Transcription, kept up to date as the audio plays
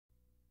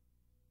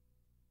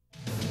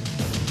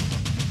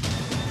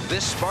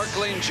This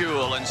sparkling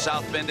jewel in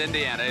South Bend,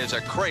 Indiana is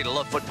a cradle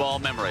of football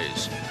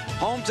memories.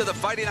 Home to the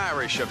Fighting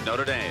Irish of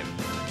Notre Dame.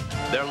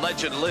 Their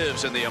legend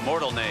lives in the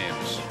immortal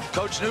names.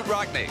 Coach Notre,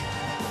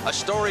 a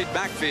storied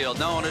backfield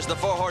known as the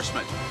Four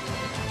Horsemen.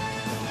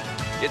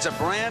 It's a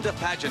brand of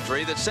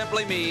pageantry that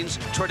simply means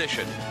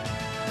tradition.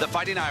 The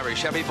Fighting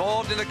Irish have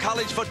evolved into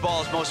college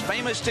football's most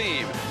famous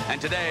team, and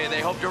today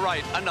they hope to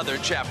write another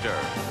chapter.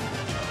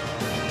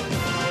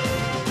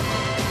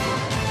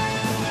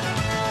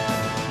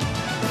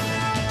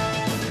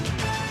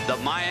 The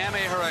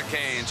Miami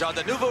Hurricanes are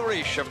the nouveau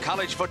riche of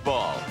college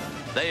football.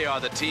 They are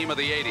the team of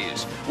the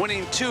 80s,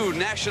 winning 2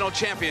 national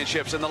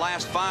championships in the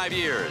last 5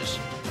 years.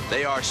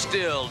 They are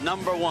still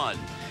 #1,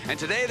 and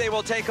today they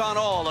will take on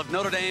all of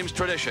Notre Dame's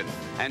tradition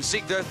and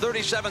seek their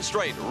 37th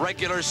straight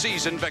regular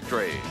season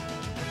victory.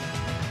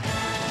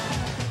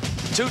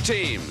 2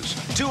 teams,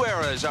 2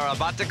 eras are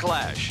about to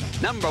clash.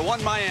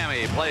 #1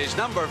 Miami plays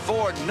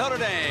 #4 Notre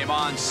Dame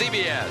on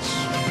CBS.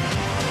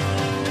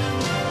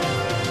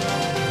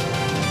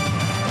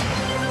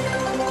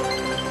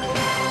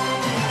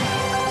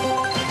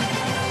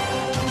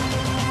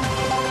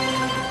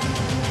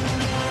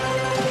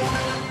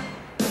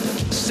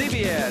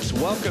 CBS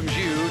welcomes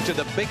you to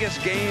the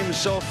biggest game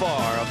so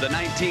far of the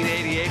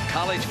 1988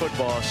 college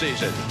football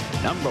season.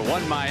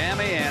 #1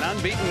 Miami and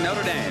unbeaten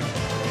Notre Dame.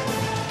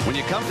 When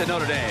you come to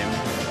Notre Dame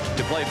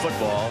to play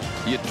football,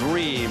 you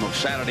dream of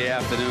Saturday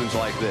afternoons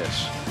like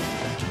this.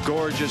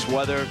 Gorgeous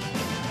weather,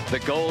 the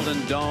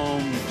Golden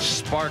Dome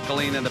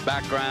sparkling in the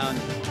background,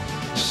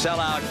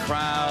 sellout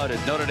crowd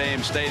at Notre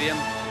Dame Stadium.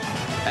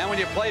 And when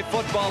you play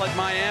football at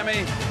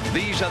Miami,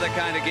 these are the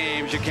kind of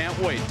games you can't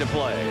wait to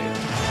play.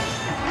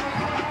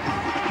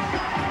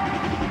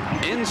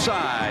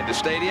 Inside the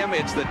stadium,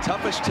 it's the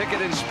toughest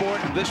ticket in sport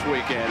this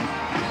weekend.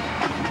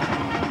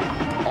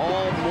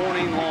 All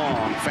morning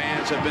long,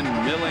 fans have been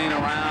milling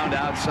around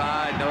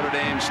outside Notre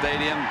Dame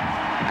Stadium.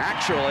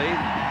 Actually,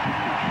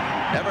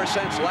 ever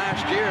since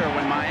last year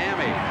when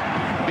Miami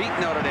beat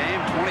Notre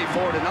Dame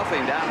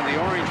 24-0 down in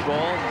the Orange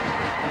Bowl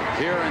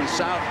here in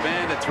South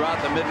Bend and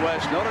throughout the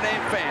Midwest, Notre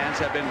Dame fans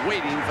have been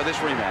waiting for this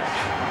rematch.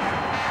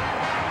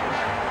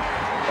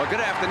 Well,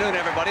 good afternoon,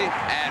 everybody,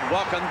 and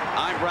welcome.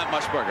 I'm Brent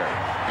Musburger.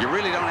 You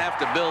really don't have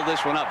to build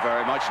this one up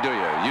very much, do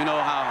you? You know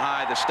how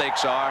high the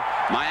stakes are.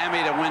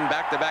 Miami to win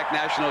back-to-back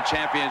national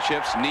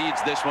championships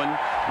needs this one.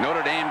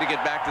 Notre Dame to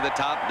get back to the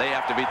top, they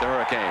have to beat the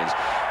Hurricanes.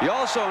 You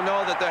also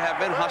know that there have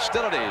been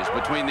hostilities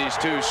between these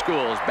 2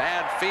 schools,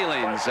 bad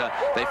feelings.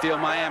 They feel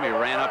Miami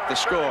ran up the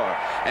score.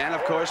 And,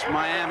 of course,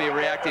 Miami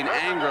reacting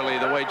angrily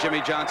the way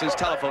Jimmy Johnson's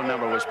telephone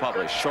number was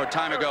published. Short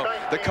time ago,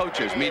 the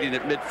coaches meeting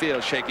at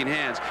midfield, shaking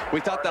hands. We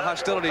thought the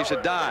hostilities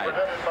had died.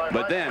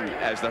 But then,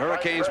 as the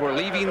Hurricanes were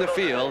leaving the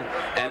field,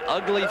 an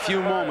ugly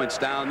few moments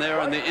down there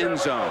in the end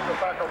zone.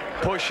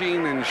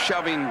 Pushing and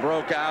shoving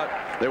broke out.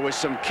 There was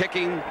some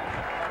kicking.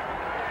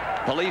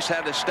 Police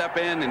had to step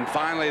in, and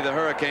finally the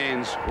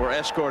Hurricanes were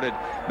escorted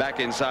back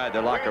inside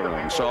their locker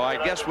room. So I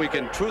guess we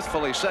can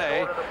truthfully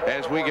say,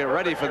 as we get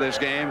ready for this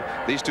game,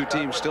 these 2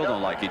 teams still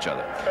don't like each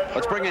other.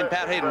 Let's bring in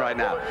Pat Hayden right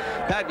now.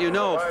 Pat, you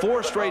know,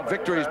 4 straight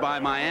victories by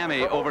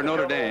Miami over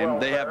Notre Dame.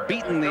 They have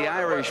beaten the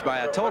Irish by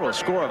a total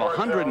score of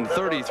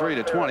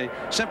 133-20.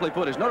 Simply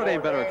put, is Notre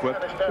Dame better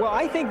equipped? Well,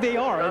 I think they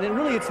are, and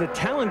really it's the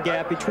talent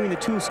gap between the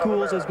 2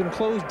 schools has been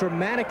closed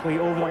dramatically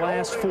over the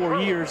last 4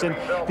 years, and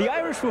the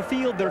Irish will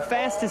field their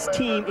fastest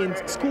team in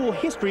school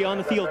history on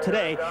the field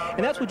today,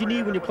 and that's what you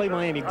need when you play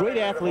Miami. Great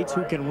athletes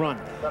who can run.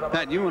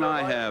 Pat, you and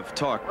I have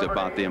talked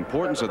about the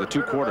importance of the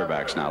 2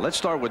 quarterbacks now. Let's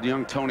start with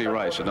young Tony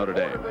Rice at Notre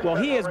Dame. Well,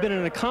 he has been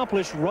an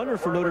accomplished runner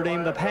for Notre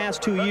Dame the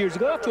past 2 years. He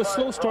got off to a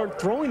slow start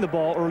throwing the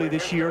ball early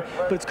this year,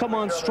 but it's come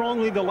on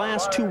strongly the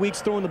last 2 weeks,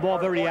 throwing the ball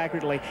very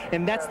accurately,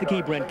 and that's the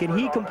key, Brent. Can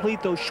he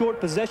complete those short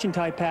possession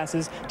type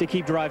passes to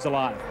keep drives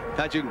alive?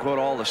 Pat, you can quote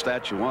all the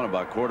stats you want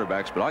about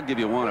quarterbacks, but I'll give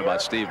you one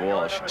about Steve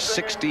Walsh.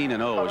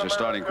 16-0 as a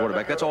starting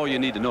quarterback. That's all you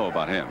need to know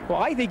about him.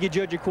 Well, I think you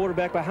judge a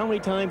quarterback by how many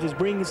times he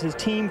brings his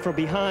team from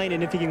behind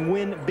and if he can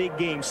win big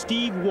games.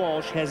 Steve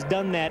Walsh has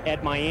done that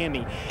at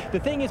Miami. The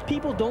thing is,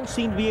 people don't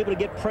seem to be able to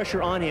get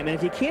pressure on him, and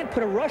if you can't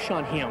put a rush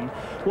on him,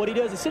 what he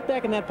does is sit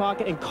back in that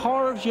pocket and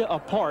carves you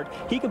apart.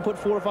 He can put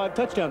 4 or 5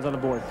 touchdowns on the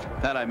board.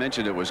 Pat, I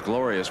mentioned it was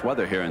glorious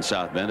weather here in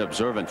South Bend.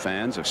 Observant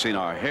fans have seen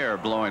our hair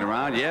blowing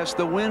around. Yes,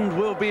 the wind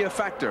will be a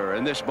factor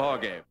in this ball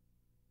game.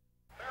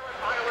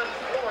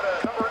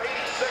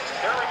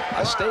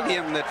 A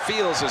stadium that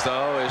feels as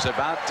though is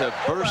about to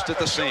burst at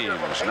the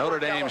seams. Notre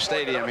Dame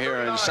Stadium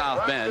here in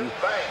South Bend,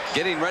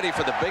 getting ready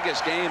for the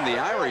biggest game the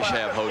Irish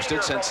have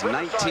hosted since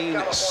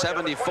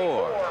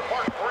 1974.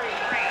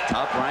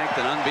 Top-ranked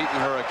and unbeaten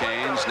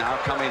Hurricanes now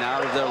coming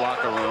out of their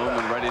locker room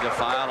and ready to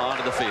file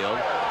onto the field.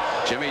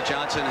 Jimmy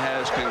Johnson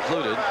has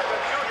concluded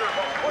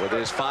with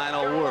his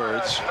final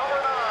words.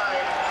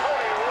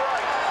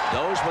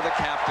 Those were the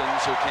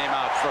captains who came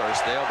out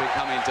first. They'll be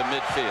coming to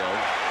midfield.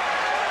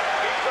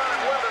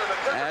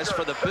 As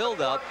for the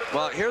build-up,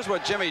 well, here's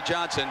what Jimmy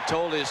Johnson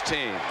told his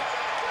team.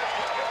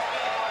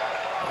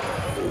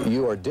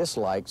 You are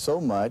disliked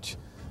so much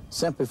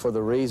simply for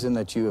the reason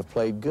that you have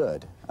played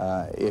good.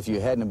 If you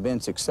hadn't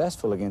been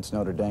successful against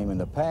Notre Dame in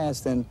the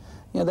past, then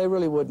they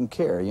really wouldn't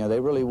care. They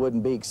really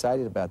wouldn't be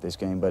excited about this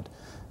game. But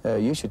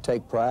you should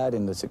take pride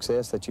in the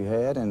success that you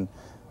had,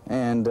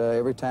 and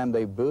every time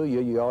they boo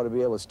you, you ought to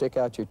be able to stick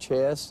out your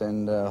chest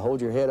and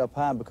hold your head up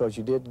high because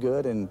you did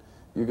good and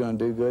you're going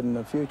to do good in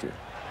the future.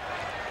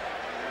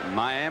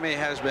 Miami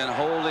has been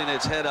holding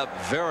its head up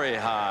very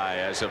high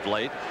as of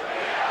late.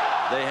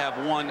 They have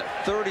won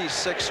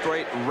 36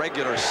 straight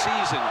regular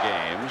season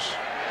games.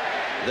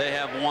 They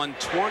have won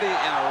 20 in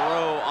a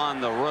row on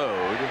the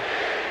road.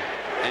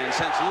 And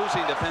since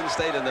losing to Penn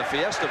State in the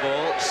Fiesta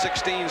Bowl,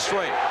 16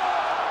 straight.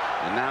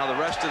 And now the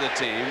rest of the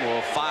team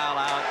will file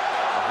out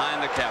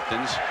behind the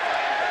captains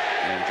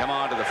and come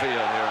onto the field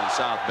here in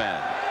South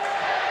Bend.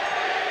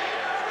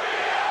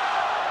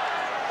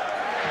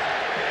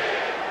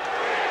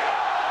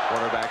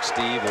 Quarterback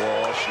Steve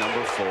Walsh,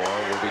 number 4.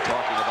 We'll be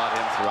talking about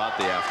him throughout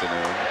the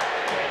afternoon.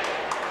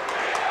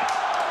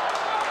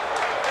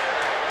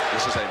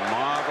 This is a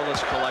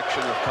marvelous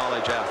collection of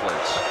college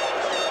athletes.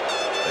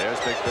 There's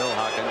Big Bill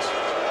Hawkins.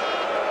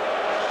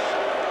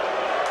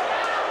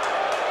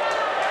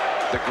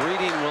 The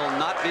greeting will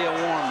not be a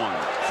warm one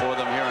for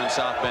them here in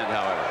South Bend,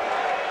 however.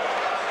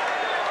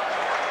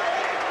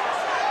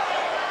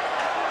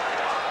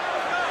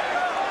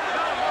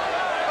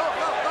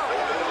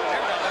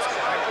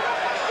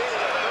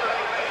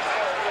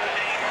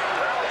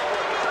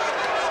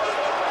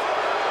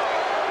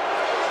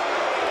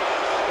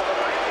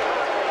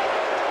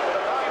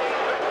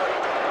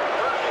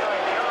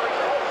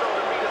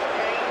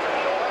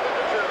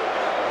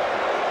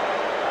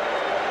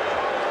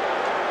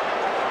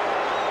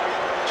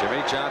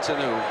 Jimmy Johnson,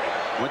 who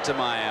went to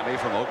Miami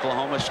from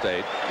Oklahoma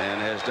State and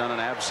has done an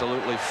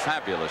absolutely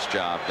fabulous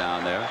job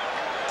down there.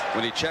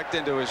 When he checked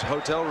into his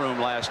hotel room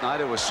last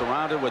night, it was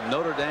surrounded with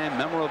Notre Dame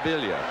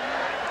memorabilia.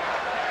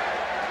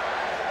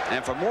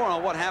 And for more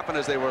on what happened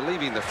as they were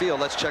leaving the field,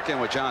 let's check in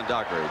with John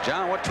Dockery.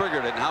 John, what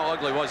triggered it and how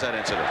ugly was that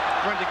incident?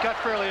 It got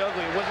fairly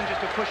ugly. It wasn't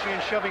just a pushing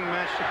and shoving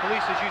match. The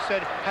police, as you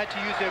said, had to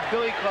use their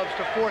billy clubs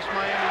to force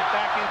Miami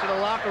back into the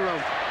locker room.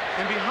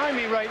 And behind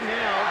me right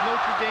now,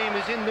 Notre Dame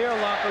is in their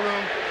locker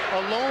room,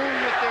 alone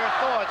with their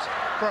thoughts,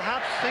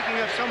 perhaps thinking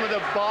of some of the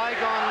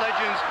bygone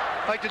legends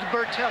like the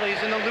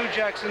Bertellis and the Lou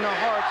Jacks and the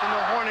Harts and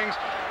the Hornings.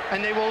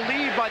 And they will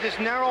leave by this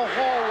narrow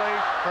hallway,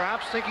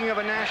 perhaps thinking of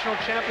a national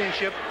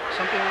championship,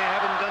 something they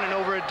haven't done in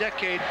over a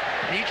decade.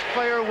 And each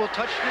player will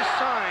touch this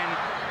sign,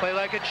 play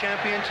like a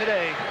champion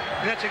today.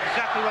 And that's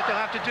exactly what they'll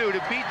have to do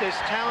to beat this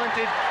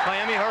talented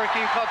Miami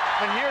Hurricane club.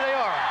 And here they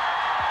are.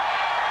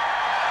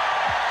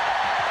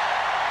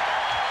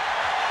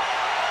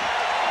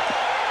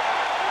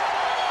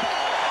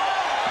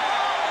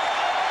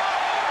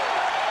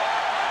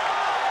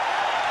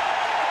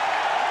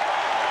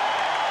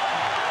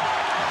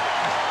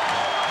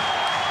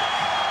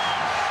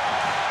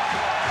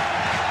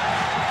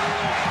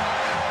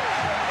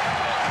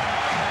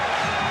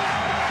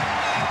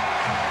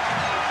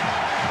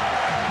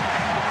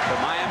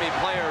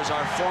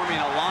 Forming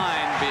a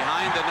line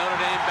behind the Notre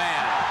Dame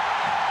band.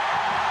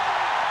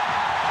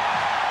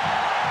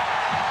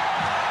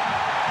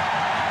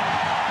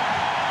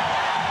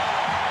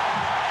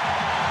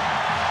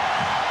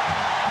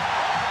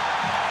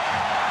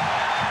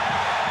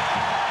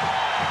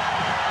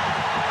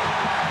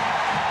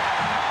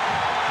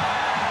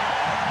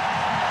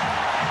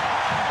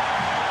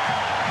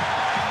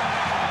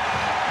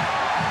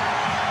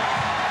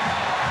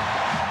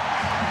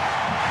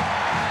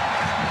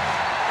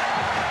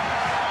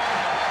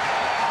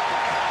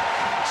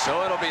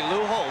 So it'll be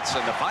Lou Holtz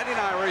and the Fighting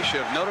Irish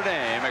of Notre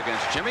Dame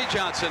against Jimmy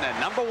Johnson and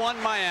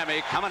 #1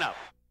 Miami coming up.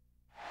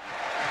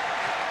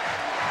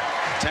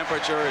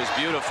 Temperature is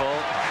beautiful.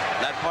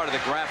 That part of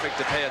the graphic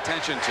to pay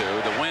attention to.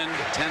 The wind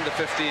 10 to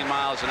 15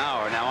 miles an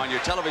hour. Now on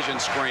your television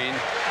screen,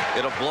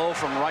 it'll blow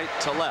from right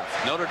to left.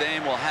 Notre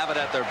Dame will have it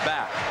at their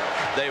back.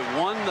 They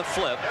won the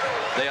flip.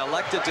 They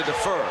elected to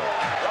defer.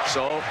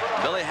 So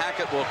Billy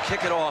Hackett will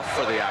kick it off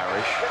for the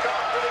Irish.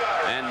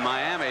 And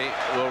Miami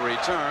will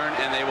return,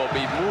 and they will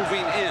be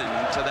moving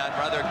into that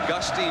rather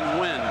gusting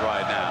wind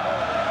right now.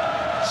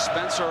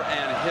 Spencer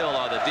and Hill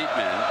are the deep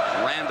men.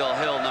 Randall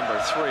Hill, number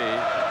 3,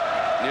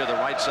 near the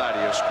right side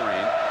of your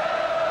screen.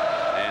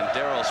 And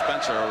Darrell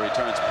Spencer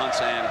returns punts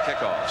and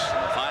kickoffs.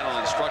 And the final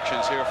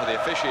instructions here for the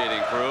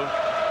officiating crew.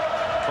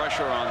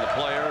 Pressure on the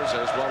players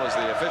as well as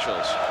the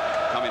officials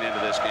coming into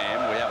this game.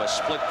 We have a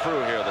split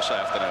crew here this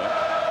afternoon.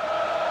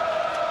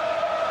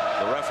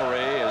 The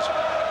referee is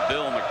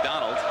Bill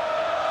McDonald.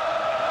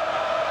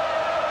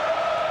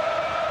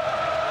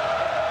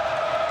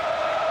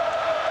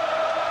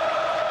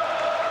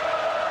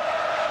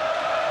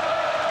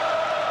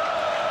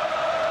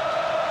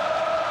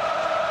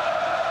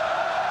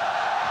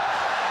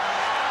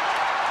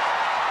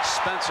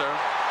 Spencer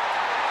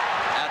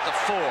at the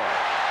 4.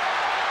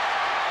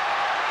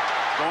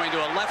 Going to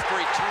a left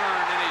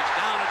return, and he's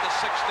down at the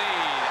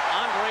 16.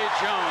 Andre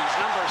Jones,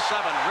 number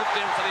 7, ripped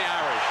in for the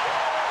Irish.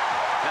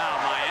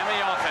 Now Miami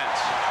offense.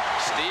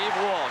 Steve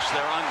Walsh,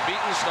 their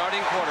unbeaten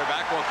starting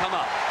quarterback, will come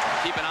up.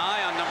 Keep an eye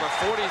on number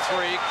 43,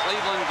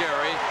 Cleveland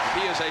Gary.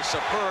 He is a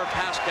superb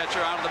pass catcher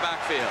out of the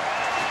backfield.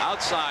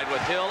 Outside with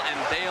Hill and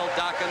Dale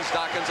Dawkins.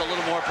 Dawkins a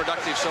little more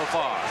productive so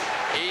far.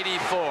 84,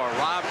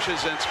 Rob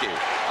Chazinski.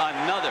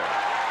 Another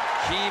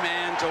key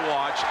man to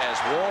watch as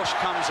Walsh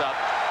comes up.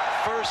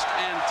 1st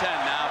and 10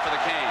 now for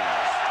the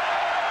Canes.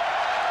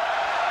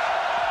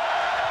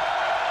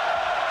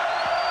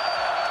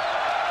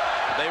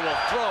 They will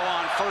throw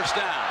on 1st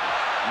down.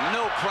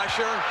 No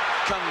pressure.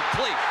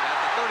 Complete at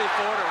the 34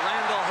 to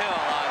Randall Hill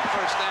on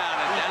 1st down,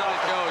 and down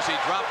it goes. He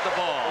dropped the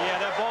ball. Yeah,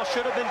 that ball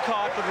should have been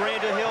caught, but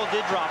Randall Hill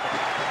did drop it.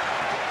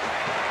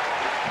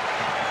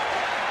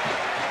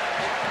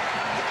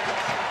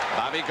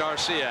 Bobby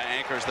Garcia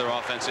anchors their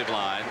offensive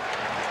line.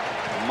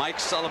 Mike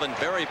Sullivan,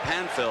 Barry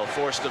Panfill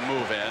forced to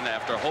move in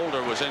after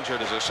Holder was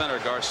injured as a center.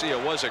 Garcia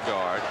was a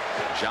guard.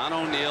 John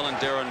O'Neill and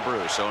Darren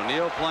Bruce.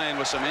 O'Neill playing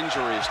with some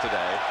injuries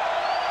today.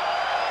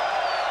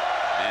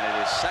 And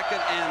it is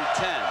 2nd and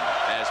 10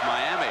 as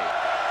Miami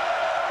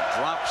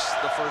drops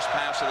the first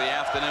pass of the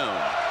afternoon.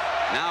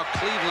 Now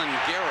Cleveland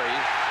Gary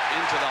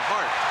into the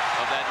heart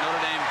of that Notre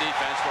Dame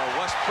defense where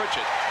Wes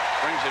Pritchett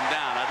brings him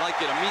down. I'd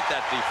like you to meet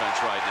that defense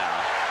right now.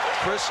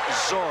 Chris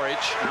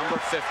Zorich, number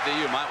 50.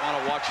 You might want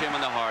to watch him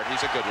in the heart.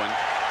 He's a good one.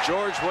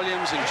 George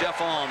Williams and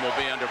Jeff Alm will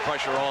be under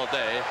pressure all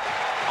day.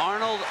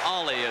 Arnold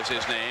Ollie is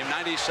his name.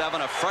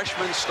 97, a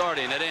freshman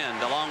starting at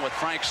end along with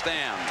Frank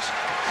Stams,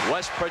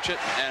 Wes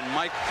Pritchett, and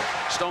Mike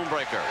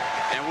Stonebreaker.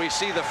 And we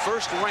see the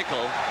first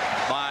wrinkle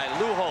by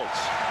Lou Holtz.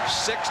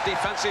 6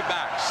 defensive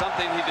backs,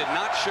 something he did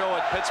not show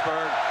at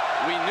Pittsburgh.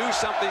 We knew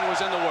something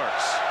was in the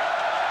works.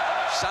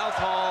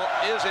 Southall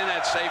is in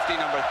at safety,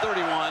 number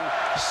 31,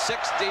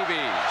 6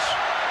 DBs.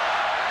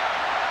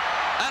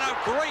 And a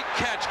great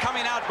catch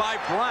coming out by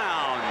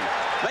Brown.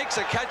 Makes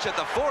a catch at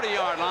the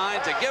 40-yard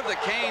line to give the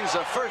Canes a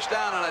 1st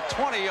down on a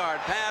 20-yard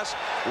pass.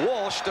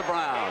 Walsh to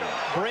Brown.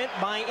 Brent,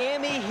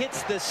 Miami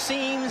hits the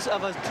seams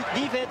of a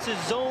defense's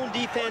zone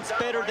defense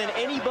better than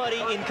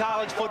anybody in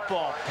college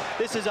football.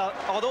 This is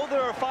although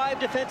there are 5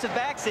 defensive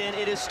backs in,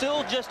 it is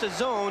still just a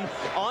zone.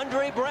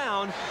 Andre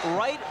Brown,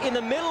 right in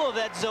the middle of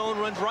that zone,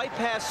 runs right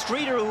past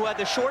Streeter, who had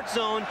the short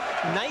zone.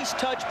 Nice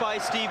touch by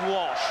Steve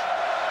Walsh.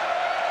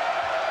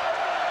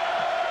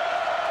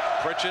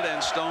 Pritchett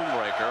and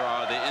Stonebreaker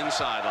are the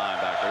inside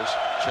linebackers.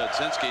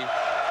 Chudzinski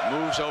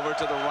moves over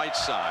to the right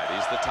side.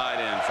 He's the tight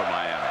end for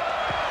Miami.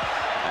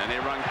 And they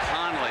run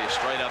Conley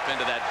straight up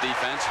into that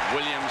defense.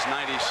 Williams,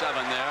 97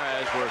 there,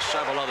 as were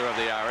several other of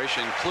the Irish,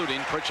 including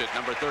Pritchett,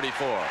 number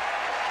 34.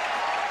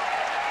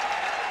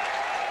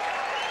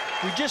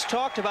 We just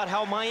talked about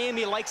how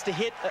Miami likes to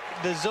hit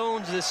the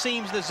zones, the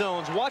seams, the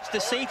zones. Watch the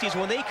safeties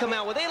when they come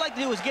out. What they like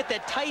to do is get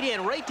that tight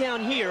end right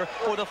down here,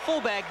 or the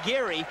fullback,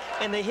 Gary,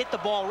 and they hit the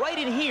ball right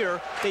in here.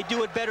 They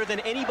do it better than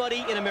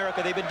anybody in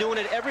America. They've been doing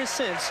it ever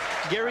since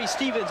Gary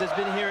Stevens has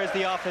been here as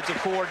the offensive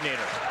coordinator.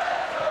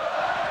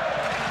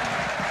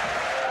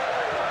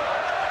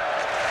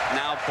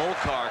 Now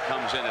Bolkar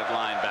comes in at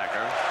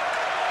linebacker,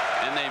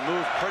 and they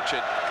move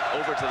Pritchett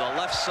over to the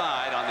left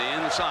side on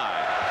the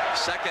inside.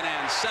 2nd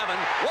and 7.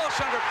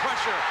 Walsh under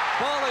pressure.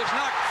 Ball is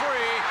knocked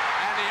free,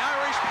 and the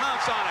Irish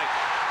pounce on it.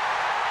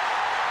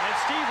 And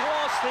Steve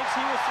Walsh thinks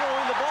he was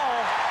throwing the ball.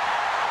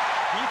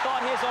 He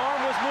thought his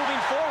arm was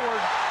moving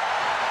forward.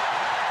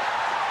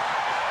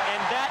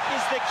 And that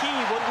is the key,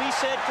 what we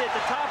said at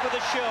the top of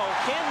the show.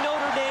 Can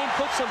Notre Dame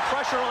put some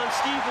pressure on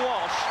Steve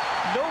Walsh?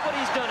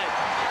 Nobody's done it.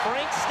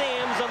 Frank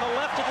Stams on the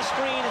left of the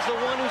screen is the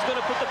one who's going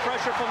to put the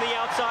pressure from the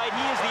outside.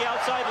 He is the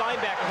outside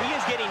linebacker. He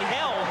is getting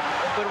held,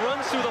 but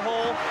runs through the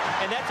hole,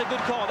 and that's a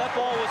good call. That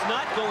ball was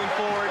not going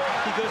forward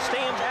because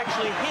Stams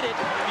actually hit it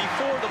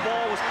before the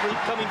ball was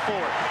coming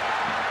forward.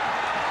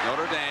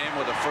 Notre Dame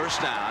with a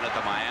 1st down at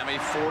the Miami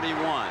 41.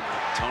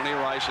 Tony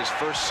Rice's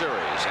first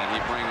series, and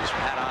he brings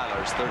Pat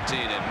Eilers,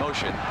 13, in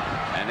motion,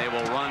 and they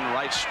will run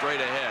right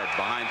straight ahead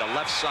behind the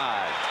left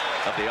side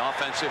of the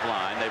offensive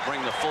line. They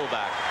bring the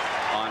fullback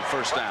on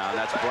 1st down.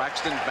 That's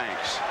Braxton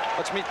Banks.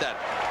 Let's meet that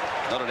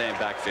Notre Dame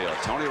backfield.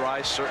 Tony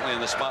Rice certainly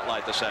in the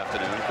spotlight this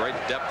afternoon. Great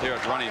depth here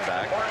at running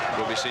back.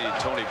 We'll be seeing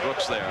Tony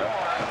Brooks there.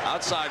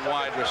 Outside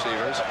wide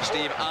receivers,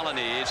 Steve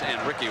Alanis and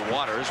Ricky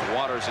Waters.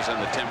 Waters is in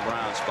the Tim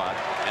Brown spot.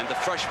 And the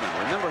freshman,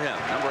 remember him,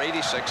 number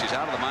 86, he's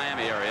out of the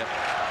Miami area,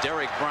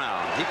 Derek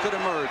Brown. He could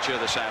emerge here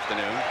this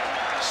afternoon.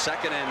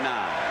 2nd and 9.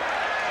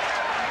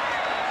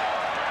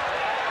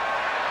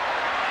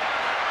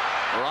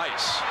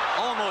 Rice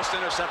almost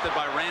intercepted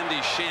by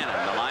Randy Shannon,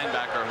 the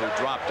linebacker who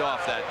dropped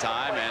off that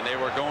time, and they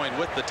were going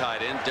with the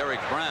tight end, Derek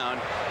Brown,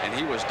 and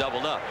he was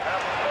doubled up.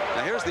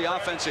 Now here's the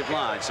offensive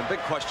line. Some big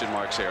question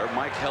marks here.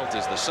 Mike Helt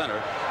is the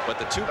center, but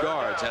the 2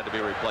 guards had to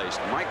be replaced.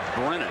 Mike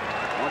Brennan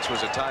once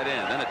was a tight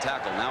end, then a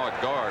tackle, now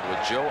a guard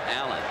with Joe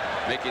Allen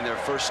making their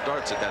first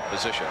starts at that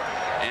position.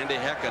 Andy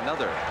Heck,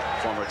 another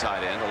former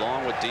tight end,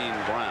 along with Dean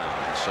Brown.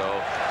 So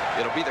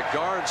it'll be the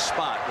guard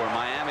spot where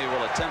Miami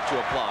will attempt to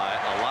apply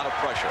a lot of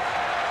pressure.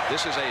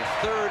 This is a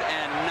 3rd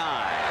and 9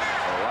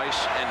 for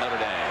Rice and Notre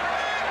Dame.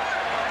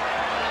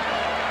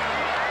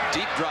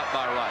 Deep drop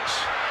by Rice.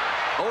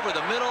 Over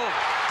the middle,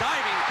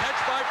 diving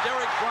catch by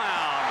Derek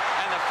Brown.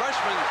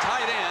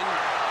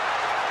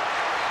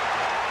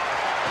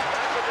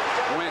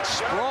 went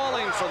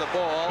sprawling for the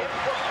ball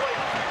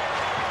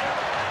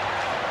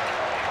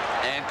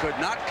and could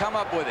not come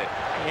up with it.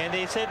 And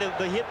they said that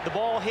the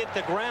ball hit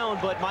the ground,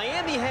 but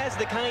Miami has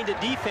the kind of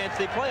defense.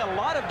 They play a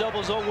lot of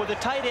double zone where the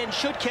tight end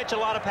should catch a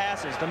lot of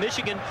passes. The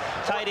Michigan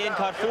tight end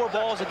caught 4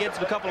 balls against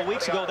them a couple of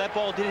weeks ago. That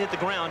ball did hit the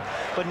ground,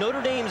 but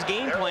Notre Dame's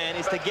game plan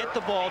is to get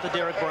the ball to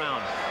Derek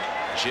Brown.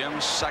 Jim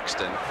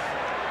Sexton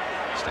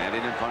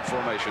standing in punt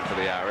formation for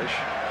the Irish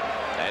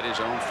at his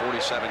own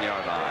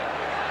 47-yard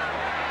line.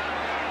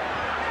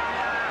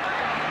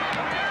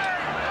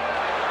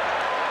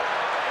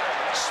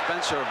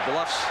 Spencer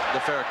bluffs the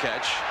fair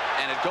catch,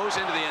 and it goes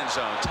into the end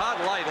zone. Todd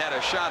Light had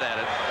a shot at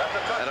it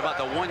at about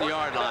the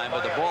 1-yard line,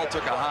 but the ball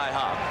took a high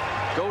hop.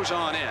 Goes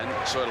on in,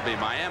 so it'll be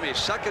Miami's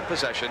second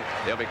possession.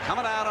 They'll be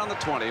coming out on the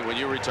 20 when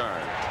you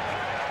return.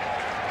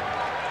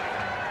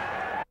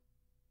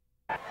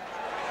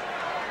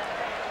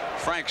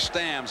 Frank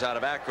Stams out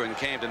of Akron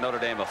came to Notre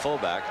Dame a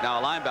fullback. Now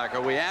a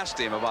linebacker. We asked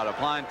him about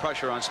applying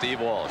pressure on Steve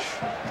Walsh.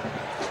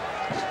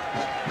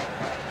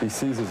 He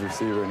sees his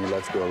receiver and he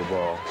lets go of the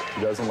ball.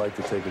 He doesn't like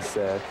to take a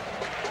sack.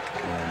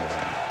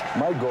 And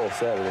my goal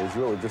Saturday is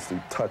really just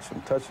to touch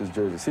him, touch his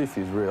jersey, see if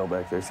he's real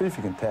back there, see if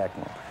you can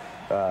tackle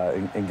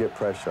him and get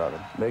pressure on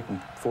him. Make him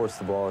force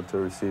the ball into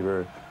a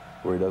receiver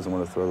where he doesn't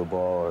want to throw the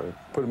ball, or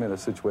put him in a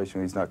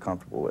situation he's not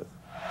comfortable with.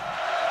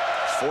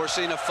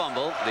 Forcing a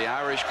fumble, the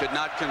Irish could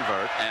not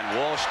convert, and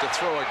Walsh to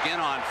throw again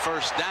on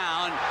first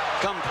down,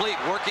 complete,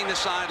 working the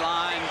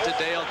sideline to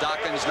Dale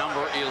Dawkins,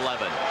 number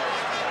 11.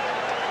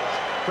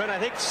 Brent, I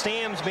think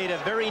Stams made a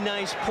very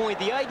nice point.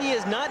 The idea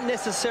is not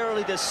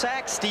necessarily to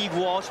sack Steve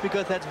Walsh,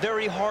 because that's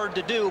very hard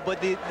to do, but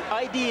the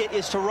idea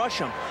is to rush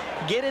him.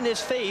 Get in his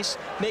face,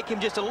 make him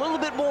just a little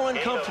bit more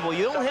uncomfortable.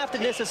 You don't have to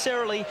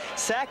necessarily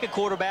sack a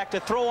quarterback to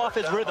throw off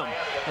his rhythm.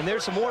 And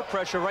there's some more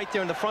pressure right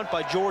there in the front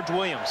by George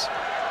Williams.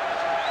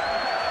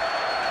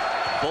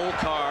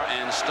 Bolcar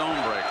and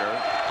Stonebreaker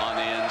on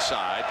the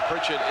inside.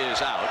 Pritchett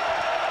is out.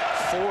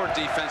 4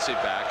 defensive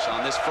backs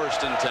on this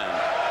 1st and 10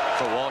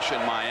 for Walsh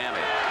in Miami.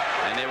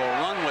 And they will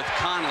run with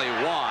Conley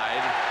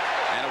wide,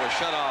 and it was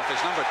shut off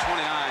as number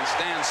 29,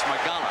 Stan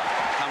Smagala,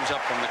 comes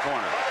up from the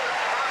corner.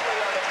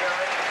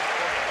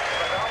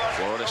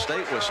 Florida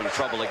State with some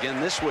trouble again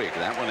this week.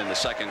 That one in the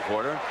 2nd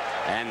quarter.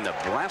 And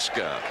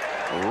Nebraska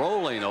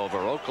rolling over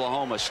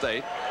Oklahoma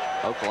State.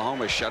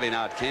 Oklahoma shutting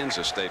out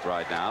Kansas State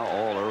right now.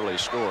 All early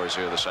scores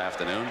here this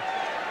afternoon.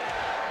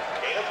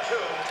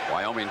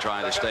 Wyoming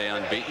trying to stay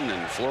unbeaten,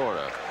 and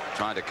Florida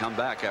trying to come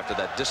back after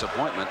that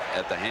disappointment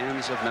at the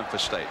hands of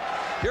Memphis State.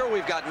 Here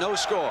we've got no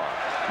score.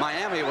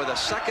 Miami with a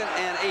 2nd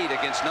and 8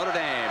 against Notre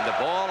Dame. The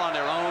ball on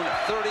their own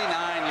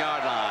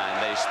 39-yard line.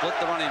 They split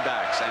the running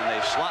backs and they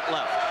slot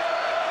left.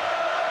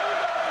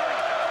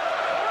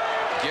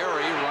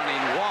 Gary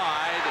running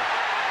wide,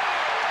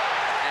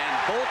 and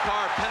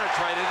Bolcar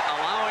penetrated,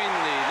 allowing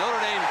the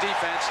Notre Dame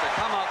defense to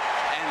come up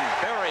and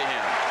bury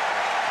him.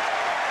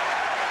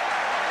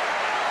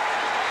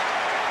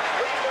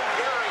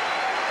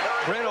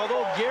 Brent,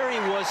 although Gary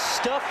was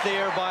stuffed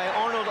there by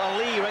Arnold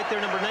Ali, right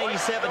there, number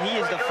 97, he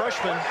is the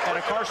freshman out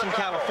of Carson,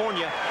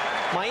 California.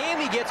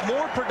 Miami gets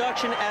more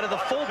production out of the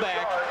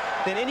fullback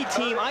than any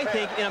team, I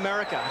think, in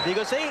America,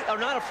 because they are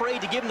not afraid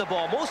to give him the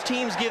ball. Most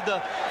teams give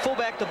the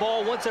fullback the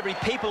ball once every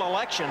papal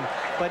election,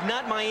 but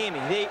not Miami.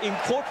 They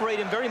incorporate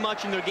him very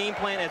much in their game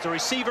plan as a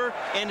receiver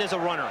and as a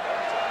runner.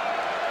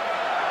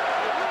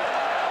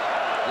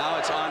 Now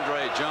it's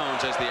Andre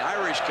Jones as the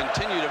Irish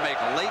continue to make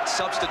late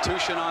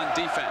substitution on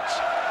defense.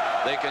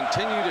 They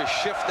continue to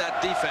shift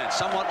that defense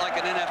somewhat like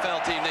an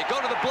NFL team. They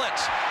go to the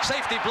blitz,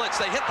 safety blitz.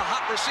 They hit the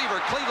hot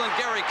receiver, Cleveland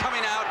Gary,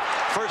 coming out.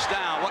 First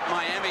down, what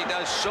Miami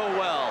does so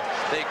well.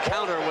 They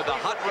counter with a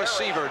hot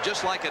receiver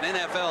just like an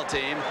NFL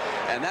team,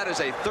 and that is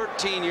a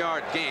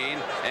 13-yard gain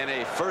and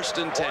a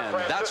 1st and 10.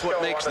 That's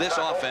what makes this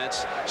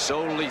offense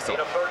so lethal.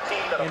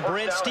 And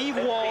Brent, Steve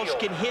Walsh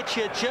can hit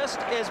you just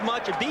as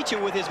much, or beat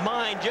you with his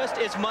mind just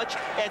as much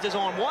as his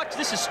arm. Watch,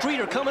 this is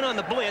Streeter coming on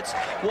the blitz.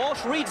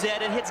 Walsh reads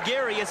that and hits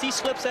Gary as he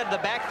slips out of the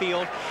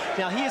backfield.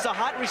 Now he is a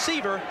hot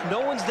receiver. No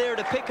one's there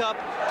to pick up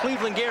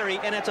Cleveland Gary,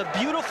 and it's a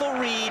beautiful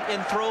read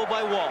and throw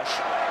by Walsh.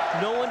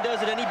 No one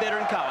does it any better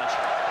in college.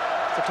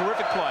 It's a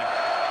terrific play.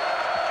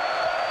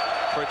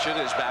 Pritchett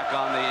is back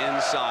on the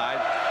inside.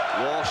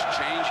 Walsh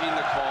changing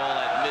the call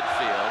at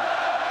midfield.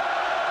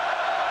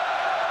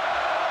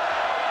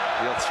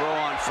 He'll throw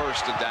on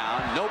 1st and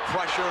down. No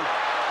pressure,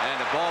 and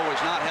the ball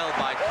was not held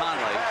by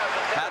Conley.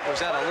 Pat, was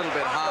that a little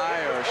bit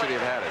high, or should he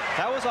have had it?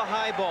 That was a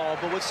high ball,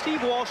 but what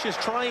Steve Walsh is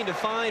trying to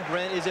find,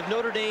 Brent, is if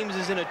Notre Dame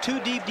is in a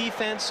 2-deep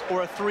defense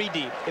or a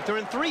 3-deep. If they're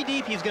in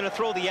 3-deep, he's going to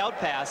throw the out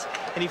pass,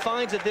 and he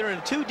finds that they're in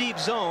a 2-deep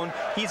zone,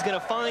 he's going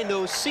to find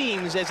those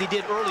seams as he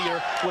did earlier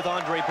with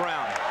Andre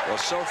Brown. Well,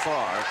 so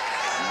far,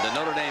 the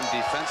Notre Dame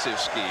defensive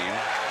scheme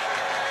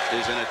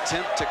is an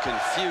attempt to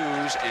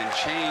confuse and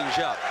change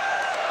up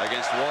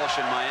against Walsh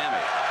in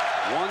Miami.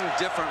 One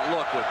different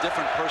look with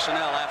different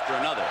personnel after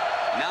another.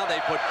 Now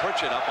they put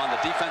Pritchett up on the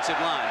defensive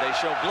line. They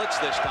show blitz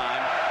this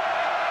time.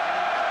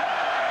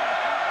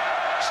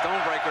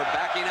 Stonebreaker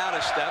backing out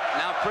a step.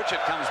 Now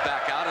Pritchett comes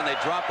back out, and they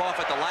drop off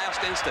at the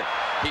last instant.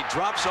 He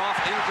drops off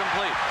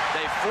incomplete.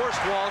 They forced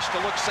Walsh to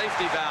look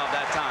safety valve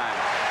that time.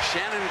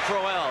 Shannon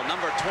Crowell,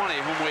 number 20,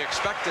 whom we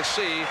expect to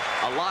see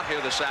a lot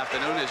here this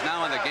afternoon, is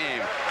now in the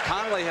game.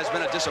 Connolly has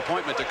been a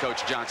disappointment to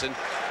Coach Johnson,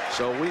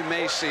 so we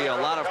may see a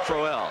lot of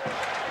Crowell.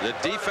 The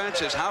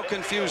defense is how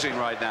confusing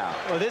right now.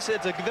 Well, it's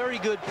a very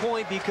good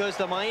point, because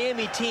the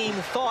Miami team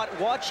thought,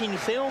 watching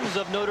films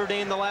of Notre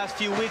Dame the last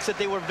few weeks, that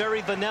they were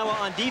very vanilla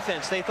on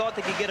defense. They thought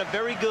they could get a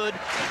very good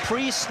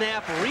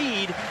pre-snap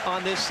read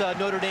on this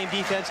Notre Dame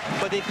defense,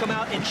 but they've come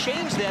out and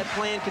changed that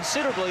plan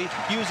considerably,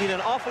 using an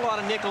awful lot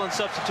of nickel and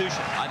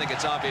substitution. I think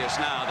it's obvious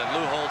now that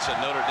Lou Holtz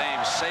and Notre Dame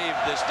saved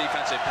this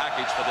defensive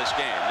package for this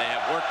game. They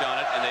have worked on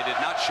it, and they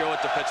did not show it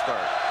to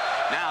Pittsburgh.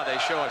 Now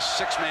they show a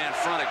 6-man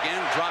front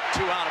again, drop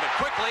 2 out of it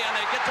quickly, and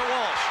they get to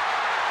Walsh.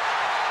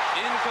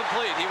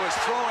 Incomplete. He was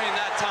throwing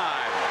that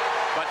time,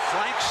 but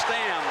Frank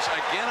Stamms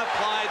again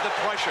applied the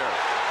pressure.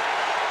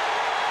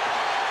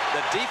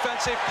 The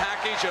defensive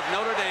package of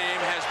Notre Dame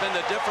has been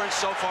the difference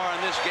so far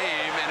in this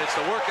game, and it's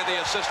the work of the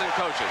assistant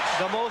coaches.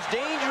 The most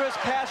dangerous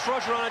pass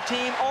rusher on a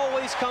team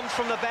always comes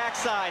from the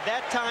backside.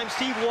 That time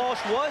Steve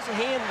Walsh was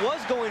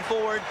going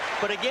forward,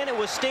 but again it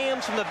was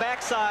Stamms from the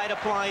backside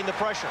applying the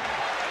pressure.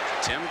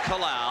 Tim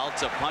Kalal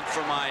to punt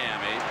for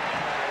Miami,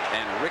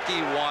 and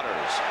Ricky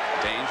Waters,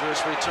 dangerous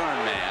return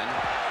man,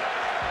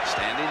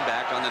 standing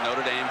back on the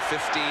Notre Dame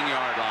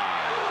 15-yard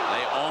line.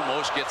 They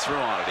almost get through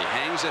on it. He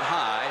hangs it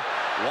high.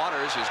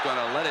 Waters is going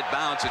to let it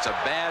bounce. It's a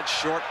bad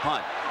short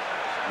punt.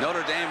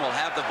 Notre Dame will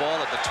have the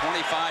ball at the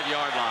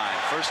 25-yard line,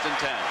 1st and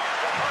 10.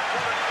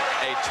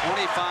 A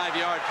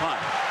 25-yard punt.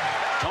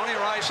 Tony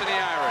Rice and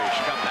the Irish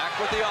come back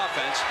with the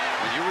offense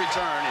when you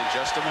return in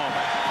just a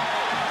moment.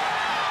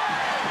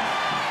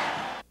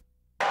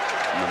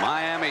 The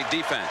Miami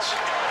defense,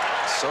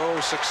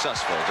 so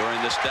successful during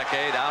this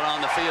decade, out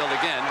on the field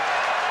again.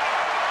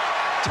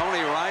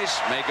 Tony Rice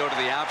may go to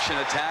the option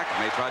attack,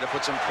 may try to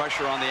put some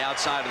pressure on the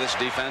outside of this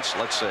defense.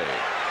 Let's see.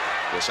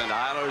 We'll send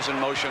Eilers in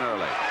motion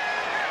early.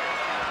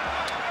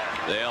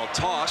 They'll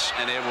toss,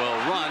 and it will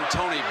run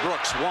Tony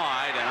Brooks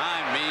wide, and I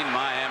mean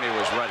Miami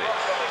was ready.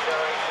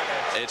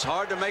 It's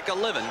hard to make a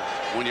living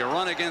when you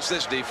run against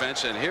this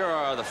defense, and here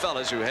are the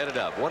fellas who headed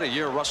up. What a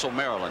year Russell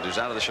Maryland, who's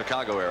out of the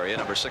Chicago area,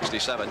 number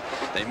 67.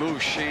 They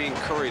move Shane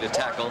Curry to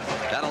tackle.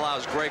 That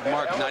allows Greg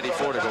Mark,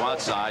 94, to go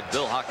outside.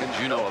 Bill Hawkins,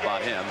 you know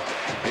about him.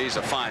 He's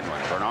a fine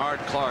one. Bernard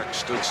Clark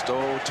stood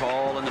so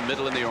tall in the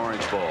middle in the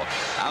Orange Bowl.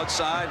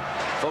 Outside,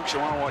 folks, you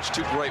want to watch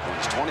 2 great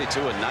ones, 22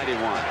 and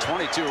 91.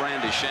 22,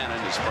 Randy Shannon,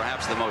 is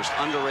perhaps the most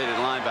underrated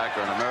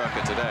linebacker in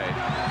America today.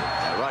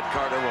 Rod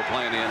Carter will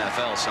play in the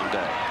NFL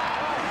someday.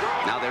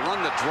 Now they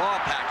run the draw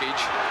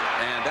package,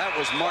 and that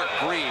was Mark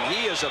Green.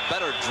 He is a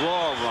better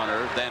draw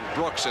runner than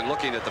Brooks in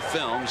looking at the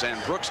films,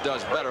 and Brooks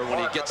does better when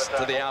he gets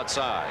to the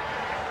outside.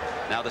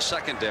 Now the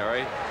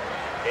secondary.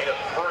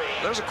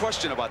 There's a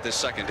question about this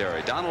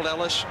secondary. Donald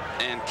Ellis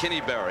and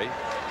Kenny Berry.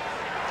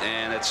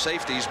 And at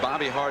safeties,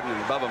 Bobby Harden and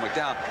Bubba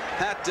McDowell.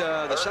 Pat,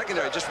 the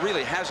secondary just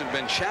really hasn't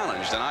been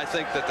challenged, and I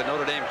think that the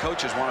Notre Dame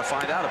coaches want to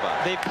find out about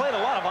it. They've played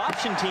a lot of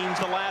option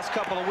teams the last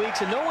couple of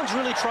weeks, and no one's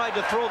really tried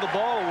to throw the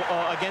ball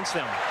against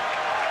them.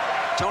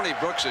 Tony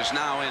Brooks is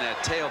now in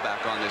at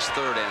tailback on this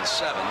 3rd and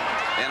 7,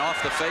 and off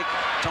the fake,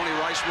 Tony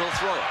Rice will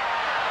throw it.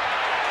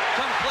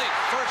 Complete,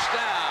 1st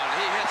down.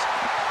 He hits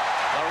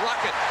the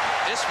rocket,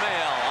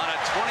 Ismail, on a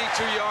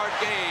 22-yard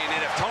gain,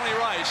 and if Tony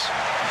Rice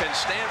can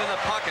stand in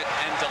the pocket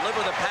and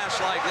deliver the pass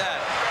like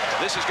that,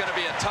 this is going to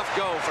be a tough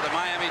go for the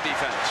Miami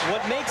defense.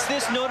 What makes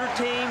this Notre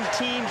Dame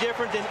team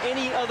different than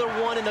any other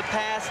one in the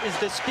past is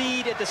the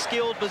speed at the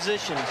skilled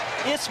positions.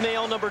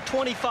 Ismail, number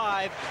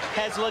 25,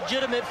 has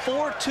legitimate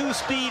 4.2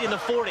 speed in the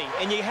 40,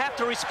 and you have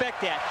to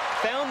respect that.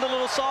 Found the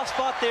little soft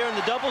spot there in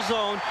the double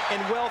zone, and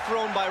well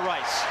thrown by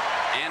Rice.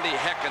 Andy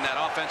Heck in that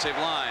offensive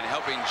line,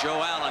 helping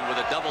Joe Allen with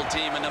a double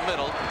team in the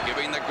middle,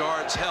 giving the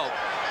guards help.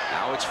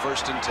 Now it's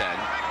 1st and 10.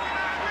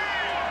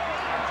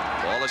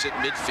 Ball is at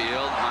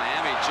midfield.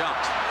 Miami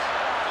jumped.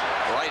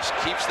 Rice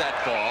keeps that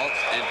ball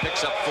and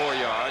picks up 4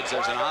 yards.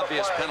 There's an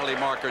obvious penalty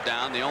marker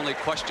down. The only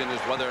question is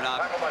whether or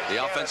not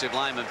the offensive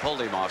lineman pulled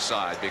him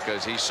offside,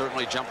 because he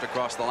certainly jumped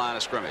across the line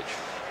of scrimmage.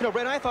 You know,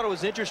 Brent, I thought it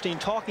was interesting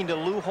talking to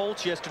Lou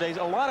Holtz yesterday.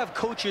 A lot of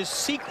coaches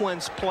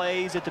sequence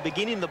plays at the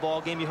beginning of the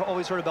ball game. You've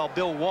always heard about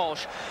Bill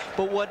Walsh.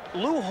 But what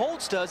Lou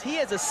Holtz does, he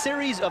has a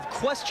series of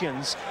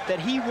questions that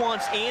he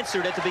wants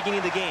answered at the beginning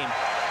of the game.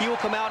 He will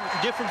come out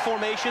in different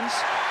formations.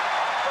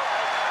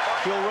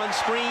 He'll run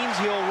screens,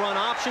 he'll run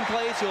option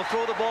plays, he'll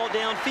throw the ball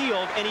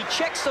downfield, and he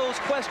checks those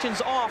questions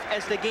off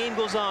as the game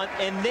goes on,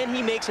 and then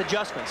he makes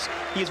adjustments.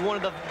 He's one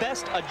of the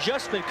best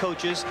adjustment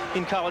coaches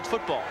in college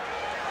football.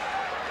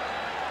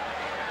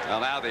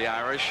 Well, now the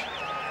Irish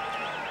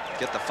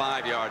get the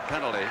 5-yard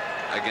penalty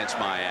against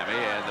Miami,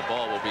 and the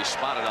ball will be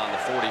spotted on the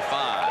 45.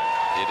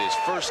 It is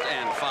 1st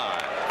and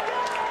 5.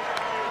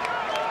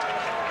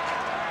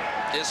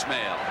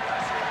 Ismail,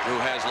 who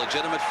has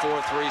legitimate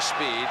 4.3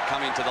 speed,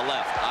 coming to the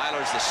left.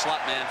 Eilers, the slot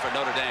man for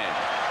Notre Dame.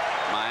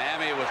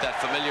 Miami with that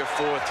familiar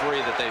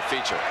 4.3 that they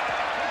feature.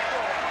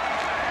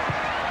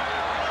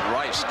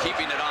 Rice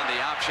keeping it on the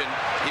option.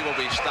 He will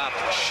be stopped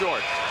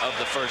short of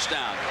the first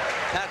down.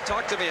 Pat,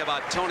 talk to me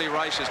about Tony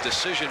Rice's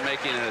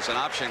decision-making as an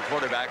option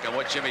quarterback and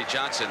what Jimmy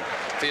Johnson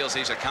feels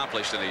he's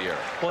accomplished in a year.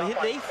 Well,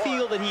 they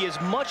feel that he is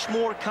much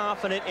more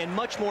confident and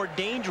much more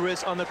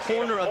dangerous on the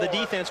corner of the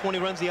defense when he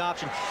runs the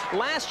option.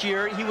 Last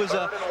year, he was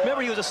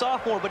remember, he was a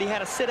sophomore, but he had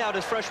to sit out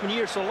his freshman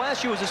year. So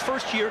last year was his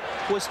first year,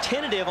 was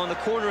tentative on the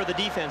corner of the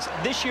defense.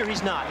 This year,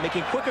 he's not,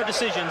 making quicker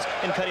decisions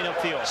and cutting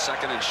upfield.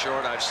 Second and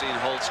short, I've seen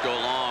Holtz go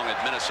long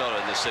at Minnesota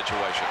in this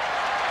situation.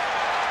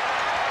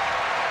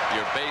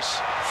 Your base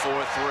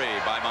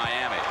 4-3 by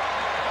Miami.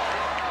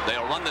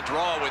 They'll run the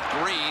draw with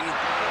Green,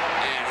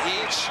 and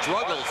he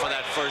struggled for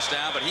that first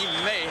down, but he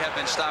may have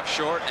been stopped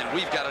short, and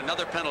we've got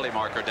another penalty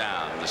marker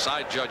down. The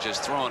side judge is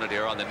throwing it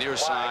here on the near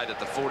side at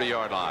the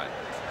 40-yard line.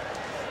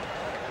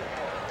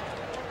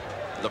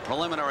 The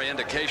preliminary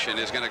indication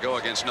is going to go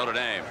against Notre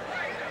Dame.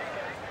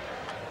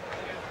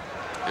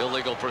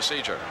 Illegal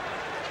procedure.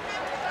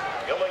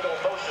 Illegal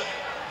motion.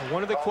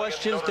 One of the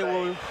questions that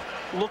we're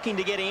looking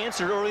to get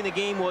answered early in the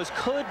game was,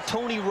 could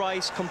Tony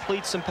Rice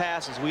complete some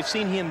passes? We've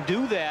seen him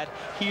do that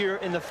here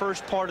in the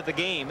first part of the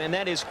game, and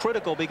that is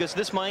critical because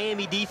this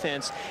Miami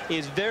defense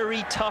is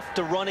very tough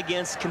to run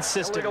against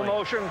consistently. Illegal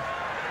motion.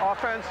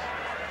 Offense.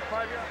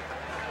 5 yards.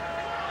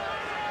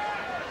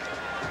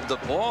 The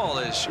ball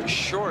is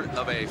short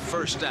of a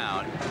first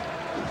down.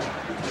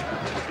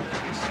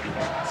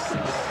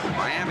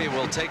 Miami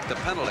will take the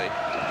penalty.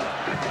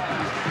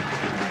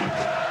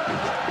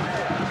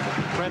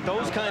 Brent,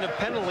 those kind of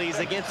penalties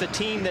against a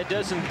team that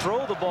doesn't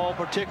throw the ball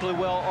particularly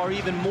well are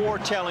even more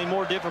telling,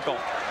 more difficult.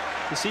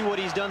 You see what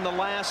he's done the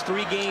last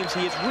 3 games.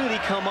 He has really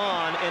come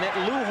on, and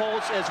Lou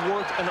Holtz has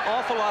worked an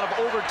awful lot of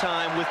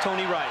overtime with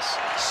Tony Rice.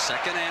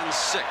 2nd and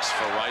 6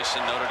 for Rice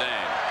and Notre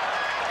Dame.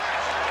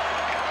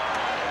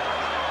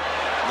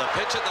 The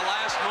pitch at the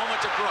last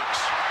moment to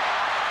Brooks.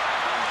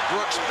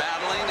 Brooks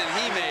battling, and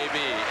he may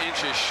be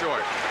inches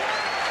short.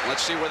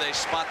 Let's see where they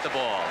spot the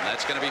ball.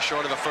 That's going to be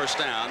short of a first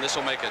down. This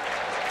will make it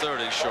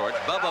 3rd and short.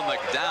 Bubba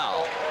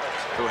McDowell,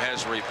 who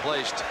has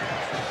replaced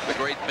the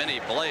great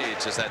Benny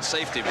Blades as that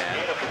safety man,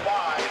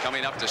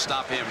 coming up to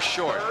stop him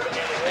short.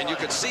 And you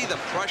could see the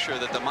pressure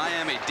that the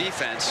Miami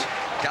defense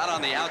got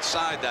on the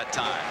outside that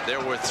time. There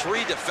were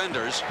 3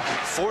 defenders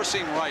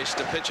forcing Rice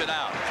to pitch it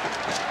out.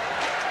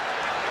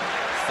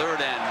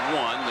 3rd and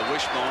 1. The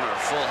wishbone or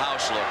full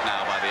house look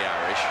now by the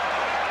Irish.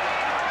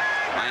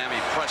 Miami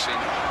pressing.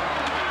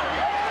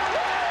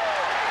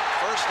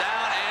 First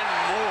down and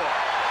more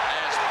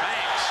as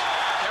Banks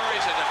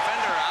carries a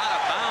defender out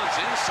of bounds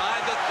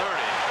inside the 30.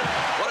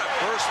 What a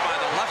burst by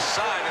the left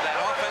side of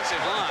that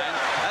offensive line.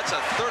 That's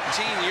a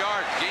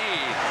 13-yard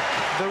gain.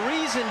 The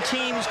reason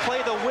teams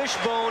play the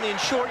wishbone in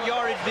short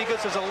yardage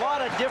because there's a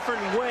lot of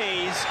different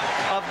ways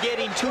of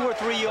getting 2 or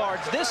 3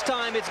 yards. This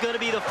time it's going to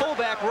be the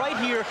fullback right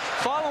here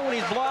following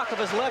his block of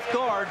his left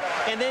guard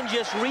and then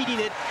just reading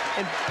it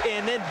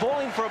and then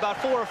bowling for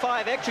about 4 or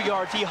 5 extra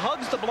yards. He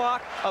hugs the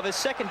block of his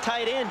second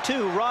tight end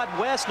too, Rod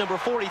West, number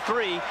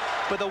 43.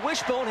 But the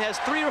wishbone has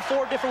 3 or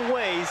 4 different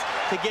ways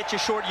to get you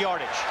short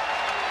yardage.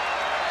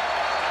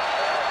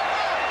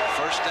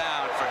 First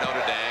down for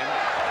Notre Dame.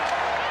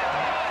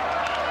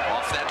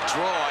 Off that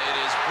draw, it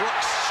is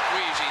Brooks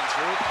squeezing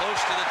through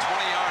close to the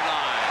 20-yard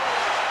line.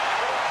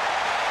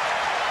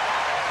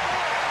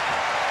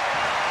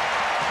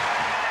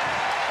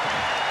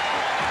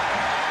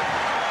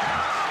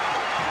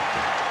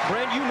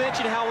 Brent, you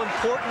mentioned how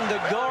important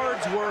the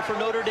guards were for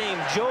Notre Dame.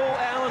 Joe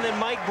Allen and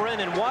Mike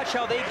Brennan. Watch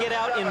how they get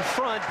out in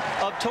front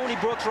of Tony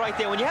Brooks right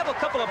there. When you have a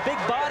couple of big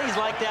bodies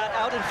like that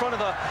out in front of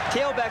a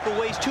tailback who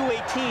weighs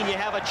 218, you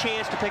have a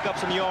chance to pick up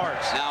some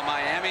yards. Now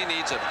Miami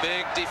needs a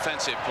big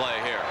defensive play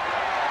here.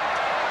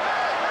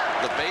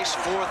 The base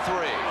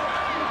 4-3.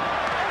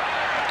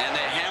 And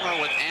they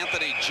hammer with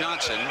Anthony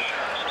Johnson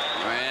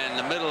in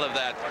the middle of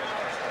that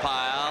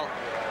pile.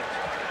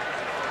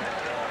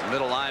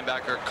 Middle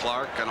linebacker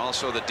Clark and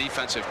also the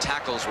defensive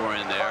tackles were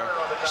in there,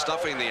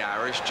 stuffing the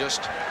Irish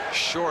just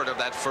short of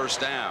that first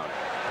down.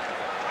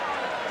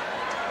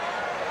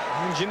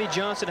 And Jimmy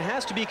Johnson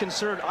has to be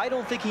concerned. I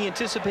don't think he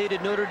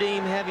anticipated Notre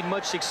Dame having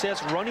much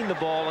success running the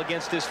ball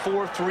against this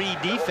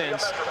 4-3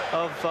 defense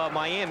of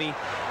Miami.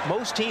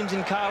 Most teams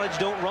in college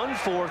don't run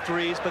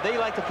 4-3s, but they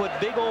like to put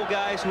big old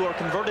guys who are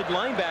converted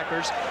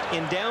linebackers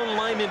in down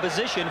lineman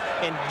position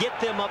and get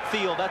them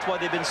upfield. That's why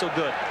they've been so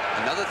good.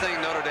 Another thing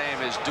Notre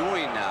Dame is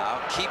doing now,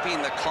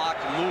 keeping the clock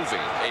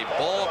moving. A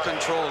ball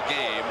control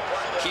game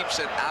keeps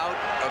it out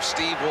of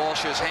Steve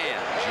Walsh's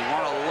hands. You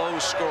want a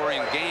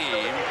low-scoring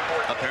game,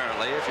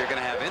 apparently, if you're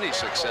going to have any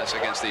success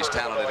against these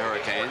talented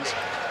Hurricanes.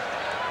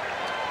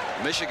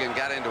 Michigan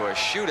got into a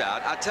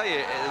shootout. I tell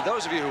you,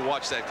 those of you who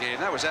watched that game,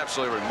 that was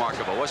absolutely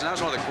remarkable, wasn't it? That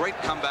was one of the great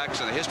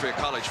comebacks in the history of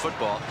college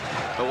football.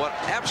 But what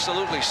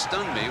absolutely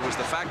stunned me was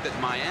the fact that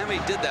Miami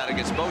did that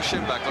against Bo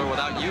Schembechler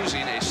without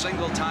using a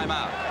single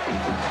timeout.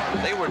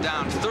 They were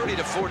down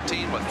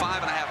 30-14 with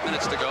 5.5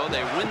 minutes to go.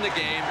 They win the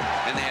game,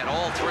 and they had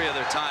all 3 of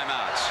their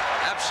timeouts.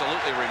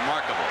 Absolutely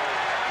remarkable.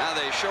 Now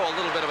they show a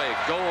little bit of a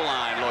goal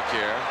line look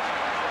here.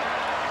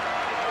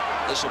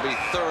 This will be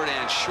 3rd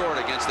and short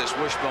against this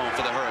wishbone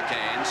for the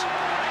Hurricanes.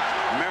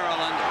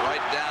 Maryland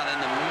right down in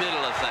the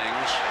middle of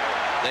things.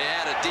 They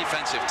add a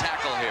defensive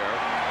tackle here.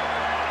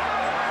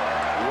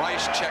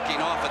 Rice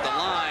checking off at the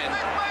line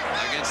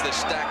against this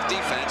stacked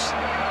defense.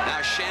 Now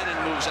Shannon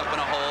moves up in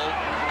a hole.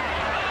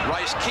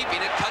 Rice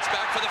keeping it, cuts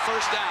back for the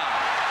first down.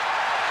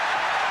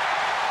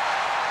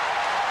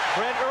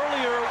 Brent,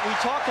 earlier we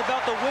talked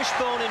about the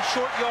wishbone in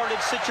short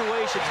yardage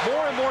situations.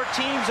 More and more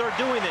teams are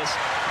doing this.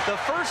 The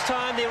first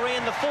time they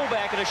ran the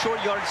fullback in a short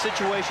yardage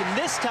situation.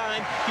 This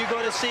time you're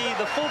going to see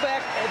the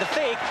fullback, the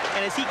fake,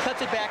 and as he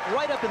cuts it back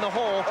right up in the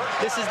hole,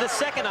 this is the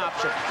second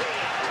option.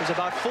 There's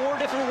about 4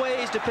 different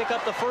ways to pick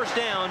up the first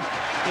down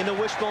in the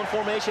wishbone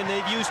formation.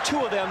 They've used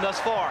 2 of them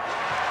thus far.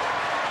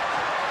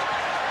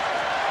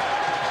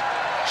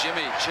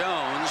 Jimmy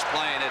Jones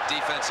playing at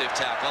defensive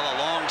tackle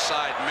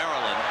alongside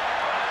Maryland.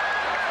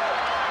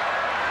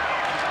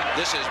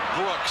 This is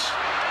Brooks.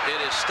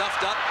 It is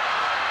stuffed up,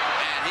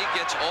 and he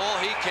gets all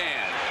he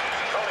can.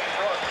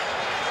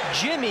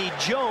 Jimmy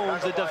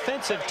Jones, the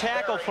defensive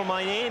tackle for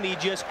Miami,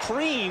 just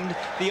creamed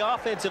the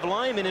offensive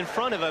lineman in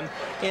front of him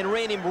and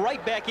ran him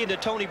right back into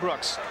Tony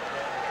Brooks.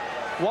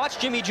 Watch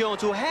Jimmy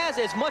Jones, who has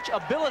as much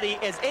ability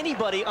as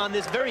anybody on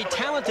this very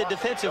talented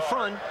defensive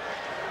front.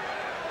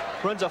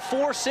 Runs a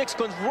 4.6,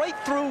 goes right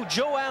through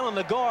Joe Allen,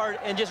 the guard,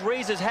 and just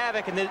raises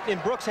havoc,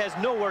 and Brooks has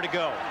nowhere to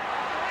go.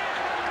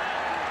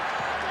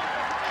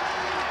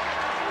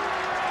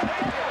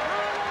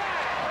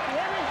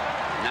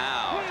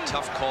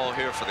 Tough call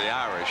here for the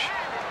Irish.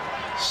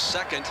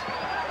 2nd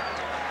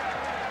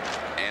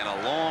and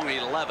a long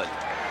 11.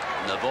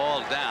 The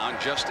ball down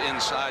just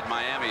inside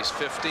Miami's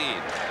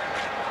 15.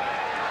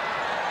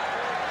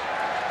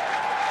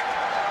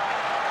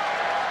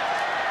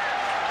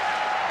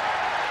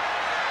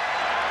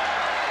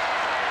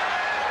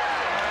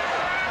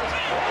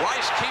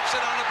 Rice keeps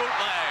it on a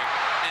bootleg,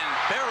 and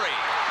Berry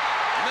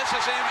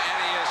misses him, and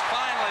he is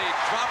finally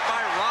dropped by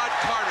Rod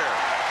Carter.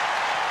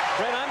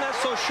 Brent, I'm not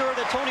so sure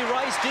that Tony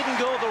Rice didn't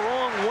go the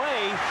wrong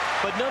way,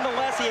 but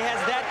nonetheless, he has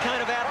that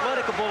kind of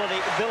athletic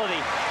ability.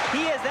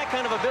 He has that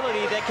kind of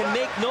ability that can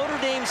make Notre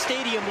Dame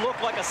Stadium look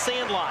like a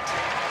sandlot.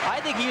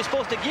 I think he was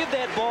supposed to give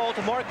that ball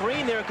to Mark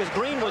Green there because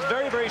Green was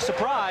very, very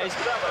surprised,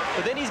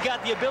 but then he's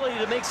got the ability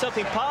to make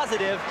something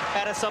positive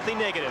out of something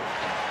negative.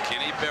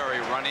 Kenny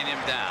Berry running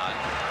him down.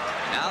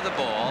 Now the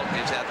ball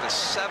is at the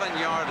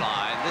 7-yard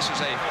line. This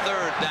is a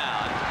 3rd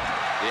down.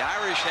 The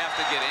Irish have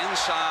to get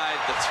inside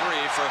the 3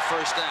 for a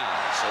first down.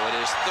 So it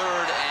is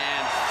 3rd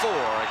and 4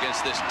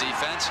 against this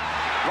defense.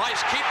 Rice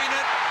keeping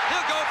it.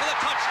 He'll go for the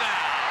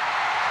touchdown.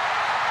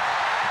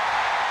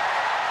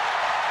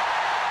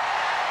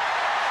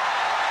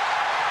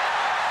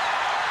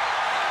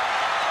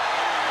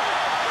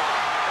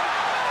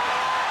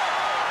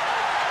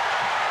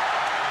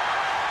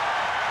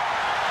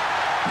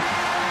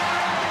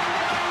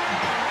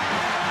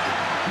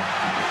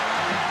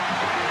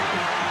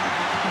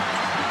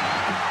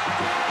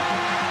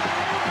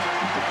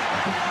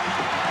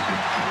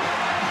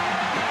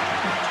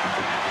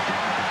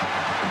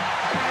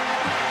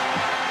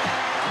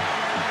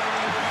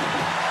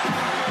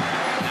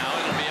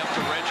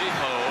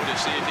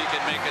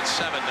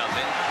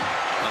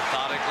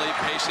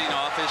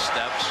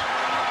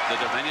 The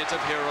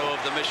diminutive hero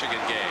of the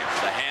Michigan game.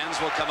 The hands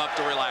will come up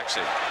to relax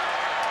it.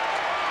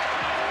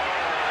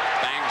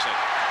 Bangs it.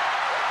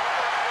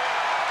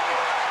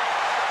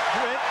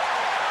 Brent,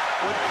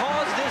 what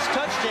caused this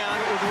touchdown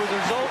was a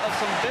result of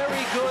some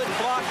very good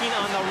blocking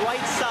on the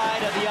right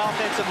side of the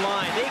offensive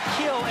line. They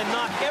kill and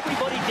knock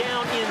everybody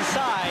down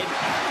inside.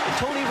 And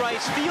Tony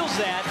Rice feels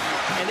that,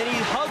 and then he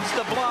hugs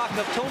the block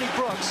of Tony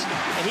Brooks,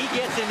 and he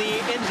gets in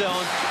the end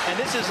zone. And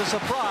this is a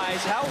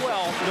surprise how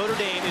well Notre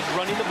Dame is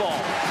running the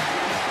ball.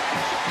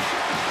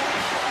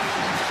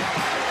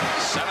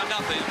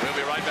 7-0. We'll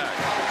be right back.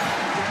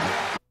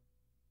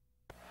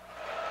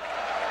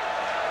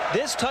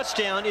 This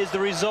touchdown is the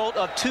result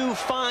of 2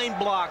 fine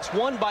blocks,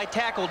 one by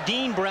tackle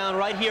Dean Brown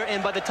right here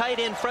and by the tight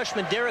end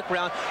freshman Derek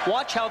Brown.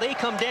 Watch how they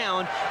come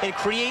down and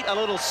create a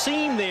little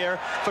seam there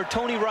for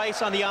Tony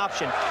Rice on the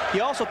option. He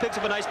also picks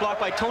up a nice block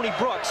by Tony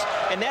Brooks,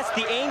 and that's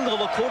the angle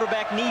the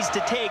quarterback needs to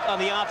take on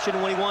the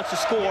option when he wants to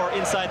score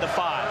inside the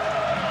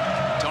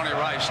 5. Tony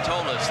Rice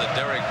told us that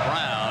Derek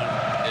Brown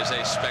is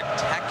a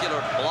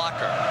spectacular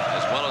blocker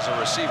as well as a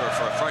receiver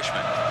for a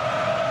freshman.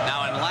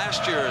 Now, in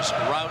last year's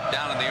route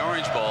down in the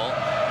Orange Bowl,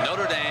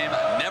 Notre Dame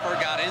never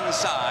got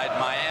inside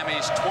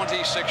Miami's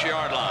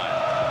 26-yard line.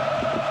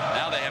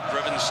 Now they have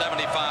driven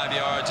 75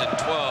 yards in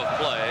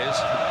 12 plays,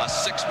 a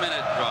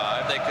 6-minute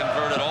drive. They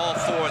converted all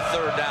 4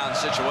 third-down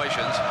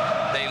situations.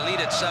 They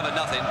lead at 7-0.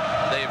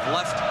 They've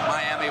left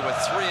Miami with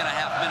 3.5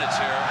 minutes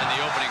here in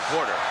the opening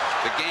quarter.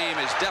 The game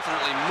is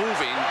definitely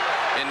moving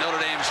in Notre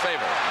Dame's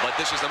favor, but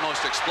this is the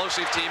most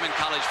explosive team in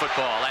college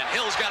football, and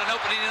Hill's got an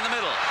opening in the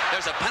middle.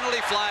 There's a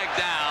penalty flag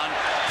down,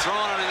 thrown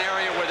on an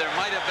area where there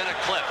might have been a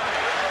clip.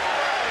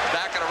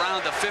 Back at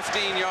around the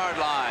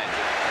 15-yard line.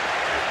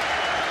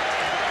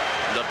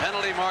 The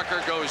penalty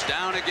marker goes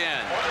down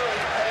again.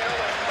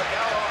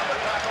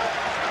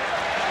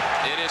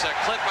 It is a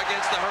clip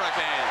against the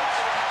Hurricanes.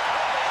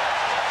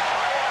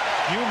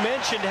 You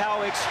mentioned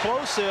how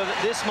explosive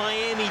this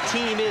Miami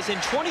team is. In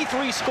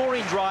 23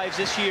 scoring drives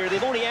this year,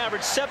 they've only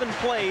averaged 7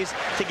 plays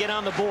to get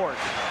on the board.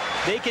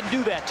 They can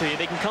do that to you.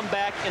 They can come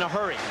back in a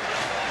hurry.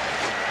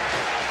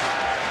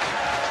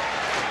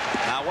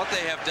 Now, what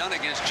they have done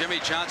against Jimmy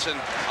Johnson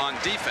on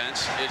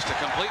defense is to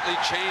completely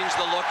change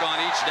the look on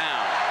each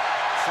down.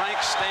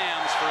 Frank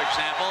Stamms, for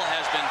example,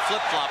 has been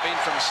flip-flopping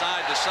from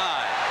side to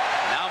side.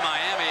 Now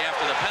Miami,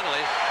 after the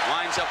penalty,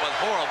 winds up with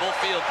horrible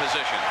field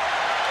position.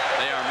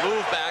 They are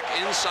moved back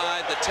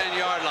inside the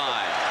 10-yard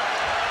line.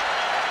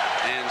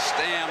 And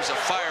Stamms, a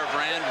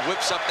firebrand,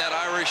 whips up that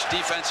Irish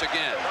defense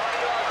again.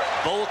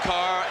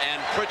 Bolkar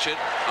and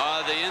Pritchett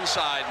are the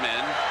inside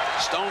men.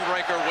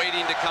 Stonebreaker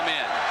waiting to come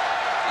in.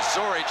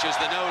 Zorich is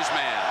the nose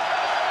man.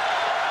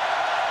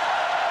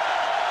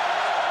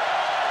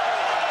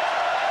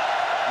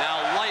 Now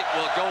Light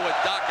will go with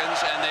Dawkins,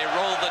 and they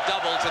roll the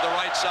double to the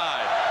right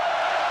side.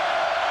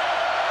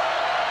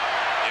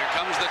 Here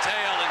comes the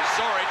tail, and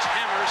Zorich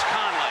hammers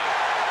Conley.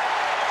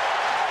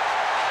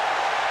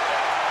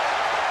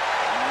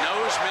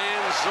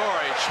 Noseman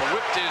Zorich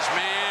whipped his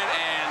man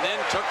and then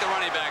took the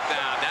running back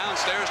down.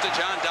 Downstairs to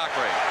John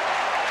Dockery.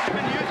 I've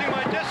been using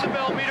my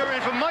decibel meter, and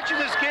for much of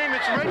this game,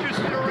 it's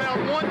registered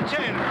around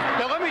 110.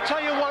 Now, let me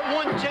tell you what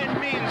 110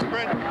 means,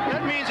 Brent.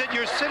 That means that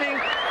you're sitting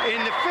in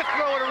the 5th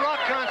row at a rock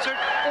concert,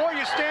 or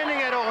you're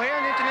standing at O'Hare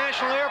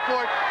International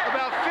Airport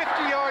about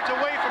 50 yards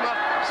away from a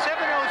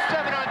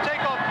 707 on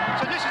takeoff.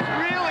 So this is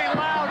really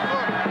loud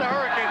for the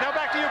Hurricanes. Now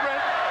back to you, Brent.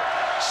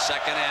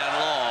 Second and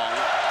long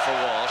for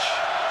Walsh.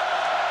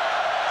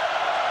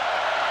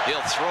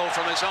 He'll throw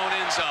from his own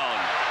end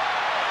zone.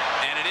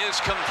 And it is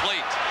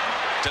complete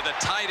to the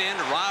tight end,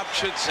 Rob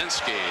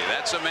Chudzinski.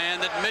 That's a man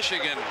that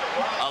Michigan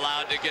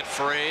allowed to get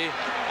free.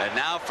 And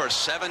now for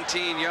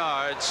 17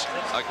 yards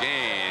a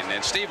gain.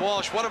 And Steve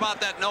Walsh, what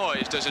about that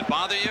noise? Does it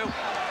bother you?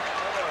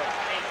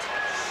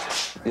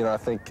 You know, I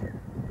think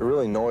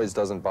really noise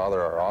doesn't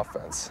bother our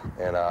offense,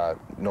 and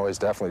noise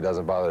definitely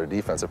doesn't bother our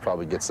defense. It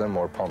probably gets them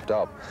more pumped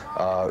up.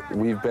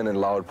 We've been in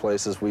loud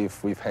places.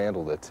 We've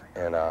handled it,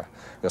 and you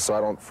know, so I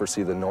don't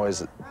foresee the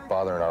noise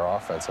bothering our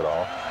offense at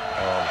all.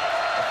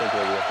 I think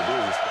what we have to do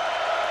is just...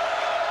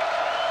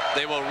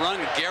 They will run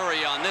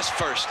Gary on this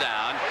first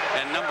down,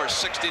 and number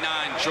 69,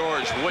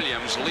 George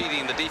Williams,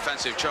 leading the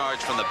defensive charge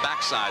from the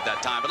backside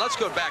that time. But let's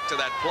go back to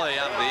that play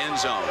out of the end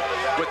zone.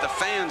 With the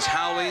fans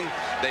howling,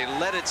 they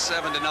led it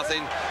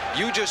 7-0.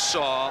 You just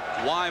saw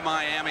why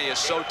Miami is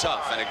so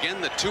tough. And again,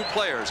 the 2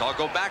 players, I'll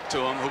go back to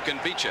them, who can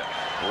beat you.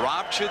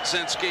 Rob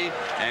Chudzinski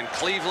and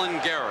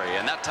Cleveland Gary,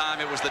 and that time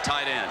it was the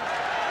tight end.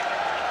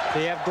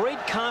 They have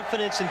great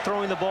confidence in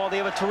throwing the ball. They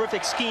have a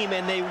terrific scheme,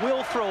 and they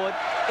will throw it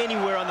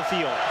anywhere on the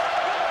field.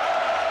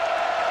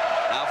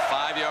 Now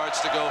 5 yards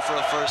to go for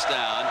a first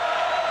down.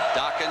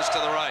 Dawkins to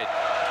the right.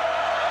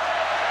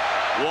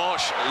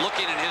 Walsh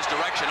looking in his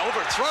direction,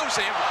 overthrows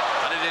him,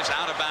 but it is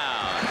out of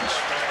bounds.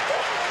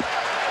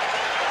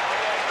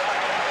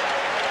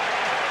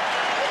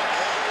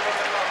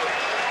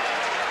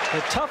 The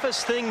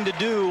toughest thing to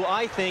do,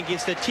 I think,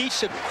 is to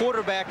teach the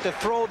quarterback to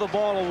throw the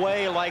ball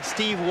away like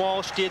Steve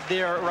Walsh did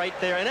there, right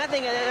there. And I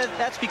think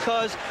that's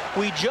because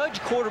we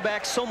judge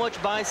quarterbacks so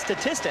much by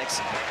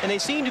statistics. And they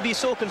seem to be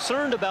so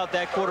concerned about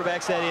that,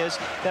 quarterbacks that is,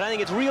 that I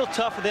think it's real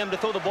tough for them to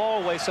throw the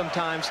ball away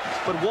sometimes.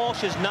 But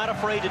Walsh is not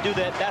afraid to do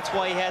that. That's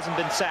why he hasn't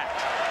been sacked.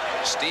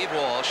 Steve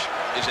Walsh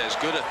is as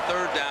good a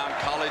third down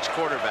college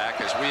quarterback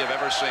as we have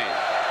ever seen.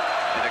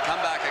 And to come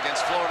back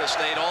against Florida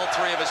State, all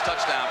 3 of his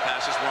touchdown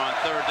passes were on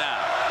third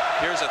down.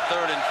 Here's a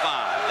 3rd and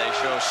 5. They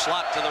show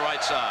slot to the right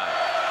side.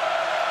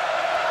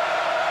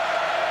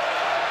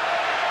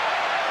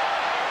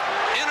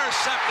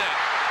 Intercepted.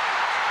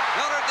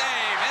 Notre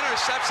Dame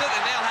intercepts it,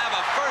 and they'll have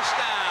a first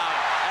down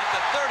at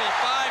the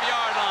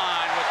 35-yard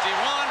line with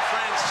DeJuan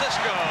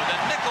Francisco, the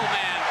nickel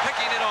man,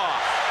 picking it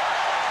off.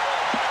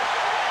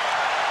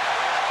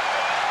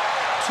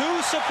 2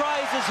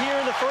 surprises here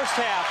in the first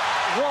half.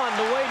 One,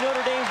 the way Notre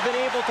Dame's been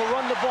able to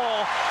run the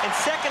ball, and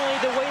secondly,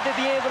 the way they've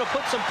been able to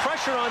put some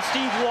pressure on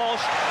Steve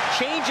Walsh,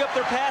 change up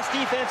their pass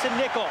defense in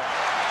nickel.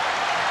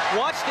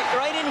 Watch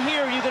right in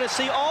here, you're going to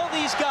see all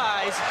these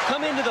guys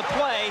come into the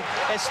play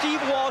as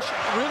Steve Walsh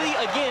really,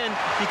 again,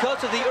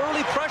 because of the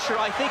early pressure,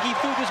 I think he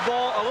threw his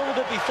ball a little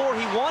bit before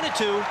he wanted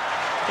to.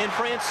 And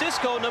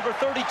Francisco, number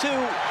 32,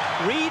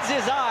 reads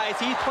his eyes.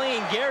 He's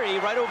playing Gary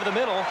right over the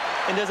middle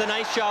and does a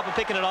nice job of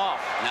picking it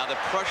off. Now the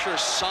pressure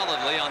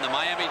solidly on the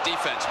Miami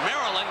defense.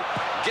 Maryland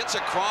gets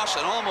across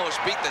and almost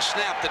beat the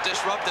snap that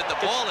disrupted. The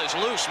ball is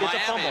loose.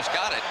 Miami's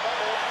got it.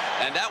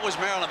 And that was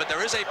Maryland, but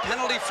there is a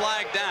penalty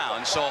flag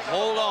down, so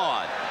hold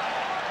on.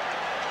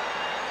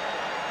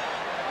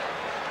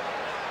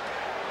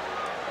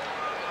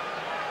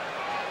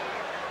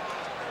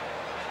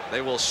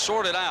 They will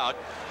sort it out.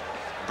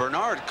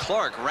 Bernard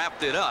Clark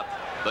wrapped it up,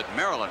 but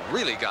Maryland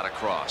really got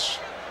across.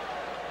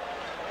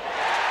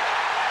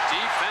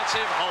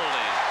 Defensive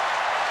holding.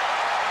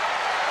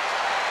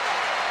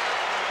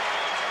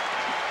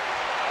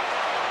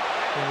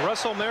 And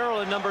Russell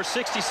Maryland, number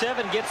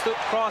 67, gets the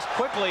cross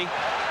quickly.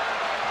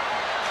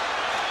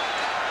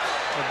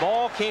 The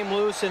ball came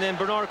loose, and then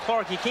Bernard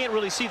Clark, you can't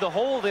really see the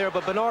hole there,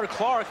 but Bernard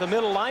Clark, the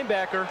middle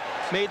linebacker,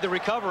 made the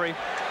recovery.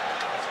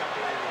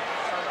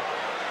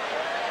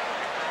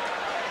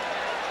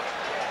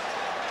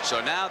 So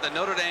now the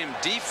Notre Dame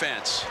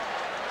defense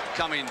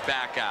coming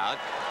back out.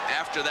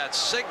 After that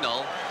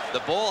signal, the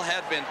ball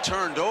had been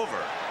turned over.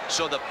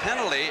 So the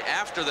penalty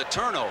after the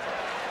turnover.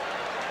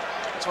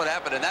 That's what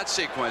happened in that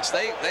sequence.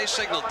 They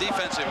signaled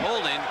defensive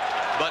holding,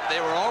 but they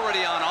were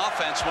already on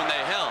offense when they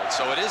held.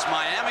 So it is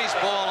Miami's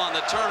ball on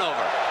the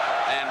turnover.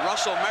 And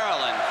Russell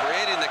Maryland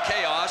creating the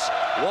chaos.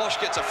 Walsh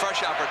gets a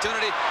fresh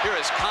opportunity. Here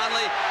is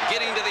Conley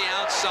getting to the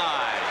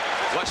outside.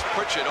 Wes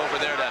Pritchett over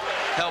there to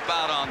help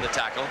out on the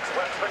tackle.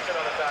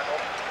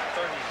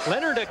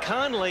 Leonard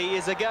Conley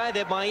is a guy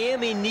that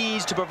Miami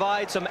needs to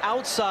provide some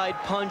outside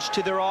punch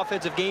to their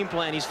offensive game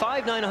plan. He's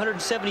 5'9",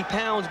 170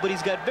 pounds, but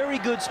he's got very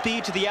good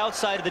speed to the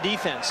outside of the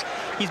defense.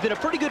 He's been a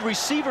pretty good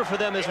receiver for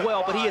them as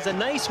well, but he is a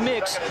nice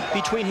mix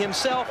between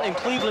himself and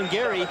Cleveland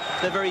Gary,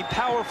 the very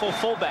powerful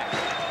fullback.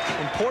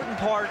 Important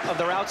part of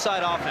their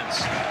outside offense.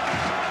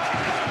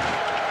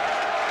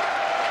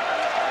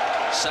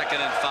 2nd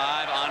and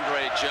 5.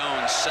 Andre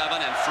Jones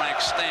 7 and Frank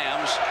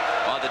Stamms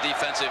are the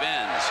defensive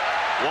ends.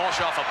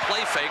 Walsh off a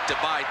play fake to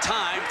buy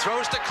time,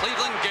 throws to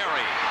Cleveland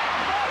Gary.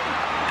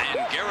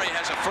 And Gary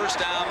has a first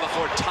down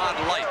before Todd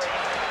Light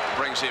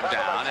brings him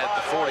down at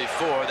the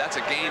 44. That's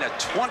a gain of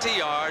 20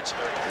 yards.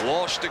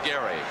 Walsh to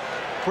Gary.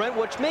 Brent,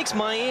 what makes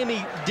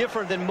Miami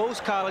different than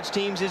most college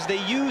teams is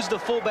they use the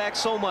fullback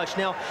so much.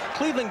 Now,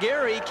 Cleveland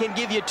Gary can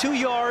give you 2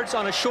 yards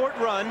on a short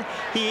run.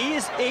 He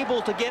is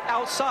able to get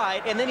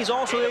outside, and then he's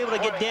also able to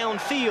get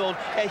downfield.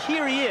 And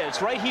here he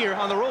is, right here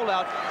on the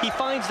rollout. He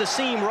finds the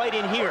seam right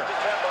in here.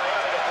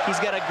 He's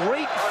got a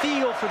great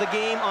feel for the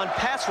game on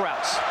pass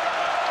routes.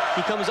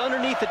 He comes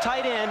underneath the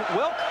tight end.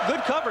 Well,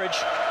 good coverage,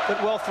 but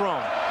well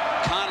thrown.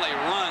 Conley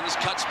runs,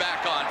 cuts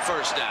back on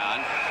first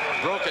down.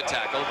 Broke a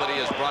tackle, but he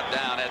is brought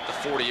down at the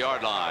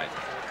 40-yard line.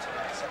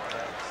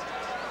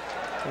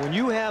 When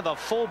you have a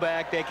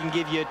fullback that can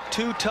give you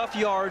 2 tough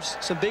yards,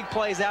 some big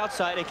plays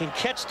outside, and can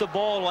catch the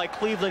ball like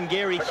Cleveland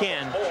Gary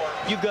can,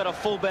 you've got a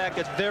fullback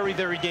that's very,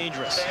 very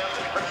dangerous.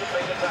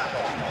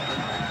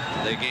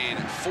 They gain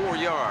 4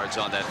 yards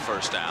on that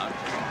first down.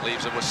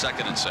 Leaves it with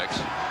 2nd and 6.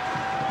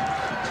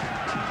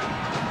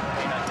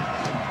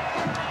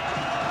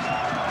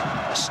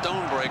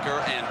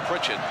 Stonebreaker and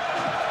Pritchett,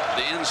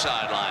 the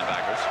inside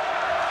linebackers.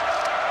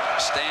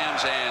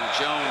 Stamms and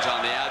Jones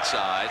on the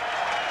outside.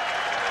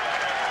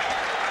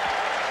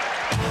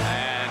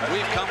 And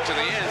we've come to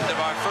the end of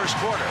our first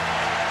quarter.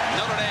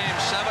 Notre Dame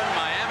 7,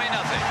 Miami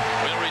nothing.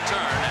 We'll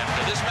return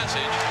after this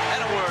message and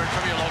a word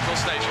from your local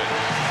station.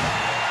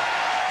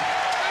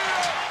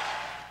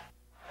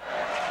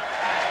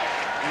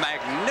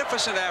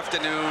 Magnificent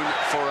afternoon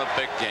for a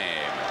big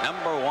game.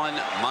 Number 1,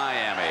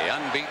 Miami,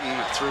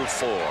 unbeaten through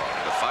 4.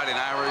 The Fighting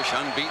Irish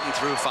unbeaten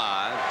through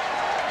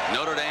 5.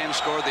 Notre Dame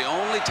scored the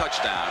only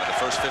touchdown in the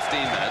first 15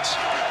 minutes.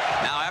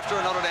 Now, after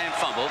a Notre Dame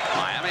fumble,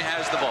 Miami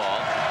has the ball.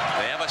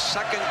 They have a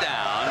 2nd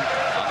down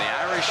on the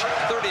Irish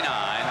 39.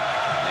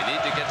 They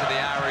need to get to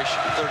the Irish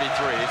 33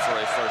 for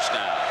a first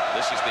down.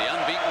 This is the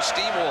unbeaten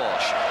Steve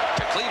Walsh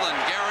to Cleveland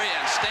Gary,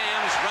 and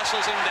Stamms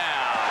wrestles him down.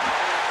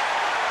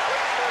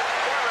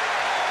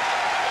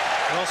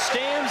 Well,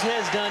 Stamms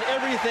has done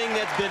everything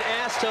that's been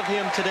asked of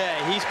him today.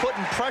 He's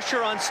putting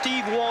pressure on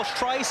Steve Walsh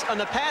twice on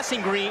the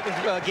passing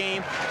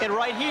game, and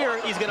right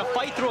here he's going to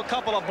fight through a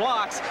couple of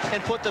blocks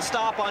and put the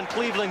stop on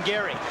Cleveland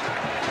Gary.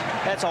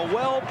 That's a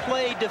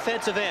well-played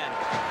defensive end.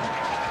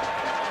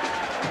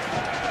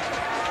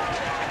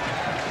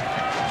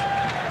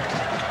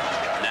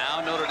 Now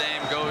Notre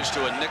Dame goes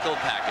to a nickel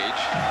package.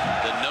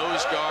 The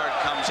nose guard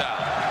comes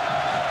out.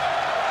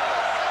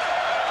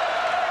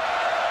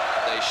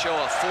 They show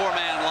a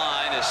 4-man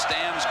line as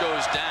Stamms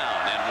goes down,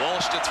 and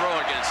Walsh to throw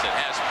against it.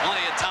 Has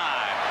plenty of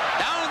time.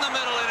 Down the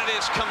middle, and it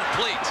is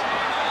complete.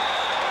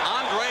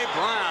 Andre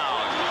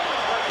Brown,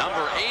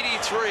 number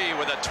 83,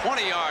 with a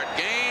 20-yard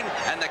gain,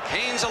 and the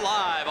Canes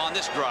alive on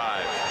this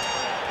drive.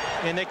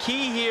 And the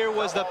key here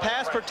was the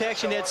pass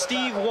protection that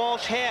Steve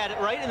Walsh had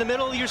right in the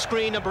middle of your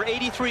screen. Number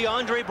 83,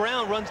 Andre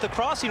Brown, runs the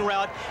crossing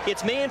route.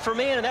 It's man for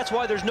man, and that's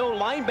why there's no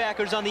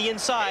linebackers on the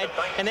inside,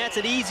 and that's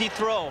an easy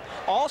throw.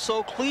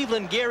 Also,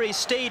 Cleveland Gary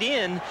stayed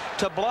in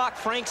to block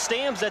Frank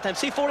Stamms that time.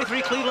 See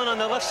 43 Cleveland on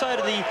the left side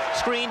of the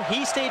screen.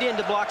 He stayed in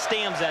to block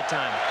Stamms that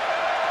time.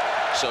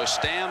 So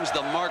Stamms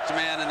the marked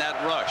man in that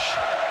rush.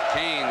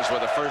 Canes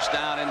with a first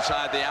down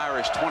inside the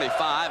Irish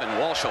 25, and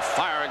Walsh will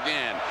fire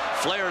again.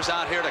 Flares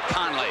out here to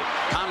Conley.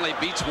 Conley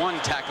beats one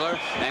tackler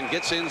and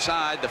gets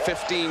inside the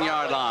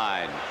 15-yard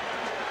line.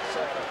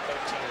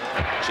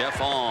 Jeff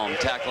Alm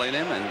tackling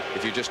him, and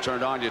if you just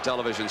turned on your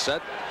television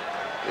set,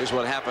 here's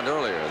what happened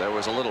earlier. There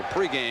was a little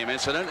pregame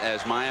incident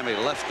as Miami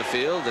left the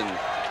field and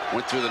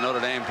went through the Notre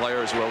Dame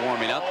players who were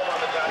warming up.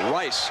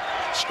 Rice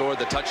scored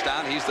the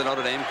touchdown. He's the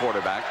Notre Dame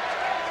quarterback.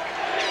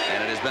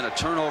 And it has been a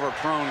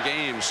turnover-prone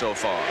game so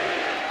far.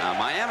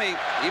 Miami,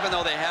 even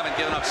though they haven't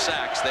given up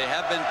sacks, they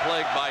have been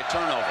plagued by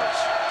turnovers,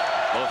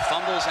 both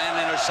fumbles and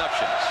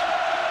interceptions.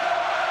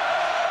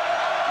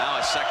 Now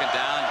a second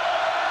down.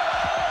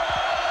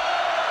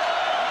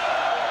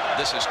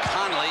 This is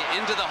Conley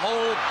into the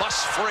hole,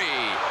 bust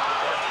free.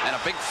 And a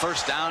big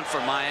first down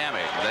for Miami.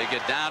 They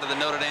get down to the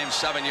Notre Dame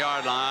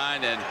 7-yard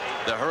line, and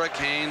the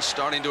Hurricanes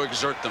starting to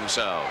exert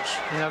themselves.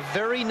 And a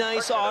very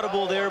nice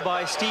audible there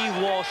by Steve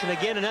Walsh. And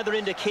again, another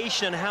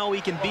indication on how he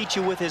can beat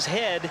you with his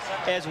head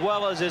as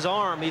well as his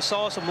arm. He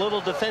saw some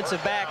little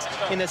defensive backs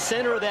in the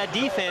center of that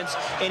defense,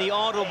 and he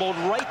audibled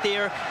right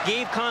there,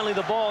 gave Conley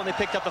the ball, and they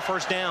picked up the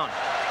first down.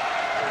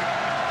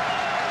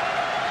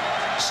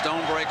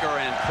 Stonebreaker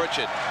and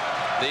Pritchett,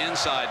 the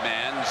inside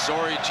man.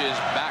 Zorich is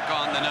back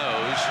on the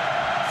nose.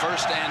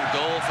 First and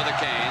goal for the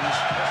Canes.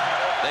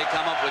 They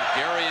come up with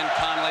Gary and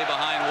Conley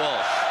behind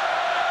Walsh.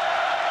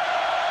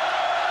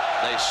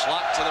 They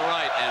slot to the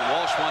right, and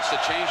Walsh wants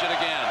to change it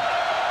again.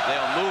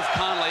 They'll move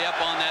Conley up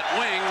on that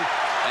wing,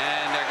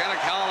 and they're going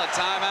to call a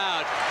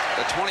timeout.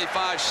 The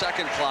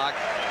 25-second clock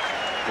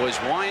was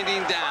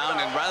winding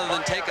down, and rather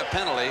than take a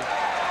penalty,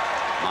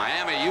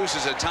 Miami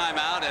uses a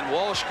timeout, and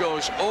Walsh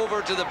goes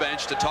over to the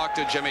bench to talk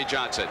to Jimmy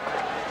Johnson.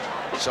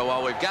 So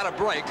while we've got a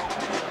break,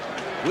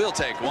 we'll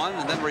take one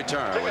and then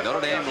return with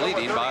Notre Dame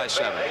leading by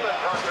 7.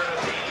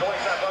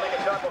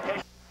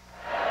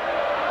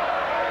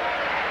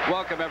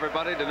 Welcome,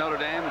 everybody, to Notre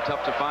Dame.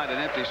 Tough to find an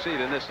empty seat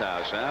in this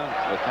house,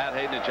 huh? With Pat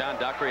Hayden and John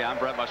Dockery, I'm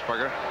Brent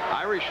Musburger.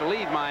 Irish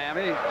lead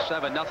Miami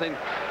 7-0,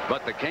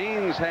 but the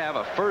Canes have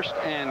a first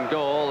and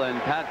goal.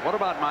 And, Pat, what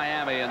about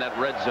Miami in that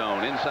red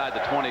zone inside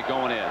the 20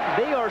 going in?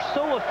 They are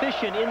so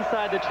efficient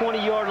inside the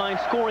 20-yard line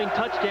scoring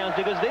touchdowns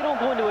because they don't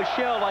go into a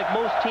shell like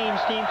most teams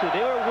seem to.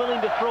 They are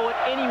willing to throw it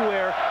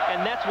anywhere,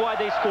 and that's why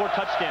they score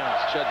touchdowns.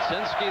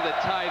 Chudzinski, the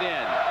tight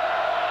end.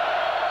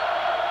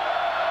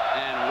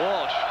 And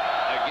Walsh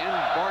again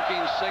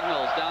barking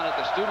signals down at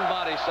the student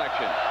body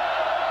section.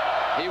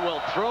 He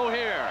will throw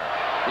here.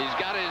 He's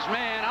got his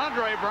man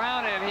Andre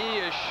Brown, and he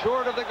is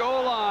short of the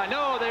goal line.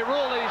 No, they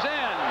rule he's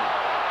in.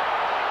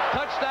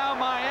 Touchdown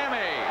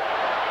Miami.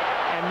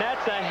 And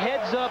that's a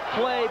heads-up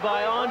play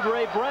by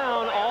Andre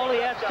Brown. All he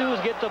has to do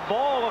is get the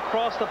ball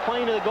across the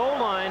plane of the goal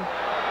line,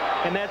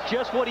 and that's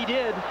just what he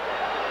did.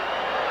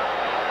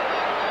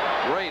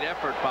 Great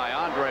effort by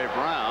Andre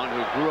Brown,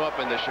 who grew up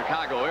in the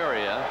Chicago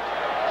area,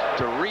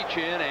 to reach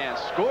in and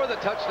score the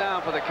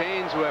touchdown for the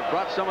Canes, who have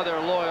brought some of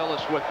their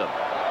loyalists with them.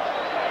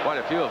 Quite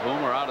a few of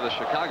whom are out of the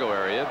Chicago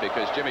area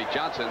because Jimmy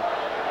Johnson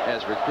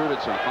has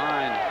recruited some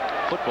fine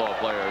football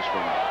players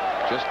from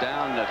just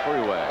down the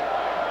freeway.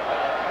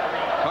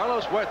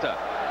 Carlos Huerta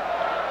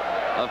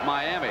of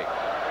Miami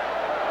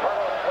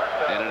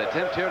in an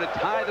attempt here to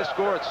tie the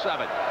score at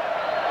 7.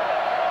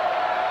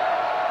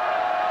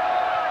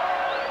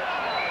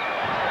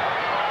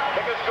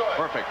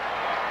 Perfect.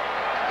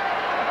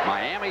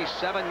 Miami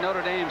 7,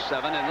 Notre Dame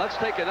 7, and let's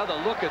take another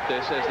look at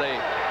this as they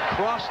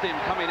crossed him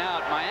coming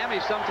out. Miami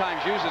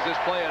sometimes uses this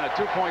play on a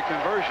two-point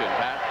conversion,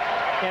 Pat.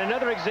 And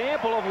another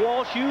example of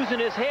Walsh using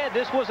his head.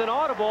 This was an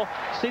audible.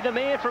 See the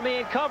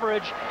man-for-man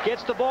coverage,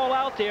 gets the ball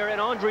out there,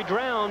 and Andre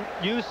Brown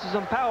uses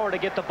some power to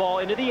get the ball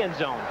into the end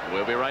zone.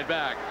 We'll be right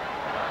back.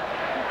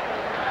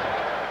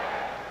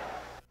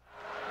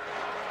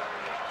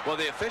 Well,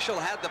 the official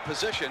had the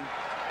position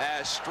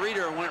as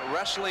Streeter went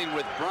wrestling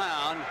with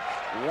Brown.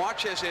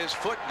 Watch as his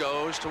foot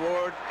goes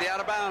toward the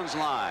out-of-bounds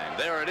line.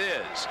 There it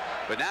is.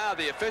 But now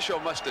the official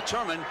must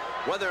determine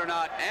whether or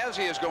not, as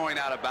he is going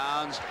out of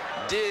bounds,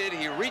 did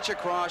he reach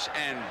across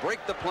and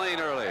break the plane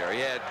earlier.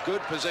 He had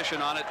good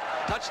position on it.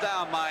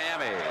 Touchdown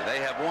Miami. They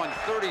have won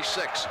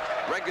 36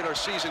 regular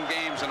season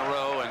games in a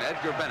row, and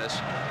Edgar Bennis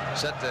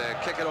set to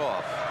kick it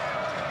off.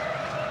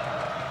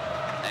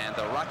 And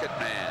the Rocket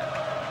Man,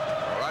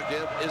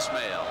 Ragib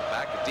Ismail,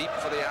 back deep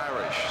for the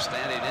Irish,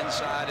 standing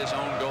inside his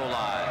own goal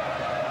line.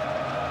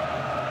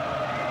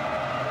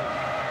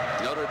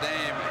 Notre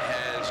Dame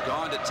has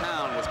gone to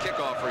town with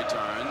kickoff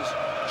returns.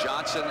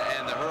 Johnson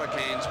and the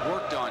Hurricanes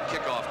worked on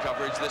kickoff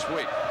coverage this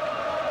week.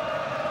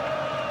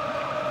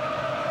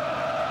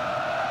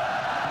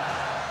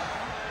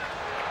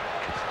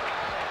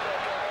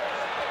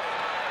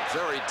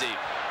 Very deep,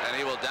 and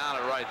he will down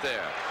it right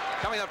there.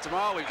 Coming up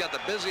tomorrow, we've got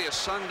the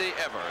busiest Sunday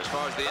ever as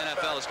far as the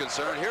NFL is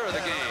concerned. Here are the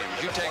games.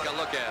 You take a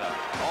look at them.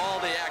 All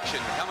the action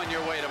coming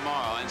your way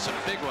tomorrow, and some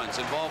big ones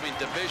involving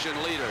division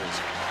leaders,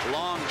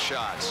 long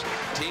shots,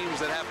 teams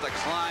that have to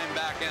climb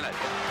back in it.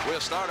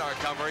 We'll start our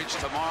coverage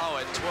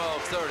tomorrow at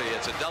 12:30.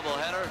 It's a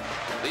doubleheader.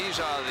 These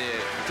are the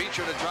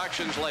featured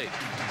attractions late.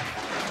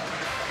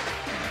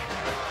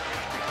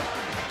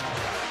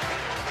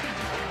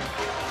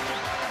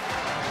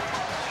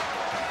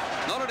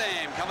 Notre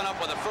Dame coming up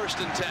with a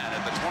 1st and 10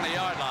 at the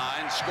 20-yard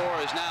line. Score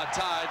is now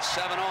tied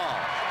 7-all.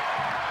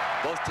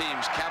 Both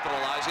teams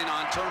capitalizing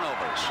on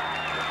turnovers.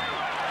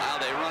 Now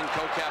they run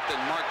co-captain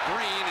Mark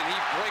Green, and he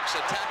breaks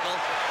a tackle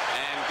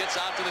and gets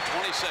out to the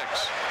 26.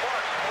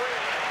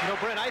 You know,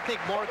 Brent, I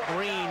think Mark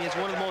Green is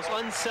one of the most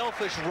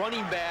unselfish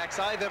running backs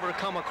I've ever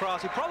come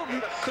across. He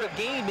probably could have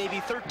gained maybe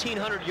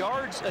 1,300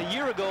 yards a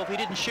year ago if he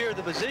didn't share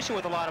the position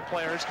with a lot of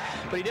players,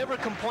 but he never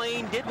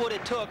complained, did what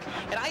it took,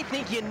 and I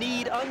think you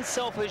need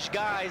unselfish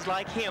guys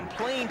like him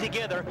playing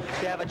together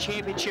to have a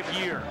championship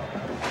year.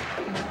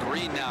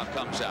 Green now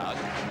comes out,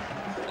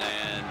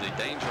 and the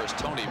dangerous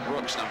Tony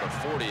Brooks, number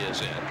 40,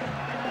 is in.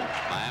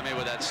 Miami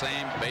with that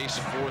same base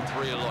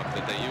 4-3 look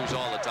that they use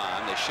all the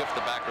time. They shift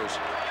the backers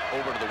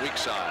over to the weak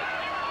side.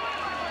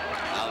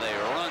 Now they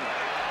run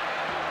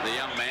the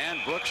young man,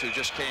 Brooks, who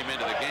just came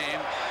into the game,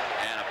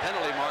 and a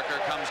penalty marker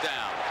comes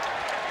down.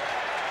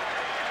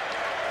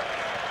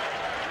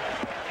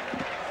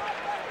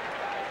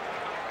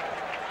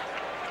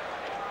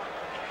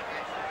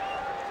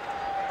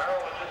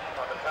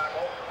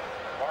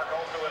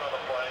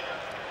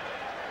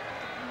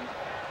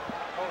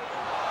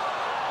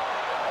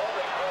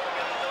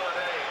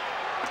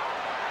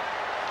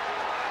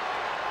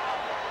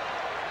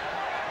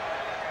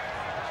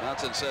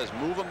 Johnson says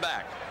move him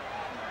back,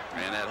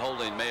 and that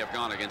holding may have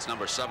gone against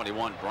number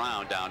 71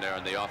 Brown down there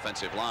in the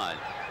offensive line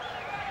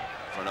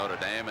for Notre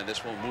Dame, and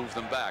this will move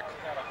them back.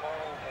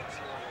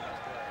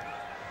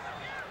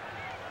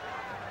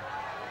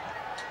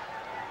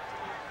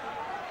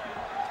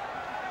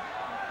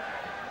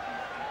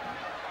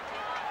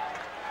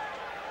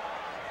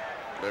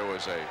 There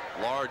was a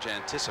large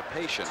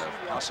anticipation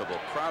of possible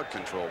crowd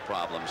control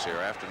problems here.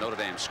 After Notre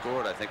Dame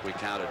scored, I think we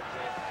counted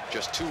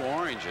just 2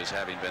 oranges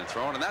having been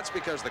thrown, and that's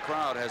because the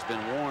crowd has been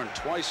warned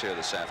twice here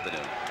this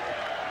afternoon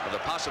of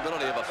the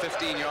possibility of a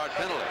 15-yard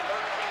penalty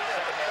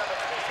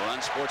for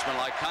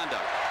unsportsmanlike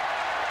conduct.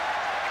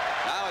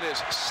 Now it is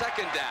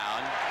second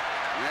down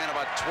and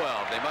about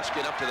 12. They must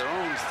get up to their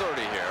own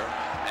 30 here,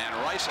 and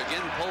Rice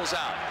again pulls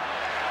out.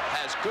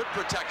 Has good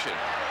protection,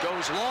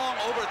 goes long,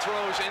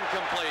 overthrows,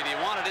 incomplete. He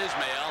wanted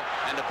Ismail,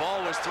 and the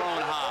ball was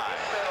thrown high.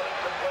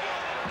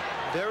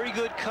 Very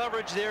good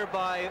coverage there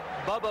by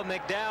Bubba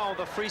McDowell,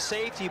 the free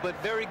safety, but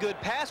very good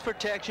pass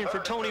protection for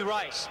Tony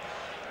Rice.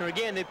 And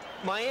again,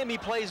 Miami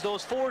plays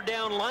those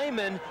 4-down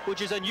linemen,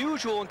 which is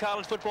unusual in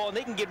college football, and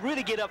they can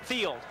really get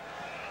upfield.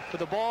 But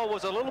the ball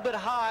was a little bit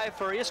high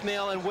for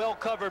Ismail and well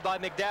covered by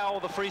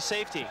McDowell, the free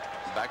safety.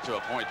 Back to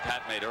a point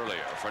Pat made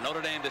earlier. For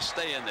Notre Dame to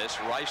stay in this,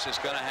 Rice is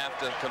going to have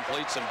to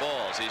complete some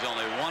balls. He's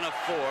only 1 of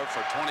 4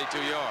 for 22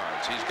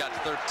 yards. He's got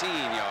 13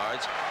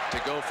 yards to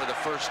go for the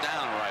first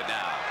down right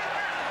now.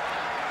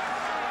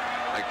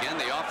 Again,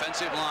 the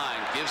offensive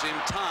line gives him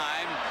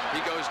time. He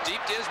goes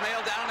deep to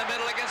Ismail down the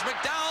middle against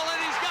McDowell, and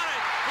he's got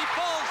it. He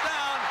falls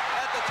down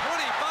at the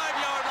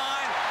 25-yard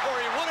line, or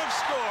he would have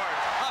scored.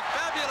 A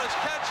fabulous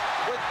catch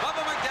with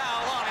Bubba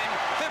McDowell on him,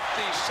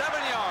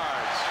 57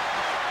 yards.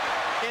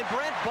 And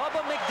Brent,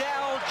 Bubba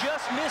McDowell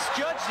just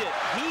misjudged it.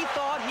 He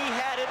thought he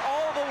had it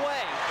all the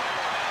way,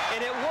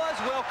 and it was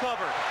well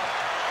covered.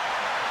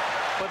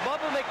 But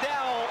Bubba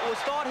McDowell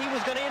thought he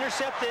was going to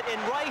intercept it,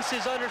 and Rice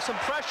is under some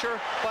pressure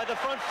by the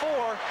front 4.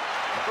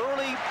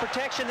 Early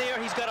protection there.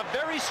 He's got a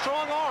very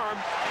strong arm.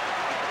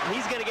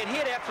 He's going to get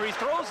hit after he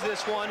throws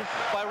this one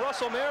by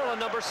Russell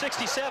Maryland, number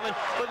 67.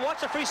 But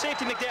watch the free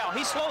safety McDowell.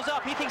 He slows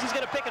up. He thinks he's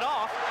going to pick it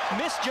off,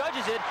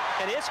 misjudges it,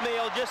 and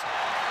Ismail just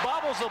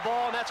bobbles the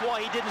ball, and that's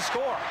why he didn't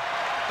score.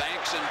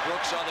 Banks and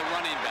Brooks are the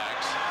running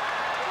backs.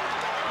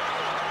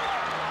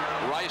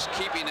 Rice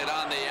keeping it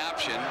on the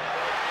option.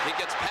 He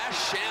gets past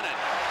Shannon.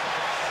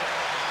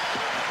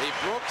 He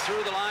broke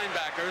through the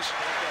linebackers,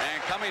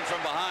 and coming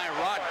from behind,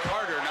 Rod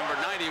Carter, number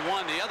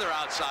 91, the other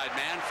outside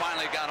man,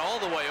 finally got all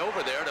the way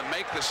over there to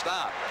make the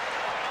stop.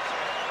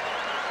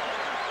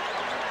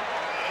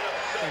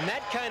 And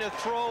that kind of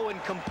throw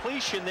and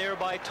completion there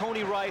by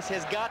Tony Rice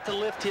has got to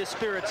lift his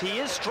spirits. He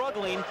is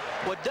struggling.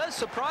 What does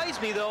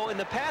surprise me, though, in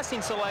the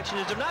passing selection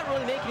is they're not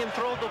really making him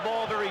throw the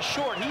ball very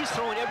short. He's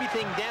throwing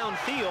everything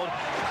downfield.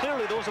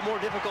 Clearly, those are more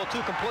difficult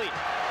to complete.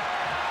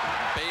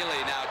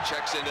 Bailey now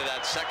checks into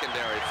that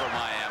secondary for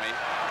Miami.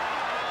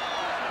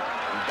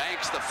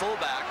 Banks, the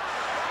fullback,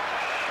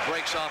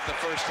 breaks off the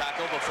first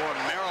tackle before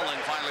Maryland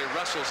finally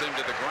wrestles him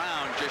to the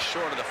ground just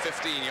short of the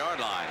 15-yard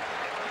line.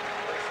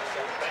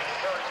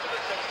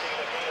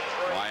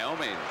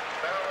 Wyoming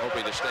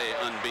hoping to stay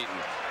unbeaten.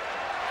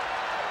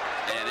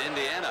 And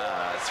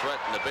Indiana, a threat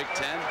in the Big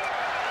Ten.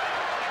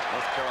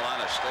 North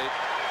Carolina State,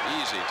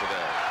 easy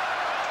today.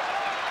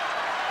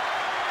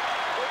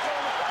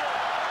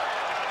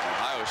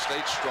 Ohio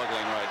State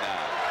struggling right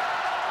now.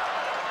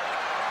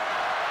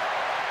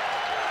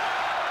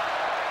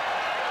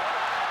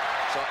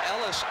 So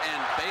Ellis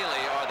and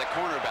Bailey are the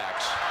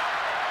cornerbacks.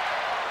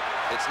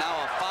 It's now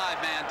a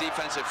 5-man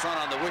defensive front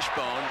on the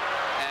wishbone,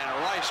 and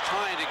Rice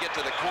trying to get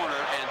to the corner,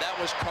 and that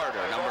was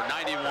Carter, number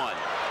 91,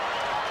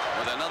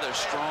 with another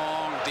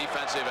strong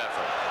defensive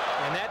effort.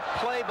 And that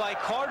play by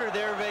Carter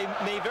there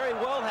may very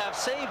well have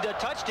saved a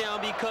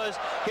touchdown, because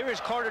here is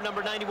Carter,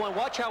 number 91.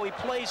 Watch how he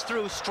plays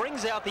through,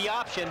 strings out the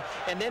option,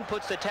 and then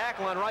puts the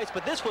tackle on Rice.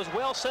 But this was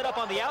well set up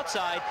on the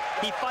outside.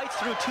 He fights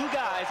through two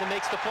guys and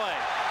makes the play.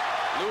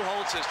 Lou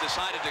Holtz has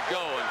decided to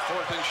go in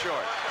 4th and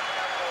short.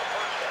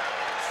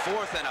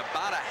 4th and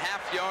about a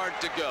half yard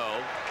to go.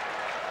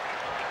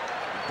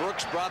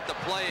 Brooks brought the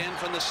play in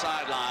from the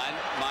sideline.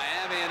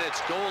 Miami in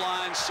its goal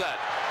line set.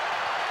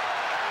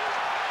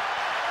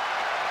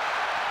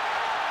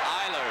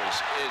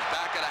 Is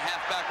back at a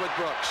halfback with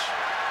Brooks.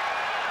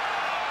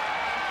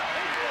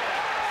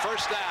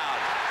 First down,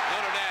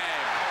 Notre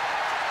Dame.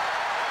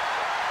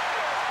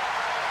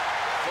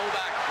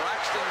 Fullback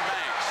Braxton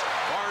Banks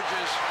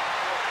barges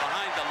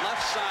behind the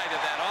left side of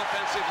that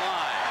offensive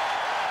line.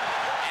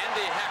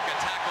 Andy Heck, a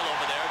tackle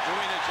over there,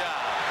 doing a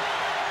job.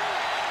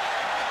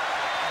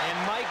 And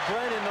Mike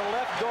Brennan, the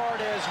left guard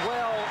as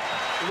well.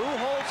 Lou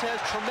Holtz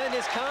has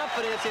tremendous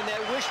confidence in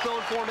that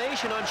wishbone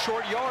formation on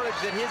short yardage,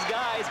 that his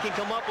guys can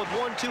come up with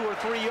 1, 2, or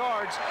 3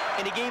 yards,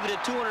 and he gave it a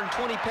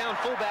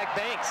 220-pound fullback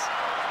Banks.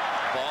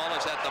 Ball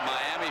is at the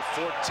Miami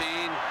 14.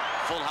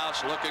 Full house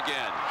look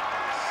again.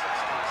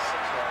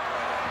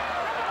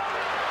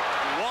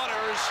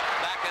 Waters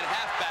back at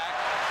halfback,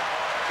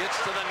 gets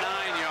to the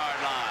 9-yard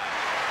line.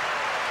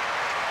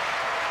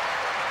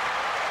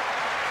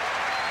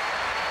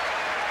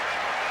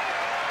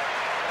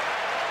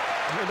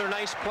 Another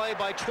nice play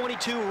by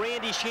 22,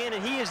 Randy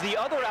Shannon. He is the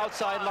other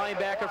outside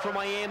linebacker for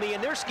Miami. In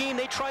their scheme,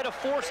 they try to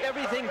force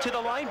everything to the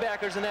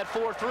linebackers in that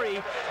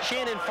 4-3.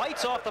 Shannon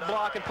fights off the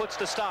block and puts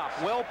the stop.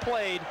 Well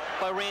played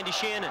by Randy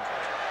Shannon.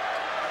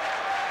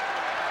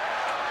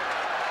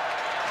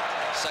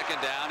 Second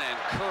down, and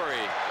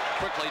Curry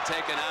quickly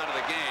taken out of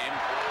the game.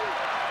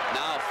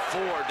 Now 4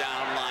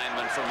 down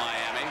linemen for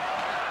Miami.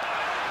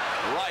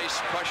 Rice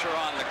pressure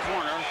on the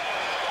corner,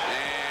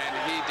 and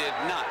he did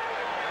not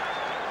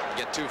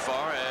get too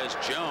far, as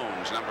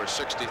Jones, number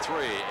 63,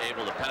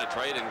 able to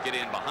penetrate and get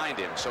in behind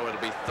him. So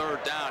it'll be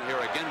 3rd down here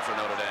again for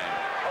Notre Dame.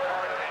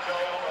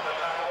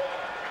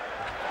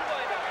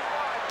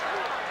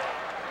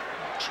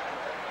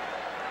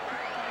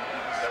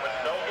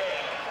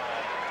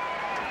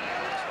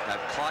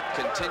 That clock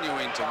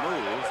continuing to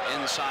move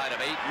inside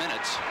of 8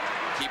 minutes,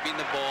 keeping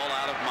the ball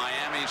out of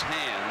Miami's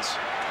hands.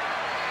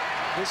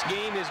 This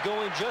game is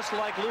going just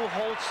like Lou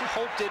Holtz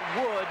hoped it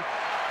would.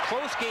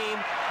 Close game,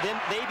 then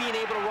they being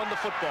able to run the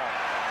football.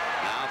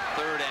 Now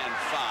 3rd and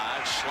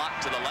 5, slot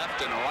to the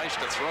left, and Rice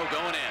to throw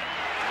going in.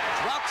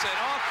 Drops it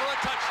off for a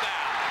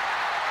touchdown.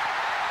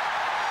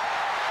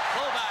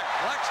 Fullback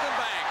Braxton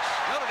Banks.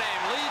 Notre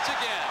Dame leads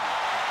again.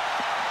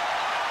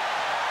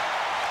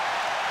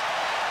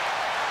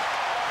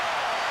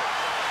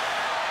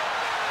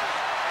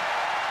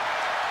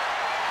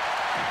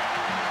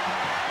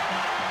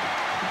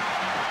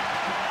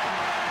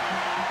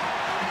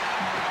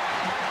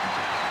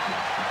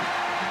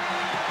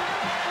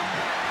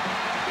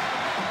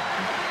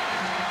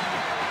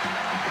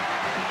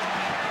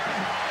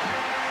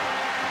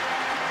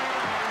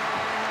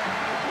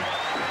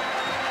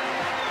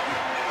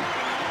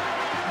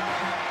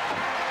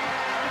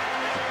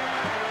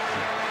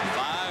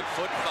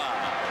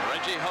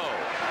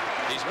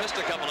 He's missed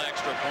a couple of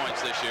extra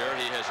points this year.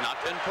 He has not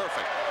been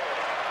perfect.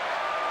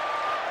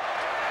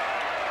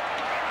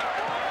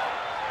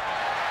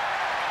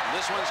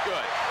 This one's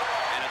good,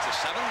 and it's a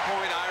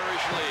 7-point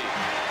Irish lead.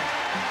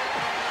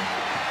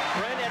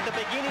 Brent, at the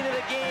beginning of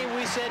the game,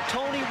 we said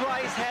Tony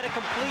Rice had to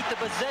complete the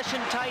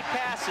possession-type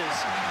passes.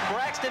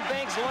 Braxton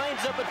Banks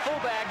lines up at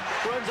fullback,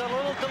 runs a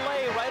little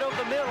delay right over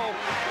the middle,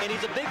 and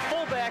he's a big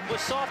fullback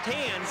with soft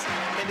hands,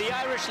 and the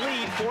Irish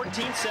lead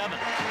 14-7.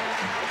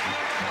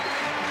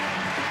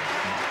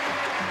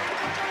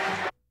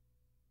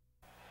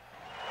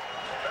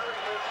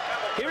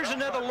 Here's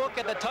another look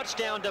at the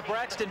touchdown to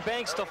Braxton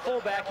Banks, the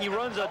fullback. He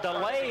runs a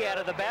delay out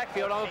of the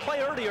backfield. On the play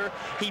earlier,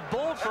 he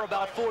bowled for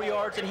about 4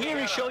 yards, and here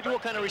he showed you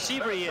what kind of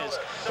receiver he is.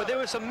 But there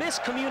was some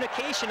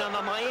miscommunication on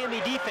the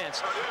Miami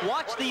defense.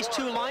 Watch these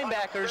 2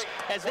 linebackers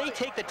as they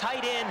take the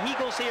tight end. He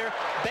goes here.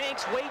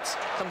 Banks waits,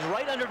 comes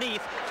right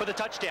underneath for the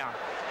touchdown.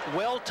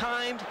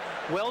 Well-timed,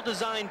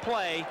 well-designed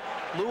play.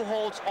 Lou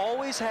Holtz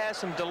always has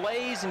some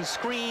delays and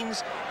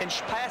screens and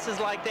passes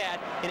like that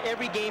in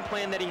every game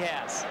plan that he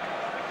has.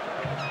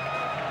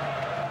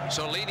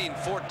 So leading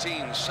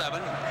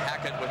 14-7,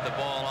 Hackett with the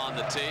ball on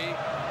the tee.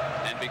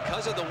 And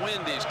because of the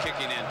wind he's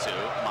kicking into,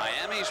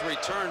 Miami's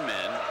return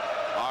men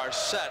are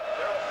set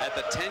at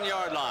the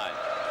 10-yard line.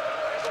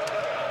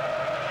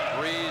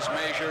 Breeze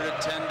measured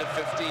at 10 to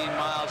 15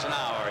 miles an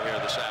hour here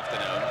this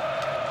afternoon.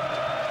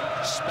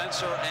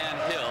 Spencer and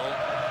Hill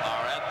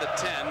are at the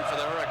 10 for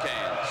the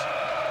Hurricanes.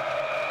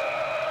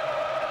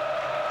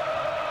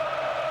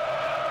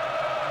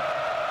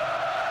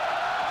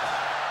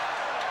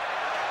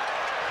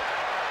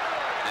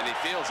 And he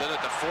fields it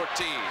at the 14.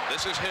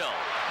 This is Hill.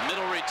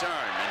 Middle return,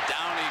 and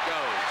down he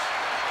goes.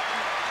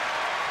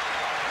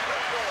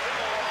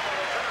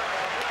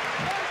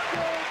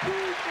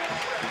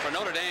 For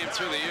Notre Dame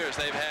through the years,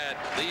 they've had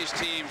these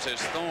teams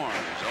as thorns.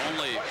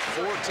 Only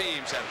 4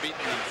 teams have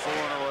beaten them 4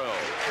 in a row.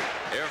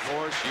 Air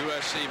Force,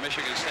 USC,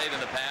 Michigan State in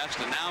the past,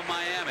 and now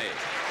Miami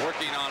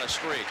working on a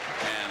streak.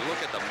 And look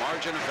at the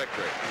margin of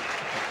victory.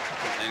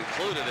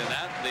 Included in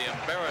that, the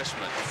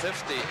embarrassment,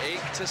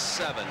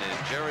 58-7 in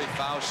Jerry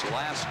Faust's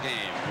last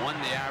game. One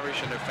the Irish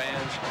and their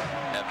fans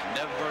have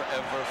never,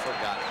 ever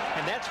forgotten.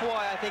 And that's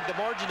why I think the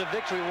margin of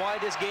victory,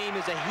 why this game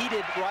is a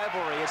heated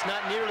rivalry. It's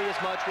not nearly as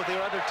much with the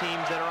other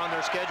teams that are on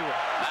their schedule.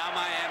 Now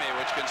Miami,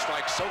 which can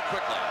strike so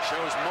quickly,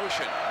 shows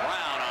motion.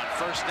 Brown on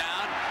first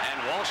down, and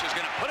Walsh is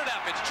going to put it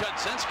up. It's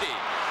Chudzinski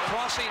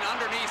crossing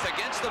underneath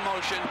against the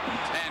motion,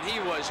 and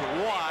he was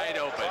wide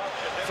open.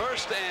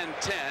 1st and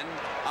 10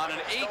 on an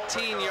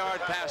 18-yard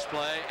pass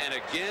play, and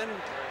again,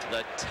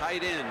 the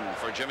tight end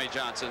for Jimmy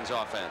Johnson's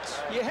offense.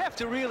 You have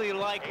to really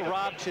like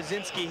Rob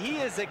Chudzinski. He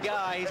is a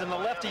guy, he's on the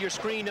left of your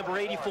screen, number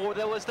 84,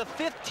 that was the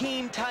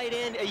 5th-team tight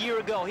end a year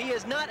ago. He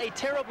is not a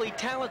terribly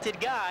talented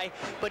guy,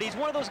 but he's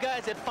one of those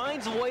guys that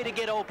finds a way to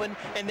get open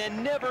and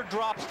then never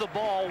drops the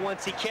ball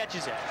once he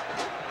catches it.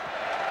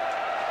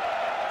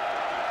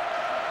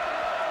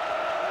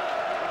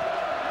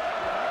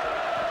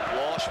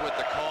 Walsh with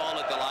the call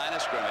at the line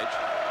of scrimmage.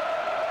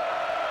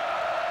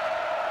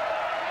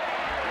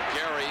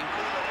 Gary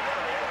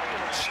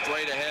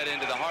straight ahead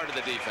into the heart of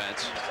the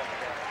defense.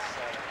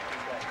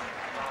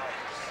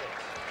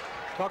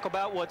 Talk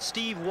about what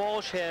Steve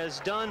Walsh has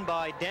done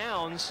by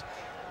downs.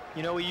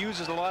 You know, he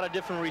uses a lot of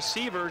different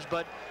receivers,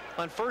 but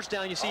on first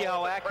down, you see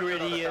how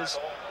accurate he is.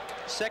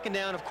 Second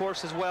down, of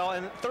course, as well,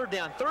 and third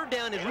down. Third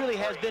down really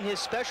has been his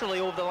specialty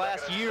over the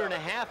last year and a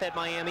half at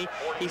Miami.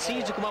 He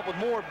seems to come up with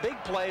more big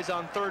plays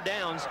on third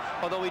downs,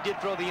 although he did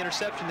throw the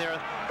interception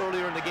there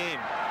earlier in the game.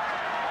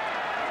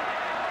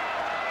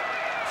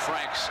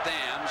 Frank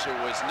Stams, who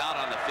was not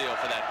on the field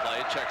for that play,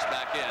 checks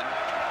back in.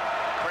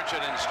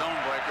 Pritchett and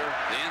Stonebreaker,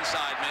 the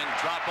inside men,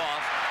 drop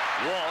off.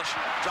 Walsh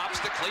drops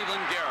to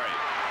Cleveland Gary.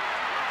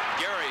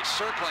 Gary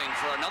circling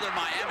for another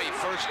Miami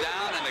first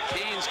down, and the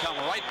Canes come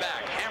right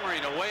back,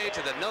 hammering away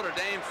to the Notre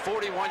Dame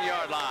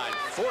 41-yard line.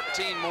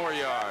 14 more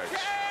yards.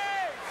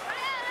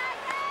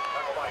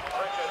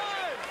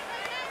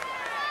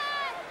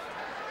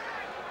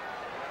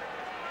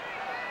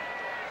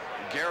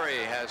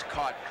 Gary has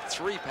caught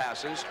 3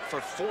 passes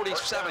for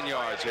 47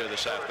 yards here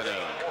this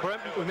afternoon.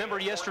 Remember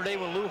yesterday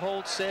when Lou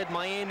Holtz said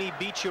Miami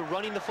beat you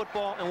running the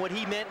football, and what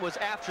he meant was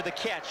after the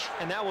catch,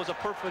 and that was a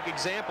perfect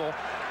example.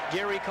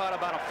 Gary caught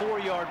about a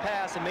 4-yard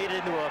pass and made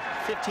it into a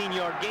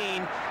 15-yard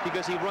gain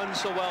because he runs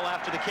so well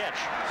after the catch.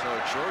 So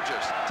Georgia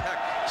Tech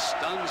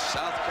stuns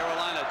South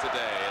Carolina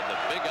today in the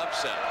big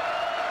upset.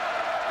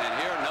 And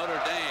here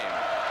Notre Dame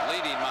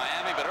leading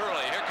Miami, but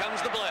early, here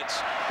comes the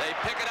blitz. They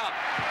pick it up.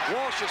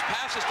 Walsh's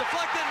pass is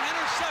deflected and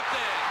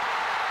intercepted.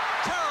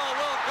 Terrell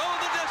will go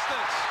the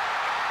distance.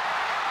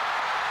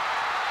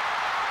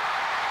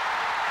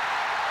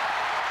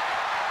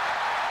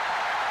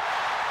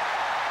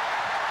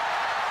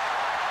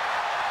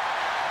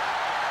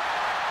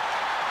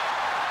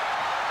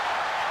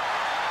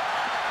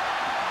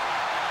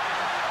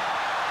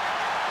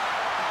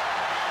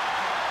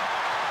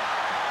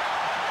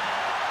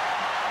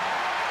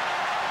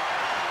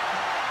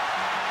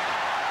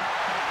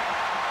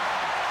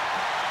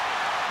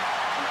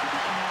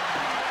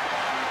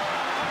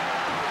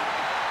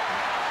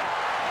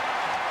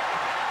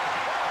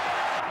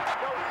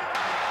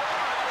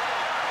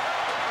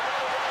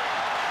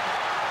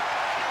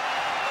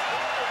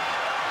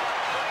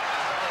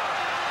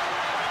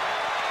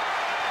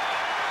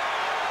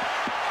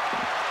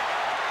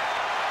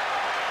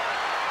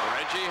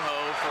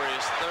 For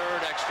his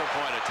 3rd extra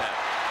point attempt.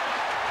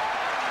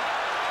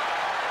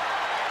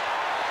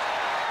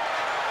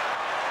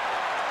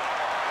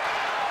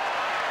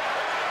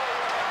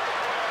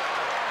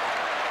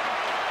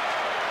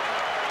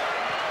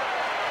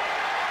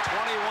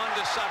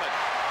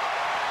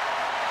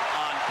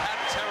 On Pat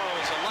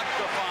Terrell's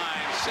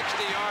electrifying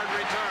 60-yard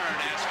return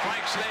as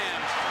Frank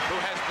Stams, who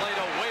has played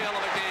a whale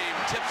of a game,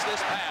 tips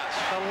this pass.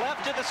 The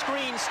left of the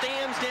screen,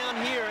 Stams down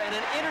here, and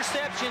an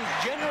interception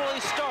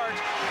generally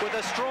starts with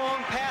a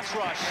strong pass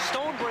rush.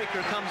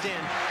 Stonebreaker comes in.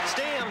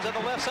 Stams on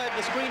the left side of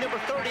the screen, number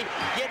 30,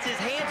 gets his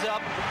hands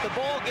up. The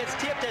ball gets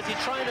tipped as he's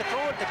trying to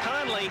throw it to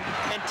Conley,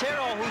 and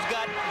Terrell, who's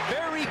got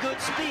very good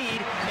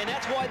speed, and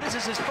that's why this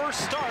is his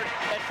first start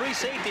at free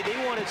safety. They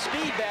wanted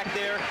speed back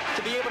there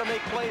to be able to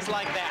make plays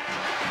like that.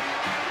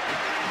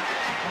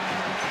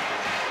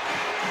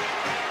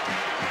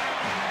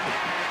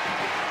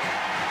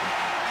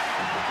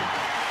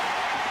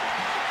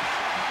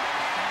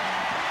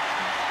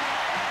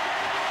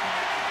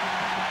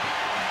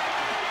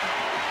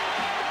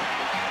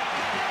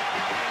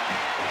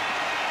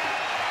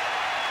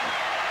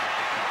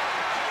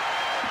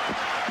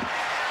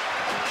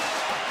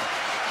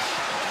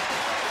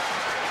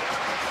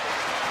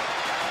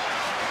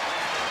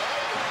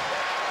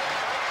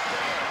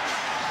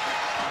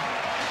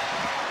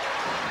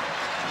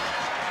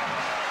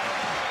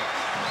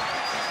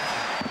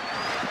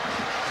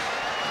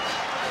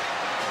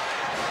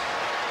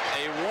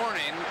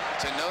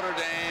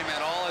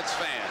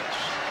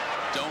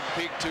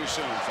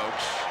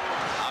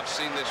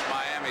 seen this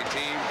Miami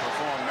team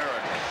perform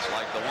miracles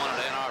like the one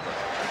at Ann Arbor.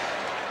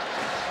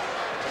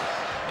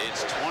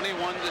 It's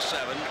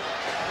 21-7.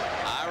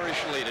 Irish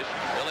lead it.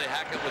 Billy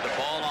Hackett with the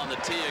ball on the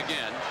tee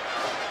again.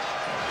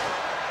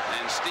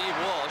 And Steve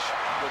Walsh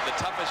with the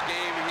toughest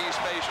game he's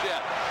faced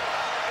yet.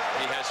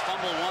 He has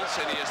fumbled once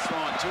and he has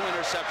thrown 2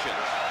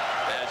 interceptions,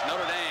 as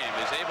Notre Dame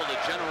is able to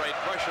generate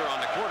pressure on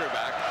the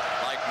quarterback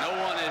like no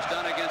one has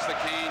done against the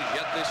Canes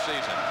yet this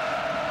season.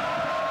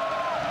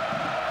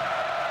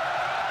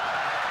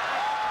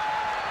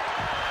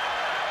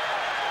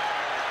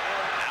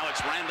 Now it's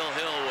Randall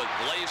Hill with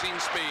blazing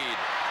speed,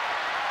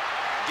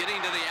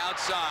 getting to the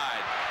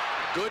outside.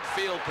 Good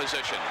field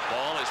position.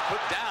 Ball is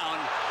put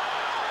down.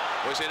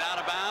 Was it out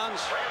of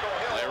bounds?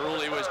 They rule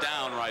he was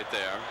down right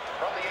there.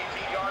 From the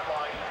 18-yard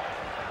line.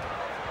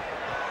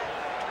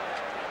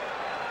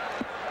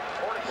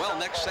 Well,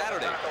 next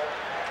Saturday,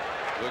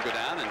 we'll go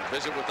down and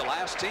visit with the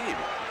last team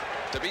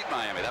to beat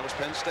Miami. That was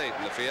Penn State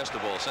in the Fiesta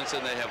Bowl. Since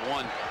then, they have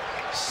won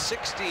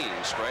 16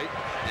 straight.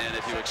 And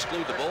if you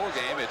exclude the bowl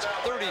game, it's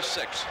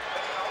 36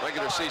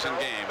 regular season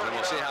games. And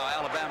we'll see how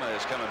Alabama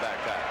is coming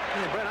back out.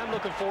 Yeah, Brent, I'm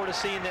looking forward to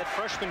seeing that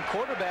freshman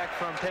quarterback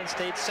from Penn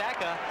State,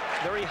 Saka,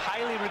 very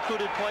highly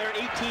recruited player,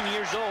 18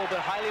 years old, but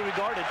highly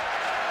regarded.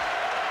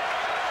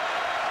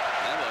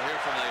 And we'll hear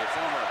from the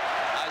former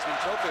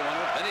Heisman Trophy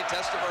winner, Benny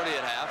Testaverde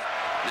at half.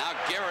 Now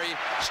Gary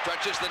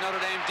stretches the Notre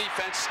Dame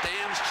defense.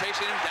 Stam's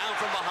chasing him down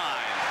from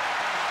behind.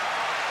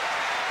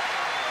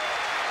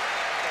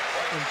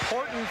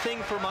 Important thing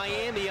for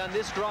Miami on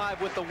this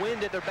drive with the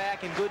wind at their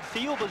back and good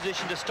field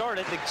position to start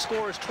it. The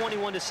score is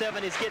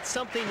 21-7. Is get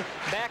something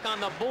back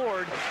on the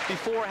board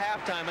before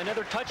halftime.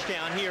 Another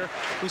touchdown here.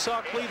 We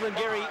saw Cleveland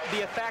Gary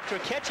be a factor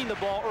catching the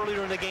ball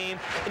earlier in the game,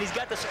 and he's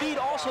got the speed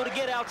also to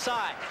get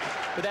outside.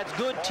 But that's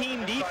good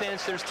team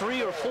defense. There's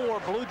 3 or 4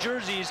 blue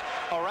jerseys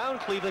around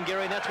Cleveland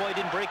Gary, and that's why he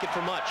didn't break it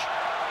for much.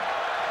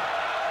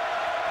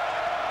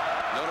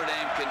 Notre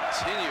Dame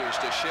continues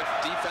to shift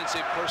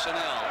defensive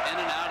personnel in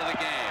and out of the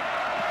game.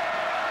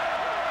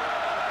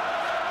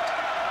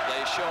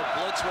 They show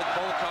blitz with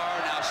Bolcar.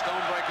 Now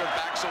Stonebreaker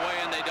backs away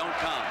and they don't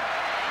come.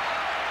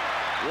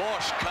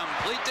 Walsh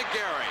complete to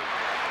Gary.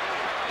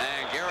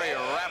 And Gary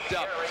wrapped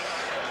up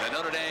the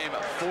Notre Dame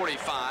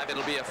 45.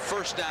 It'll be a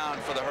first down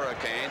for the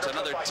Hurricanes.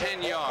 Another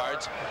 10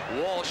 yards.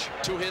 Walsh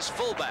to his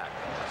fullback.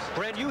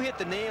 Brent, you hit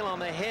the nail on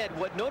the head.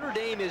 What Notre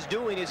Dame is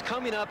doing is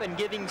coming up and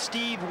giving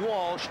Steve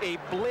Walsh a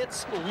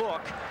blitz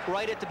look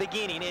right at the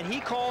beginning, and he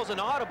calls an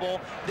audible.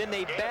 Then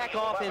they back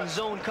off in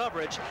zone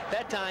coverage.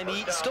 That time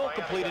he still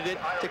completed it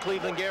to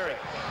Cleveland Gary.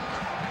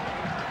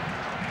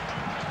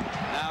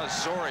 Now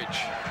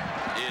Zorich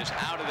is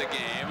out of the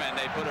game, and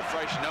they put a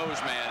fresh nose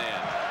man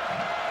in.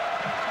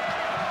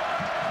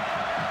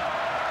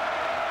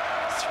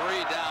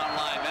 3 down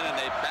linemen, and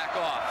they back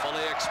off,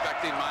 fully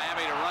expecting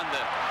Miami to run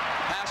the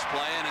pass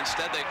play, and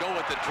instead they go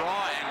with the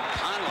draw, and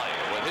Conley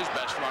with his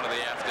best run of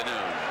the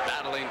afternoon,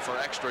 battling for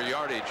extra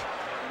yardage.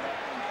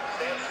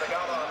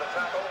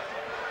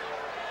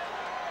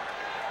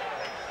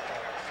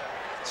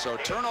 So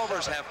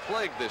turnovers have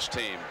plagued this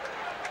team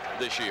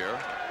this year.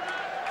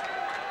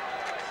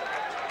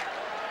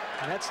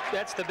 And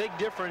that's the big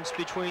difference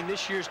between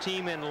this year's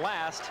team and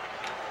last.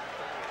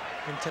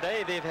 And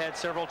today they've had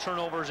several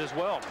turnovers as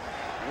well.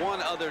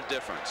 One other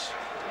difference.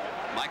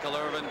 Michael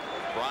Irvin,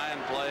 Brian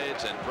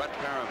Blades, and Brett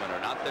Perriman are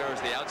not there as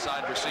the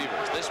outside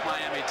receivers. This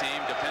Miami team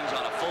depends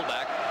on a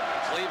fullback,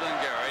 Cleveland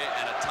Gary,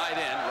 and a tight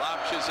end, Rob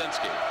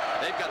Chizinski.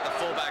 They've got the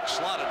fullback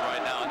slotted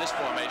right now in this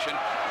formation.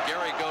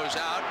 Gary goes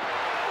out.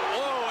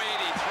 Oh,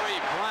 83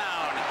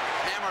 Brown,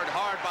 hammered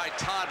hard by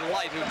Todd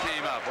Light, who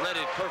came up. Read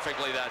it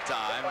perfectly that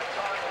time.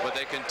 But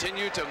they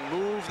continue to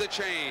move the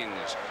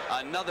chains.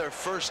 Another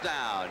first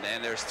down,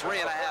 and there's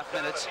 3.5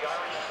 minutes.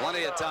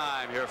 Plenty of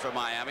time here for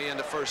Miami in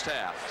the first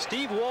half.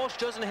 Steve Walsh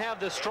doesn't have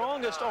the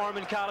strongest arm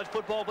in college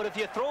football, but if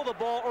you throw the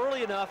ball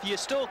early enough, you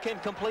still can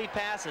complete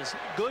passes.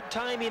 Good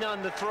timing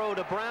on the throw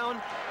to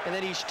Brown, and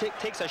then he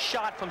takes a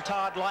shot from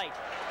Todd Light.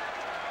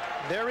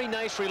 Very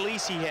nice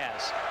release he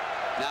has.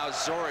 Now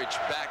Zorich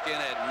back in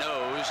at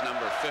nose,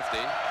 number 50.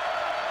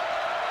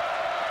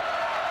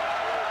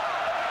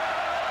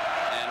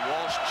 And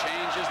Walsh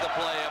changes the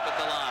play up at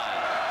the line.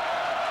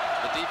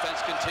 The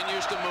defense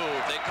continues to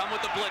move. They come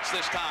with the blitz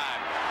this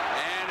time.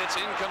 And it's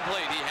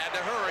incomplete. He had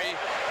to hurry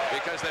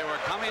because they were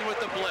coming with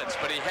the blitz,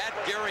 but he had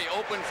Gary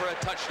open for a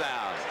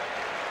touchdown.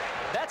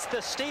 That's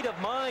the state of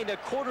mind a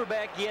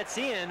quarterback gets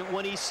in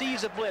when he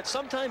sees a blitz.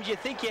 Sometimes you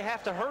think you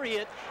have to hurry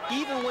it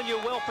even when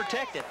you're well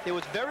protected. It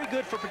was very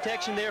good for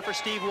protection there for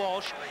Steve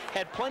Walsh.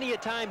 Had plenty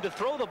of time to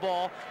throw the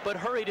ball, but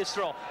hurried his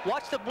throw.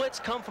 Watch the blitz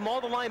come from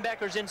all the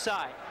linebackers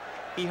inside.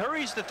 He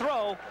hurries the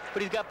throw,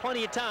 but he's got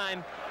plenty of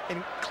time,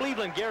 and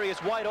Cleveland Gary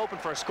is wide open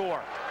for a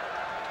score.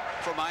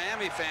 For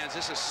Miami fans,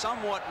 this is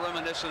somewhat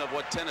reminiscent of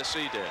what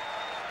Tennessee did.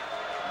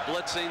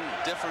 Blitzing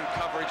different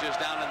coverages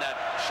down in that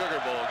Sugar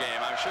Bowl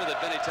game. I'm sure that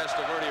Benny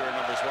Testaverde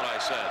remembers what I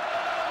said.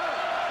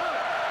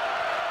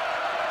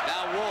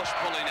 Now Walsh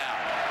pulling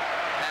out.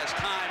 Has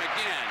time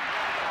again.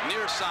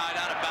 Near side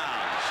out of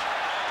bounds.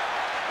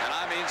 And And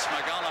I mean,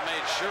 Smagala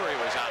made sure he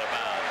was out of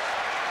bounds.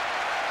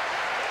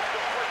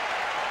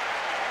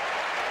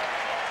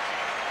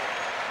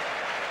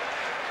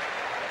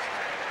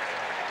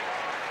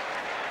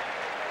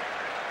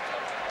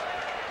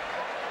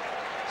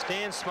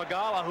 Stan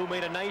Smagala, who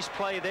made a nice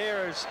play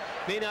there,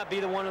 may not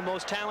be one of the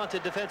most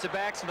talented defensive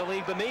backs in the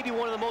league, but maybe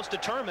one of the most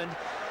determined.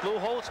 Lou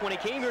Holtz, when he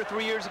came here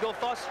 3 years ago,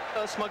 thought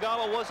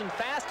Smagala wasn't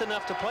fast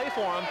enough to play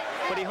for him,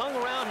 but he hung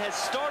around, has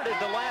started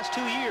the last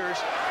 2 years,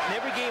 and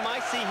every game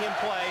I see him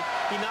play,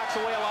 he knocks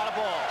away a lot of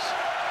balls.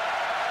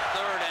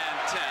 3rd and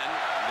 10.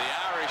 The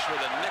Irish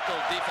with a nickel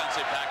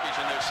defensive package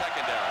in their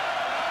secondary.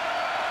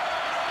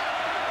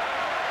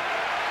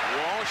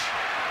 Walsh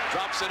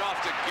drops it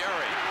off to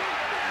Gary.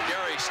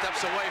 Gary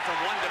steps away from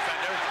one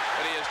defender,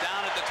 but he is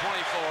down at the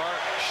 24,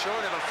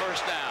 short of a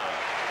first down.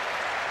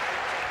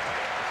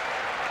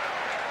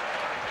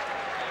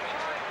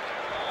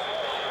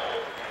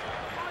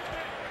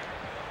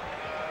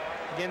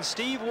 Again,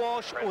 Steve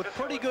Walsh with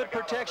pretty good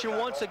protection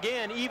once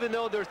again, even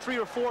though there are 3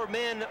 or 4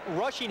 men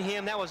rushing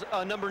him. That was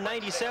number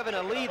 97,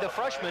 Ali, the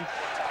freshman.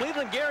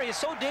 Cleveland Gary is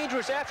so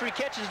dangerous after he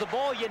catches the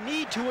ball. You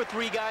need 2 or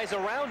 3 guys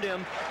around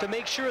him to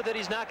make sure that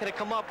he's not going to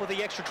come up with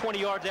the extra 20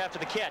 yards after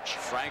the catch.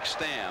 Frank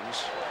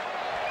Stamms,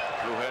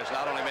 who has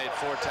not only made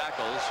 4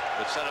 tackles,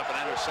 but set up an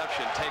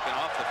interception, taken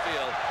off the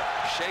field,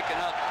 shaken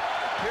up,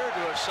 appeared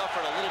to have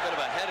suffered a little bit of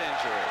a head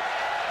injury.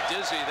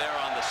 Dizzy there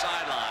on the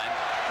sideline.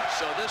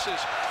 So this is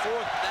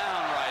 4th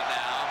down right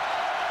now,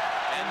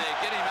 and they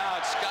get him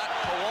out. Scott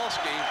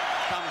Kowalski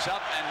comes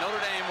up, and Notre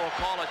Dame will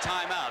call a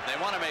timeout.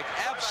 They want to make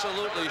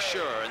absolutely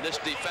sure in this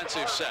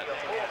defensive set.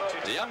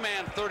 The young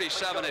man,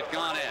 37, had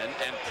gone in,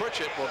 and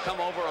Pritchett will come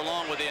over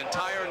along with the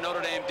entire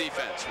Notre Dame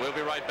defense. We'll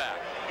be right back.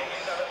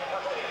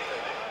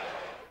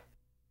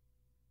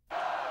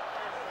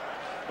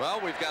 Well,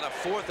 we've got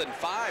a 4th and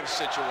 5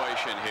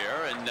 situation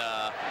here, and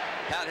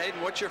Pat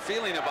Hayden, what's your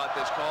feeling about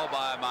this call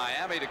by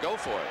Miami to go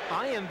for it?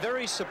 I am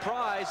very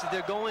surprised that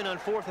they're going on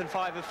 4th and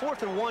 5. At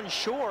 4th and 1,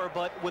 sure,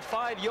 but with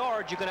 5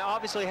 yards, you're going to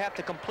obviously have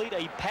to complete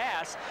a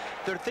pass.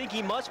 Their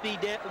thinking must be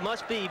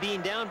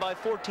being down by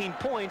 14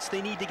 points.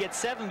 They need to get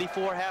 7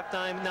 before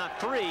halftime, not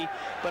 3.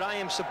 But I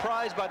am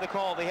surprised by the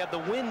call. They have the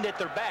wind at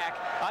their back.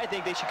 I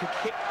think they should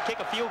kick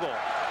a field goal.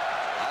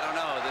 I don't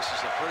know. This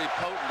is a pretty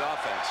potent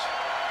offense.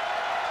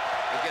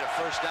 They get a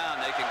first down.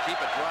 They can keep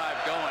a drive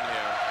going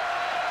here.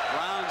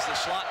 Brown's the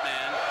slot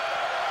man.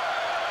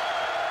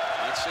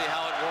 Let's see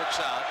how it works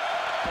out.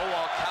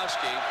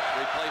 Kowalkowski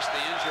replaced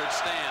the injured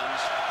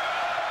Stamms.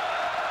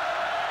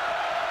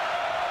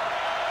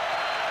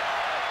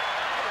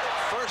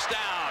 First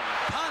down.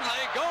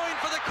 Conley going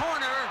for the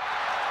corner.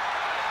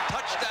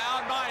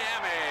 Touchdown,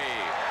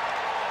 Miami.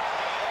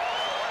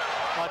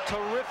 A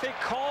terrific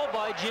call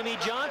by Jimmy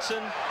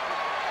Johnson.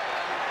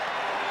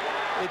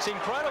 It's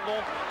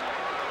incredible.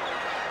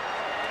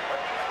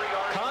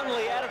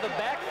 Conley out of the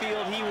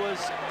backfield. He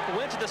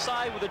went to the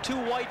side where the 2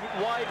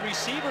 wide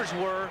receivers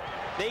were.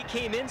 They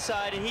came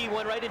inside, and he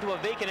went right into a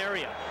vacant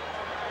area.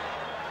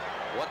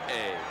 What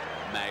a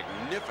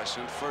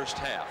magnificent first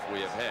half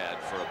we have had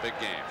for a big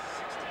game.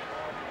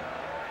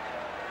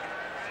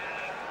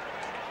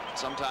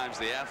 Sometimes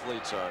the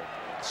athletes are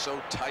so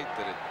tight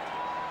that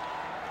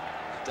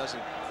it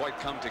doesn't quite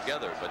come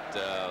together, but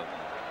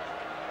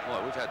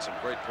boy, we've had some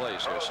great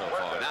plays here so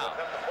far. Now,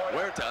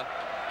 Huerta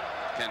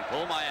can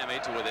pull Miami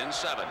to within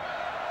 7.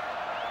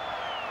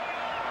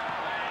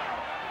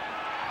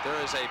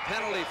 There is a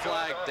penalty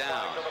flag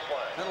down.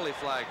 Penalty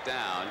flag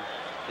down.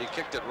 He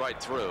kicked it right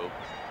through.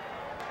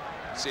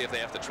 See if they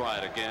have to try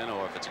it again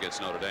or if it's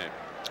against Notre Dame.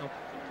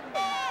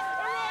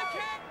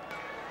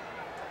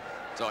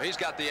 So he's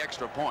got the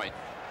extra point.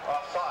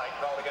 Offside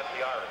called against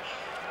the Irish.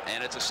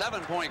 And it's a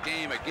 7-point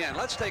game again.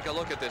 Let's take a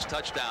look at this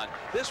touchdown.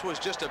 This was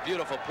just a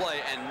beautiful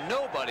play, and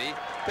nobody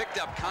picked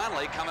up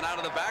Conley coming out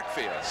of the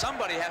backfield.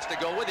 Somebody has to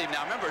go with him.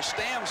 Now, remember,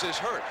 Stamms is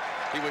hurt.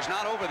 He was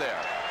not over there.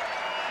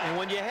 And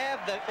when you have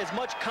as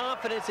much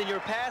confidence in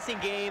your passing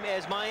game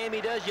as Miami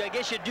does, I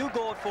guess you do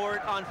go for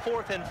it on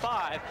 4th and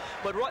 5.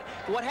 But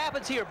what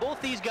happens here,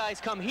 both these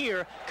guys come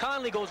here.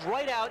 Conley goes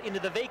right out into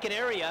the vacant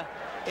area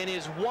and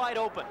is wide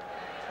open.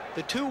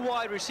 The 2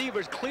 wide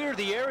receivers clear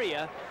the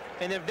area,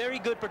 and they're very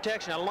good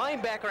protection. A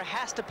linebacker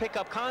has to pick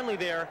up Conley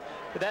there,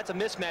 but that's a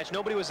mismatch.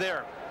 Nobody was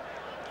there.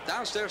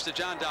 Downstairs to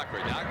John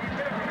Dockery. Doc.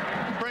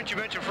 Brent, you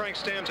mentioned Frank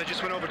Stamms. I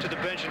just went over to the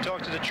bench and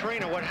talked to the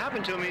trainer. What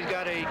happened to him, he's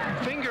got a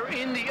finger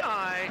in the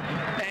eye,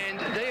 and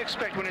they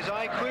expect when his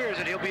eye clears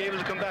that he'll be able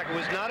to come back. It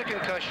was not a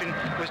concussion.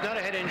 It was not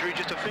a head injury,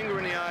 just a finger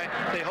in the eye.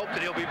 They hope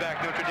that he'll be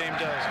back. Notre Dame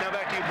does. Now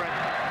back to you, Brent.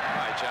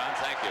 All right, John,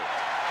 thank you.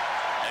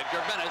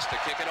 Edgar Menace to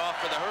kick it off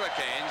for the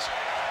Hurricanes.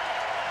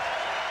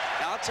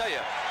 Now, I'll tell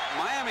you,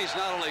 Miami's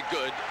not only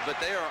good, but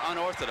they are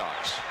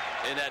unorthodox.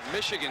 In that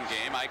Michigan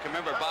game, I can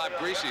remember Bob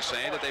Greasy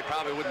saying that they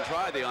probably wouldn't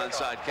try the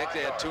onside kick. They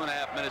had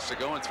 2.5 minutes to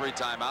go and 3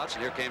 timeouts,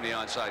 and here came the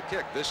onside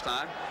kick. This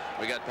time,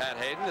 we got Pat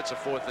Hayden. It's a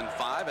 4th and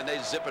 5, and they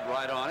zip it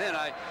right on in.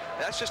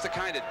 That's just the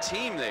kind of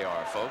team they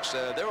are, folks.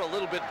 They're a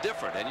little bit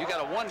different, and you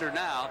got to wonder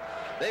now,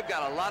 they've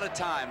got a lot of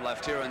time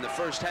left here in the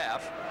first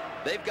half.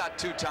 They've got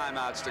 2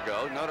 timeouts to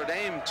go. Notre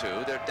Dame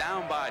 2. They're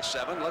down by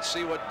 7. Let's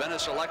see what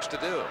Bennis elects to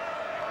do.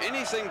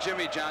 Anything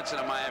Jimmy Johnson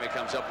of Miami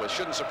comes up with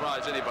shouldn't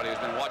surprise anybody who's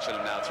been watching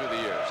them now through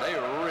the years. They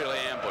really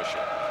ambush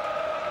it.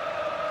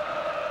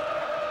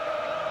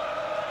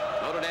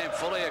 Notre Dame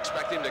fully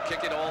expect him to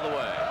kick it all the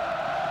way.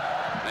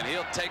 And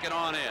he'll take it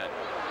on in.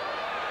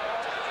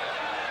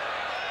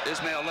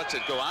 Ismail lets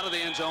it go out of the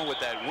end zone with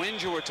that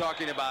wind you were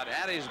talking about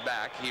at his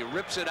back. He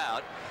rips it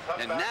out.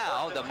 And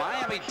now the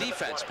Miami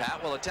defense,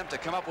 Pat, will attempt to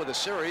come up with a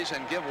series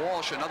and give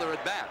Walsh another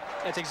at bat.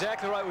 That's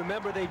exactly right.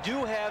 Remember, they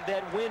do have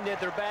that wind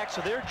at their back,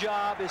 so their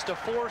job is to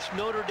force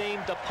Notre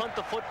Dame to punt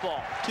the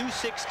football.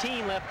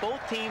 2:16 left. Both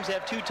teams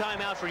have 2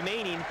 timeouts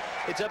remaining.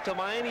 It's up to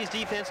Miami's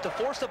defense to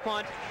force the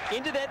punt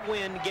into that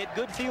wind, get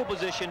good field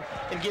position,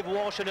 and give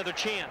Walsh another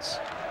chance.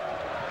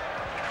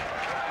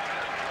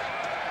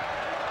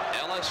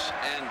 Ellis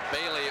and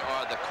Bailey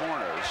are the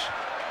corners,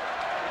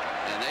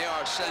 and they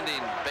are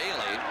sending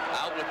Bailey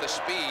out with the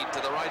speed to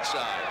the right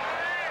side.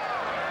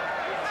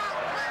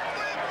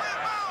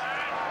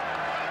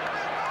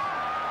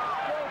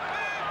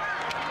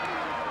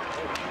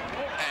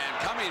 And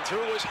coming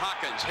through is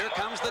Hawkins. Here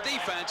comes the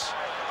defense.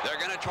 They're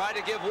going to try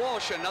to give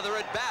Walsh another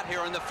at bat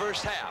here in the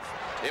first half.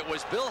 It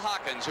was Bill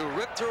Hawkins who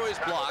ripped through his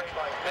block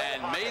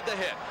and made the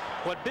hit.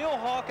 What Bill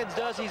Hawkins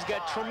does, he's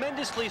got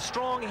tremendously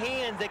strong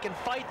hands that can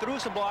fight through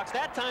some blocks.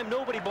 That time,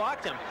 nobody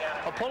blocked him.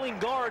 A pulling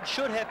guard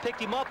should have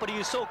picked him up, but he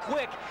was so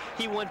quick,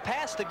 he went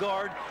past the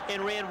guard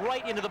and ran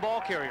right into the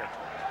ball carrier.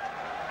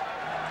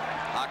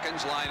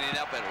 Hawkins lining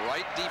up at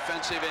right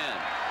defensive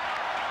end.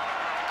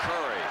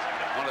 Curry,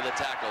 one of the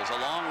tackles,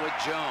 along with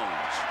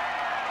Jones.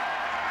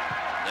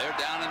 They're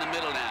down in the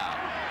middle now.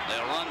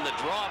 They'll run the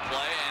draw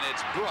play, and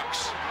it's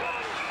Brooks.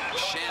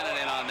 Shannon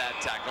in on that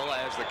tackle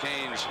as the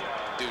Canes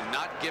do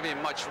not give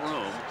him much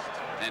room,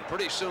 and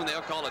pretty soon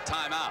they'll call a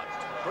timeout.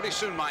 Pretty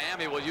soon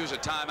Miami will use a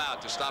timeout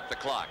to stop the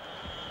clock.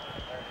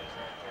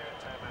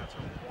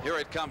 Here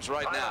it comes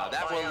right now.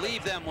 That will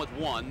leave them with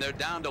 1. They're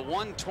down to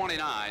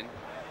 1:29.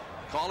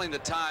 Calling the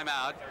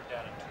timeout.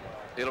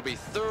 It'll be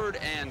 3rd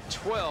and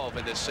 12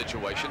 in this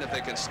situation if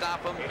they can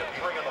stop them,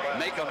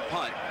 make them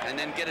punt, and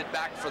then get it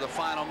back for the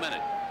final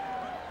minute.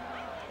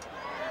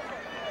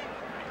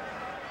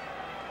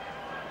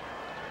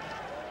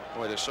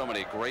 Boy, there's so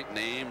many great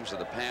names of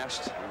the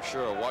past. I'm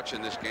sure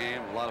watching this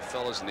game, a lot of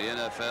fellas in the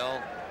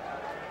NFL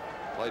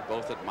played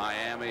both at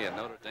Miami and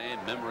Notre Dame.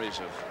 Memories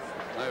of,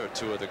 there are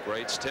 2 of the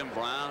greats. Tim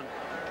Brown,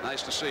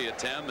 nice to see you,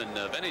 Tim, and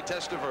Vinny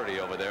Testaverde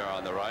over there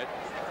on the right.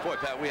 Boy,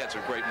 Pat, we had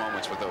some great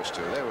moments with those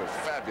 2. They were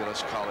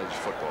fabulous college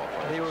football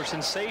players. They were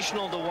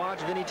sensational to watch.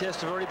 Vinny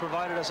Testaverde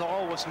provided us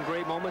all with some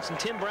great moments, and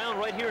Tim Brown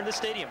right here in this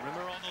stadium.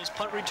 Remember all those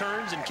punt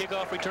returns and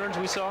kickoff returns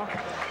we saw?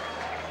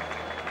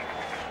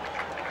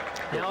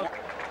 Now,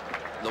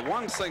 the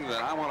one thing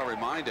that I want to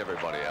remind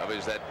everybody of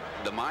is that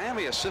the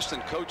Miami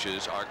assistant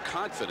coaches are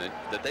confident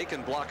that they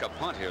can block a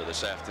punt here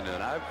this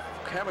afternoon. I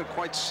haven't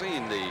quite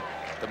seen the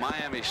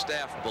Miami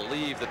staff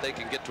believe that they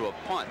can get to a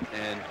punt,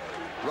 and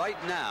right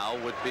now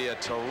would be a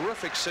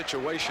terrific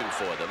situation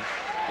for them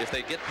if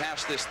they get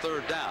past this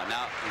 3rd down.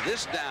 Now,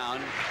 this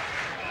down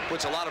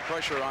puts a lot of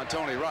pressure on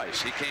Tony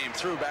Rice. He came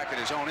through back in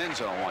his own end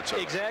zone once.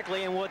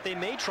 Exactly, and what they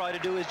may try to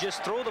do is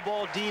just throw the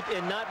ball deep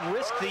and not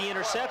risk the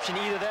interception.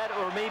 Either that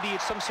or maybe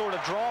it's some sort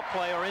of draw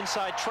play or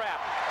inside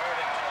trap.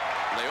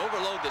 They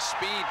overload the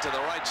speed to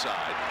the right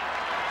side.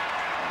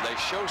 They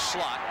show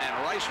slot, and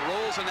Rice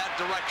rolls in that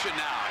direction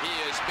now. He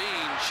is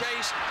being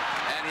chased,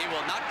 and he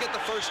will not get the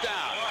first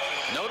down.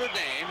 Notre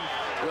Dame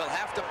will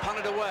have to punt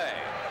it away.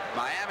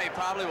 Miami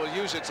probably will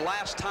use its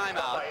last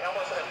timeout.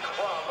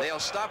 They'll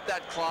stop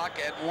that clock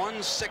at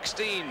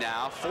 1:16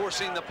 now,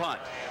 forcing the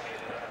punt.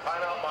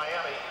 Timeout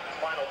Miami.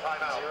 Final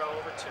timeout.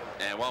 0/2.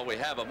 And while we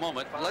have a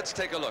moment, let's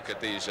take a look at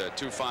these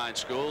 2 fine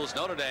schools,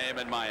 Notre Dame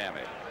and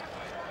Miami.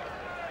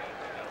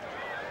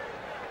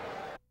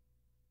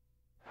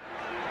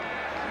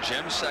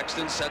 Jim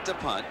Sexton set to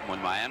punt.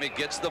 When Miami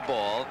gets the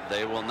ball,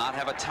 they will not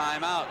have a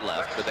timeout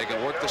left, but they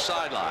can work the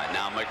sideline.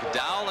 Now,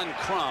 McDowell and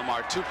Crum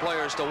are 2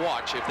 players to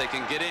watch if they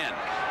can get in.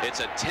 It's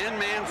a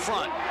 10-man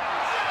front,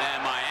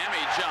 and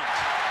Miami jumped.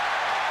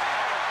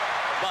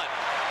 But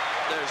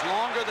there's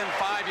longer than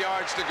 5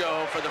 yards to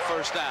go for the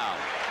first down.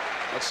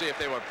 Let's see if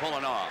they were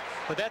pulling off.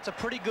 But that's a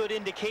pretty good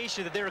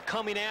indication that they're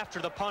coming after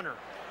the punter.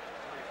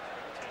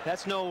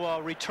 That's no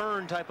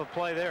return type of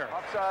play there.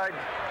 Offside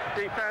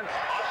defense.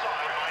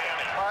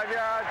 5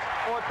 yards,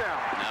 4th down.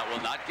 That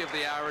will not give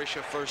the Irish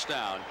a first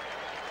down.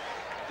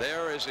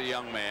 There is a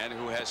young man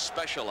who has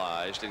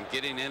specialized in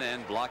getting in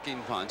and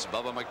blocking punts.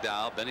 Bubba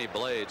McDowell, Benny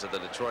Blades of the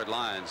Detroit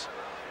Lions,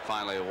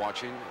 finally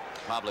watching,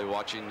 probably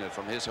watching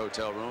from his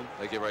hotel room.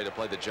 They get ready to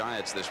play the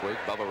Giants this week.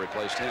 Bubba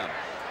replaced him.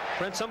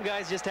 Brent, some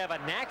guys just have a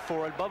knack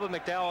for it. Bubba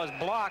McDowell has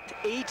blocked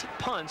 8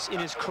 punts in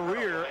his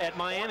career at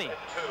Miami.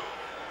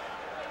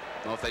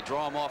 Well, if they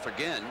draw him off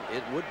again,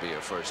 it would be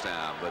a first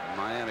down, but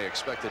Miami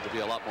expected to be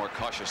a lot more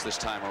cautious this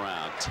time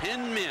around.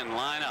 10 men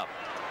line up.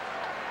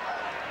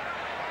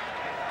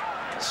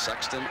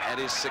 Sexton at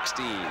his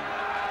 16.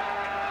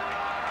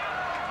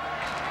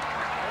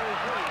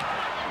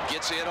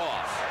 gets it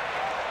off.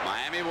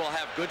 Miami will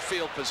have good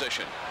field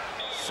position.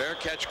 Fair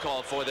catch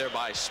called for there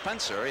by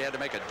Spencer. He had to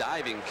make a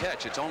diving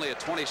catch. It's only a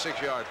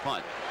 26-yard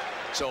punt.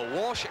 So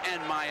Walsh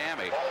and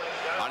Miami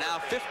are now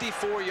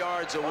 54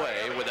 yards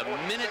away with 1:09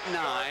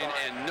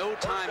 and no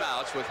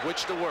timeouts with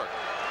which to work.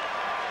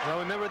 Well,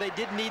 remember, they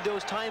didn't need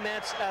those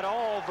timeouts at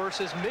all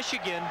versus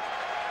Michigan.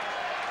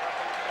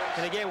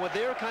 And again, with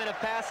their kind of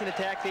passing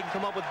attack, they can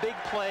come up with big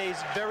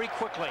plays very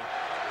quickly.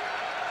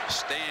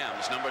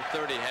 Stams, number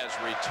 30, has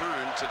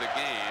returned to the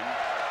game.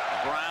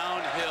 Brown,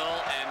 Hill,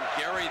 and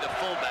Gary, the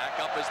fullback,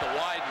 up as the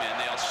wide men.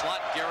 They'll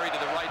slot Gary to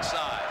the right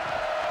side.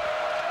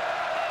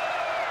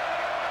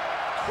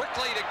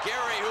 Quickly to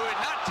Gary, who had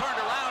not turned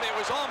around. It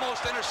was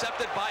almost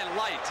intercepted by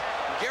Light.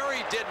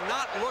 Gary did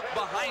not look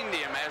behind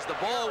him as the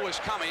ball was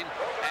coming,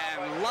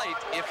 and Light,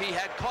 if he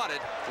had caught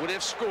it, would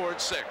have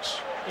scored 6.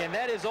 And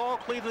that is all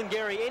Cleveland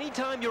Gary.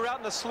 Anytime you're out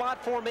in the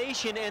slot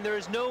formation and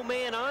there's no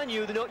man on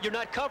you, you're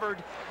not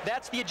covered,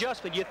 that's the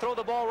adjustment. You throw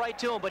the ball right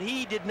to him, but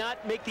he did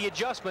not make the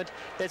adjustment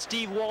that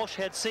Steve Walsh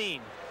had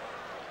seen.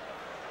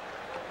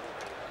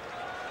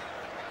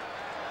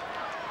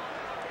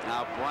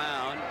 Now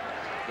Brown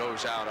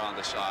goes out on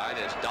the side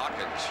as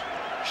Dawkins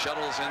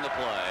shuttles in the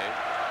play.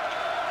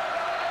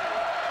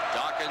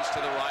 Dawkins to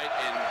the right,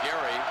 and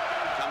Gary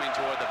coming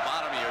toward the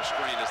bottom of your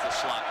screen as the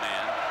slot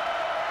man.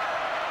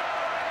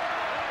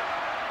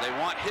 They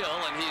want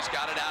Hill, and he's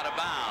got it out of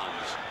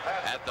bounds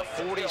at the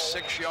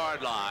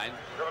 46-yard line.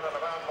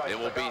 It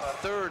will be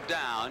 3rd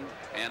down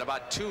and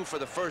about 2 for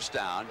the first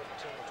down.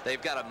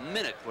 They've got a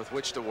minute with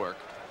which to work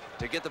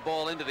to get the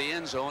ball into the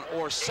end zone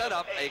or set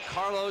up a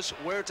Carlos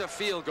Huerta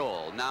field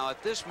goal. Now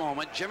at this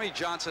moment, Jimmy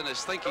Johnson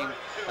is thinking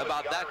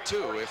about that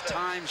too if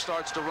time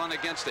starts to run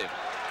against him.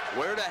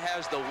 Huerta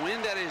has the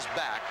wind at his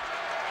back.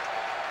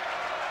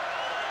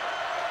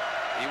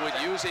 He would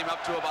use him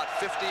up to about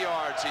 50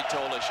 yards, he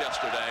told us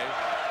yesterday.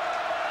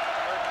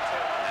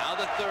 Now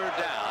the 3rd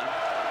down.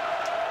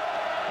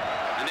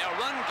 And they'll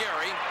run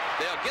Gary.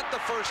 They'll get the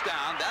first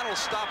down. That'll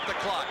stop the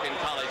clock in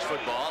college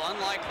football.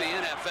 Unlike the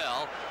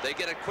NFL, they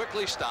get it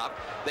quickly stopped.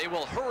 They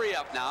will hurry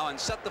up now and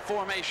set the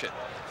formation.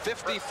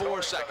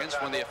 54 seconds.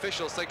 When the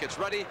officials think it's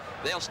ready,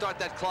 they'll start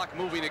that clock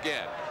moving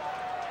again.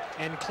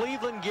 And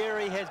Cleveland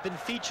Gary has been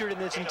featured in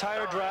this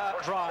entire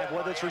drive,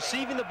 whether it's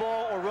receiving the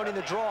ball or running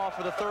the draw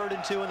for the 3rd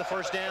and 2 and the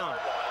first down.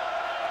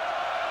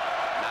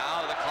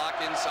 Now the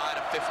clock inside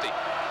of 50.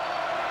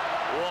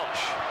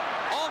 Walsh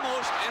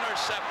almost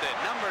intercepted.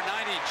 Number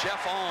 90,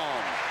 Jeff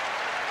Alm,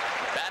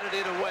 batted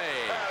it away.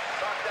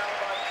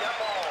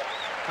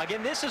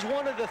 Again, this is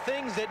one of the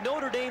things that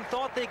Notre Dame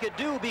thought they could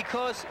do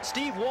because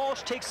Steve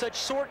Walsh takes such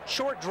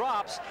short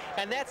drops,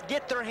 and that's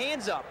get their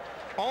hands up.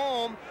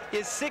 Alm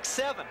is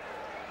 6'7".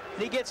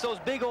 He gets those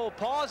big old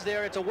paws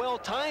there. It's a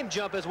well-timed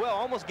jump as well.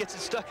 Almost gets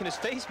it stuck in his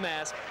face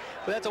mask.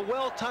 But that's a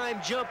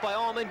well-timed jump by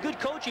Alm, and good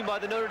coaching by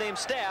the Notre Dame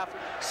staff,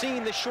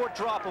 seeing the short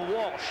drop of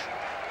Walsh.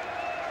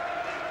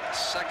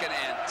 2nd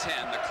and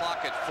 10. The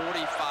clock at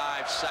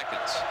 45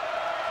 seconds.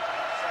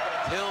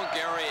 Hill,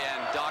 Gary,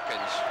 and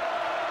Dawkins.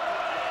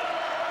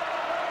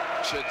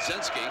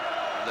 Chudzinski,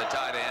 the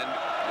tight end.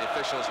 The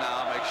officials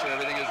now make sure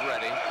everything is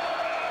ready.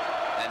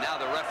 And now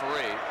the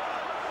referee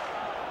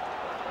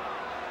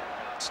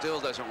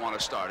still doesn't want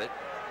to start it,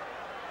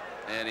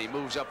 and he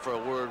moves up for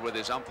a word with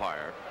his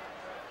umpire.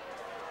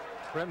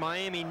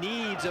 Miami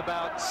needs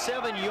about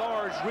 7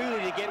 yards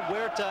really to get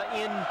Huerta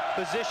in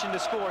position to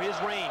score his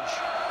range.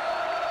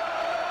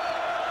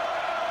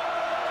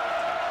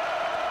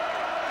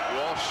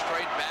 Walsh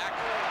straight back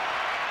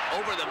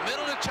over the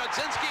middle to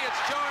Chudzinski.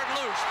 It's jarred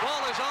loose.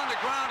 Ball is on the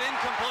ground.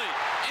 Incomplete.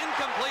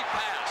 Incomplete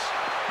pass.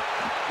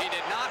 He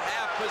did not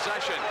have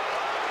possession.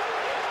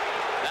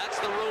 That's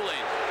the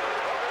ruling.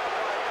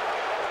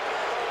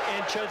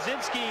 And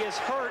Chudzinski is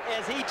hurt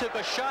as he took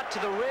a shot to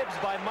the ribs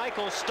by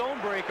Michael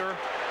Stonebreaker.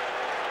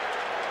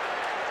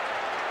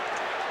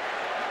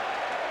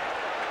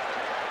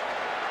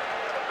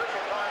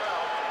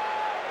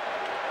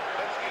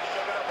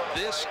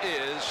 This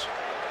is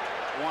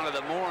one of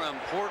the more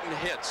important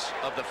hits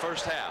of the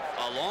first half.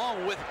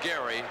 Along with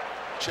Gary,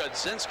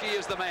 Chudzinski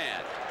is the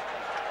man.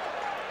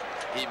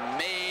 He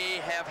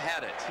may have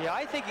had it. Yeah,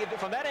 I think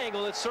from that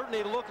angle, it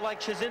certainly looked like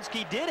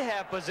Chudzinski did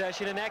have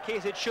possession. In that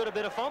case, it should have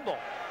been a fumble.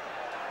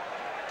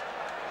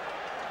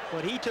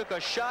 But he took a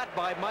shot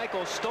by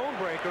Michael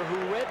Stonebreaker, who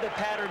read the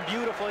pattern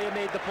beautifully and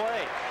made the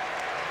play.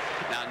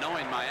 Now,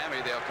 knowing Miami,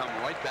 they'll come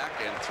right back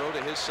and throw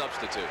to his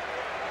substitute.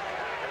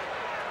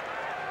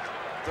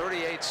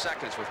 38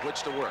 seconds with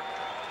which to work.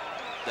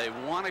 They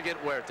want to get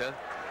Huerta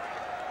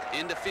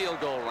into field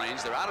goal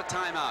range. They're out of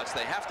timeouts.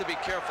 They have to be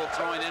careful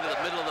throwing into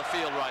the middle of the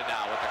field right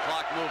now with the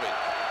clock moving.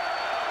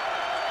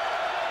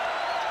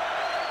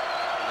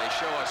 They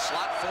show a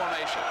slot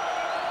formation.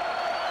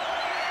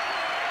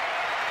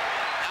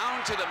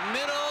 Down to the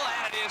middle,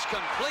 and it is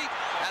complete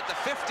at the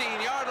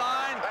 15-yard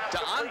line to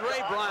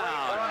Andre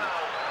Brown.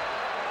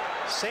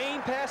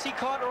 Same pass he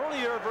caught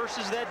earlier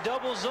versus that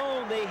double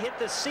zone. They hit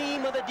the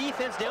seam of the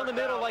defense down the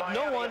middle like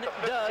no one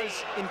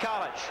does in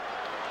college.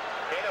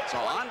 So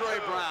Andre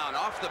Brown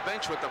off the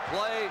bench with the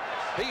play.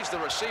 He's the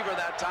receiver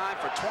that time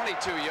for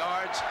 22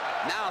 yards.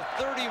 Now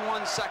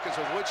 31 seconds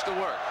with which to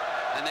work.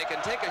 And they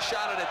can take a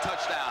shot at a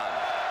touchdown.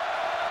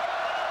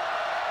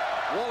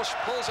 Walsh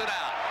pulls it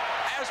out.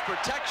 As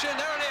protection,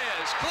 there it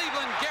is.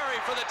 Cleveland Gary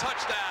for the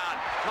touchdown.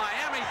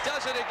 Miami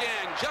does it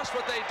again. Just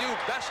what they do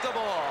best of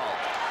all.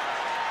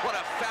 What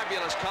a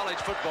fabulous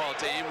college football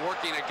team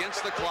working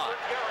against the clock.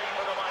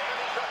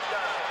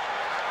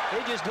 They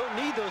just don't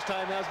need those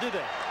timeouts, do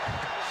they?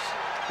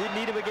 Didn't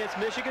need him against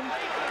Michigan.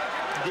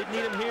 Didn't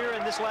need him here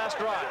in this last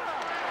drive.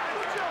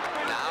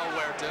 Now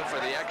Huerta for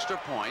the extra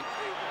point,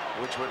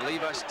 which would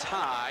leave us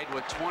tied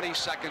with 20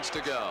 seconds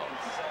to go.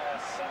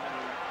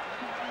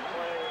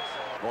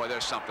 Boy,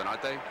 there's something,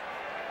 aren't they?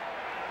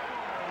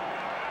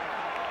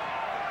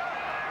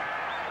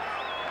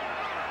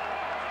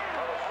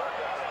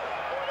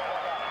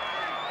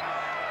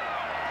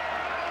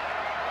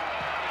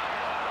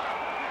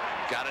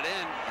 Got it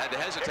in, had to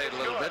hesitate a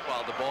little bit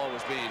while the ball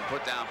was being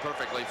put down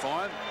perfectly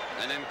for him,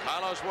 and then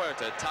Carlos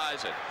Huerta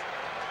ties it.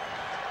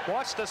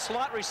 Watch the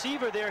slot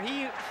receiver there.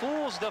 He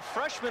fools the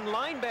freshman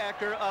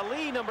linebacker,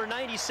 Ali, number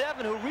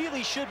 97, who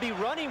really should be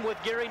running with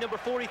Gary, number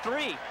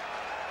 43.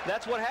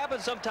 That's what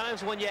happens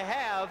sometimes when you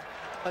have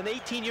an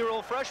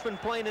 18-year-old freshman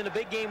playing in a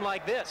big game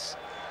like this.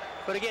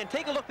 But again,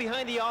 take a look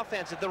behind the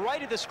offense. At the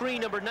right of the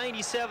screen, number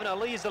 97,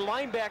 Ali, is the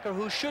linebacker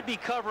who should be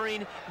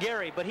covering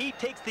Gary. But he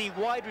takes the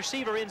wide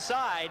receiver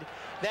inside.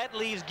 That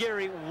leaves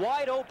Gary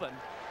wide open.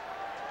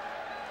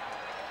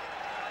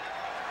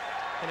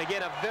 And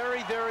again, a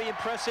very, very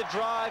impressive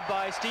drive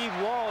by Steve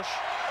Walsh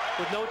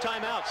with no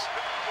timeouts.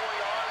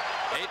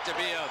 Hate to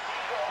be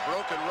a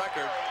broken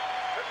record,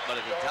 but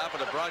at the top of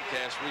the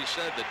broadcast, we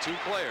said the two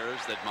players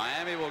that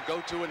Miami will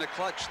go to in the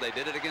clutch. They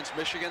did it against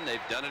Michigan. They've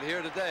done it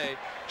here today.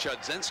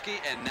 Chudzinski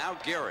and now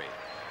Gary.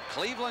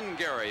 Cleveland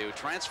Gary, who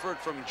transferred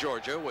from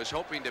Georgia, was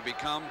hoping to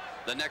become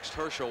the next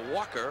Herschel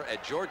Walker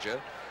at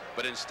Georgia,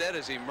 but instead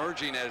is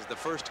emerging as the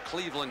first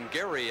Cleveland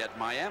Gary at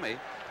Miami,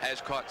 has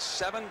caught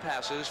 7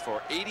 passes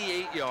for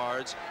 88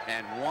 yards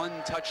and 1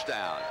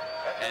 touchdown.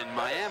 And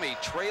Miami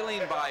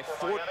trailing by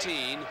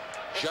 14,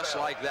 just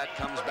like that,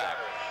 comes back.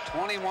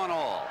 21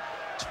 all.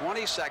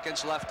 20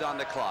 seconds left on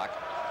the clock.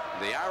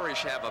 The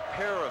Irish have a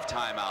pair of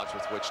timeouts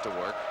with which to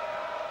work.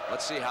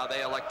 Let's see how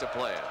they elect to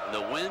play it. The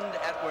wind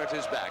at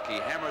Huerta's back. He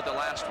hammered the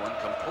last one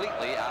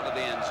completely out of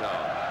the end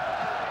zone.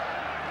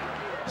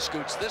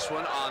 Scoots this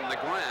one on the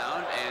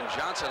ground, and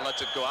Johnson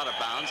lets it go out of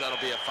bounds. That'll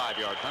be a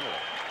 5-yard penalty.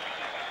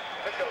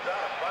 It goes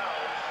out of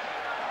bounds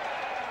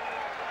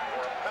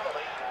for a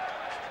penalty.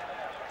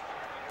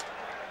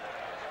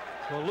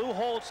 Well, Lou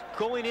Holtz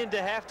going into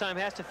halftime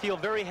has to feel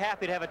very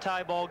happy to have a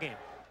tie ball game.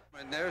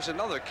 And there's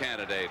another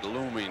candidate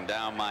looming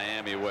down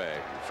Miami way.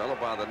 A fellow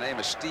by the name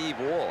of Steve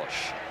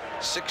Walsh.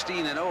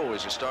 16-0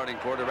 as a starting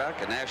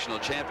quarterback, a national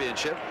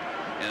championship.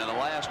 And in the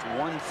last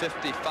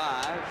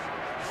 155,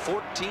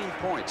 14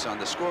 points on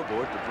the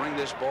scoreboard to bring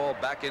this ball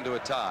back into a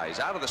tie. He's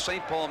out of the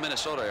St. Paul,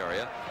 Minnesota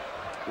area.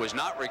 Was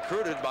not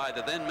recruited by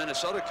the then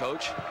Minnesota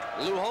coach,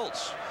 Lou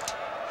Holtz.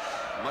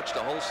 Much to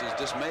Holtz's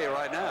dismay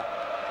right now.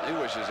 He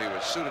wishes he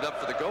was suited up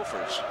for the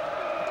Gophers.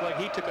 Looks like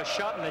he took a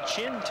shot in the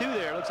chin, too,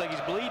 there. Looks like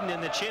he's bleeding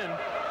in the chin.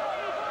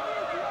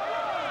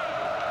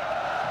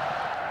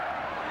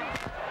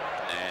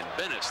 And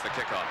Bennis, the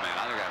kickoff man.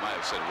 I think I might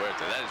have said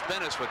Huerta. That is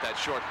Bennis with that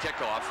short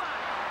kickoff.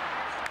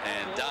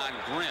 And Don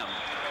Grimm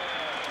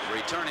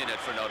returning it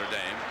for Notre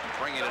Dame,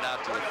 bringing it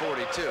out to the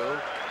 42.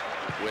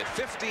 With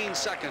 15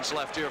 seconds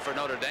left here for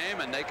Notre Dame,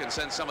 and they can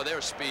send some of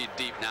their speed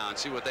deep now and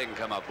see what they can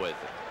come up with.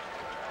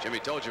 Jimmy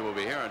told you we'll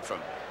be hearing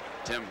from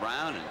Tim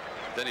Brown and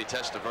Vinny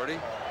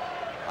Testaverde.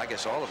 I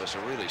guess all of us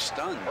are really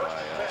stunned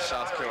by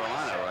South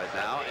Carolina right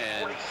now.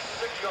 And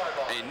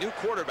a new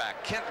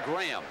quarterback, Kent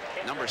Graham,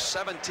 number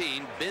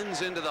 17,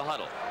 bends into the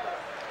huddle.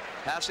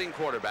 Passing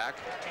quarterback.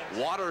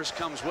 Waters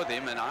comes with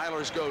him, and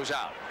Eilers goes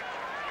out.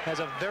 Has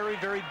a very,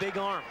 very big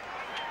arm.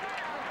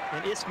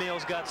 And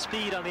Ismail's got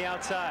speed on the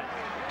outside.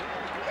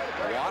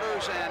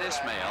 Waters and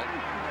Ismail,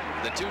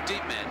 the two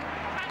deep men.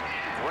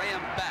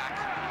 Graham back.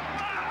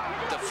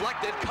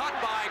 Deflected, caught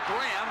by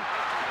Graham.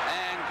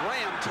 And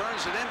Graham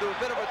turns it into a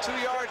bit of a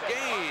 2-yard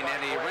gain,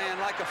 and he ran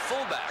like a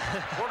fullback.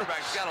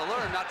 Quarterback's got to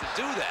learn not to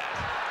do that.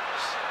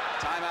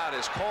 Timeout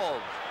is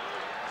called.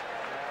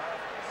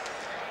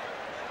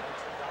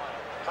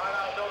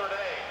 Timeout Notre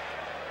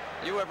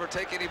Dame. You ever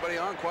take anybody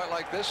on quite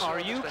like this? Are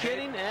you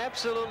kidding?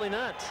 Absolutely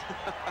not.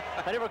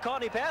 I never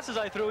caught any passes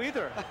I threw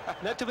either.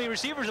 Not too many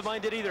receivers of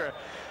mine did either.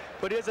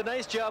 But he does a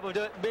nice job of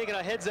making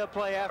a heads-up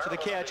play after the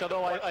catch,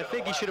 although I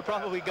think he should have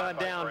probably gone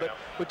down. But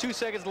with 2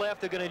 seconds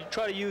left, they're going to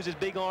try to use his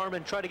big arm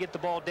and try to get the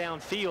ball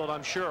downfield,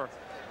 I'm sure.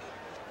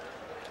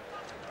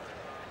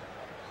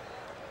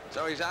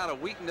 So he's out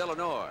of Wheaton,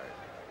 Illinois.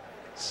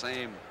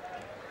 Same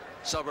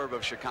suburb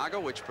of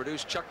Chicago, which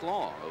produced Chuck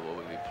Long, who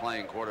will be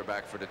playing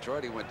quarterback for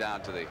Detroit. He went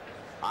down to the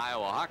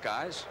Iowa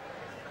Hawkeyes.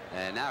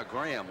 And now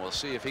Graham will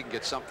see if he can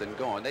get something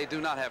going. They do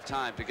not have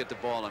time to get the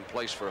ball in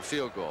place for a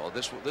field goal.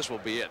 This will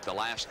be it, the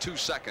last 2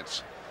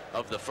 seconds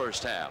of the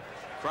first half.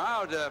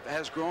 Crowd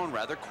has grown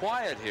rather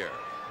quiet here.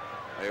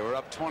 They were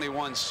up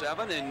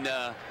 21-7, and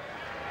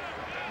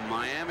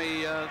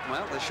Miami,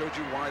 well, they showed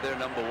you why they're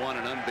 #1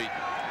 and unbeaten.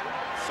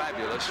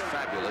 Fabulous,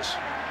 fabulous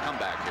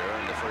comeback here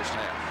in the first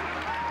half.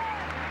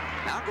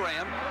 Now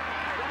Graham,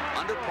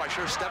 under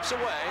pressure, steps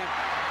away.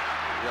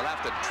 He'll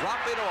have to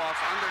drop it off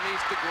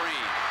underneath the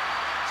green.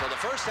 So the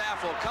first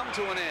half will come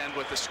to an end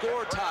with the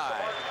score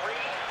tied.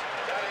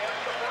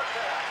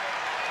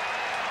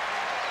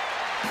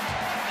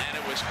 And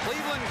it was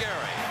Cleveland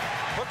Gary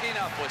hooking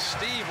up with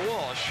Steve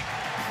Walsh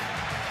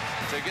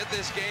to get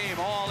this game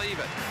all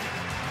even.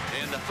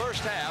 In the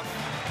first half,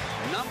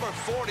 number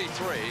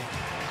 43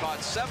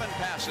 caught 7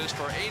 passes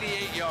for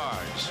 88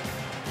 yards.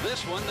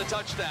 This one, the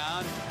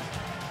touchdown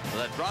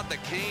that brought the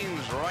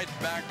Canes right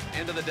back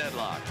into the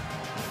deadlock.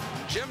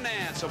 Jim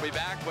Nance will be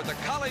back with the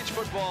college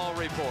football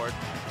report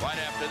right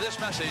after this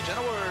message and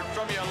a word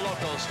from your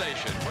local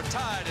station. We're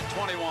tied at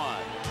 21.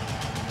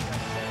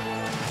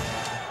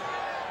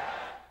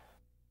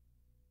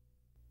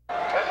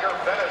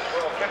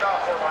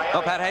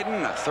 Well, Pat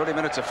Hayden, 30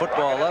 minutes of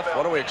football left.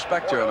 What do we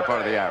expect here on the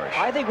part of the Irish?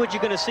 I think what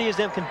you're going to see is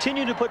them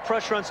continue to put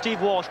pressure on Steve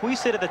Walsh. We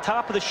said at the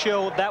top of the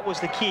show that was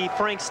the key.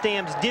 Frank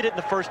Stamms did it in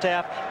the first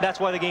half. That's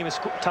why the game is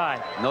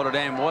tied. Notre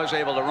Dame was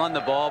able to run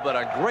the ball, but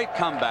a great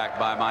comeback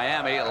by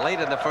Miami late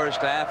in the first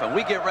half. And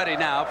we get ready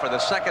now for the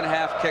second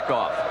half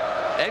kickoff.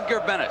 Edgar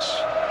Bennis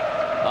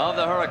of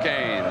the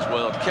Hurricanes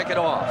will kick it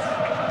off.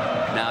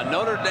 Now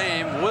Notre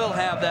Dame will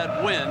have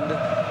that wind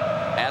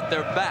at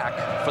their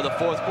back for the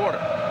fourth quarter.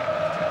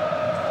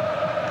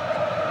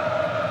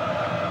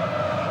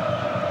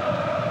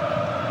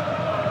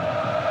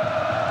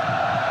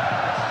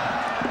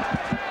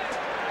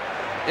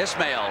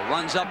 Ismail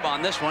runs up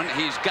on this one.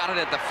 He's got it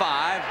at the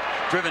 5,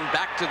 driven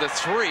back to the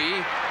 3,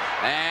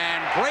 and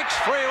breaks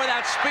free with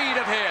that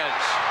speed of his.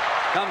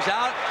 Comes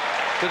out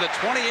to the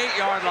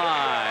 28-yard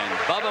line.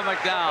 Bubba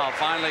McDowell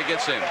finally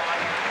gets him.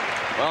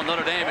 Well,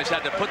 Notre Dame has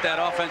had to put that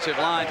offensive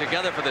line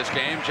together for this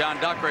game.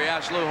 John Dockery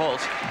asked Lou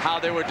Holtz how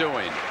they were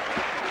doing.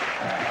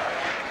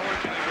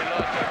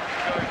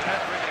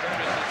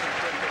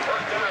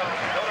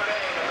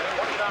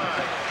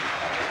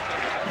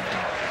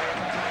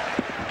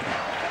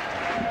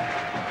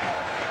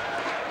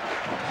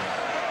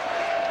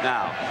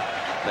 Now,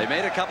 they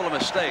made a couple of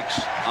mistakes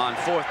on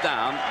 4th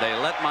down. They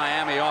let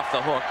Miami off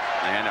the hook,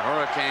 and the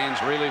Hurricanes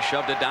really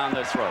shoved it down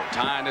their throat,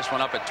 tying this one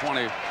up at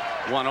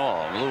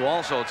 21-all. Lou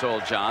also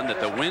told John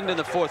that the wind in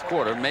the fourth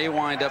quarter may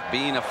wind up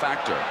being a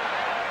factor.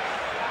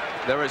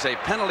 There is a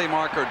penalty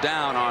marker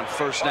down on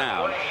 1st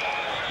down.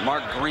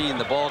 Mark Green,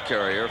 the ball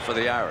carrier for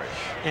the Irish.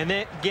 And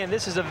then, again,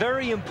 this is a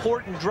very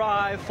important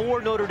drive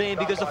for Notre Dame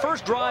because the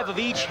first drive of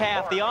each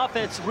half, the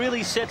offense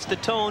really sets the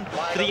tone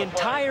for the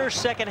entire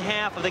second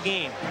half of the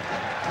game.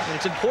 And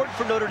it's important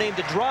for Notre Dame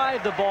to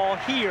drive the ball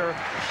here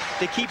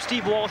to keep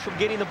Steve Walsh from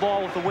getting the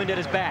ball with the wind at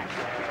his back.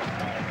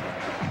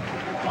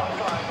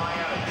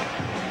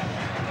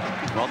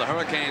 Well, the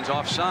Hurricanes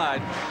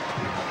offside,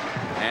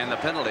 and the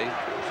penalty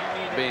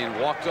being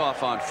walked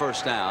off on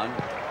 1st down.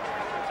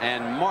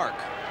 And Mark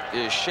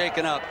is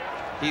shaken up.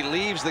 He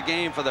leaves the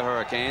game for the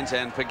Hurricanes,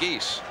 and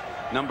Pegues,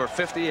 number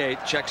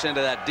 58, checks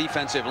into that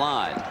defensive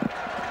line.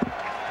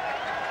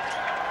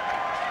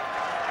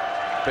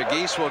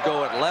 Pegues will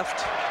go at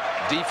left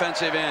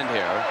defensive end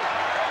here.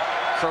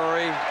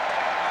 Curry,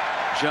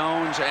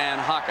 Jones, and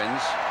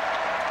Hawkins.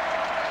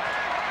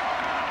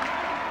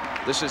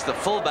 This is the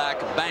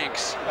fullback,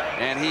 Banks,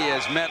 and he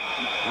is met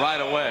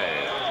right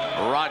away.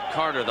 Rod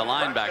Carter, the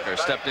linebacker,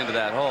 stepped into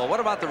that hole. What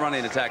about the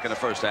running attack in the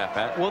first half,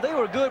 Pat? Well, they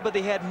were good, but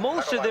they had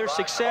most of their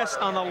success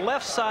on the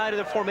left side of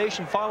the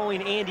formation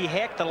following Andy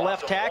Heck, the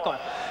left tackle.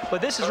 But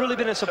this has really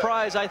been a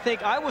surprise. I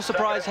think I was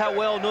surprised how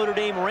well Notre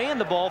Dame ran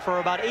the ball for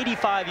about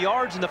 85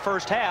 yards in the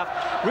first half.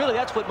 Really,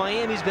 that's what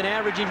Miami's been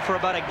averaging for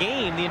about a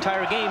game, the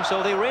entire game.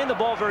 So they ran the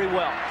ball very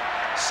well.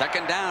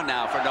 Second down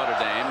now for Notre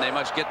Dame. They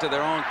must get to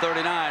their own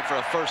 39 for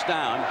a 1st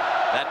down.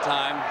 That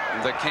time,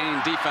 the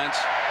Cane defense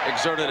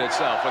exerted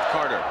itself with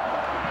Carter.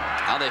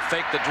 Now they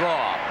fake the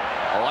draw.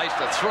 Rice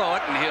to throw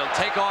it, and he'll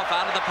take off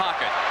out of the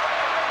pocket.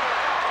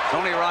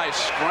 Tony Rice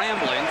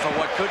scrambling for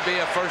what could be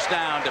a 1st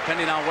down,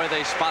 depending on where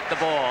they spot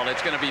the ball.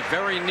 It's going to be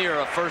very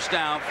near a 1st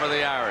down for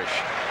the Irish.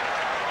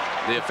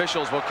 The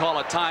officials will call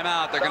a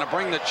timeout. They're going to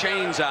bring the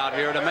chains out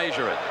here to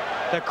measure it.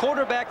 The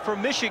quarterback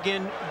from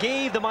Michigan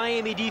gave the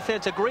Miami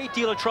defense a great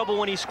deal of trouble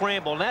when he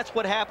scrambled. And that's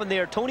what happened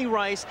there. Tony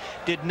Rice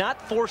did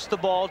not force the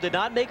ball, did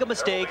not make a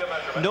mistake.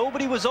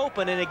 Nobody was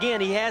open. And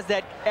again, he has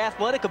that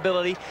athletic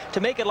ability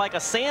to make it like a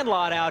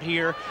sandlot out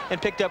here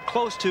and picked up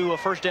close to a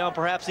 1st down,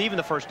 perhaps even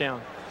the 1st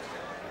down.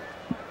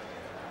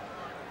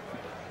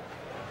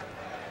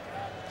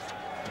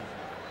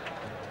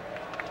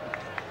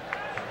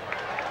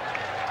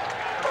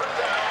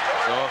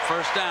 So a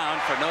 1st down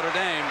for Notre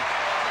Dame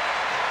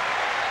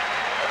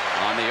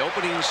on the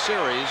opening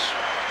series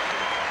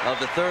of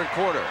the 3rd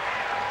quarter.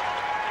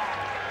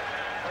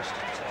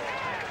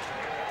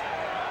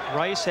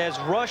 Rice has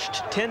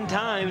rushed 10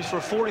 times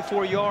for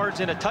 44 yards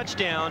and a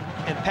touchdown,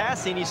 and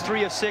passing he's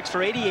 3 of 6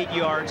 for 88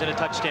 yards and a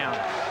touchdown.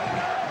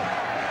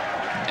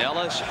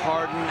 Ellis,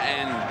 Harden,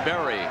 and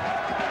Berry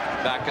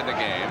back in the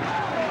game.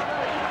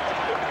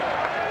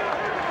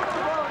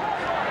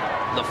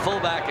 The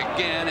fullback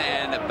again,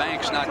 and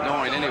Banks not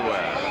going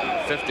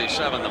anywhere.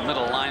 57, the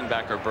middle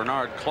linebacker,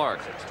 Bernard Clark,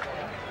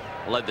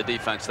 led the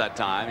defense that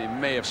time. He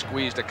may have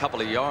squeezed a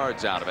couple of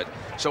yards out of it.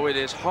 So it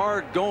is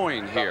hard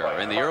going here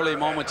in the early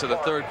moments of the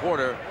third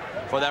quarter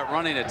for that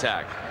running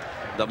attack.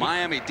 The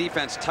Miami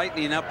defense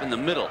tightening up in the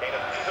middle.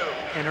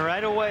 And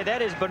right away,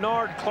 that is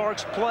Bernard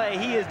Clark's play.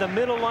 He is the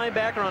middle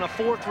linebacker on a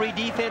 4-3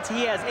 defense.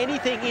 He has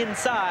anything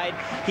inside.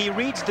 He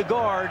reads the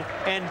guard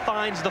and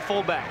finds the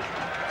fullback.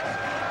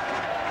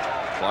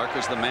 Clark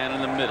is the man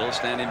in the middle,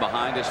 standing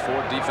behind his 4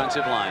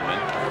 defensive linemen.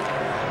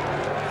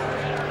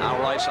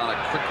 Now Rice on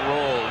a quick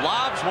roll,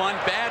 lobs one,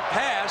 bad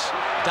pass,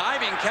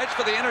 diving catch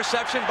for the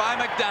interception by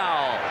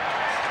McDowell.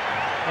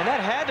 And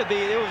that had to be,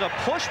 it was a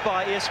push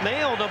by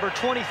Ismail, number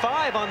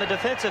 25, on the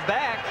defensive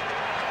back.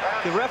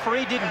 The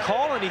referee didn't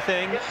call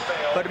anything,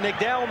 but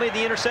McDowell made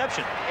the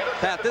interception.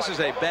 Pat, this is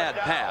a bad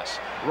pass.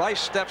 Rice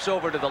steps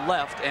over to the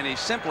left, and he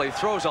simply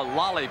throws a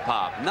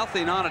lollipop.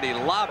 Nothing on it. He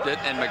lobbed it,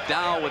 and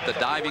McDowell with the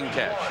diving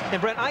catch. And,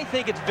 Brent, I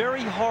think it's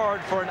very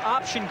hard for an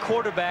option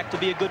quarterback to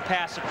be a good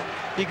passer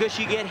because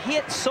you get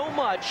hit so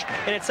much,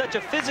 and it's such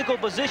a physical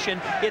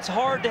position, it's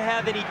hard to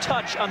have any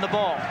touch on the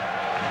ball.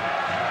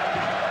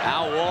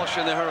 Al Walsh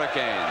and the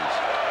Hurricanes.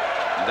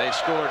 They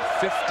scored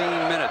 15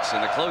 minutes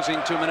in the closing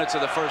 2 minutes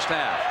of the first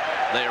half.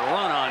 They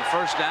run on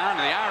first down,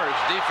 and the Irish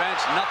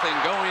defense, nothing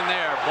going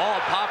there. Ball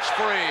pops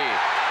free.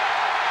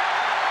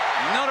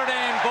 Notre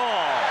Dame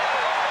ball.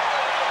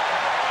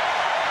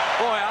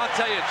 Boy, I'll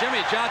tell you, Jimmy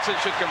Johnson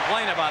should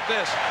complain about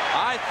this.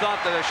 I thought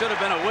that there should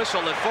have been a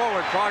whistle that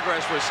forward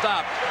progress was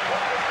stopped.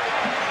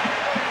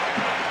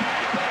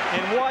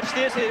 And watch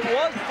this. It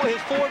was,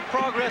 his forward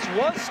progress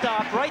was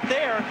stopped right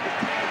there.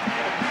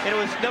 And it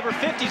was number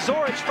 50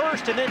 Zorich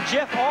first, and then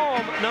Jeff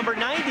Alm, number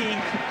 90,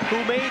 who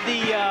made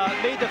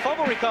the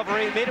fumble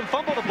recovery, made him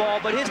fumble the ball,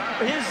 but his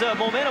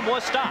momentum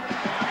was stopped.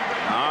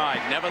 All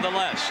right,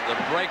 nevertheless, the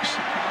breaks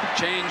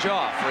change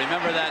off.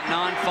 Remember that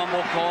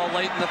non-fumble call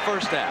late in the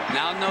first half.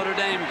 Now Notre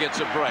Dame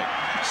gets a break.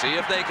 See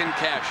if they can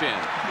cash in.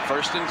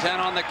 1st and 10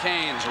 on the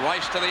Canes.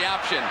 Rice to the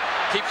option.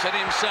 Keeps it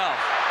himself.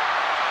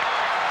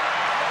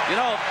 You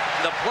know,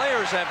 the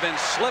players have been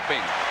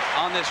slipping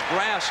on this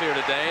grass here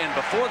today, and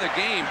before the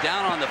game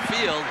down on the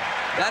field,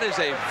 that is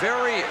a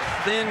very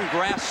thin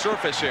grass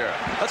surface here.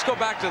 Let's go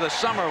back to the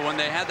summer when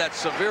they had that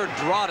severe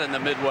drought in the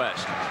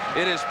Midwest.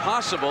 It is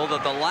possible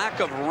that the lack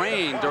of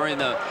rain during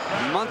the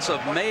months of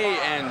May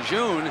and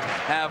June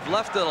have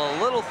left it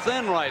a little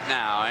thin right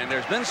now, and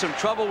there's been some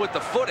trouble with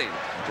the footing.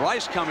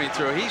 Rice coming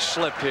through, he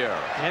slipped here.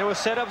 And it was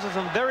set up with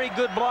some very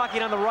good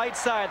blocking on the right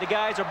side. The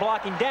guys are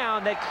blocking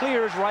down. That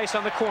clears Rice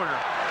on the corner.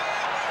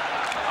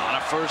 On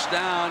a first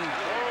down,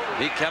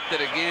 he kept it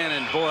again,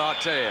 and boy, I'll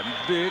tell you,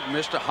 big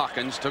Mr.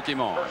 Hawkins took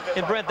him on.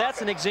 And Brent,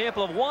 that's an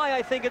example of why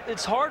I think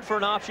it's hard for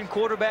an option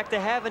quarterback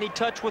to have any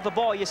touch with the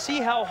ball. You see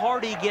how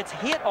hard he gets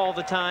hit all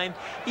the time.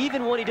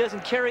 Even when he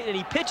doesn't carry it and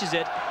he pitches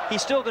it,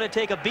 he's still going to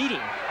take a beating.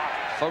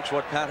 Folks,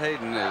 what Pat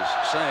Hayden is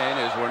saying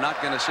is we're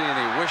not going to see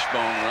any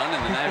wishbone run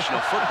in the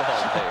National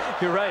Football League.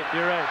 You're right,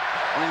 you're right.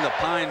 Bring the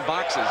pine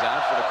boxes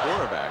out for the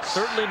quarterbacks.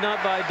 Certainly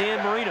not by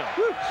Dan Marino.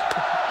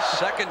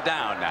 Second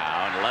down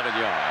now and 11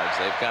 yards.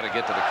 They've got to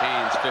get to the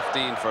Canes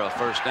 15 for a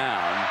first down.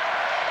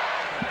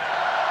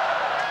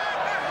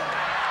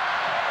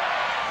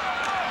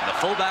 The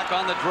fullback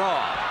on the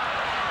draw.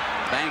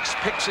 Banks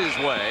picks his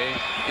way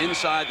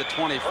inside the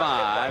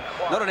 25.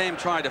 Notre Dame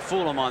tried to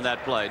fool him on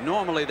that play.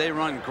 Normally they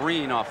run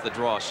green off the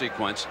draw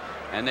sequence,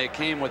 and they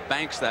came with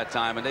Banks that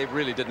time, and they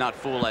really did not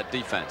fool that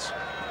defense.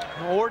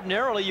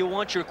 Ordinarily, you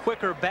want your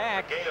quicker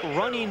back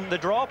running the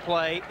draw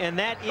play, and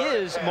that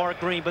is Mark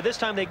Green. But this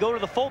time they go to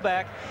the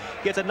fullback,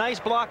 gets a nice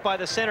block by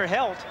the center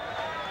Helt.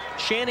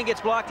 Shannon gets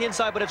blocked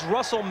inside, but it's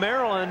Russell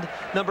Maryland,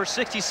 number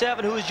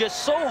 67, who is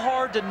just so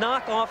hard to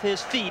knock off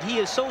his feet. He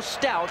is so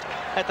stout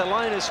at the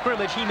line of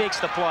scrimmage, he makes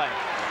the play.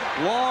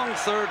 Long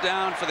third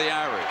down for the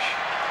Irish.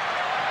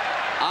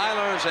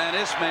 Eilers and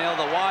Ismail,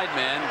 the wide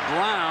men.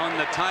 Brown,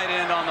 the tight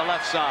end on the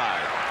left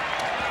side.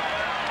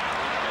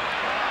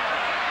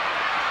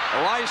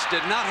 Rice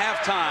did not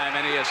have time,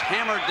 and he is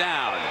hammered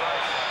down.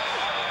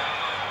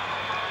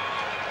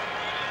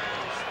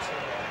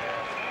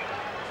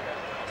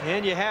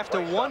 And you have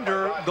to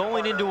wonder,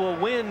 going into a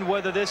win,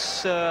 whether this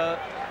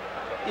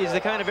is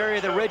the kind of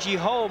area that Reggie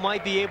Ho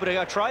might be able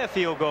to try a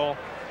field goal.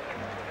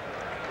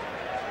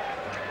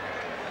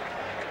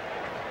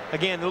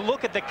 Again,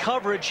 look at the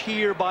coverage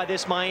here by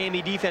this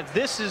Miami defense.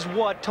 This is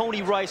what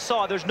Tony Rice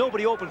saw. There's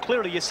nobody open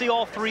clearly. You see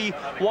all 3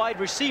 wide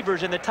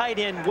receivers and the tight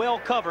end well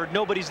covered.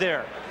 Nobody's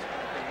there.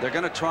 They're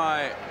going to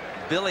try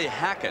Billy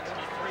Hackett,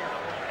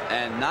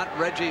 and not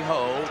Reggie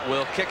Ho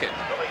will kick it.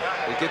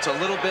 It gets a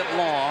little bit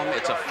long.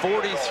 It's a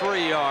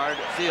 43-yard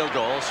field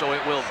goal, so it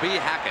will be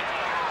Hackett.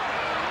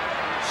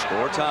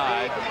 Score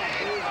tied.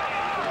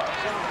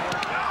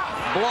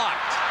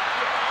 Blocked.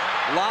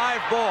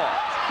 Live ball.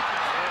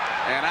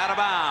 and out of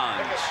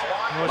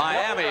bounds.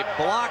 Miami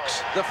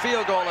blocks the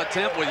field goal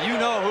attempt with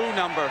you-know-who,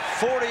 number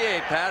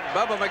 48, Pat,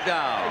 Bubba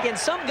McDowell. Again,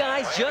 some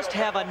guys just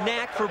have a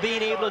knack for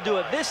being able to do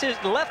it. This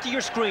is left of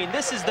your screen.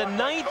 This is the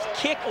 9th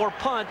kick or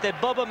punt that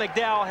Bubba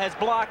McDowell has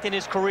blocked in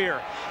his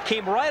career.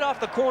 Came right off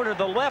the corner,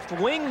 the left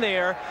wing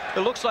there.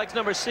 It looks like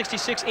number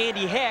 66,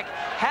 Andy Heck,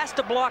 has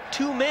to block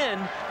 2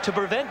 men to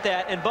prevent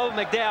that, and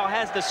Bubba McDowell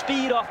has the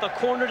speed off the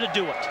corner to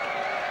do it.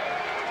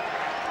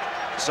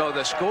 So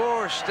the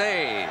score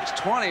stays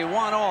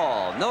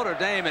 21-all. Notre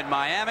Dame in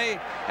Miami,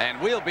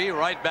 and we'll be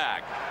right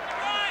back.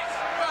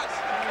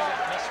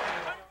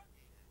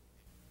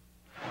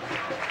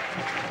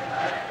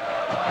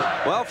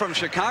 Well, from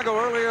Chicago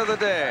earlier the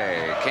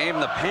day came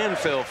the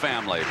Panfill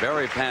family.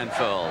 Barry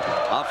Panfill,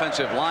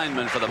 offensive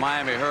lineman for the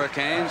Miami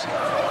Hurricanes.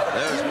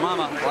 There's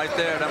Mama right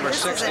there, number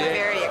 68.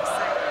 Very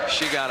exciting.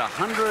 She got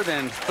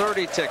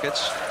 130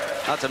 tickets,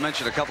 not to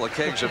mention a couple of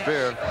kegs of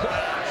beer.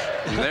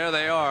 And there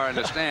they are in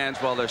the stands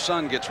while their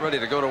son gets ready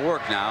to go to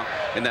work now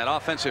in that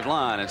offensive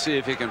line and see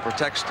if he can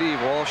protect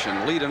Steve Walsh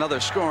and lead another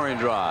scoring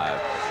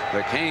drive.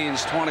 The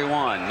Canes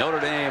 21, Notre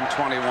Dame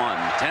 21.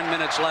 10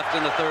 minutes left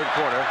in the third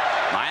quarter.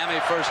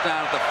 Miami first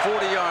down at the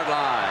 40-yard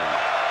line.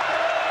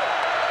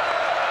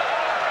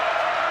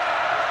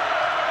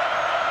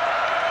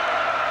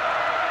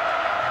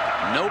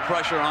 No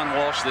pressure on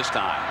Walsh this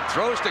time.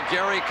 Throws to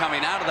Gary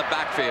coming out of the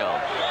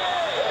backfield.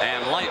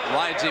 And Light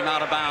rides him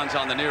out of bounds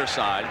on the near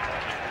side.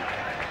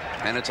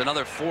 And it's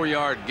another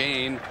 4-yard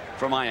gain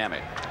for Miami.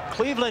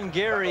 Cleveland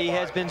Gary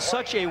has been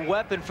such a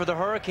weapon for the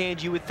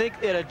Hurricanes. You would think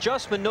an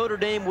adjustment Notre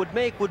Dame would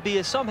make would be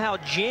to somehow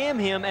jam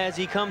him as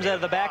he comes out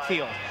of the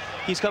backfield.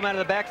 He's come out of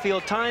the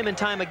backfield time and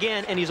time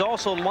again, and he's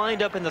also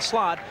lined up in the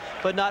slot,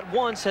 but not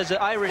once has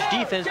the Irish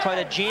defense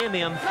tried to jam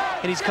him,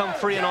 and he's come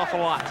free an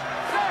awful lot.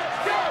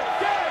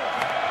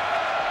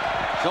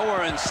 So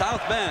we're in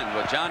South Bend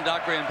with John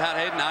Dockery and Pat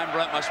Hayden. I'm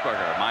Brent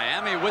Musburger.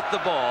 Miami with the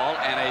ball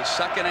and a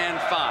 2nd and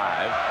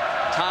 5.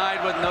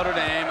 Tied with Notre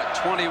Dame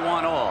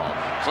 21-all.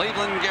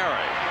 Cleveland Gary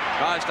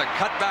tries to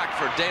cut back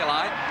for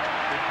daylight,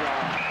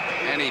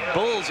 and he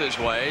bulls his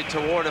way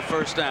toward a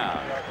first down.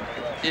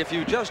 If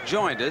you just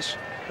joined us,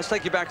 let's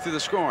take you back through the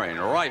scoring.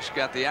 Rice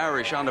got the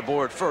Irish on the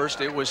board first.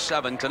 It was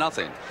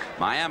 7-0.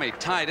 Miami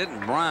tied it,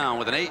 and Brown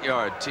with an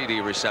 8-yard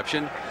TD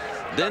reception.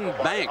 Then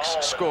Banks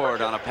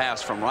scored on a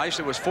pass from Rice.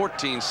 It was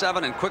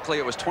 14-7, and quickly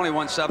it was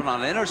 21-7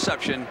 on an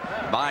interception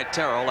by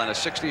Terrell and a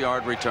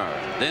 60-yard return.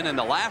 Then in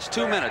the last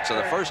 2 minutes of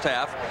the first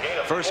half,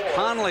 first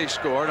Conley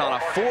scored on a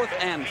 4th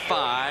and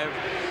 5.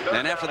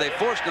 Then after they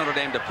forced Notre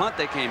Dame to punt,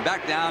 they came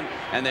back down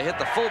and they hit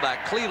the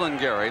fullback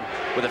Cleveland Gary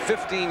with a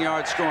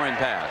 15-yard scoring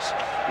pass.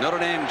 Notre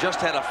Dame just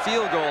had a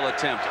field goal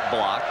attempt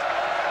blocked.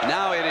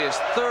 Now it is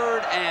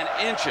 3rd and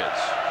inches.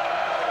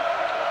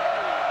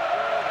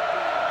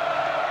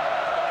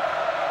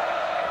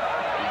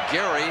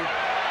 Gary,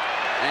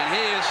 and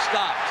he is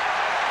stopped.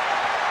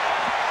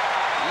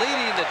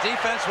 Leading the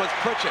defense was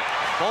Pritchett.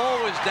 Ball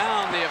was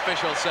down, the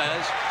official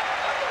says.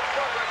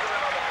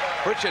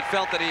 Pritchett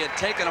felt that he had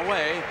taken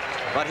away,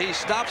 but he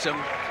stops him,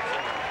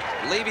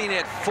 leaving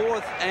it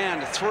 4th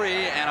and 3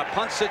 and a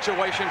punt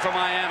situation for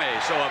Miami.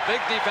 So a big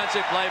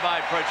defensive play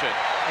by Pritchett.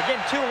 Again,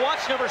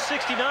 watch number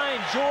 69,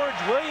 George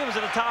Williams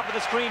at the top of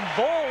the screen.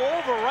 Ball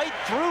over right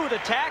through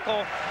the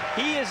tackle.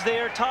 He is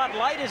there. Todd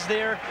Light is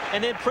there.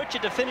 And then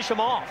Pritchett to finish him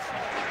off.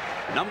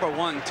 Number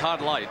 1,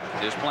 Todd Light,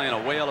 is playing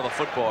a whale of a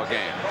football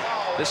game.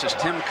 This is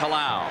Tim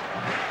Kalau.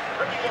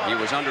 He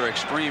was under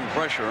extreme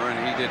pressure, and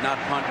he did not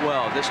punt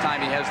well. This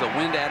time he has the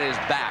wind at his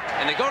back.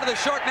 And they go to the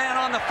short man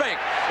on the fake.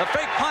 The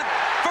fake punt.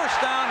 First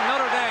down,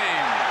 Notre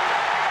Dame.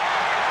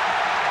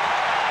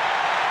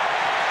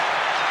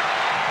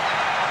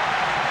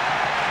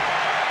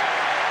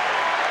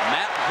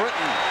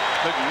 Britton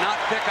could not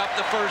pick up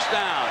the first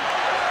down.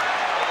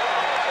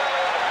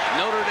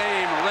 Notre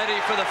Dame ready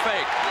for the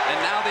fake, and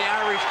now the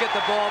Irish get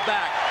the ball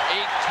back.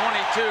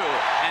 8:22,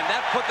 and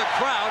that put the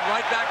crowd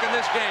right back in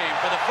this game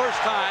for the first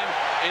time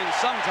in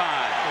some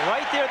time.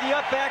 Right there, the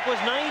up back was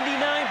 99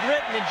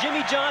 Britton, and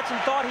Jimmy Johnson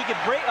thought he could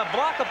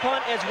block a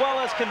punt as well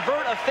as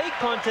convert a fake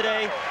punt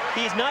today.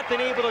 He's not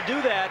been able to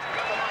do that.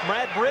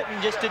 Brad Britton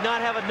just did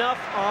not have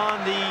enough on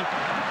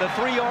the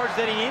 3 yards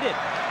that he needed.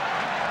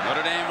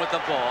 Notre Dame with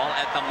the ball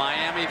at the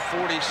Miami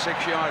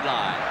 46-yard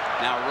line.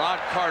 Now Rod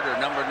Carter,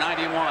 number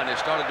 91, has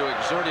started to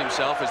exert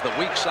himself as the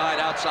weak side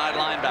outside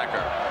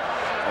linebacker.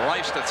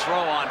 Rice to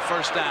throw on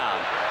first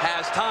down.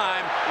 Has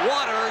time.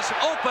 Waters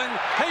open.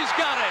 He's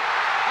got it.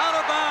 Out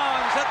of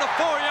bounds at the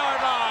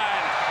 4-yard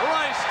line.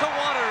 Rice to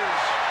Waters.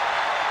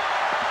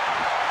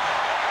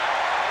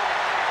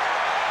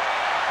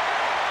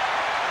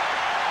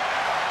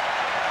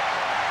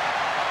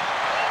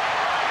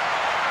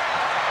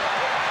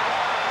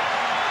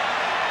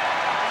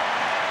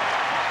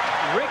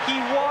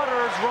 Ricky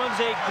Waters runs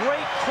a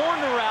great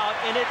corner route,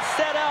 and it's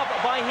set up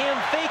by him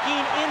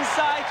faking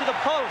inside to the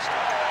post.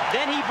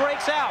 Then he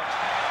breaks out.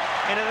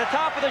 And at the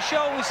top of the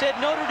show, we said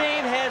Notre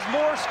Dame has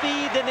more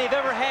speed than they've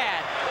ever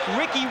had.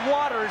 Ricky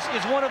Waters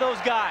is one of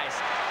those guys.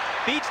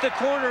 beats the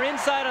corner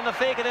inside on the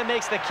fake, and then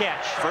makes the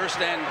catch. First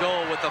and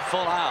goal with the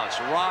full house.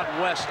 Rod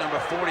West, number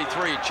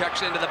 43,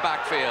 checks into the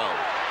backfield.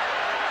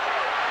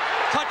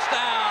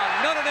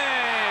 Touchdown, Notre Dame!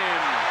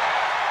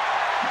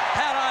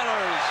 Pat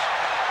Eilers.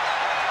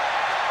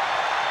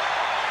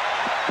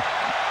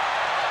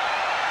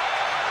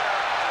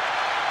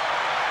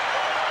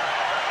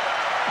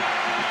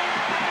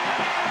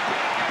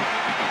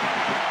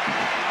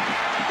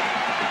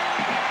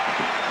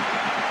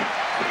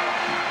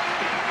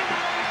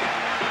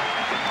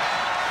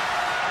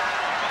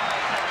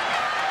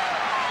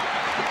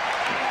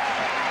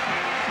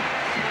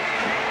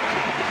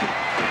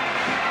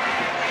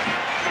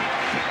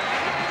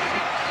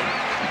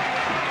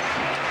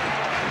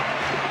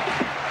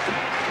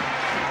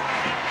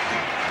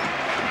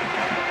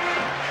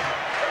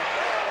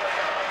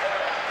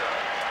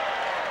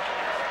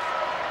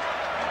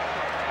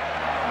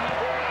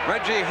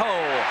 Reggie Ho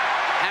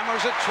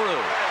hammers it true.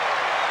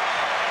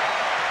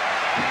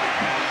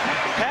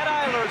 Pat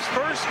Eilers'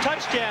 first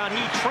touchdown.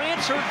 He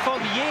transferred from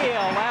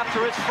Yale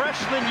after his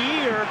freshman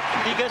year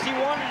because he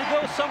wanted to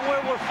go somewhere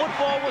where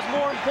football was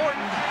more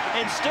important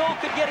and still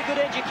could get a good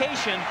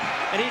education.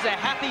 And he's a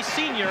happy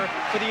senior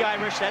for the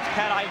Irish. That's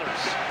Pat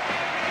Eilers.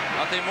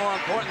 Nothing more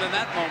important than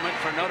that moment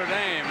for Notre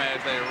Dame as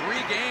they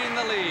regain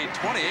the lead,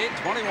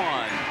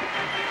 28-21.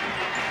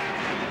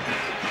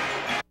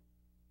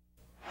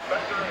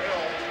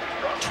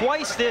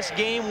 Twice this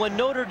game when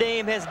Notre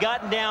Dame has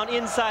gotten down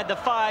inside the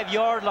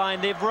 5-yard line,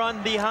 they've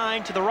run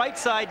behind to the right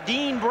side.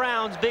 Dean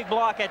Brown's big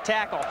block at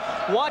tackle.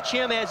 Watch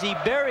him as he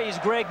buries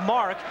Greg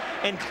Mark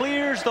and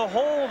clears the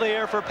hole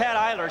there for Pat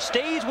Eilers.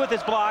 Stays with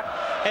his block,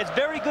 has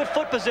very good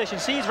foot position.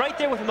 Sees right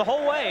there with him the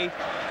whole way,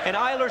 and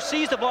Eilers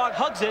sees the block,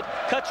 hugs it,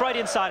 cuts right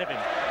inside of him.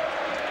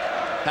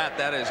 Pat,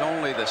 that is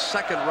only the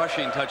second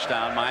rushing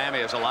touchdown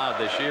Miami has allowed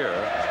this year.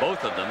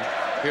 Both of them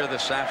here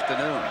this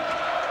afternoon.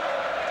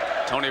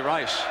 Tony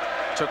Rice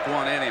took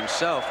one in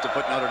himself to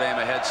put Notre Dame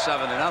ahead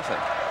 7-0.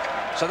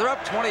 So they're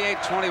up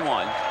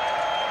 28-21.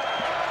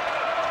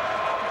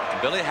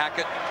 Billy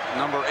Hackett,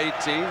 number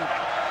 18.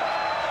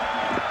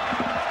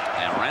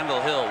 And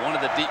Randall Hill, one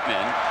of the deep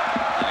men.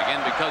 And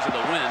again, because of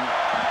the wind,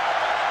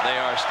 they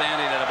are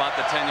standing at about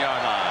the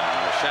 10-yard line.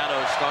 The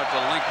shadows start to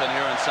lengthen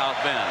here in South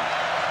Bend.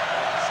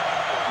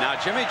 Now,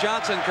 Jimmy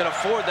Johnson could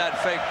afford that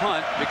fake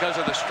punt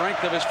because of the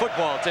strength of his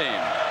football team.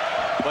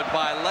 But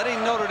by letting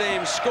Notre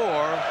Dame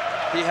score,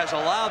 he has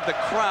allowed the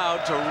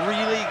crowd to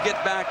really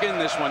get back in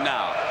this one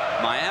now.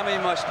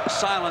 Miami must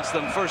silence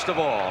them first of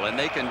all, and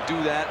they can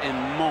do that in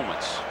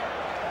moments.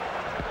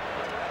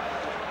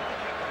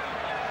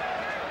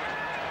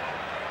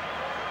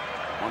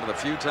 One of the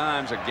few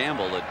times a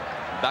gamble that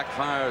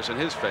backfires in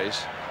his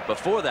face.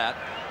 Before that,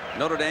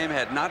 Notre Dame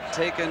had not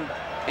taken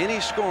any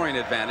scoring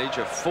advantage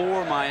of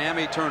 4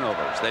 Miami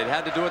turnovers. They'd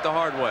had to do it the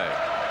hard way.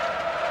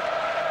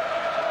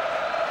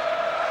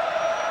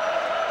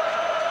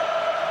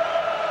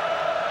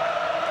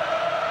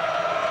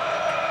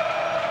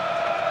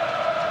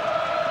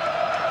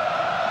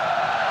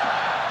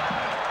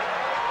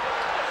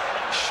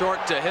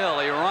 Short to Hill.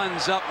 He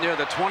runs up near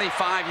the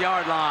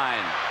 25-yard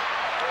line.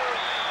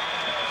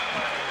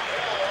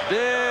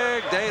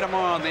 Big day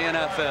tomorrow in the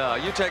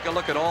NFL. You take a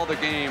look at all the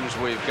games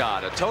we've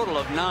got. A total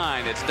of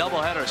 9. It's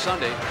doubleheader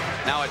Sunday.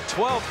 Now at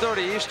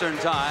 12:30 Eastern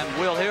time,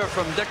 we'll hear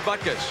from Dick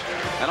Butkus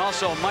and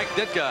also Mike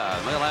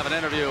Ditka. We'll have an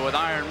interview with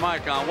Iron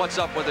Mike on what's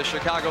up with the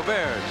Chicago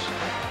Bears.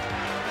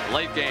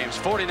 Late games,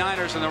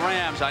 49ers and the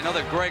Rams. I know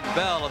that Greg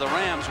Bell of the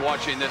Rams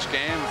watching this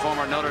game,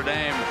 former Notre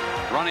Dame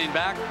running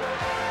back.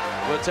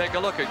 We'll take a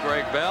look at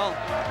Greg Bell.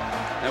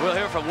 And we'll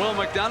hear from Will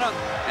McDonough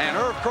and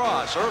Irv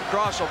Cross. Irv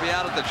Cross will be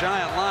out at the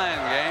Giant Lion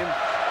game.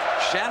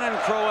 Shannon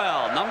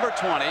Crowell, number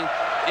 20,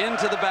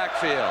 into the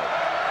backfield.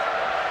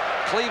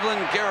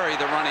 Cleveland Gary,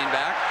 the running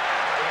back.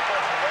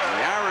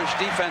 The Irish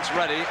defense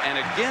ready. And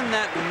again,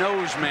 that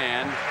nose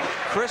man,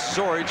 Chris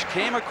Zorich,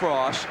 came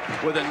across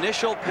with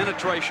initial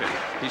penetration.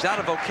 He's out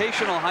of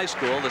vocational high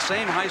school, the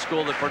same high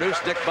school that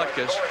produced Dick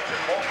Butkus.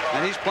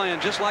 And he's playing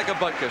just like a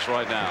Butkus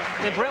right now.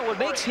 And Brent, what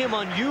makes him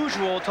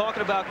unusual,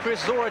 talking about Chris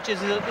Zorich,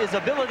 is his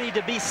ability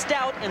to be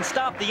stout and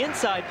stop the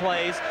inside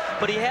plays,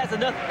 but he has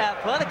enough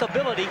athletic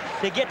ability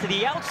to get to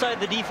the outside of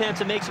the defense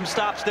and make some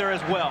stops there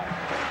as well.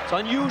 It's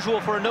unusual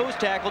for a nose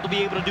tackle to be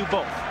able to do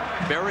both.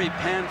 Barry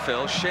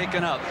Panfill,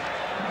 shaken up,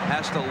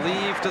 has to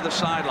leave to the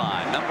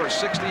sideline. Number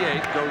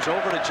 68 goes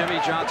over to Jimmy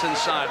Johnson's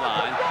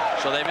sideline,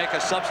 so they make a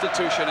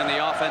substitution in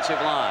the offensive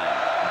line.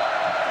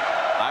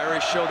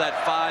 Irish show that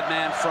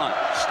 5-man front.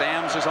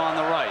 Stams is on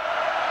the right.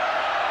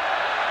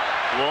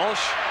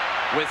 Walsh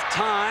with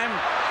time,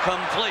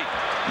 complete.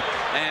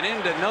 And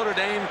into Notre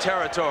Dame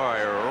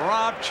territory,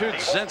 Rob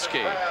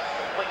Chudzinski,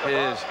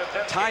 his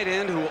tight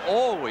end who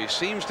always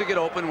seems to get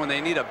open when they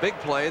need a big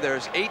play.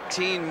 There's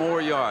 18 more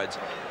yards.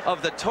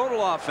 Of the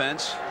total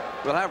offense,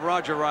 we'll have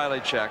Roger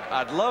Riley check.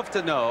 I'd love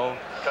to know,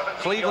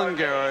 Cleveland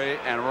Gary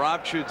and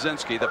Rob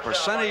Chudzinski, the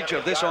percentage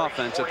of this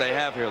offense that they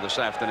have here this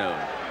afternoon.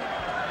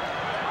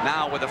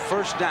 Now with a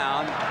first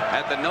down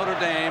at the Notre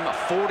Dame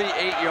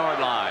 48-yard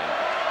line.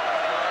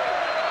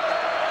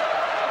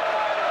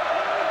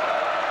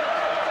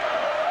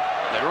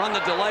 They run the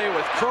delay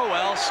with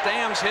Crowell.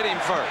 Stam's hit him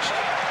first.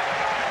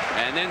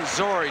 And then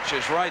Zorich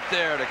is right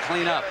there to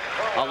clean up,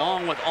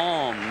 along with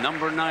Alm,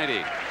 number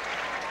 90.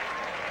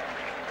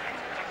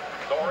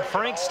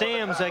 Frank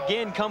Stam's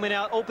again coming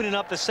out, opening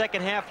up the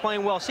second half,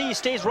 playing well. See, he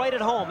stays right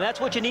at home. That's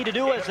what you need to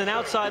do as an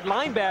outside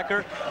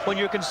linebacker when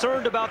you're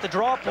concerned about the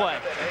draw play.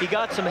 He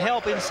got some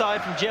help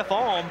inside from Jeff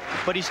Alm,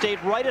 but he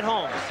stayed right at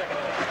home.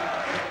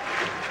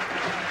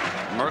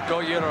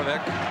 Mirko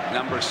Jurovic,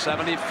 number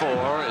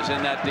 74, is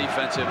in that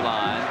defensive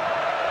line.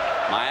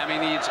 Miami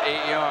needs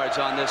 8 yards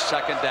on this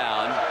second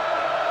down.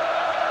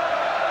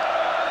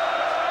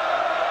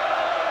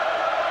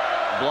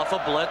 Bluff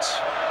a blitz.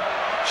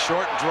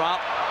 Short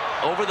drop.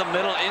 Over the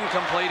middle,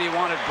 incomplete. He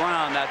wanted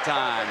Brown that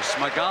time.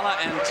 Smagala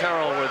and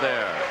Terrell were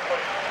there.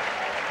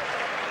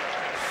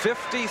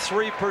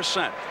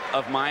 53%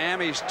 of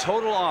Miami's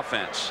total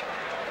offense.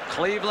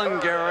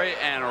 Cleveland Gary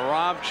and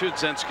Rob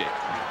Chudzinski.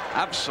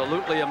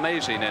 Absolutely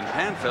amazing. And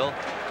Panfil,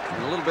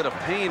 a little bit of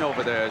pain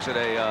over there. Is it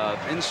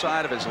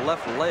inside of his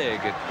left leg?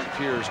 It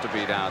appears to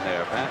be down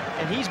there, Pat.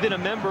 And he's been a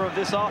member of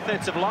this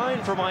offensive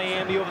line for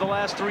Miami over the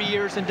last 3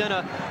 years and done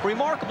a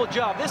remarkable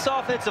job. This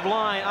offensive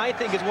line, I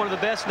think, is one of the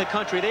best in the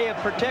country. They have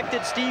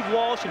protected Steve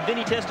Walsh and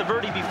Vinny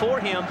Testaverde before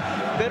him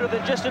better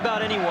than just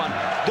about anyone.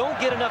 Don't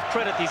get enough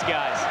credit, these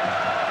guys.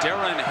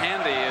 Darren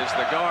Handy is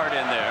the guard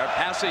in there.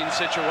 Passing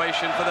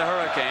situation for the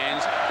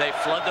Hurricanes. They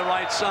flood the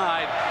right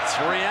side.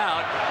 3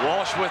 out.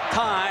 Walsh with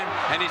time,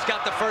 and he's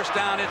got the first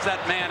down. It's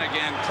that man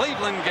again,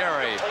 Cleveland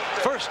Gary.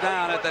 First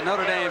down at the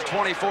Notre Dame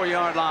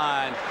 24-yard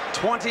line.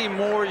 20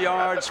 more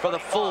yards for the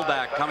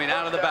fullback coming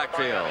out of the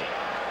backfield.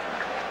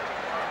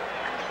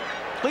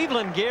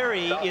 Cleveland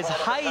Gary is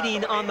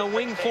hiding on the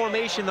wing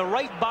formation, the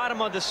right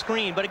bottom of the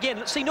screen. But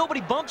again, see, nobody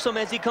bumps him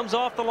as he comes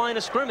off the line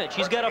of scrimmage.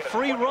 He's got a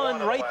free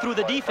run right through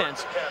the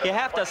defense. You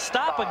have to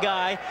stop a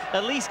guy,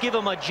 at least give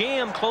him a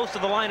jam close to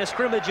the line of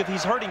scrimmage if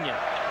he's hurting you.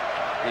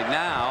 He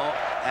now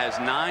has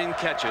 9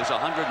 catches,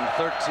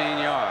 113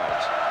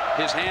 yards.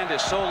 His hand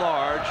is so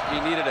large, he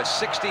needed a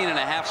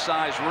 16.5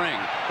 size ring.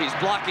 He's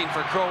blocking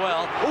for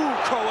Crowell. Ooh,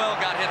 Crowell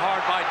got hit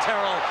hard by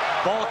Terrell.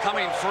 Ball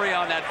coming free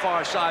on that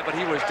far side, but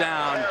he was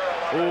down.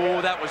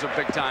 Ooh, that was a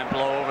big-time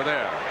blow over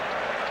there.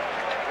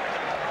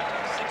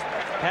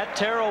 Pat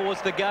Terrell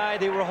was the guy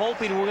they were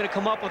hoping were going to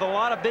come up with a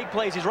lot of big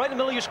plays. He's right in the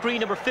middle of your screen,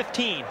 number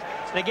 15.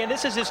 And again,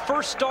 this is his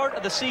first start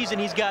of the season.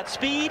 He's got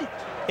speed,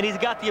 and he's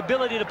got the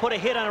ability to put a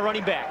hit on a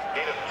running back.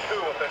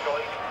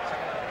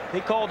 They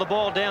called the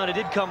ball down. It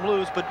did come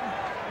loose, but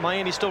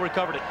Miami still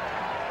recovered it.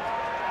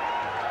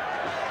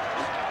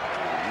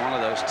 One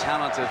of those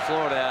talented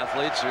Florida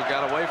athletes who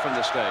got away from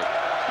the state.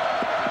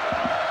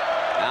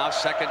 Now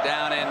second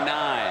down and 9.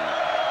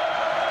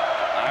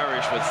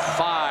 Irish with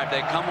 5.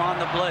 They come on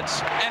the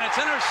blitz, and it's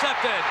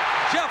intercepted.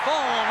 Jeff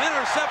Alm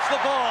intercepts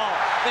the ball.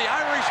 The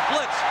Irish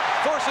blitz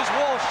forces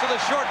Walsh to the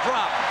short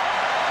drop.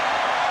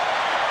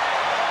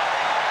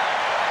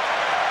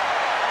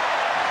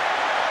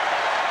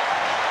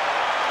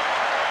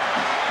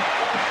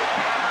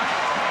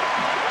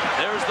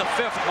 There's the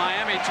 5th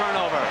Miami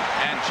turnover,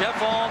 and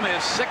Jeff Alm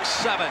is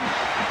 6'7".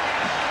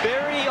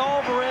 Barry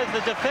Alvarez,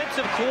 the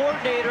defensive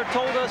coordinator,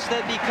 told us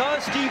that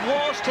because Steve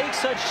Walsh takes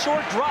such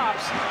short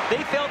drops,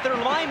 they felt their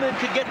linemen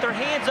could get their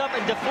hands up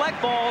and deflect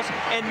balls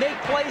and make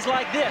plays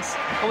like this.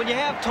 And when you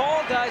have tall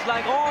guys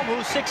like Alm,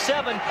 who's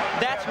 6'7",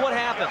 that's what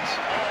happens.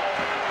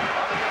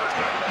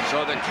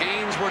 So the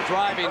Canes were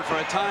driving for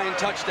a tying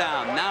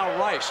touchdown. Now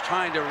Rice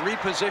trying to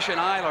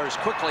reposition Eilers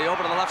quickly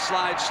over to the left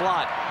side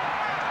slot.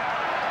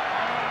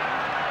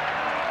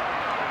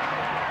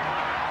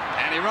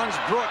 And he runs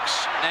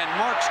Brooks, and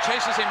Marks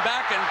chases him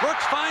back, and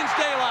Brooks finds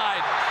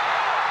daylight.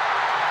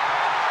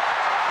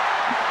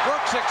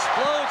 Brooks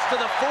explodes to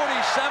the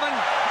 47.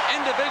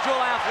 Individual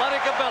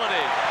athletic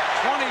ability.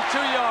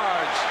 22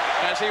 yards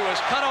as he was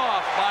cut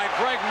off by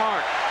Greg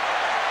Mark.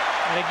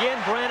 And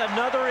again, Brent,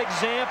 another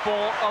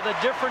example of a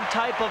different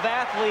type of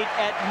athlete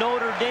at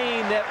Notre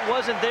Dame that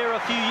wasn't there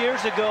a few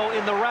years ago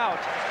in the route.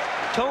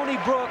 Tony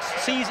Brooks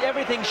sees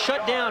everything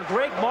shut down.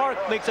 Greg Mark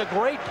makes a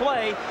great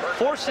play,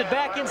 forces it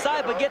back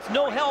inside, but gets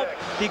no help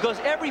because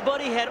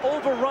everybody had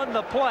overrun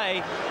the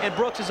play, and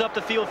Brooks is up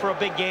the field for a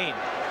big gain.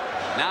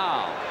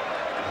 Now,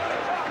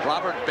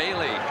 Robert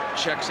Bailey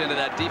checks into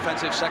that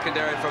defensive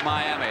secondary for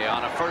Miami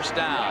on a first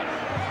down.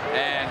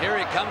 And here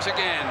he comes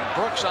again.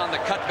 Brooks on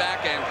the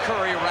cutback, and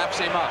Curry wraps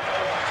him up.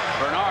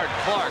 Bernard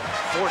Clark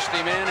forced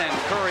him in, and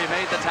Curry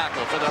made the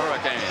tackle for the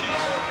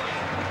Hurricanes.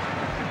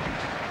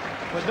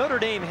 What Notre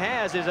Dame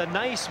has is a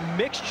nice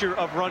mixture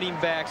of running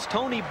backs.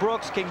 Tony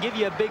Brooks can give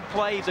you a big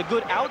play. He's a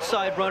good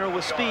outside runner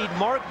with speed.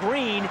 Mark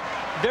Green,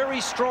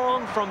 very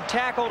strong from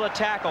tackle to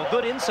tackle.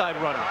 Good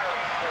inside runner.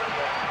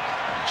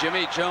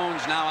 Jimmy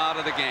Jones now out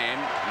of the game.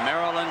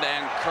 Maryland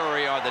and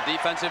Curry are the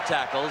defensive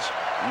tackles.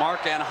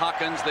 Mark and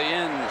Hawkins the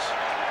ends.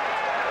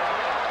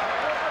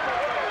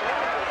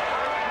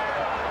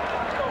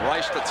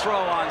 Rice to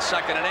throw on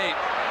 2nd and 8.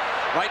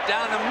 Right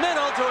down the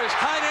middle to his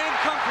tight end,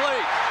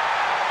 complete.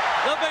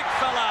 The big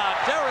fella,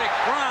 Derek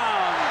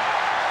Brown.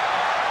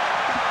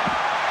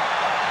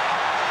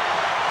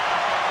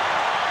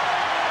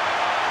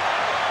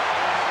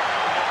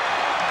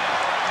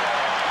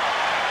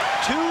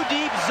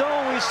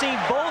 we've seen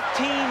both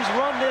teams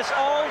run this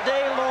all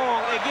day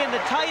long. Again, the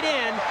tight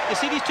end, you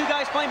see these two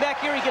guys playing back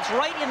here, he gets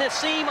right in the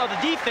seam of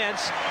the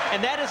defense,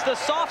 and that is the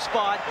soft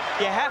spot.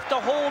 You have to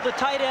hold the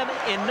tight end,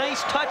 and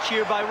nice touch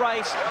here by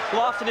Rice,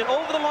 lofting it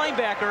over the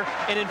linebacker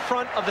and in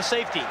front of the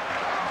safety.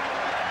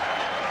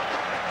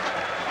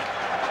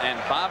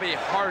 And Bobby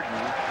Harden,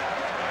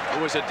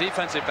 who was a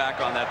defensive back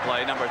on that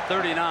play, number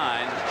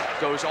 39,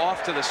 goes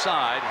off to the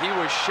side. He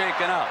was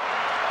shaken up.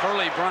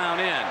 Hurley Brown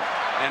in.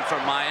 And for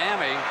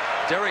Miami,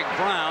 Derek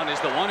Brown is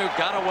the one who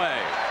got away.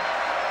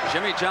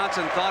 Jimmy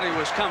Johnson thought he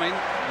was coming,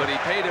 but he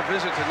paid a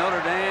visit to Notre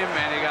Dame,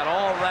 and he got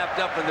all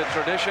wrapped up in the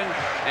tradition,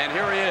 and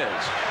here he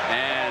is.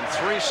 And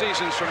 3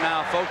 seasons from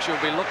now, folks, you'll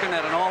be looking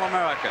at an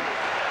All-American.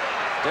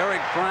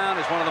 Derek Brown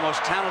is one of the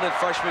most talented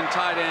freshman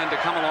tight end to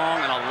come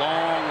along in a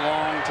long,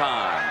 long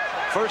time.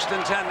 1st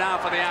and 10 now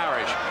for the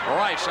Irish.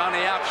 Rice on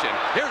the option.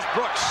 Here's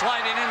Brooks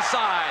sliding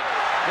inside.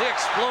 He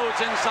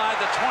explodes inside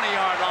the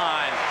 20-yard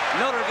line.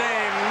 Notre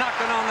Dame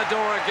knocking on the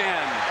door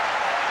again.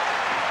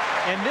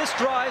 And this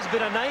drive's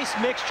been a nice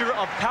mixture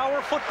of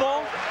power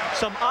football,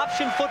 some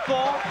option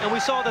football, and we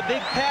saw the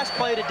big pass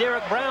play to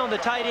Derek Brown, the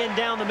tight end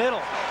down the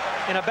middle.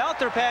 And about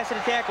their passing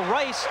attack,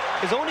 Rice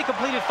has only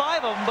completed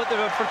 5 of them, but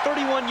they're for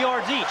 31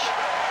 yards each.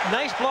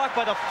 Nice block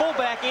by the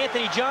fullback,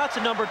 Anthony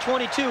Johnson, number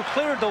 22,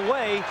 cleared the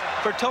way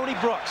for Tony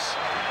Brooks.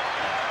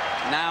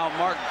 Now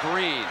Mark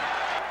Green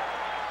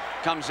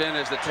comes in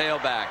as the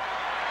tailback.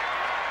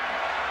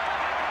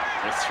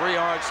 With 3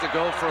 yards to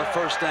go for a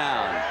 1st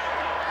down.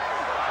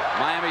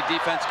 Miami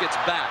defense gets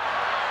back.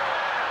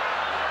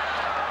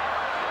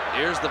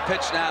 Here's the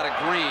pitch now to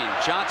Green.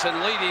 Johnson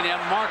leading him.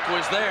 Mark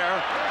was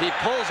there. He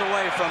pulls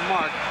away from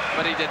Mark,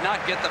 but he did not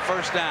get the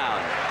 1st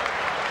down.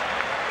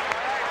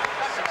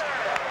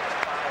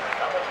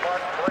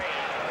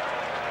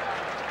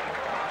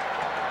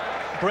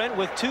 Brent,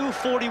 with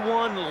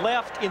 2:41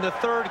 left in the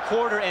 3rd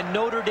quarter and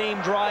Notre Dame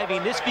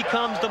driving, this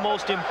becomes the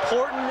most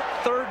important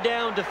 3rd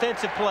down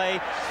defensive play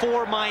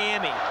for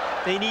Miami.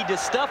 They need to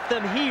stuff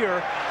them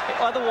here.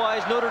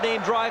 Otherwise, Notre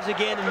Dame drives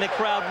again, and the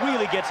crowd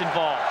really gets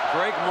involved.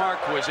 Greg Mark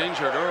was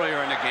injured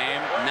earlier in the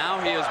game. Now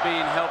he is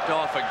being helped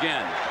off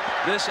again.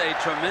 This a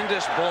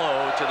tremendous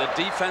blow to the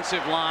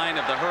defensive line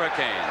of the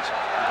Hurricanes.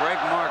 Greg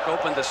Mark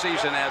opened the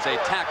season as a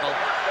tackle.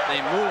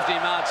 They moved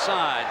him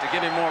outside to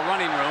give him more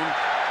running room.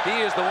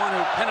 He is the one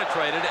who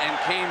penetrated and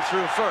came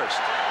through first.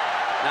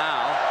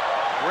 Now,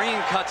 Green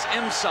cuts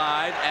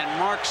inside, and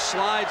Mark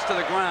slides to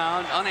the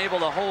ground, unable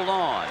to hold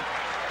on.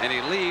 And he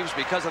leaves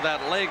because of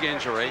that leg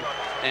injury.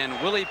 And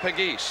Willie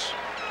Pegues,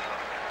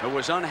 who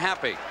was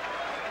unhappy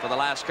for the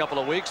last couple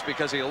of weeks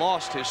because he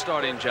lost his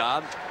starting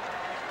job,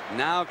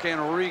 now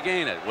can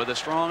regain it with a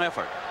strong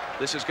effort.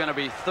 This is going to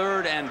be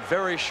 3rd and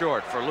very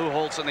short for Lou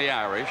Holtz and the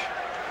Irish.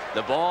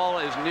 The ball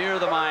is near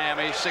the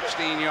Miami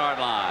 16-yard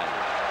line.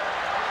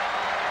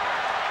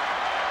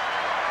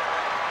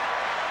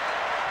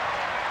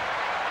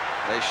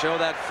 They show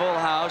that full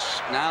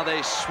house. Now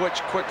they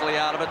switch quickly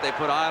out of it. They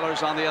put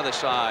Eilers on the other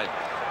side.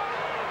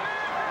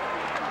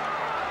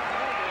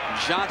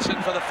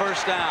 Johnson for the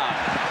 1st down.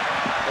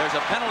 There's a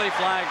penalty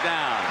flag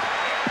down.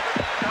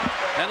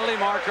 Penalty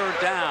marker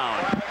down.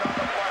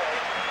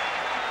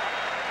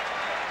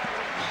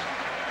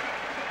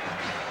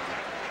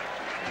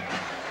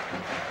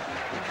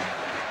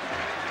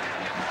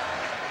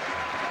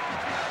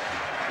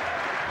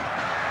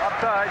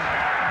 Offside.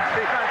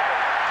 Defense.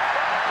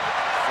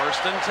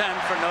 1st and 10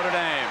 for Notre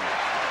Dame.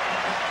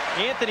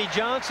 Anthony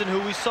Johnson,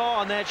 who we saw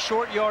on that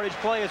short yardage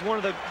play, is one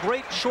of the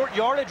great short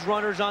yardage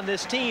runners on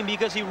this team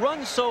because he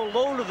runs so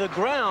low to the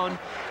ground.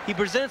 He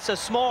presents a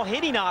small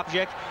hitting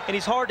object, and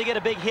he's hard to get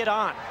a big hit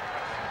on.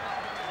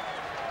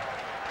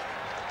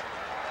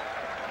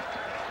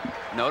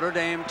 Notre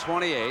Dame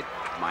 28,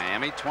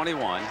 Miami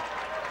 21.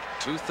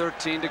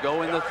 2:13 to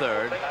go in the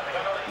 3rd.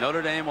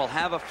 Notre Dame will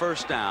have a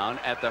 1st down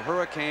at the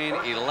Hurricane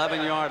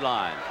 11-yard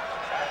line.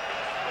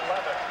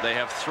 They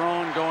have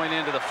thrown going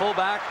into the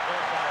fullback,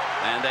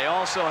 and they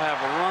also have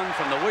run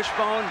from the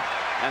wishbone,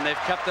 and they've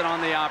kept it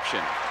on the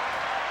option.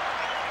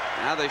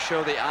 Now they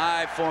show the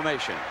I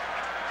formation.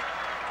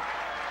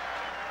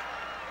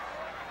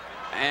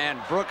 And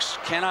Brooks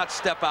cannot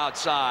step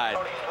outside.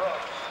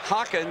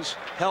 Hawkins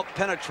helped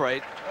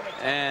penetrate,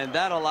 and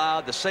that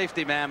allowed the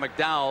safety man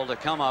McDowell to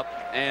come up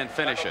and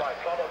finish it.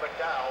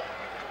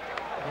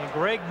 And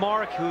Greg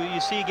Mark, who you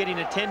see getting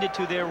attended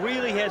to there,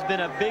 really has been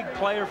a big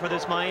player for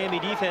this Miami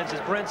defense. As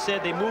Brent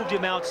said, they moved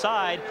him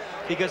outside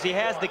because he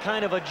has the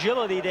kind of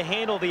agility to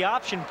handle the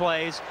option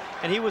plays,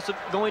 and he was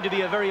going to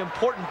be a very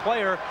important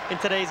player in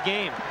today's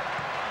game.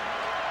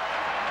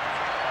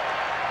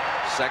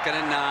 2nd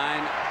and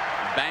 9.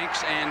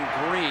 Banks and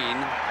Green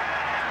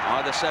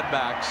are the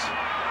setbacks.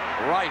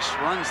 Rice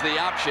runs the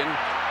option,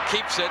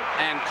 keeps it,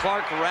 and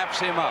Clark wraps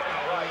him up.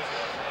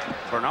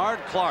 Bernard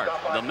Clark,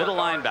 the middle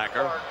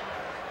linebacker,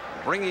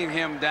 bringing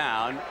him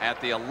down at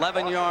the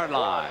 11-yard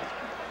line.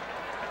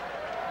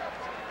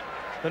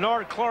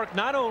 Bernard Clark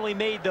not only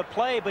made the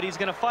play, but he's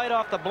going to fight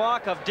off the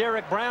block of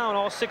Derek Brown,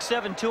 all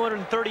 6'7",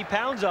 230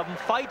 pounds of him.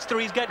 Fights through.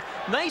 He's got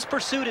nice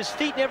pursuit. His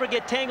feet never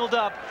get tangled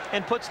up,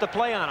 and puts the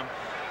play on him.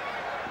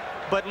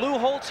 But Lou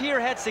Holtz here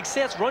had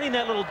success running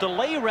that little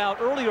delay route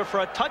earlier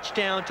for a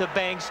touchdown to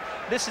Banks.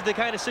 This is the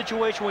kind of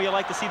situation where you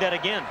like to see that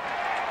again.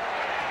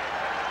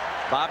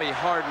 Bobby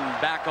Harden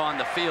back on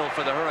the field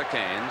for the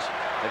Hurricanes.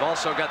 They've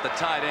also got the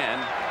tight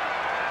end.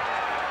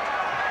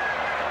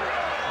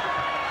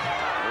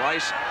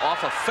 Rice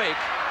off a fake.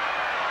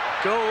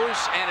 Goes,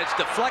 and it's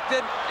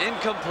deflected,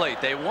 incomplete.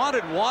 They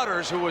wanted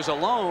Waters, who was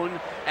alone,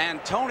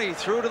 and Tony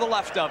threw to the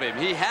left of him.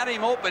 He had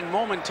him open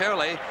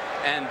momentarily,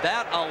 and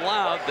that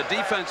allowed the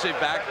defensive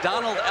back,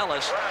 Donald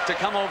Ellis, to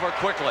come over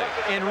quickly.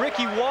 And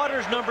Ricky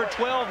Waters, number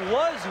 12,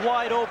 was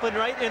wide open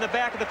right in the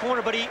back of the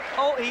corner, but he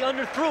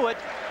underthrew it.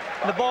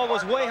 The ball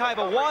was way high,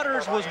 but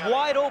Waters was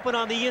wide open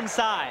on the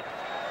inside.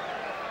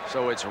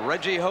 So it's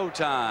Reggie Ho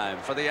time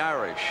for the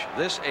Irish.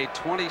 This a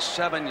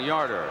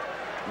 27-yarder.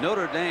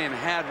 Notre Dame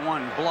had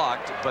one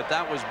blocked, but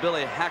that was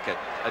Billy Hackett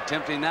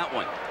attempting that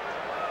one.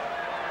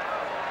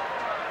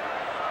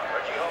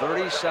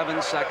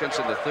 37 seconds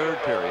in the third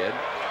period.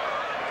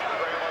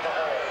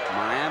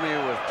 Miami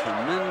with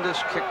tremendous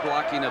kick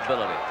blocking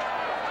ability.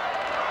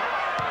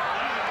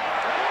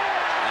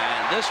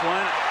 And this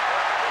one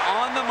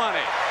on the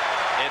money.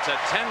 It's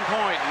a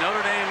 10-point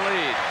Notre Dame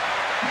lead.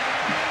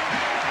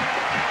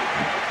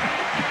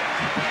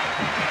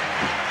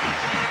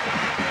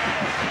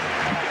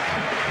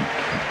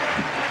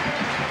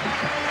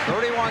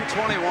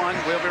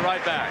 31-21. We'll be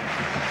right back.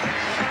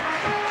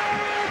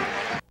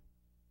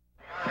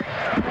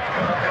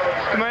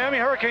 The Miami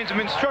Hurricanes have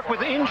been struck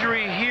with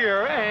injury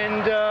here,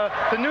 and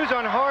the news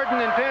on Harden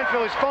and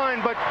Panfield is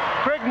fine, but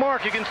Greg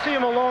Mark, you can see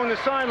him along the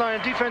sideline,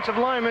 a defensive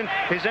lineman.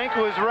 His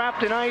ankle is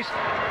wrapped in ice.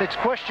 It's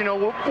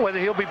questionable whether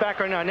he'll be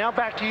back or not. Now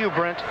back to you,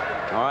 Brent.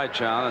 All right,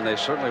 John, and they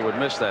certainly would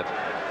miss that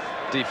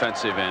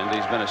defensive end.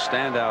 He's been a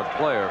standout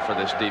player for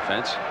this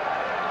defense.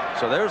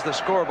 So there's the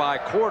score by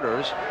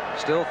quarters.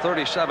 Still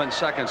 37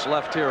 seconds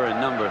left here in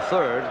number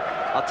third.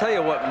 I'll tell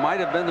you what might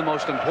have been the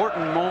most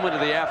important moment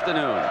of the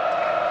afternoon.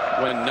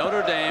 When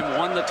Notre Dame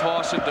won the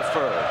toss and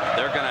deferred.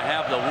 They're going to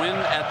have the wind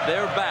at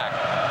their back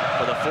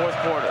for the fourth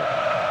quarter.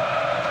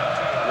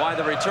 Why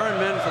the return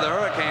men for the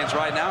Hurricanes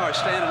right now are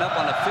standing up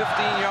on the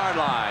 15-yard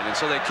line. And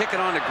so they kick it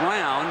on the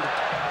ground.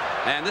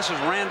 And this is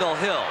Randall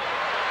Hill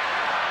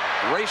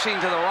racing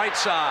to the right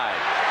side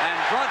and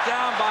brought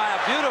down by a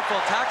beautiful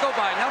tackle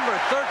by number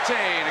 13.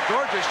 A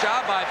gorgeous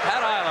job by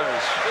Pat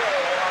Eilers.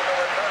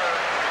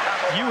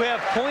 You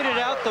have pointed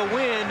out the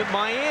wind.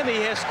 Miami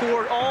has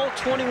scored all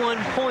 21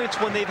 points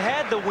when they've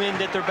had the wind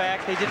at their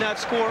back. They did not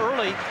score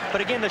early, but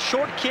again, the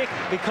short kick,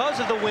 because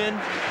of the wind,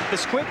 the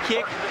squib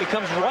kick, it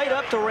comes right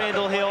up to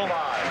Randall Hill.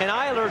 And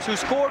Eilers, who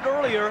scored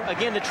earlier,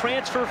 again, the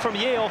transfer from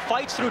Yale,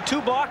 fights through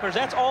two blockers.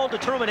 That's all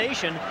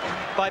determination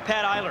by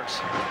Pat Eilers.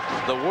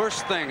 The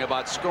worst thing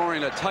about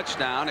scoring a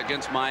touchdown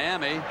against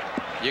Miami,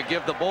 you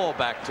give the ball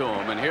back to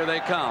them, and here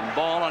they come.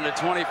 Ball on the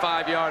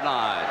 25-yard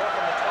line.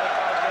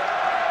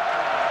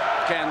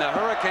 Can the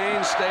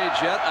Hurricanes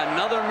stage yet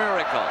another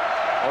miracle?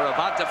 We're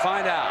about to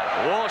find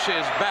out. Walsh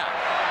is back,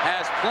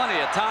 has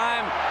plenty of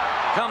time,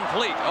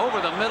 complete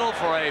over the middle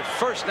for a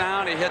first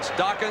down. He hits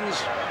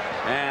Dawkins,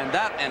 and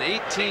that an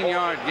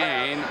 18-yard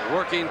gain,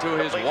 working to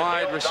his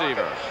wide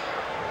receiver.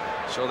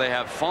 So they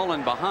have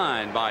fallen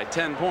behind by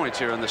 10 points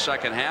here in the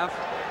second half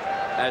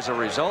as a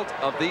result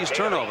of these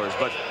turnovers.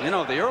 But you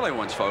know, the early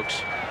ones,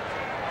 folks,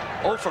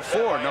 0 for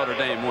 4 Notre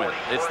Dame win.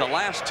 It's the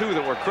last two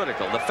that were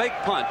critical. The fake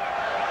punt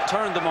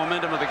turned the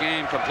momentum of the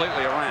game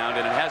completely around,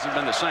 and it hasn't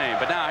been the same.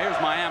 But now here's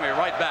Miami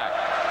right back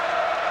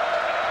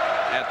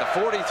at the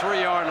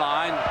 43-yard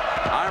line.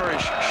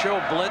 Irish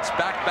show blitz,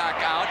 back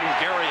out, and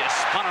Gary is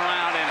spun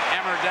around and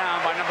hammered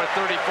down by number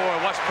 34,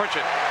 Wes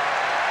Pritchett.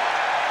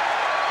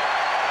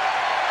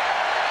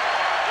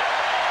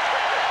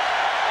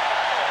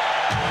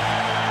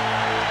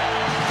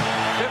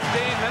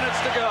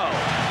 To go.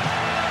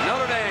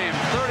 Notre Dame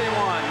 31,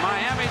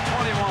 Miami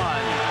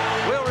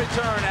 21. We'll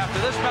return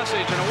after this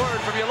message and a word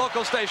from your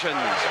local stations.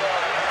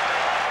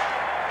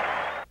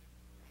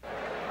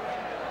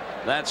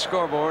 That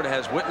scoreboard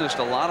has witnessed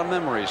a lot of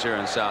memories here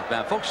in South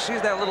Bend. Folks, see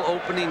that little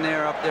opening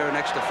there up there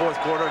next to fourth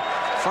quarter?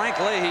 Frank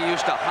Leahy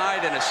used to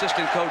hide an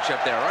assistant coach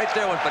up there, right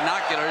there with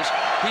binoculars.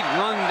 He'd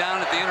run down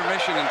at the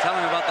intermission and tell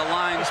him about the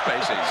line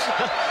spacings.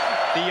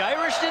 The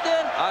Irish did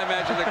that? I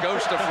imagine the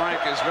ghost of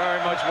Frank is very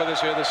much with us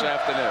here this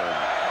afternoon.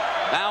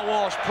 Now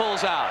Walsh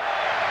pulls out.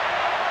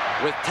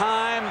 With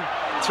time,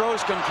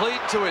 throws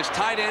complete to his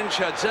tight end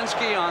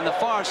Chudzinski on the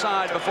far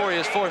side before he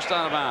is forced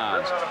out of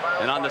bounds.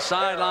 And on the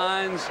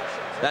sidelines,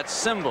 that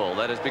symbol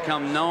that has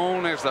become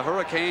known as the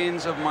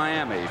Hurricanes of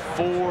Miami,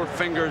 4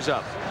 fingers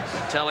up,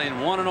 telling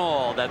one and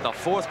all that the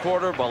fourth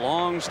quarter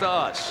belongs to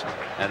us.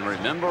 And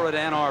remember, at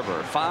Ann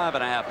Arbor,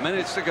 5.5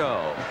 minutes to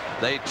go,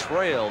 they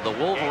trailed the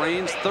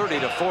Wolverines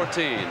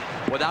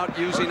 30-14 without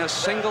using a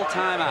single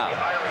timeout.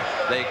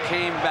 They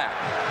came back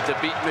to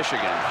beat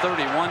Michigan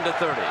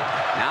 31-30.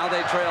 Now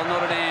they trail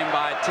Notre Dame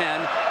by 10,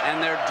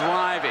 and they're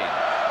driving.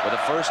 With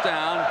a first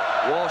down,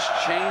 Walsh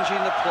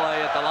changing the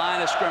play at the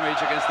line of scrimmage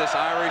against this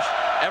Irish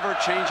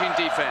ever-changing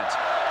defense.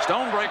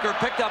 Stonebreaker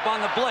picked up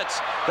on the blitz.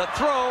 The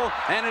throw,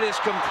 and it is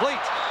complete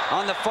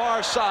on the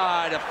far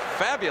side. A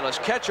fabulous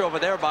catch over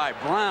there by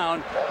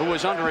Brown, who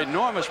was under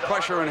enormous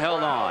pressure and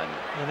held on.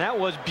 And that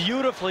was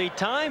beautifully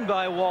timed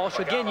by Walsh.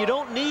 Again, you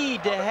don't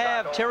need to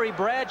have Terry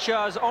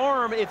Bradshaw's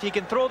arm if you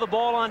can throw the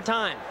ball on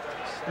time.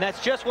 And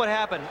that's just what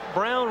happened.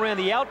 Brown ran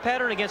the out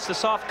pattern against the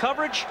soft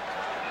coverage,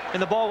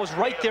 and the ball was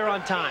right there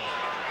on time.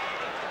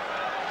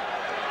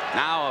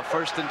 Now a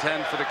 1st and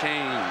 10 for the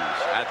Canes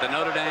at the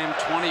Notre Dame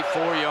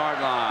 24-yard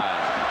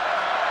line.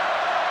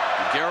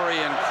 Gary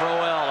and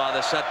Crowell are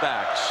the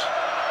setbacks.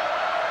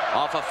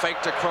 Off a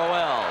fake to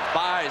Crowell.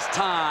 Buys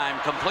time.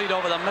 Complete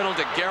over the middle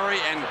to Gary,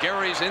 and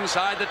Gary's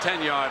inside the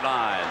 10-yard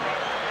line.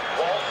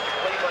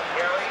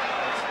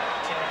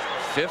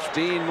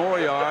 15 more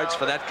yards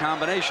for that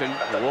combination.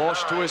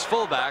 Walsh to his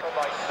fullback,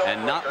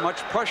 and not much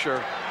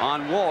pressure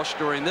on Walsh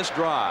during this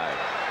drive.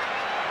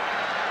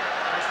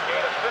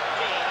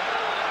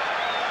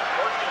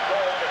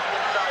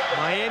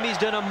 Miami's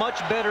done a much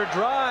better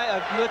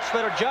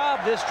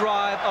job this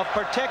drive of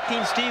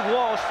protecting Steve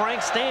Walsh.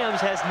 Frank Stamms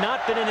has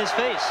not been in his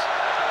face.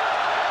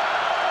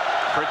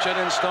 Pritchett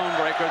and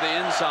Stonebreaker, the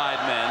inside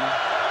men.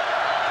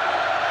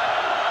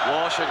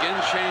 Walsh again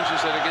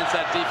changes it against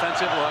that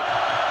defensive look.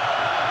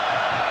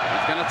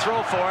 He's going to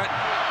throw for it.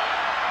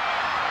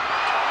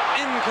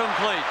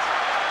 Incomplete.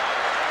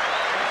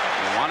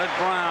 He wanted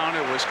Brown.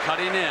 It was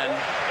cutting in.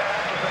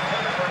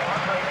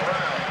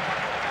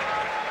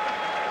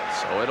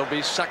 So it'll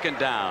be 2nd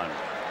down.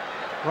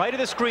 Right of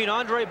the screen,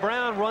 Andre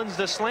Brown runs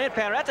the slant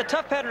pattern. That's a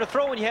tough pattern to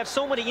throw when you have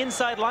so many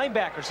inside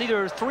linebackers. See,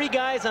 there are 3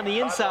 guys on the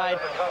inside.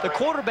 The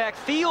quarterback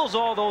feels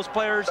all those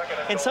players,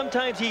 and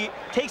sometimes he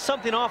takes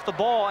something off the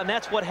ball, and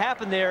that's what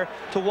happened there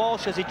to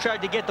Walsh as he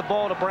tried to get the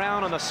ball to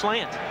Brown on the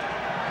slant.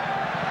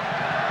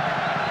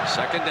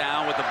 2nd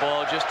down with the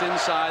ball just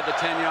inside the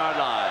 10-yard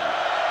line.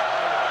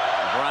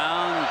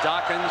 Brown,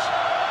 Dawkins,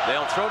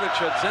 they'll throw to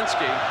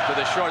Chudzinski to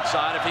the short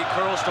side if he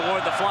curls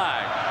toward the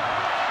flag.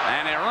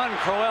 And they run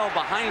Crowell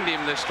behind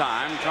him this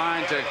time,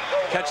 trying to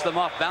catch them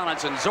off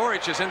balance. And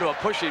Zorich is into a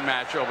pushing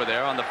match over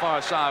there on the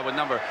far side with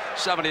number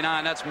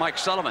 79. That's Mike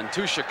Sullivan.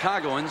 2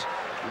 Chicagoans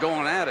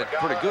going at it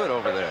pretty good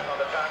over there.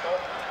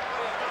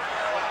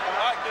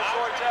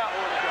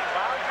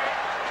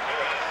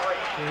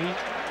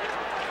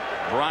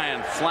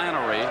 Brian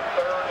Flannery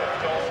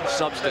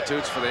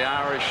substitutes for the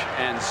Irish,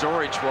 and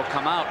Zorich will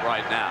come out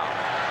right now.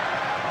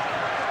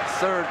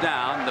 3rd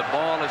down. The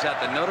ball is at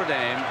the Notre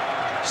Dame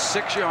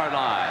 6-yard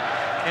line.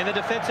 And the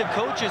defensive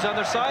coaches on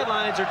their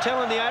sidelines are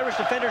telling the Irish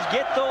defenders,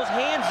 get those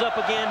hands up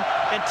again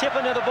and tip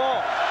another ball.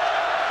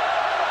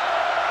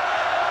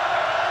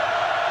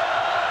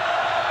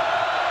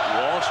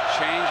 Walsh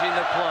changing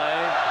the play,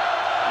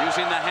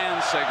 using the hand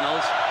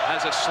signals,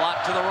 has a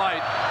slot to the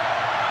right.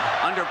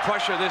 Under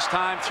pressure this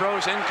time,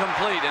 throws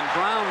incomplete, and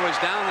Brown was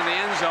down in the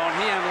end zone.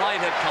 He and Light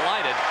had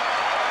collided.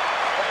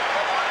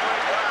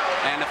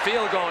 And the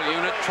field goal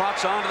unit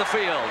trots onto the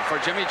field for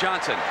Jimmy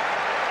Johnson.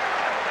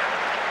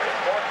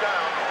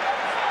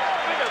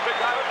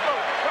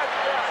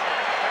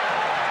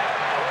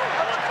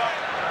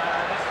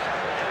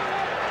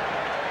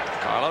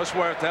 Carlos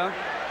Huerta,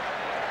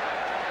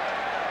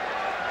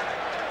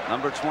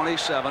 number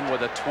 27,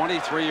 with a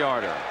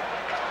 23-yarder.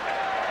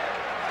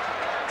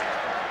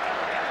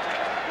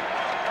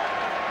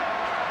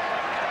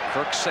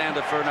 Kirk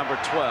Sandifer, number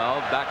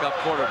 12, backup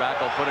quarterback,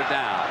 will put it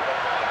down.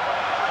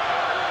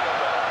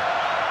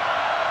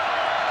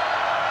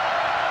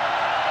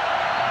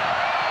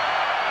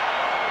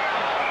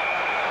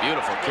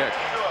 Beautiful kick.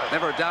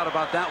 Never a doubt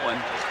about that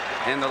one.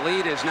 And the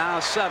lead is now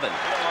 7.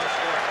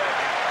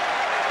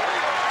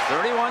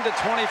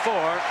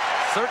 31-24.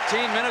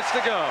 13 minutes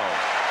to go.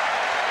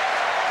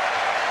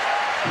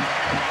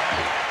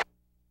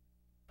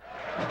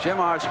 Jim,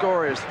 our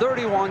score is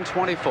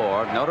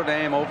 31-24. Notre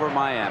Dame over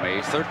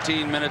Miami.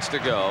 13 minutes to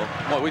go.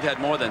 Well, we've had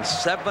more than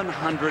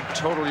 700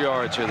 total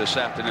yards here this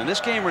afternoon.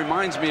 This game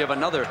reminds me of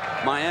another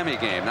Miami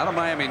game. Not a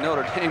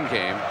Miami-Notre Dame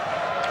game,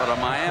 but a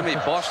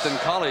Miami-Boston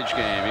College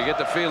game. You get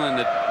the feeling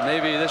that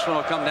maybe this one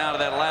will come down to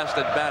that last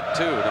at bat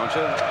too, don't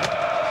you?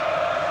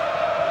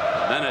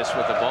 Menace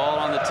with the ball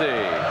on the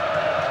tee.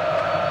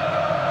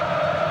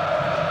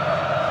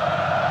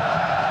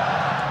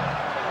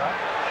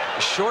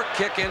 Short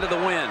kick into the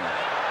wind.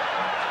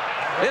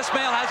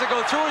 Ismail has to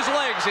go through his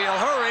legs. He'll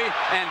hurry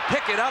and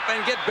pick it up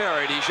and get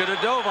buried. He should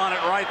have dove on it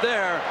right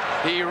there.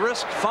 He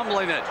risked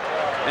fumbling it.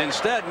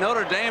 Instead,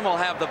 Notre Dame will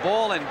have the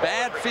ball in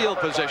bad field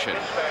position.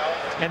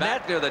 And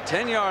back near the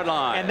 10-yard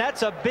line. And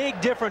that's a big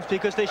difference,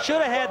 because they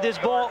should have had this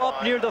ball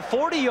up near the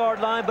 40-yard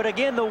line. But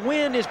again, the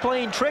wind is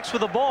playing tricks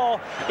with the ball.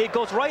 It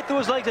goes right through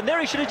his legs, and there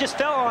he should have just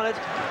fell on it.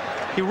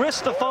 He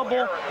risked the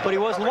fumble, but he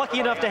wasn't lucky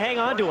enough to hang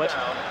on to it.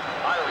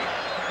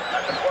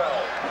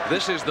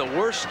 This is the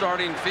worst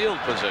starting field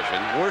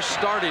position. We're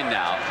starting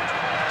now.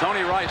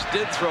 Tony Rice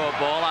did throw a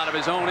ball out of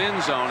his own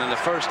end zone in the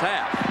first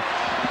half.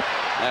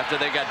 after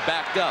they got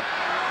backed up.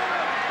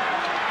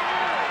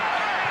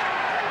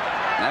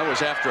 That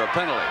was after a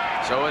penalty.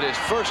 So it is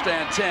 1st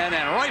and 10,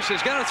 and Rice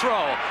is going to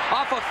throw.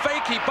 Off a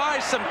fake, he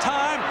buys some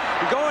time.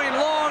 Going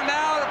long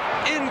now,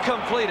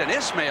 incomplete. And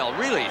Ismail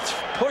really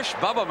pushed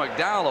Bubba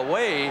McDowell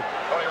away.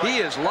 He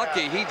is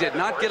lucky he did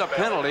not get a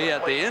penalty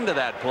at the end of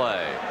that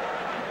play.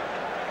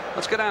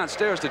 Let's go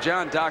downstairs to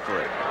John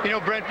Dockery. You know,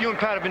 Brent, you and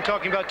Pat have been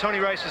talking about Tony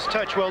Rice's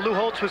touch. Well, Lou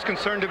Holtz was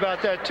concerned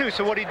about that, too.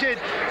 So what he did,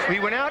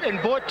 he went out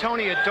and bought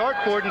Tony a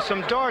dartboard and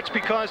some darts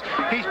because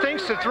he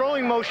thinks the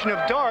throwing motion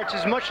of darts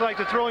is much like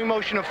the throwing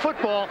motion of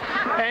football.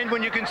 And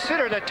when you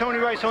consider that Tony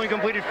Rice only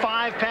completed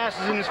 5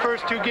 passes in his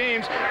first 2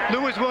 games,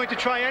 Lou was willing to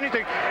try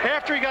anything.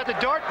 After he got the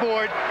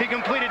dartboard, he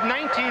completed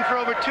 19 for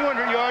over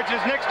 200 yards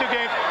his next 2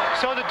 games.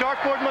 So the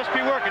dartboard must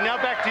be working. Now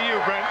back to you,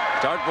 Brent.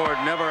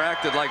 Dartboard never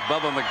acted like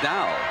Bubba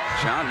McDowell.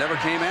 John never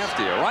came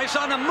after you. Rice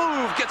on the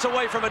move, gets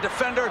away from a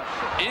defender.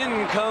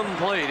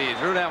 Incomplete. He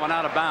threw that one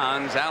out of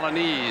bounds.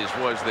 Alanese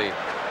was the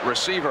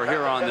receiver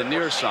here on the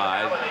near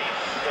side.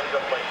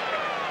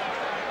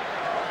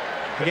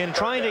 Again,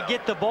 trying to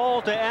get the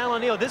ball to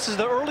Allen. This is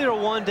the earlier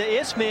one to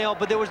Ismail,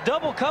 but there was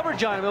double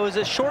coverage on him. It was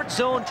a short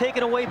zone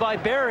taken away by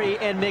Barry,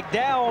 and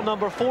McDowell,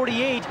 number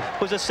 48,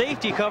 was a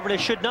safety cover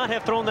and should not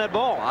have thrown that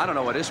ball. Well, I don't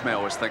know what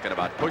Ismail was thinking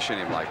about pushing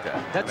him like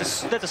that.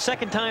 That's the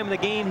second time in the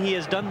game he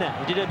has done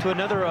that. He did it to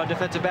another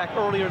defensive back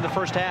earlier in the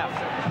first half.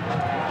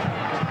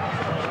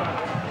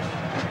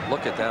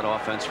 Look at that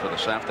offense for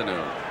this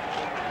afternoon.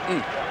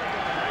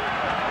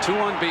 2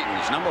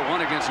 unbeatens, number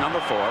 1 against number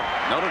 4.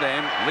 Notre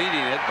Dame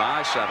leading it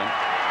by 7.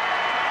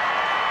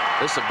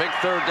 This is a big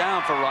 3rd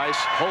down for Rice.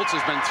 Holtz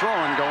has been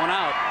throwing, going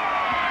out,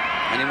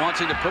 and he wants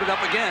him to put it up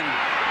again.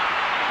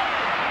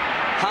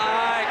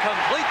 High,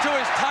 complete to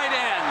his tight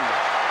end.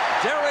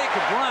 Derek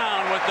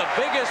Brown with the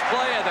biggest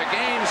play of the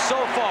game so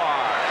far.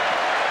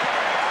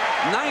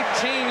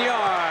 19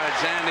 yards,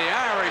 and the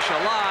Irish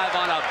alive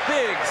on a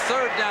big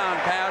 3rd down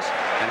pass.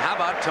 And how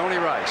about Tony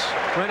Rice?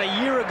 When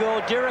a year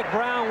ago, Derek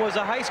Brown was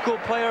a high school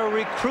player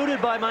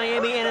recruited by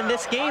Miami, and in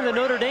this game, the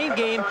Notre Dame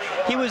game,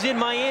 he was in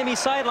Miami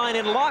sideline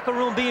and locker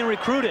room being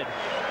recruited.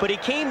 But he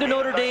came to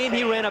Notre Dame.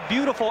 He ran a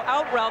beautiful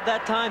out route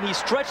that time. He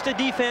stretched the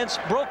defense,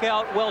 broke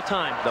out, well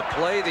timed. The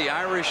play the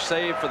Irish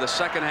saved for the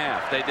second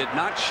half. They did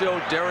not show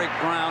Derek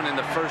Brown in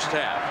the first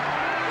half.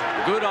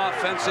 Good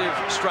offensive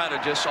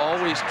strategists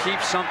always keep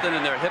something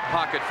in their hip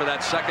pocket for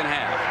that second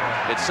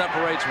half. It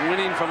separates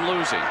winning from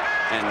losing.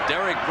 And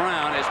Derek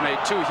Brown has made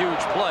 2 huge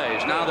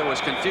plays. Now there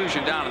was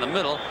confusion down in the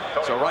middle,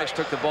 so Rice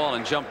took the ball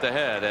and jumped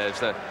ahead.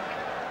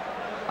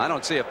 I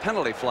don't see a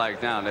penalty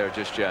flag down there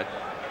just yet.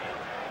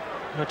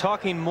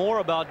 Talking more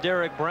about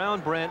Derek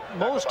Brown, Brent,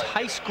 most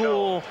high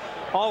school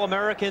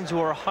All-Americans who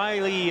are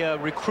highly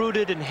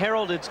recruited and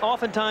heralded,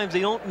 oftentimes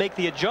they don't make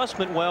the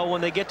adjustment well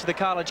when they get to the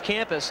college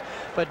campus.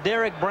 But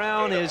Derek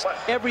Brown is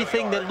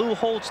everything that Lou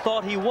Holtz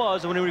thought he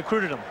was when he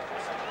recruited him.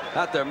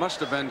 There must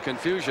have been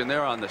confusion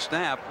there on the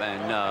snap,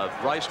 and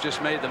Rice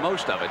just made the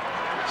most of it.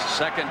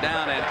 2nd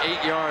down and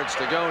 8 yards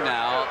to go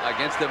now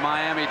against the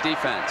Miami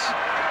defense.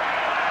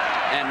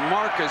 And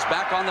Mark is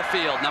back on the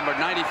field, number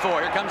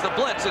 94. Here comes the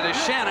blitz. It is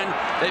Shannon.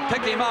 They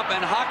pick him up,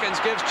 and Hawkins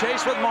gives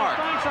chase with Mark.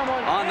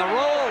 On the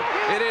roll,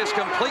 it is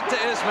complete to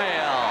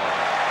Ismail.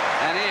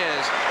 And he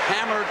is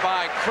hammered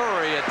by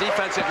Curry, a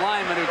defensive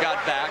lineman who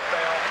got back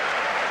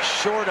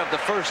short of the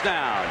 1st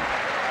down.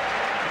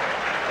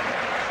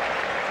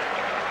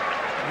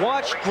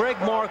 Watch Greg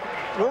Mark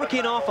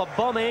working off a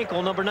bum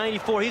ankle, number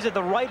 94. He's at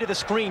the right of the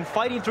screen,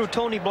 fighting through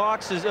Tony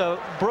Brooks's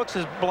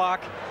block.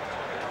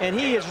 And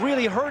he is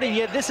really hurting,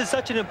 yet this is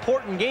such an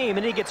important game,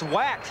 and he gets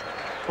whacked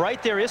right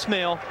there,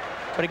 Ismail.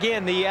 But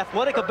again, the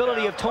athletic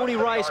ability of Tony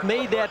Rice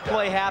made that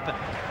play happen.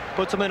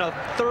 Puts him in a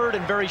 3rd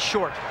and very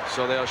short.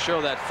 So they'll show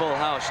that full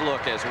house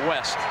look as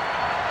West,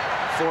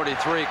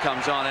 43,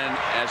 comes on in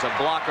as a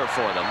blocker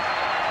for them.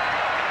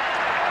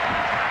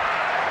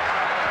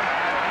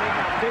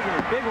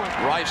 Big one.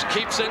 Rice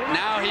keeps it.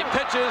 Now he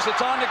pitches.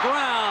 It's on the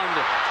ground.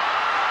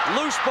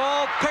 Loose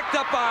ball picked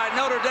up by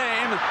Notre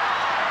Dame.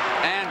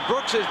 And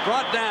Brooks is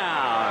brought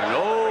down.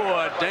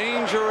 Oh, a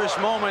dangerous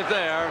moment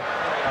there.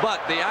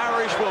 But the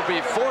Irish will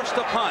be forced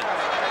to punt.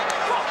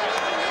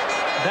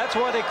 That's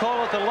why they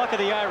call it the luck of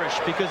the Irish,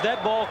 because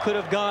that ball could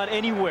have gone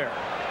anywhere.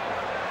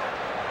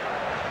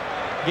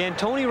 Again,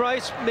 Tony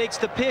Rice makes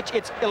the pitch.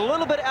 It's a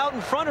little bit out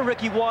in front of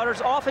Ricky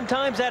Waters.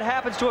 Oftentimes that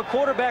happens to a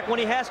quarterback when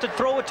he has to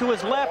throw it to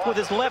his left with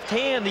his left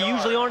hand. They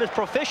usually aren't as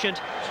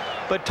proficient.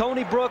 But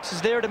Tony Brooks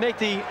is there to make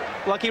the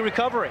lucky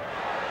recovery.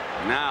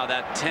 Now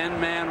that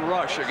 10-man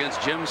rush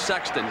against Jim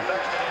Sexton.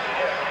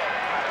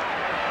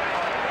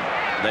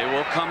 They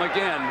will come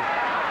again.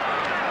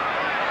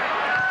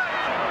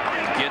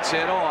 Gets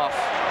it off.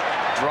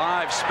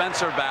 Drives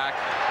Spencer back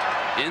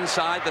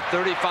inside the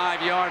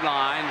 35-yard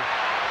line.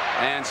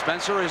 And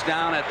Spencer is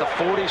down at the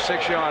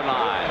 46-yard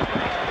line.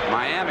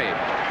 Miami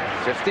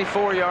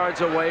 54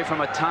 yards away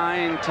from a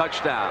tying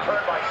touchdown.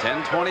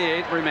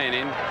 10:28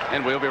 remaining,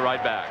 and we'll be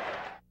right back.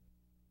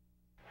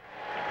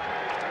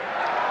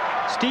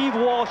 Steve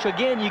Walsh,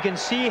 again, you can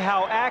see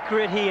how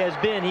accurate he has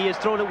been. He has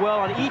thrown it well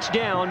on each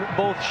down,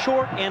 both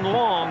short and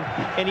long,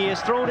 and he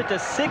has thrown it to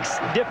 6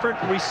 different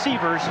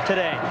receivers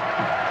today.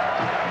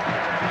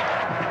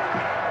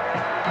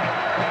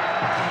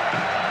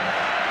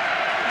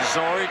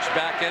 Zorich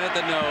back in at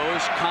the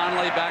nose.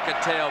 Conley back at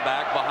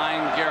tailback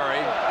behind Gary.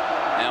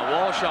 And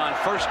Walsh on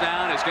first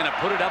down is going to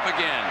put it up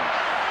again.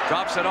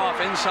 Drops it off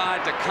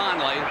inside to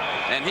Conley,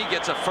 and he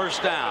gets a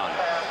first down.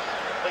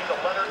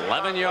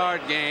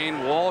 11-yard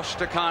gain, Walsh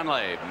to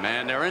Conley.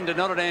 Man, they're into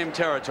Notre Dame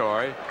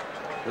territory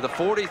to the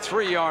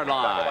 43-yard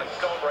line.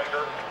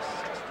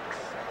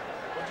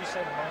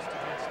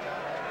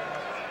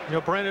 You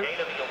know, Brandon,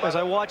 as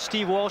I watched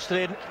Steve Walsh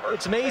today,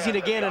 it's amazing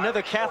again,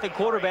 another Catholic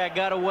quarterback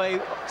got away.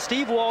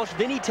 Steve Walsh,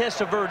 Vinny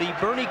Testaverde,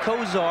 Bernie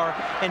Kosar,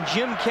 and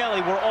Jim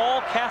Kelly were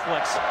all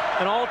Catholics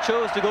and all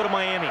chose to go to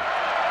Miami.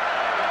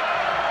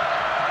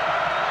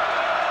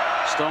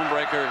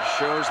 Stonebreaker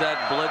shows that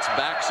blitz,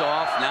 backs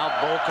off. Now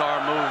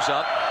Bolkar moves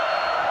up.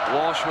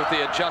 Walsh with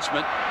the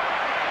adjustment.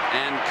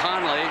 And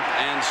Conley,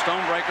 and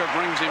Stonebreaker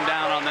brings him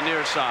down on the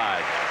near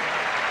side.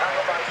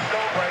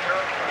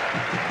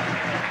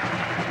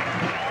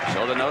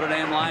 So the Notre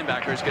Dame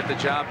linebackers get the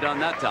job done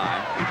that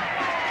time,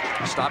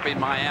 stopping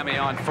Miami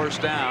on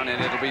first down,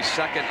 and it'll be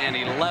 2nd and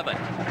 11.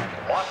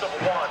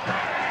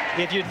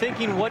 If you're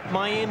thinking what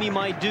Miami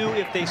might do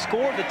if they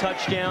score the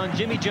touchdown,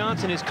 Jimmy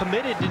Johnson is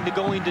committed into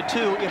going to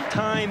 2 if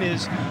time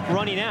is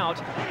running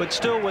out, but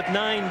still with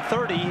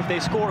 9:30, if they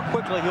score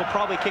quickly, he'll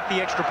probably kick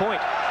the extra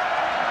point.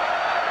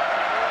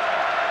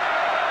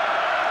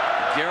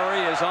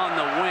 Gary is on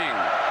the wing.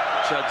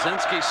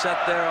 Chudzinski set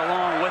there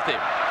along with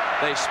him.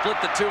 They split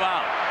the 2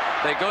 out.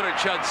 They go to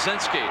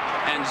Chudzinski,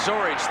 and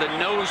Zorich, the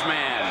nose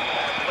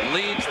man,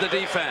 leads the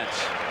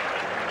defense.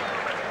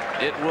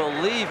 It will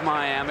leave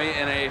Miami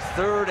in a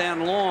 3rd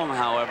and long,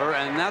 however,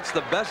 and that's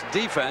the best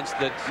defense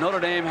that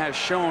Notre Dame has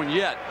shown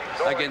yet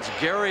against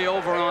Gary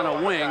over on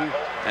a wing,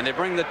 and they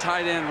bring the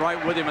tight end right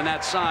with him on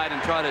that side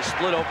and try to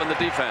split open the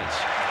defense.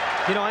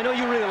 You know, I know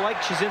you really like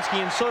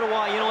Chudzinski, and so do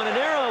I. You know, in an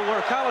era where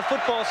college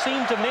football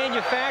seemed to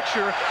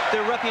manufacture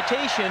their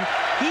reputation,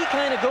 he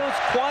kind of goes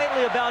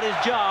quietly about his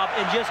job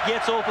and just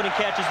gets open and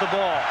catches the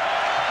ball.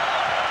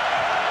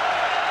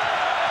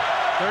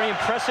 Very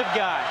impressive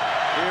guy.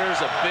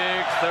 Here's a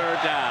big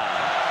 3rd down.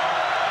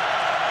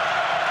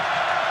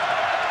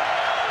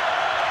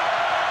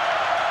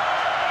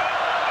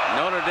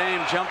 Notre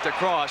Dame jumped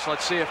across.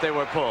 Let's see if they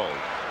were pulled.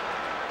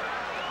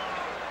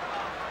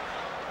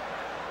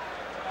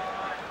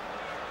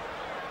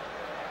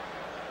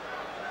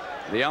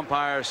 The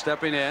umpire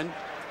stepping in.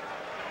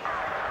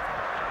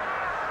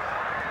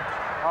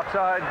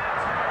 Offside.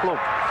 Blue.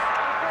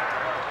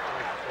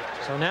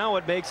 So now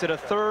it makes it a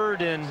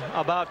 3rd and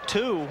about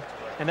 2.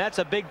 And that's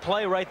a big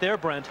play right there,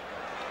 Brent.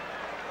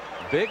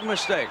 Big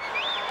mistake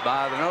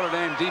by the Notre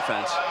Dame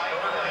defense.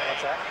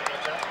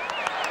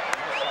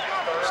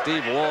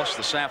 Steve Walsh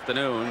this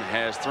afternoon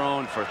has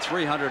thrown for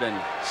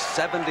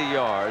 370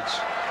 yards.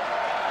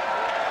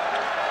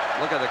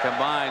 Look at the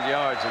combined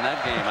yards in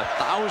that game.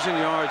 1,000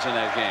 yards in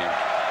that game.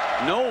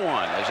 No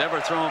one has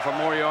ever thrown for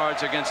more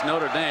yards against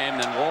Notre Dame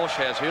than Walsh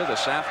has here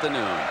this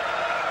afternoon.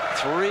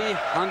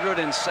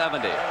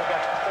 370.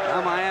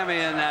 Now Miami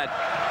in that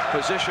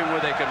position where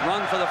they could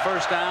run for the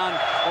first down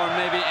or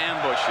maybe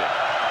ambush it.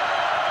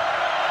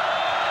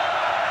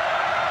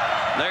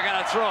 They're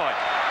going to throw it.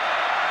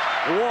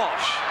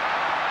 Walsh.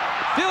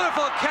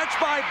 Beautiful catch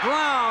by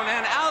Brown,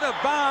 and out of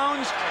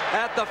bounds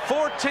at the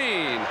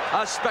 14.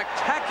 A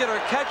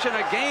spectacular catch and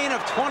a gain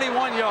of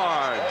 21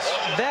 yards.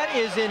 That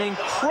is an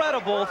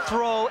incredible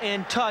throw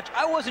and touch.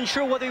 I wasn't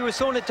sure whether he was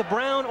throwing it to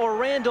Brown or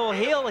Randall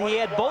Hill. He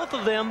had both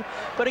of them.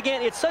 But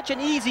again, it's such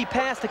an easy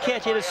pass to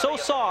catch. It is so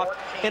soft,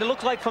 and it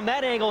looked like from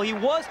that angle he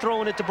was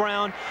throwing it to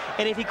Brown.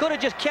 And if he could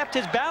have just kept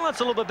his balance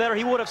a little bit better,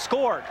 he would have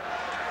scored.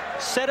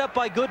 Set up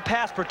by good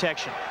pass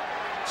protection.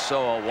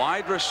 So a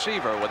wide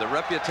receiver with a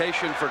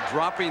reputation for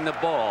dropping the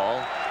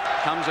ball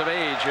comes of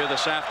age here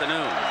this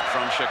afternoon.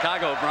 From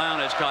Chicago, Brown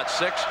has caught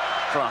 6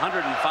 for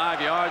 105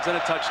 yards and a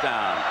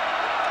touchdown.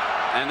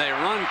 And they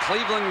run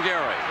Cleveland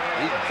Gary.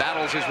 He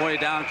battles his way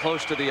down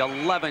close to the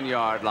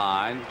 11-yard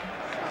line.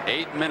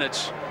 8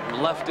 minutes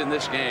left in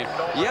this game.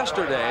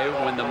 Yesterday,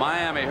 when the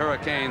Miami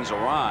Hurricanes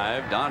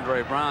arrived,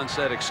 Andre Brown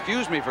said,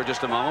 "Excuse me for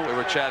just a moment." We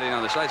were chatting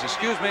on the sides.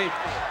 "Excuse me,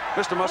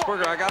 Mr.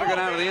 Musburger, I got to go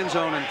down to the end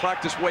zone and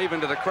practice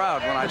waving to the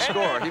crowd when I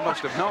score." He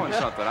must have known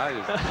something.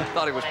 I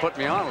thought he was putting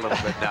me on a little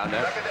bit down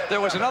there. There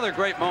was another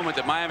great moment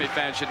that Miami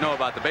fans should know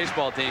about. The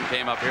baseball team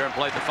came up here and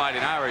played the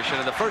Fighting Irish, and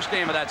in the first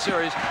game of that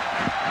series,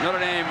 Notre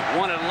Dame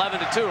won it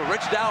 11-2.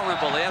 Rich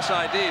Dalrymple, the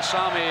SID,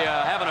 saw me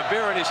having a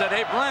beer, and he said,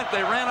 "Hey, Brent,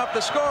 they ran up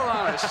the score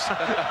on us."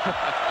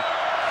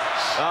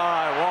 All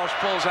right, Walsh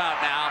pulls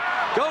out now,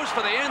 goes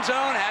for the end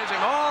zone, has him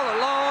all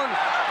alone,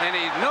 and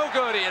he's no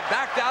good. He had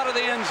backed out of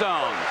the end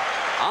zone.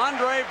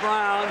 Andre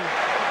Brown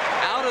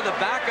out of the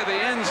back of the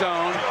end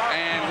zone,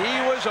 and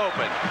he was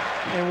open.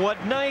 And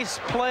what nice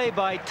play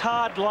by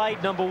Todd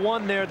Light, number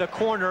 1 there, the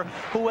corner,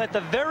 who at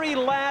the very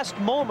last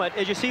moment,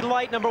 as you see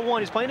Light, number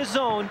 1, he's playing his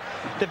zone.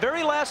 The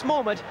very last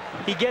moment,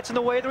 he gets in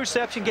the way of the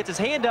reception, gets his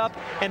hand up,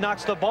 and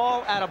knocks the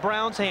ball out of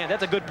Brown's hand.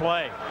 That's a good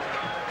play.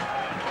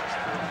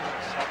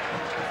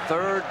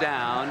 3rd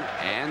down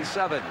and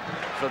 7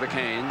 for the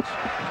Canes.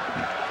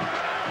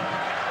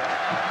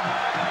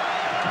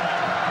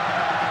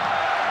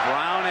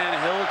 Brown and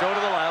Hill go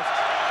to the left.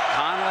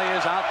 Conley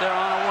is out there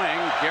on a wing.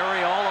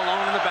 Gary all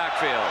alone in the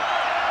backfield.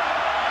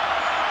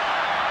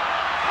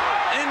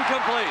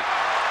 Incomplete.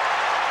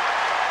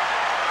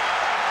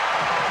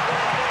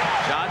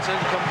 Johnson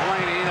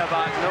complaining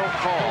about no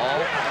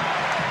call.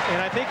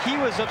 And I think he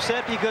was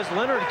upset because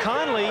Leonard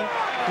Conley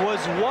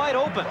was wide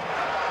open.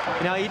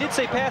 Now, he did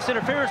say pass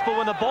interference, but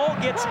when the ball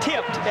gets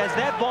tipped, as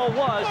that ball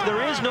was,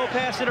 there is no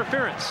pass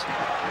interference.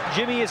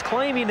 Jimmy is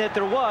claiming that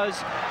there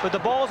was, but the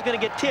ball's going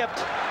to get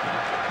tipped.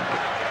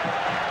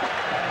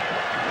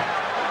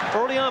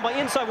 Early on by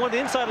inside, one of the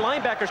inside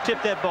linebackers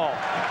tipped that ball.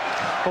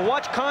 But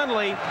watch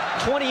Conley,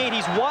 28,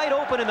 he's wide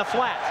open in the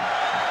flat.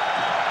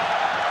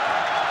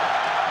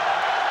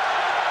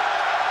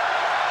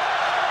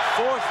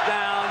 Fourth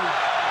down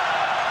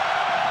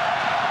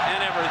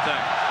and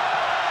everything.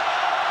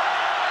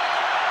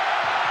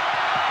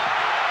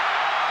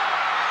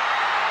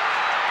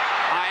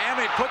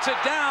 Miami puts it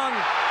down.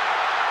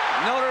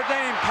 Notre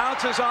Dame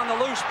pounces on the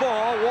loose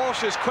ball.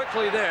 Walsh is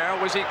quickly there.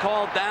 Was he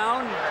called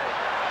down?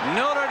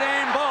 Notre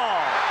Dame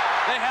ball.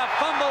 They have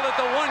fumbled at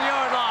the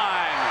 1-yard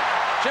line.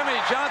 Jimmy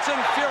Johnson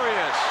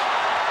furious.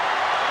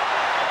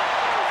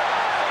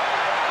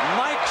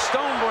 Mike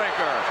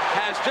Stonebreaker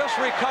has just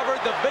recovered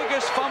the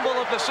biggest fumble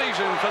of the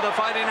season for the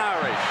Fighting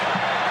Irish.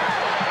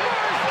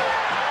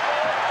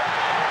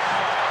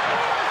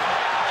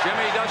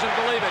 Jimmy doesn't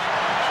believe it.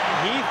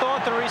 He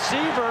thought the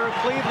receiver,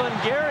 Cleveland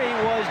Gary,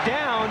 was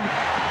down.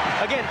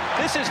 Again,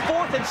 this is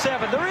 4th and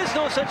 7. There is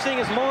no such thing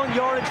as long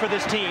yardage for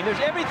this team. There's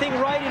everything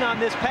riding on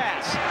this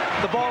pass.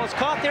 The ball is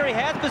caught there. He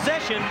has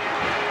possession.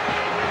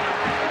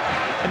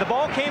 And the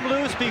ball came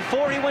loose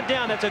before he went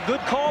down. That's a good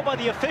call by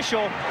the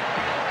official.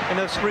 And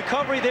the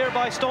recovery there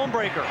by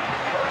Stonebreaker.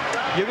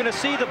 You're going to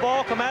see the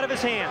ball come out of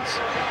his hands.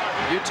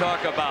 You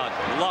talk about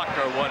luck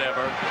or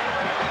whatever.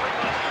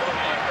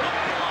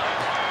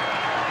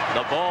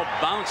 The ball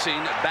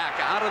bouncing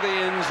back out of the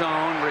end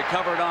zone,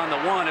 recovered on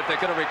the 1. If they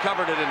could have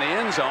recovered it in the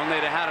end zone,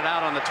 they'd have had it out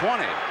on the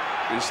 20.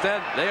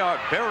 Instead, they are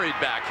buried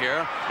back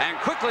here, and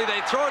quickly they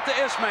throw it to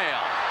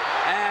Ismail.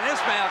 And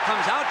Ismail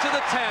comes out to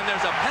the 10.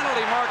 There's a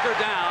penalty marker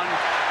down.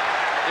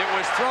 It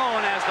was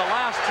thrown as the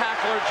last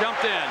tackler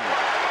jumped in.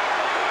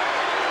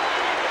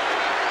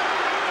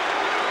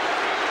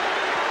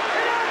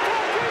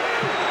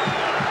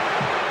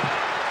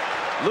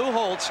 Lou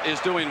Holtz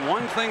is doing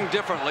one thing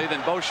differently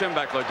than Bo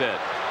Schembechler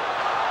did.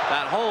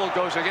 That hold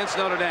goes against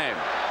Notre Dame.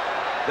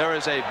 There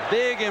is a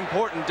big,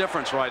 important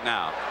difference right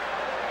now.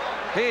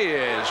 He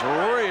is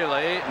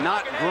really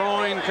not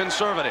growing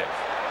conservative.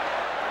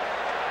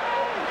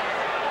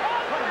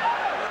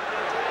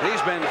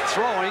 He's been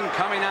throwing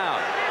coming out.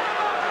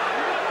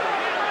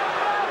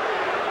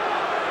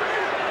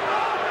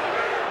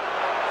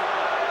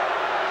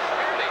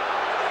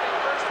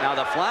 Now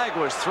the flag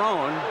was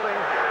thrown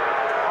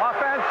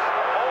Offense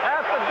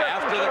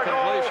after the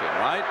completion,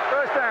 right?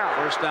 First down.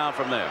 First down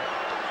from there.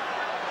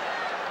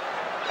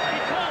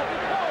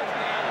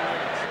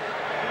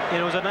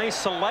 It was a nice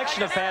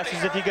selection of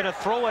passes. If you're going to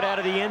throw it out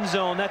of the end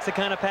zone, that's the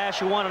kind of pass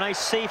you want. A nice,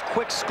 safe,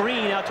 quick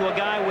screen out to a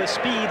guy with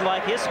speed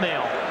like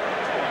Ismail.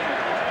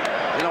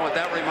 You know what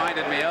that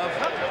reminded me of?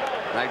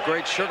 That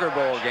great Sugar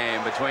Bowl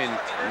game between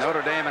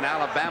Notre Dame and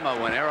Alabama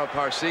when Ara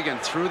Parsegan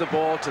threw the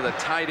ball to the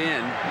tight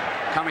end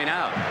coming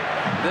out.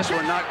 This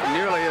one not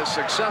nearly as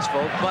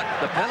successful, but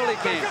the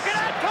penalty came.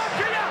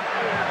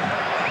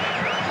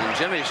 And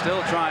Jimmy's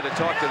still trying to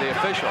talk to the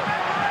official.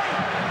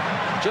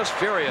 Just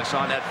furious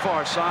on that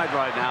far side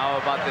right now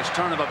about this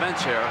turn of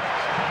events here.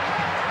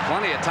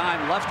 Plenty of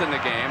time left in the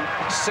game.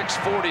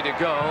 6:40 to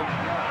go.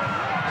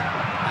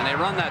 And they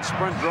run that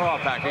sprint draw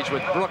package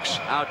with Brooks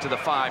out to the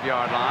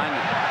 5-yard line.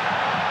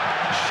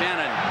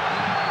 Shannon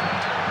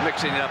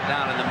mixing it up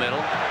down in the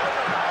middle.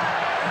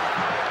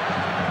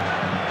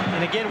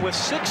 And again, with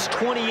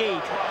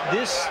 6:28,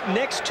 this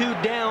next 2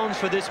 downs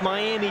for this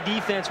Miami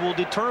defense will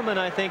determine,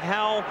 I think,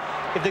 how,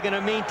 if they're going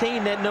to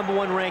maintain that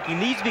 #1 ranking.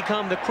 These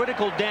become the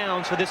critical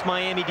downs for this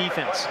Miami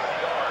defense.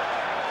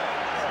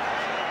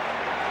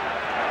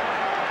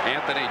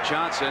 Anthony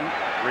Johnson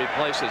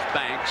replaces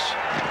Banks.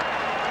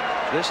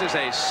 This is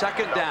a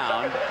 2nd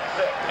down.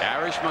 The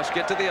Irish must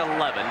get to the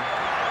 11.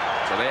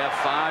 So they have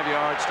 5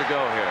 yards to go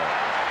here.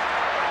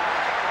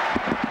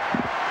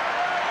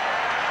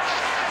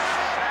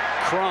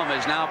 Crum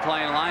is now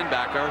playing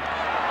linebacker.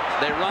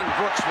 They run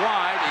Brooks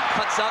wide. He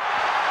cuts up,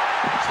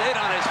 stayed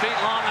on his feet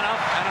long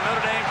enough, and a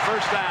Notre Dame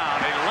first down.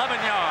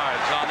 11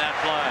 yards on that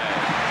play.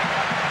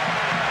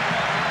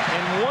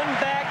 And one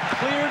back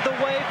cleared the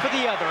way way for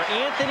the other.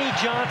 Anthony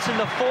Johnson,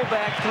 the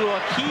fullback, threw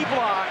a key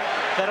block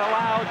that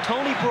allowed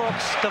Tony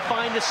Brooks to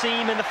find the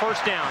seam in the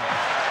first down.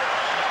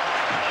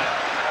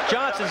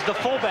 Johnson's the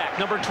fullback,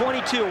 number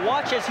 22.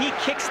 Watch as he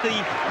kicks the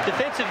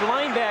defensive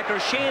linebacker,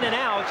 Shannon,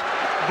 out.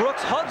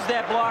 Brooks hugs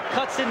that block,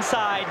 cuts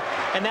inside,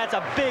 and that's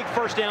a big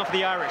first down for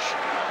the Irish.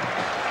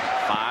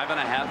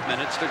 5.5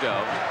 minutes to go.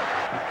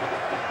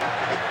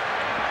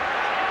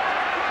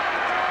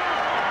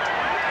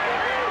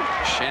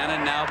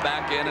 Shannon now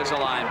back in as a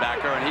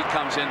linebacker, and he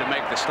comes in to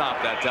make the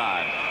stop that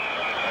time.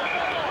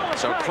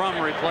 So Crum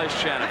replaced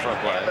Shannon for a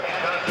play.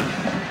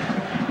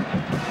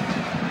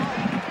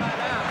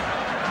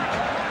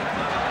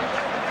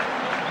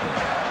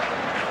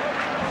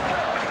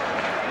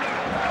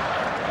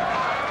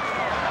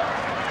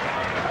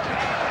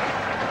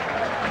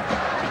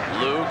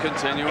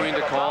 Continuing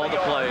to call the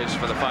plays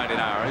for the Fighting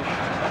Irish,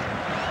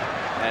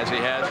 as he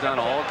has done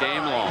all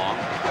game long,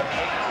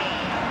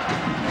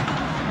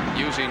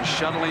 using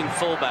shuttling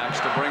fullbacks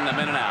to bring them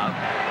in and out.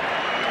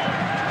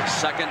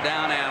 Second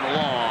down and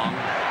long.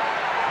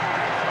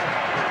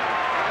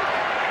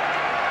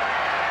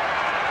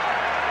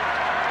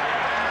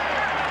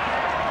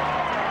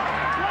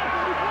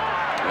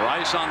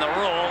 Rice on the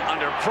roll,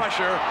 under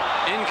pressure,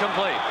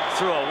 incomplete.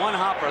 Threw a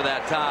one-hopper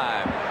that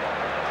time.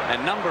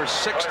 And number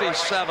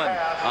 67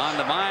 on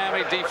the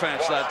Miami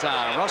defense that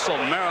time, Russell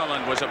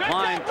Maryland, was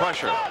applying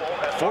pressure.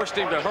 Forced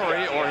him to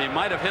hurry, or he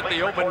might have hit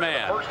the open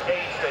man.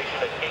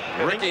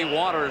 Ricky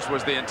Waters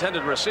was the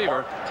intended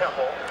receiver,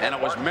 and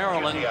it was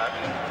Maryland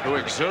who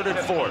exerted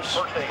force.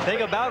 Think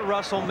about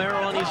Russell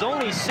Maryland. He's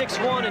only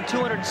 6'1" and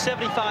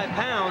 275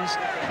 pounds,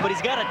 but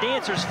he's got a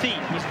dancer's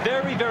feet. He's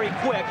very, very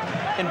quick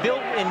and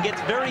built and gets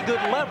very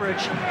good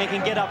leverage and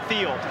can get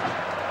upfield.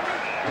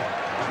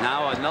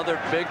 Now another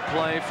big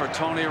play for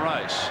Tony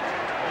Rice.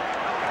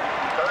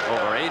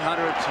 Over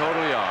 800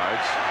 total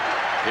yards.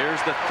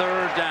 Here's the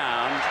third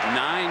down.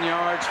 9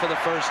 yards for the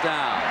first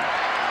down.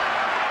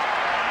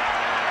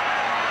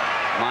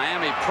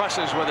 Miami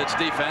presses with its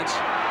defense,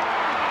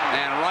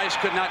 and Rice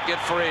could not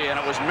get free, and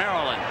it was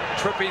Maryland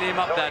tripping him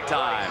up that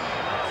time.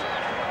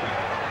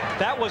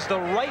 That was the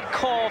right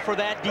call for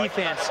that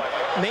defense.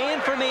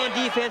 Man-for-man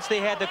defense, they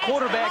had the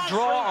quarterback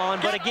draw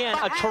on, but again,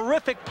 a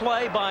terrific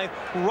play by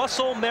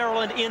Russell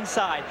Maryland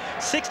inside.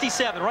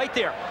 67 right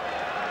there.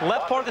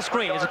 Left part of the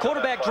screen is a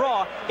quarterback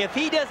draw. If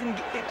he doesn't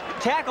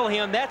tackle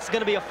him, that's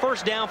going to be a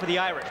first down for the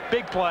Irish.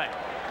 Big play.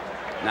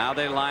 Now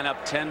they line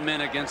up 10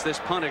 men against this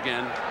punt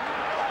again.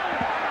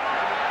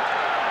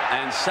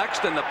 And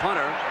Sexton, the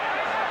punter,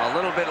 a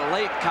little bit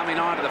late coming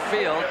onto the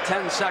field.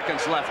 10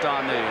 seconds left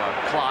on the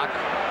clock.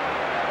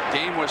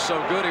 Game was so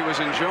good he was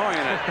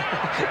enjoying it.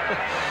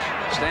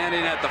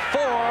 Standing at the 4,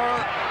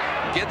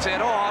 gets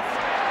it off,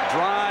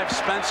 drives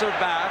Spencer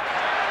back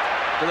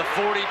to the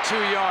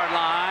 42-yard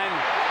line,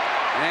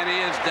 and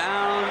he is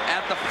down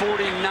at the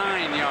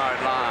 49-yard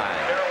line.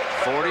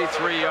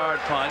 43-yard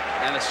punt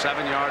and a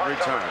 7-yard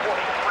return.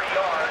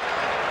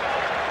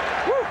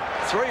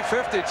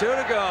 3:52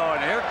 to go,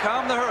 and here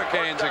come the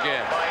Hurricanes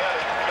again.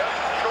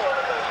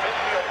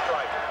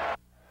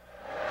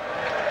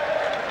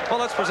 Well,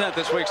 let's present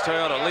this week's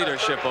Toyota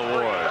Leadership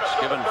Awards,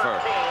 given for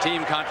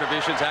team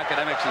contributions,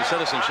 academics, and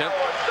citizenship.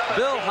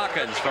 Bill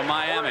Hawkins from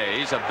Miami.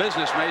 He's a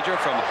business major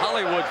from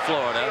Hollywood,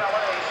 Florida.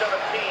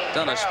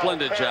 Done a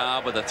splendid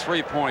job with a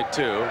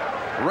 3.2.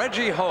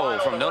 Reggie Ho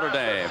from Notre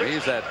Dame.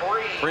 He's that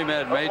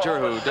pre-med major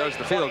who does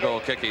the field goal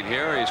kicking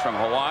here. He's from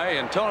Hawaii.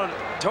 And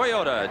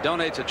Toyota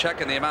donates a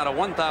check in the amount of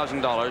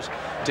 $1,000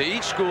 to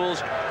each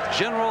school's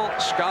General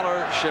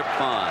Scholarship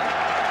Fund.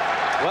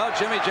 Well,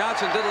 Jimmy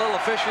Johnson did a little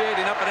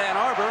officiating up at Ann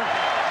Arbor.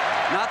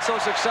 Not so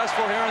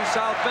successful here in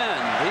South Bend.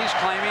 He's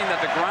claiming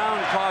that the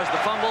ground caused the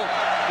fumble.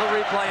 The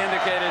replay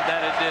indicated that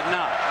it did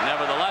not.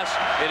 Nevertheless,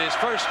 it is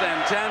 1st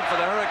and 10 for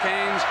the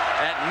Hurricanes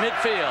at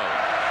midfield.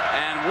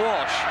 And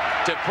Walsh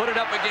to put it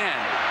up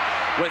again.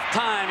 With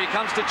time, he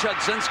comes to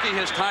Chudzinski,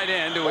 his tight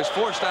end, who is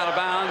forced out of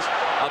bounds.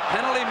 A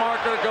penalty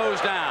marker goes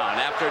down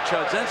after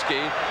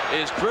Chudzinski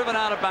is driven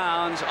out of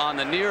bounds on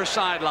the near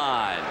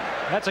sideline.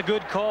 That's a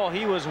good call.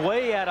 He was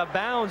way out of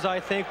bounds, I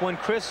think, when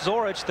Chris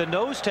Zorich, the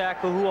nose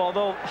tackle, who,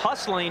 although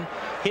hustling,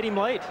 hit him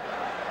late.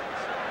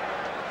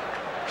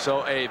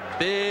 So a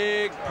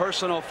big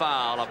personal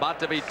foul about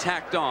to be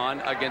tacked on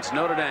against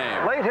Notre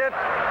Dame. Late hit,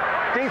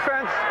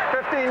 defense,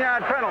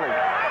 15-yard penalty.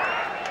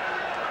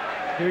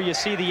 Here you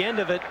see the end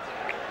of it.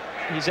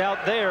 He's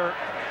out there.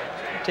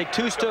 Take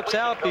 2 steps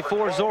out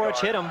before Zorich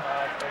hit him.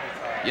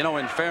 You know,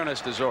 in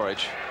fairness to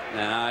Zorich,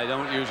 and I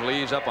don't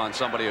usually ease up on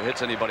somebody who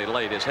hits anybody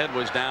late, his head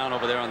was down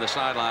over there on the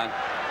sideline.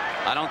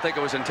 I don't think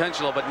it was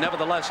intentional, but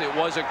nevertheless, it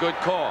was a good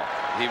call.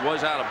 He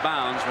was out of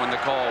bounds when the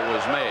call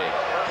was made.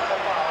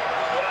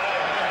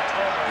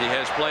 He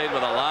has played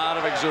with a lot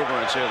of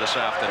exuberance here this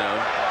afternoon.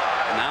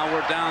 Now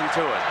we're down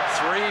to it.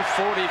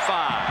 3:45.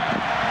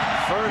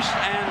 1st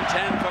and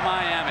 10 for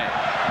Miami.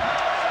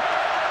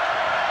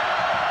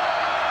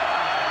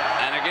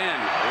 And again,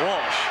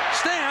 Walsh.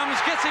 Stams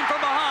gets him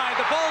from behind.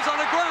 The ball's on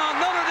the ground.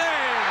 Notre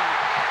Dame.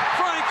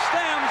 Frank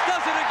Stams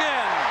does it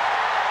again.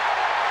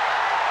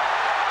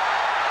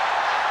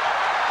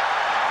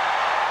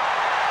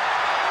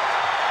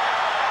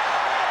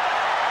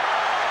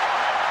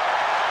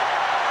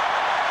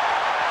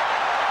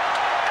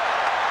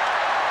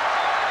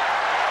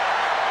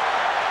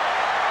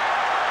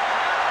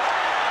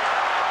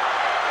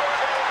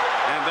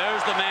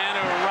 Here's the man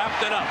who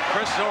wrapped it up,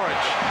 Chris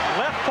Zorich.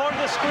 Left part of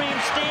the screen,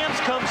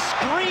 Stamps comes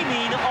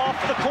screaming off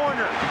the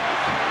corner.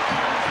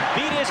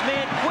 Beat his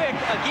man quick.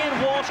 Again,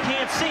 Walsh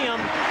can't see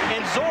him.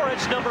 And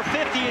Zorich, number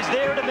 50, is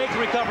there to make the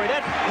recovery.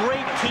 That's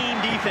great team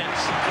defense.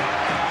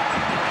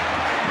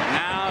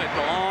 Now it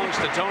belongs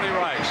to Tony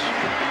Rice.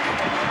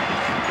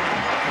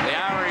 The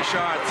Irish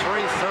are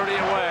 3:30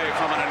 away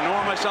from an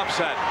enormous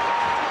upset.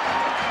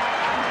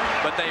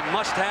 But they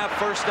must have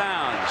first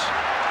downs.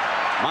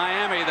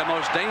 Miami, the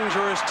most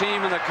dangerous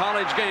team in the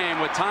college game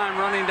with time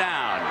running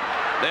down.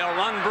 They'll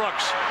run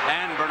Brooks,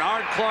 and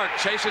Bernard Clark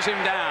chases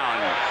him down.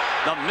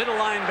 The middle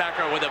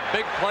linebacker with a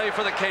big play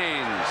for the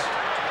Canes.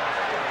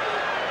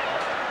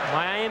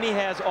 Miami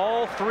has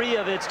all 3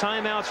 of its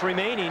timeouts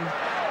remaining.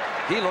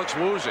 He looks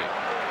woozy.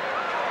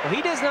 Well,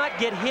 he does not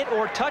get hit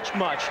or touch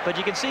much, but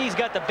you can see he's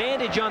got the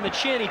bandage on the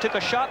chin. He took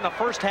a shot in the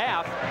first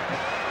half.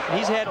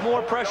 He's had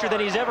more pressure than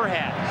he's ever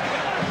had.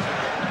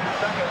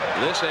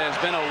 This has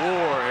been a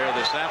war here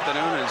this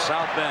afternoon in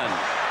South Bend.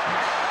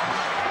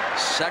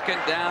 2nd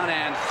down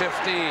and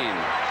 15.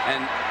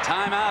 And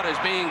timeout is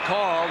being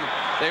called.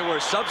 They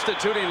were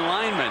substituting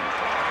linemen.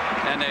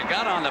 And they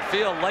got on the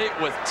field late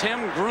with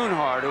Tim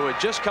Grunhard, who had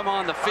just come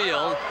on the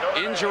field,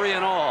 injury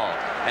and all.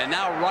 And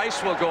now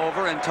Rice will go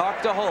over and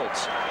talk to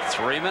Holtz.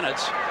 3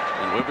 minutes,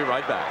 and we'll be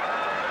right back.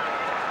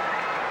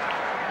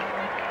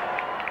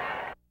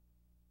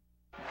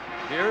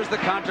 Here's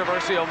the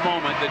controversial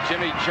moment that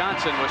Jimmy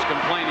Johnson was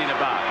complaining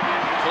about.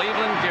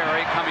 Cleveland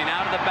Gary coming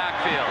out of the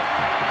backfield.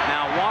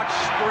 Now watch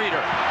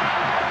Streeter.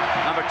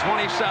 Number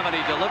 27,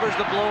 he delivers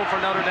the blow for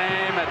Notre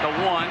Dame at the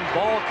 1.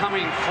 Ball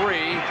coming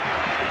free.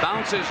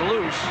 Bounces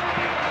loose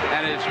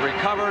and is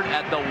recovered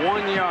at the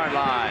 1-yard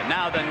line.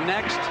 Now the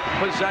next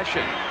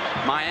possession.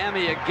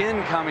 Miami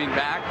again coming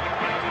back.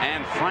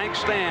 And Frank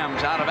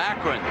Stamms out of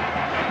Akron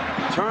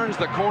turns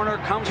the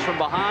corner, comes from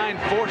behind,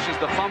 forces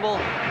the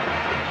fumble.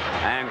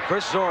 And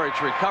Chris Zorich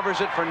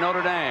recovers it for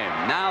Notre Dame.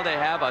 Now they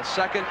have a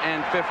 2nd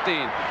and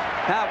 15.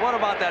 Pat, what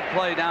about that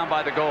play down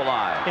by the goal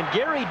line? And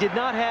Gary did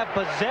not have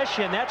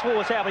possession. That's what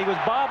was happening. He was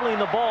bobbling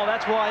the ball.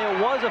 That's why it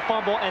was a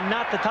fumble and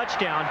not the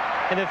touchdown.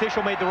 And the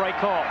official made the right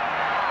call.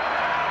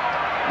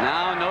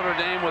 Now Notre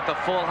Dame with the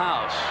full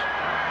house.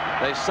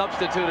 They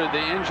substituted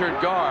the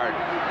injured guard,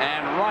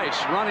 and Rice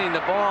running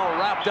the ball,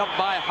 wrapped up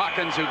by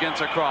Hawkins, who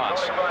gets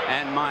across.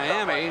 And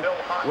Miami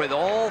with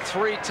all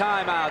 3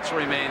 timeouts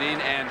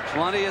remaining and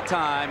plenty of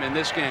time in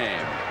this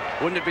game.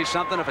 Wouldn't it be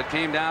something if it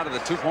came down to the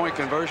 2-point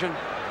conversion?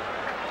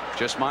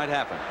 Just might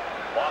happen.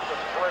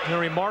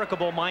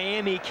 Remarkable.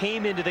 Miami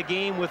came into the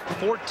game with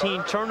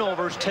 14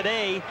 turnovers.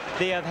 Today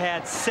they have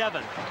had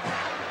 7.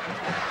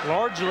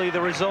 Largely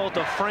the result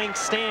of Frank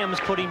Stamms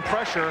putting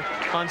pressure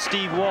on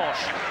Steve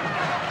Walsh.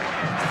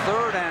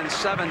 3rd and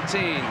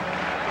 17.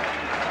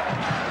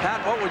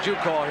 Pat, what would you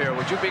call here?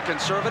 Would you be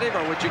conservative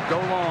or would you go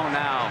long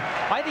now?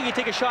 I think you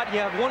take a shot. You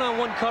have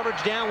one-on-one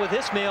coverage down with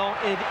Ismail.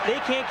 If they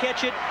can't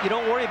catch it, you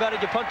don't worry about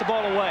it. You punt the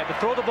ball away, but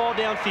throw the ball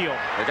downfield.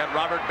 They got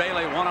Robert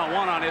Bailey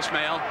one-on-one on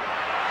Ismail.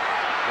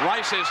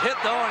 Rice is hit,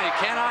 though, and he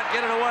cannot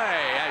get it away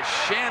as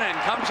Shannon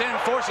comes in,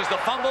 forces the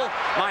fumble.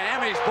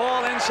 Miami's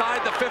ball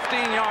inside the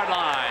 15-yard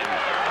line.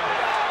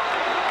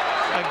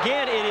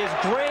 Again, it is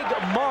Greg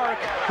Mark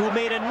who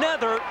made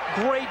another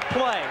great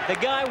play. The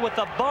guy with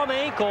the bum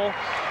ankle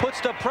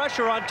puts the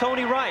pressure on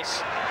Tony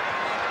Rice.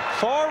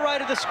 Far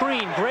right of the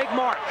screen, Greg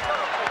Mark.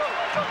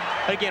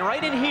 Again,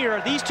 right in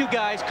here, these 2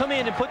 guys come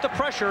in and put the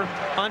pressure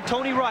on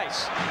Tony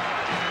Rice.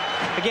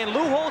 Again,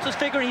 Lou Holtz is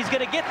figuring he's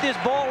going to get this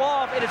ball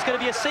off, and it's going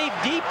to be a safe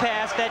deep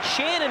pass. That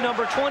Shannon,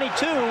 number 22,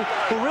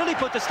 who really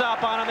put the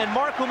stop on him, and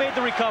Mark, who made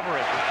the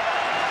recovery.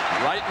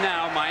 Right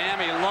now,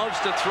 Miami loves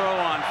to throw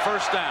on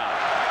 1st down.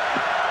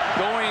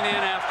 Going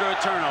in after a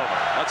turnover.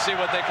 Let's see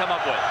what they come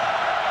up with.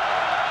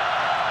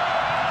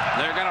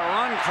 They're going to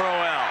run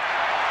Crowell.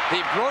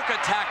 He broke a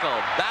tackle,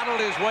 battled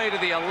his way to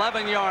the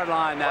 11-yard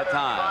line that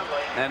time.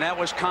 And that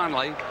was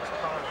Conley.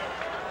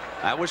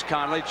 That was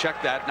Conley.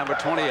 Check that, number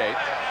 28.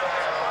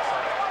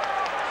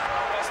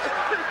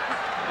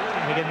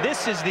 Again,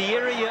 this is the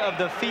area of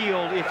the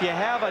field. If you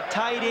have a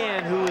tight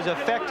end who is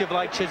effective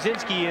like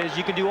Chazinski is,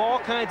 you can do all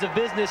kinds of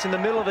business in the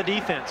middle of the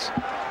defense.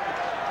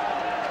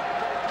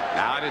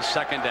 Now it is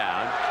 2nd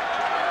down.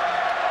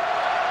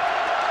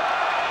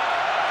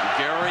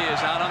 Gary is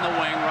out on the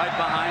wing right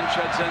behind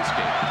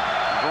Chazinski.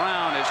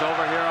 Brown is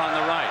over here on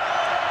the right.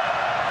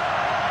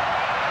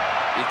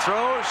 He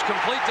throws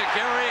complete to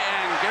Gary,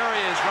 and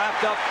Gary is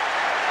wrapped up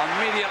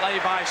immediately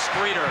by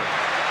Streeter.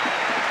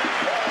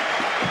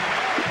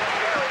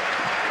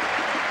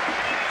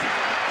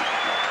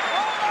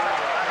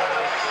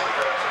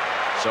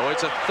 So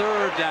it's a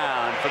 3rd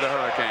down for the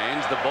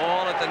Hurricanes. The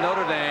ball at the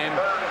Notre Dame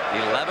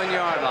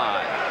 11-yard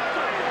line.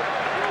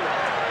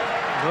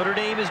 Notre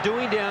Dame is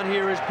doing down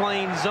here is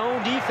playing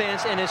zone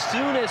defense, and as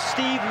soon as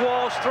Steve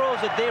Walsh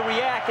throws it, they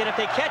react, and if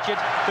they catch it,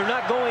 they're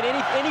not going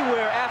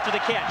anywhere after the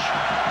catch.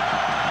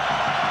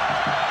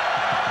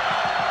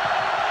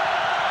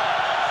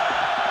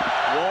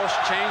 Walsh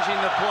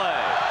changing the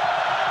play.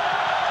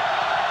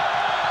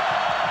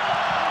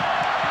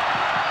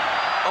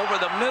 Over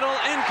middle,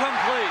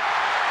 incomplete.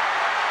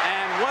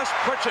 And Wes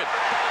Pritchett,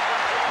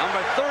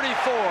 number 34,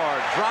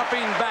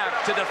 dropping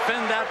back to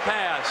defend that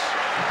pass.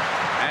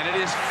 And it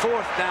is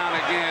 4th down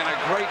again. A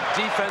great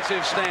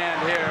defensive stand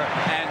here.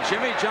 And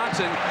Jimmy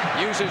Johnson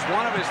uses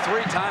one of his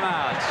 3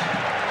 timeouts.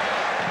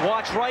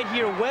 Watch right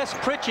here. Wes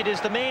Pritchett is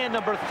the man,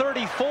 number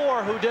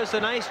 34, who does a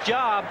nice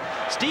job.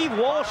 Steve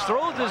Walsh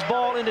throws his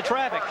ball into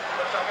traffic.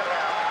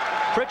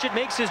 Pritchett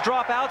makes his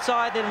drop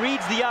outside, then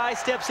reads the eye,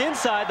 steps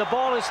inside. The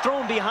ball is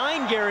thrown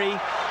behind Gary,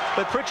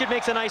 but Pritchett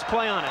makes a nice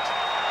play on it.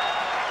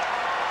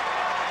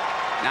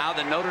 Now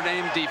the Notre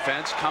Dame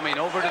defense coming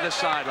over to the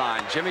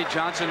sideline. Jimmy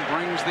Johnson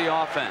brings the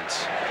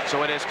offense.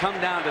 So it has come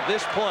down to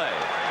this play.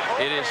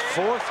 It is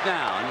 4th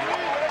down.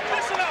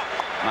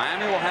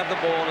 Miami will have the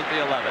ball at the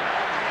 11.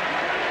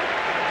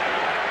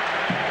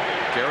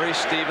 Gary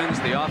Stevens,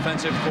 the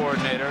offensive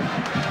coordinator,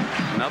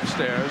 and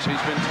upstairs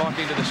he's been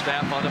talking to the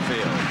staff on the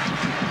field.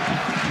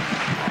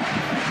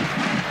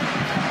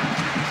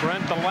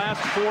 Brent, the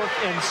last 4th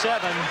and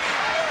 7.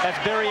 That's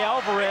Barry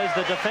Alvarez,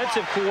 the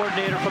defensive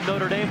coordinator from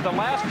Notre Dame. The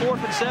last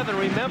 4th and 7,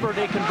 remember,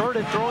 they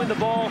converted throwing the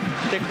ball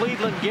to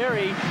Cleveland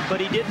Gary, but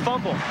he did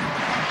fumble.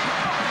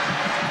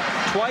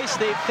 Twice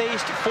they've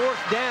faced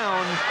 4th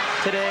down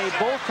today.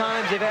 Both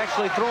times they've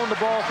actually thrown the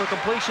ball for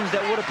completions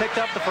that would have picked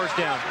up the 1st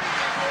down.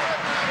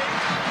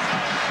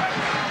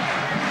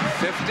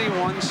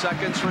 51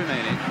 seconds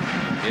remaining.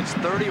 It's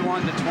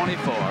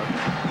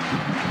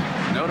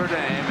 31-24. Notre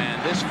Dame,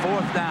 and this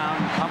 4th down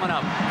coming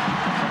up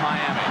for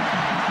Miami.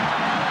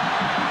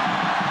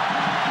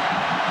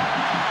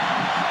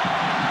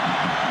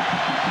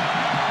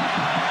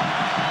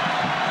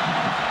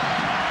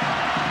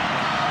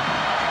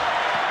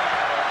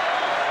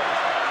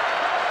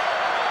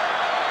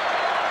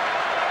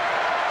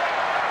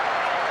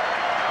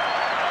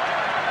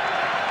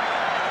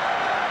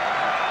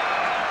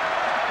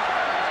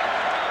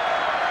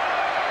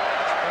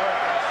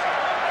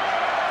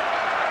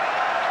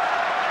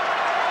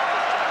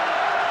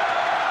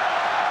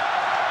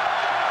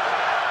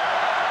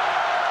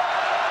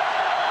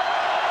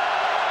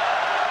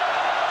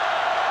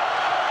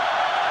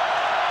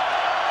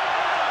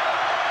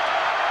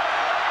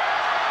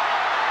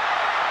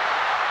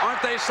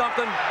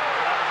 Something.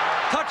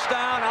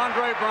 Touchdown,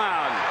 Andre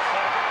Brown.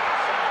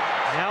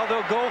 Now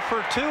they'll go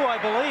for 2, I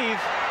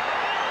believe.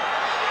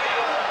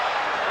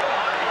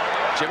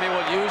 Jimmy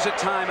will use a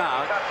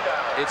timeout.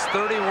 It's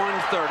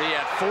 31-30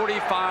 at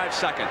 45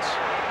 seconds.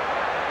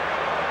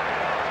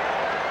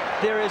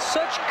 There is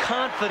such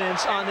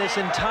confidence on this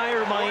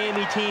entire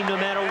Miami team, no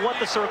matter what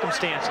the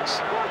circumstances.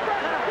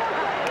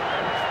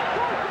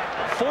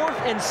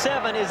 4th and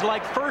 7 is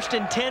like 1st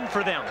and 10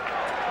 for them.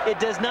 It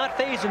does not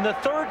faze them. The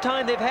 3rd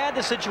time they've had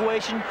the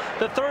situation,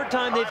 the 3rd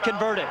time they've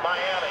converted.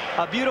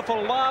 A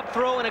beautiful lob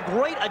throw and a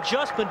great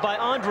adjustment by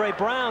Andre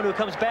Brown, who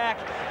comes back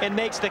and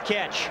makes the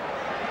catch.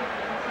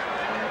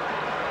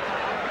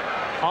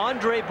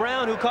 Andre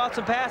Brown, who caught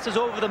some passes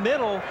over the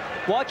middle.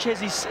 Watch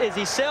as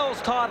he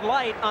sells Todd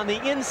Light on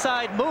the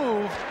inside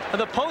move, and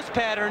the post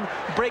pattern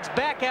breaks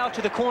back out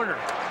to the corner.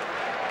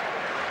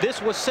 This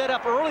was set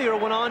up earlier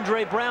when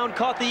Andre Brown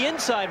caught the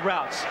inside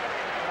routes.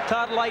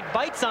 Todd Light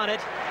bites on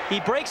it. He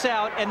breaks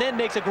out and then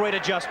makes a great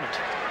adjustment.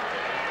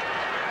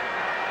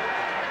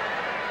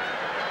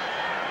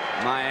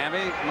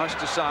 Miami must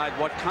decide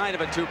what kind of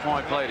a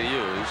 2-point play to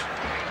use.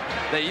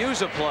 They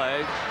use a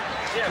play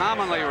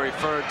commonly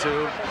referred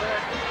to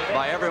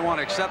by everyone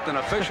except an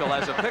official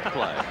as a pick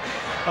play.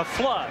 A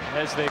flood,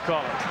 as they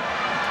call it.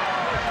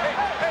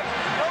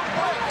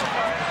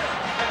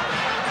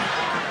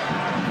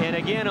 And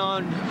again,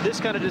 on this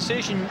kind of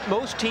decision,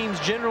 most teams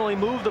generally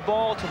move the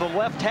ball to the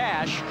left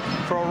hash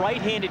for a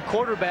right-handed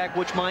quarterback,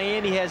 which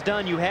Miami has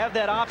done. You have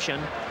that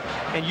option,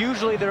 and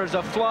usually there's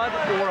a flood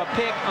or a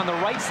pick on the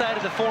right side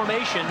of the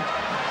formation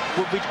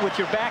with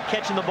your back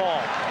catching the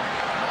ball.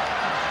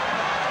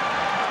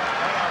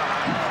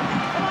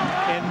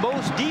 And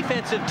most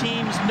defensive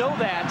teams know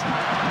that,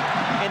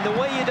 and the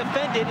way you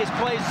defend it is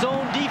play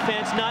zone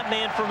defense, not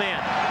man for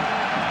man.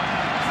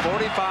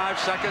 45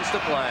 seconds to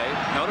play.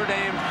 Notre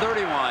Dame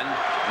 31,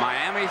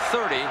 Miami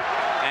 30,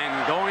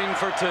 and going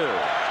for 2.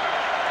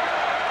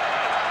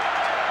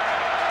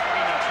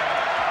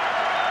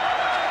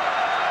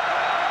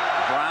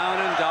 Brown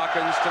and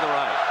Dawkins to the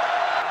right.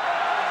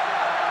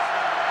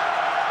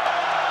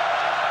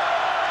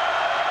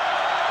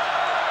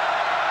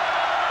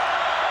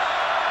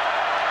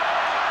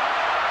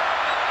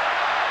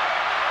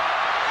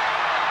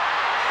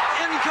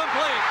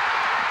 Incomplete.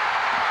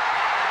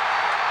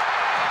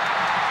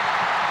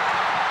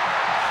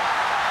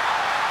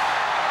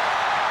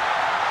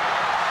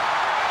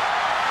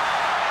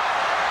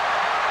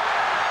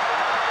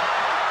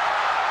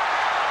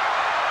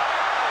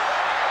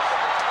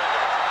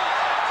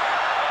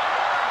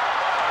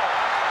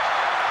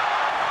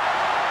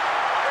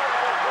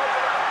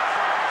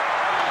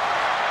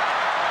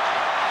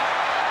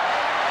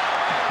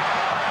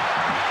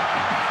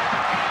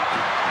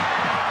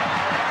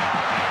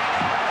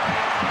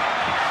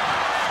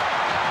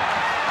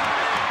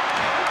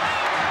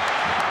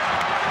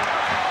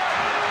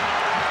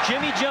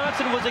 Jimmy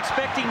Johnson was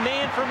expecting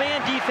man-for-man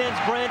defense,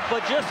 Brent,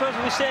 but just as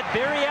we said,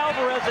 Barry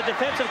Alvarez, the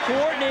defensive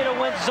coordinator,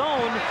 went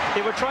zone.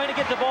 They were trying to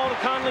get the ball to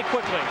Conley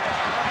quickly.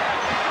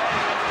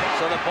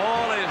 So the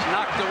ball is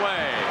knocked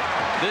away.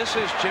 This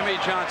is Jimmy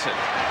Johnson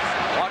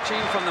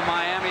watching from the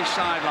Miami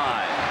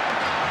sideline.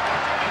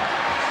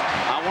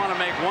 I want to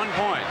make one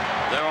point.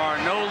 There are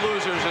no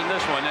losers in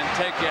this one, and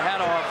take your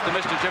hat off to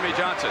Mr. Jimmy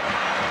Johnson.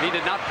 He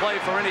did not play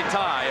for any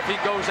tie. If he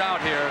goes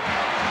out here,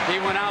 he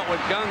went out with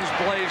guns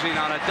blazing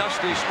on a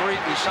dusty street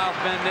in South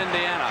Bend,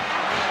 Indiana.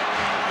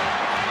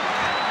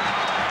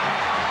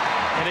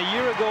 And a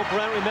year ago,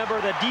 Brent, remember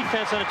that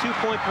defense on a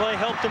two-point play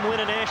helped him win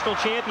a national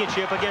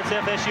championship against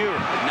FSU.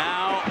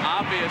 Now,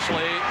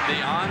 obviously,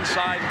 the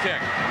onside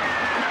kick.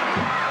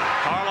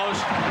 Carlos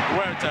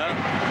Huerta,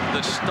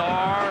 the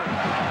star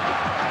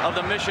of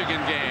the Michigan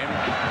game,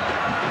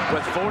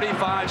 with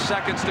 45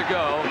 seconds to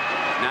go.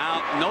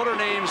 Now, Notre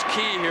Dame's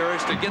key here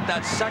is to get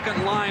that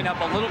second line up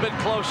a little bit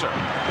closer.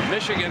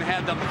 Michigan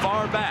had them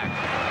far back.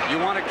 You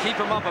want to keep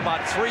them up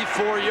about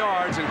 3-4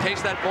 yards in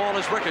case that ball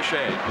is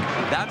ricocheted.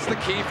 That's the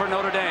key for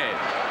Notre Dame.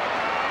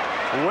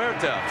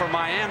 Huerta for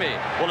Miami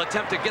will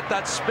attempt to get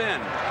that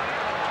spin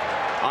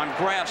on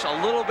grass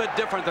a little bit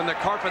different than the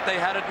carpet they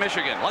had at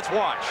Michigan. Let's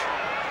watch.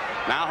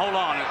 Now, hold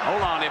on.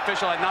 The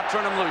official had not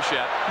turned him loose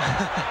yet.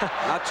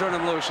 Not turned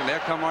him loose, and they'll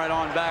come right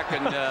on back.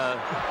 And,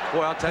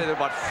 boy, I'll tell you, there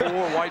are about 4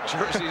 white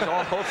jerseys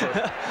all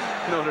over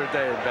Notre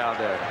Dame down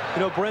there.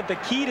 You know, Brent, the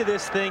key to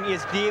this thing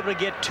is to be able to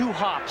get 2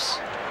 hops,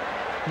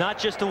 not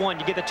just the one.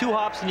 You get the 2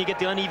 hops, and you get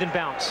the uneven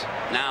bounce.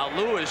 Now,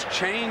 Lou is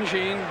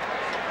changing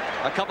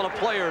a couple of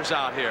players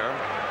out here.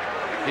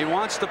 He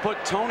wants to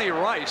put Tony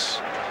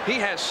Rice. He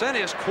has sent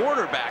his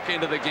quarterback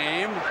into the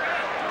game.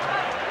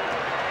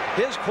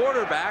 His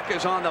quarterback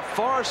is on the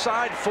far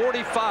side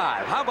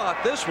 45. How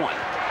about this one?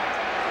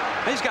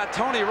 He's got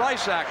Tony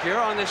Rice back here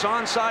on this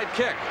onside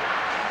kick.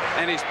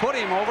 And he's put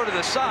him over to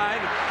the side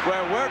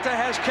where Huerta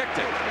has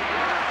kicked it.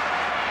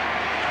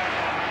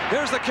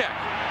 Here's the kick.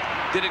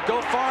 Did it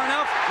go far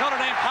enough? Notre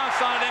Dame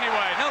pounced on it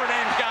anyway. Notre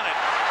Dame's got it.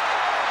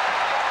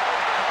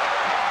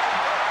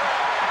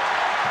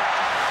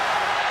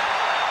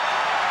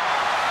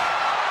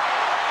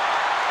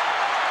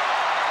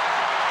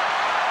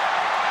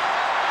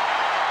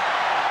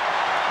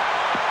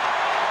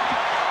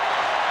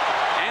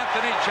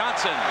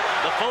 Johnson,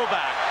 the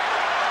fullback,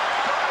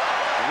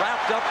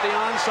 wrapped up the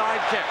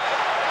onside kick.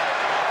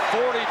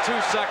 42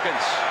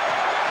 seconds.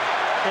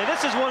 And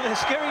this is one of the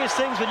scariest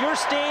things when you're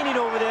standing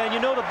over there and you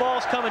know the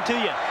ball's coming to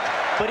you.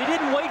 But he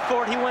didn't wait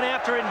for it. He went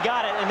after it and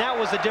got it, and that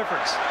was the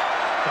difference.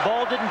 The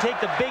ball didn't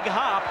take the big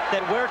hop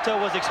that Huerta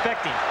was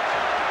expecting.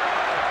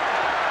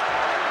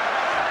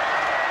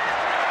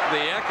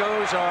 The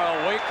echoes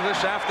are awake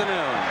this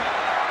afternoon.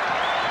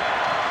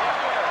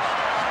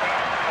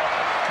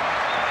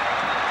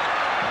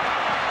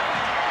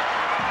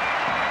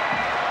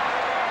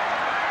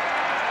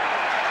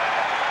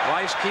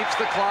 Rice keeps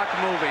the clock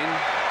moving.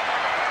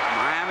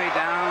 Miami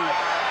down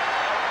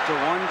to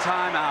 1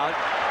 timeout.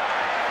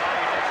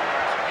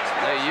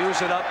 They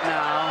use it up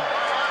now.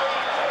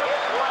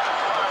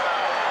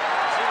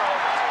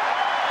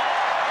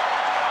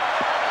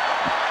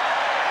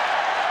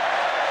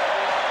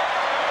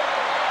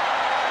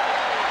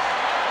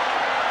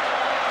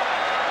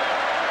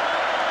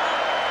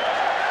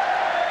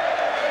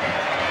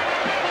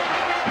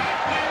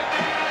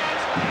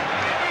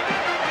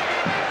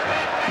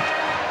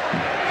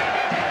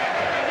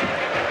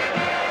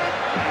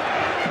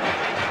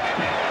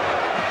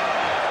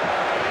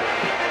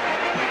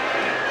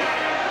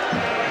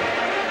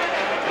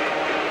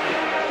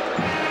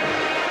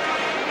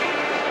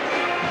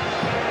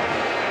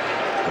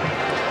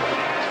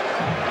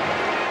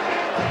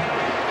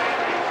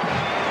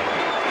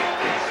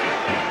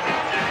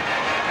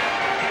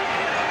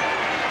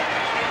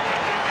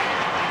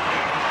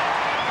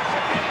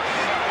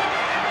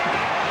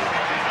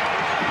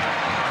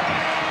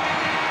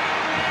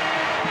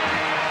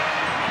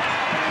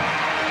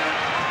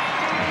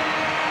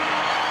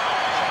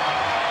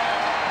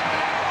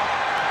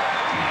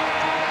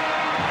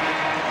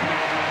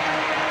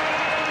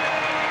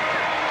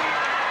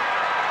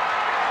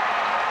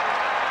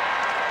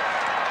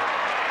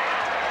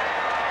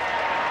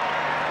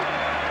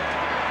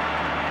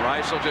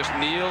 Rice will just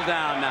kneel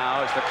down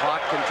now as the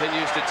clock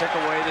continues to tick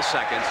away the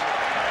seconds.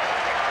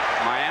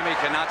 Miami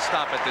cannot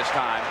stop it this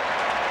time.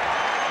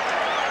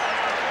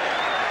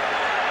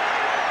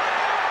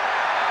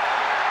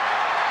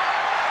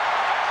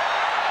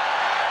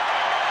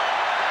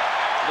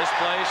 This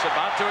place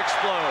about to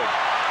explode.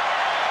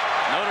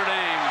 Notre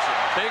Dame's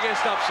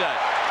biggest upset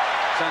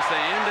since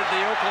they ended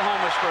the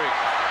Oklahoma streak.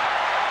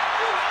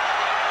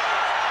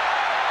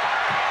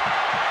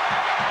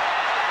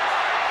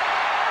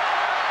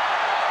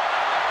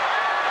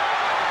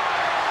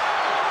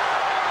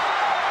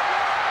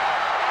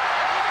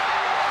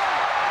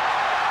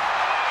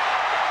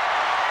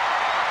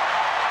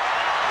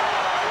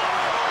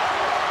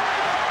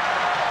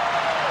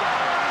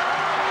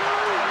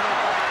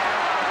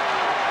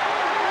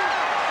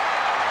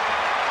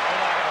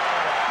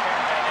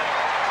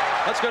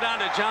 Let's go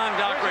down to John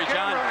Dockery.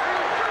 John.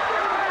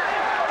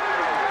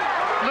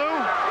 Lou,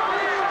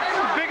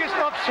 the biggest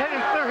upset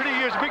in 30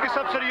 years, biggest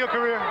upset of your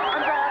career.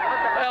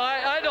 Well,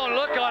 I don't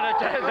look on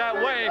it that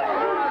way.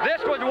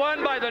 This was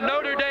won by the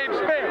Notre Dame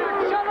Spirit.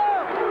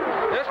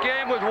 This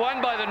game was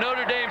won by the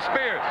Notre Dame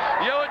Spirit.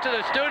 You owe it to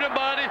the student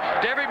body,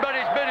 to everybody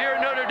who's been here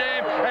at Notre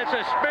Dame. It's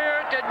the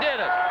Spirit that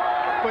did it.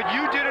 But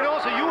you did it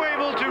also. You were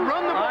able to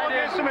run the ball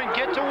against them and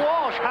get to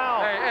Walsh.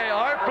 How? Hey,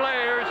 our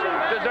players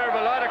deserve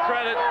a lot of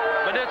credit,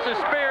 but it's the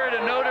Spirit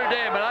of Notre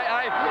Dame. And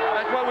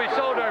that's what we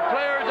sold our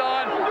players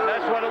on.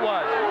 That's what it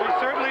was. We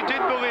certainly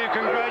did believe.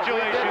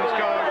 Congratulations,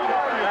 Coach.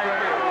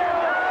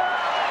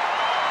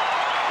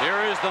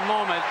 Here is the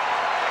moment.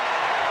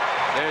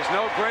 There's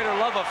no greater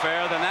love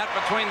affair than that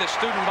between the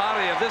student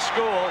body of this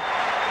school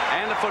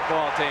and the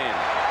football team.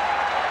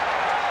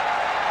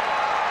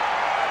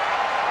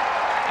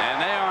 And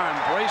they are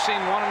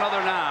embracing one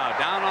another now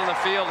down on the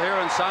field here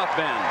in South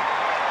Bend.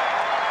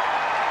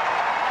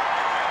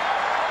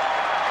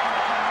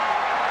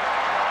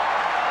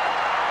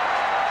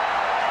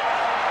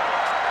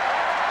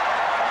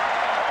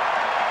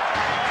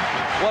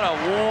 What a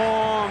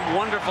warm,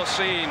 wonderful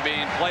scene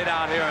being played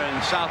out here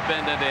in South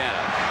Bend,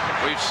 Indiana.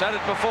 We've said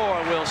it before,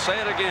 and we'll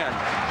say it again.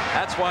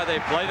 That's why they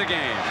play the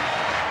game.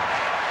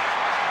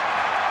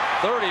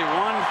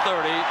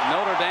 31-30,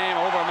 Notre Dame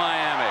over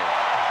Miami.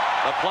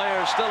 The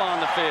players still on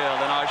the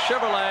field, and our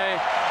Chevrolet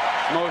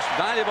most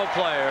valuable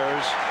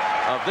players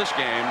of this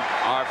game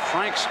are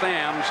Frank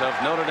Stams of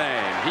Notre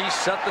Dame. He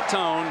set the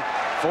tone,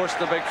 forced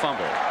the big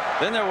fumble.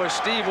 Then there was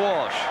Steve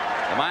Walsh,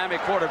 the Miami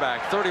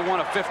quarterback, 31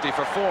 of 50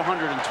 for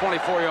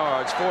 424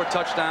 yards, 4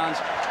 touchdowns,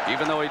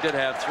 even though he did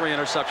have 3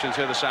 interceptions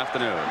here this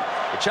afternoon.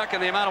 The check in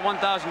the amount of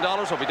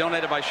 $1,000 will be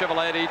donated by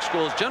Chevrolet to each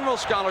school's General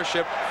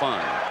Scholarship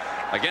Fund.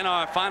 Again,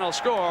 our final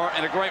score,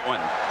 and a great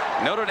one.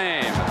 Notre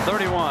Dame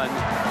 31,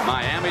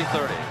 Miami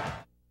 30.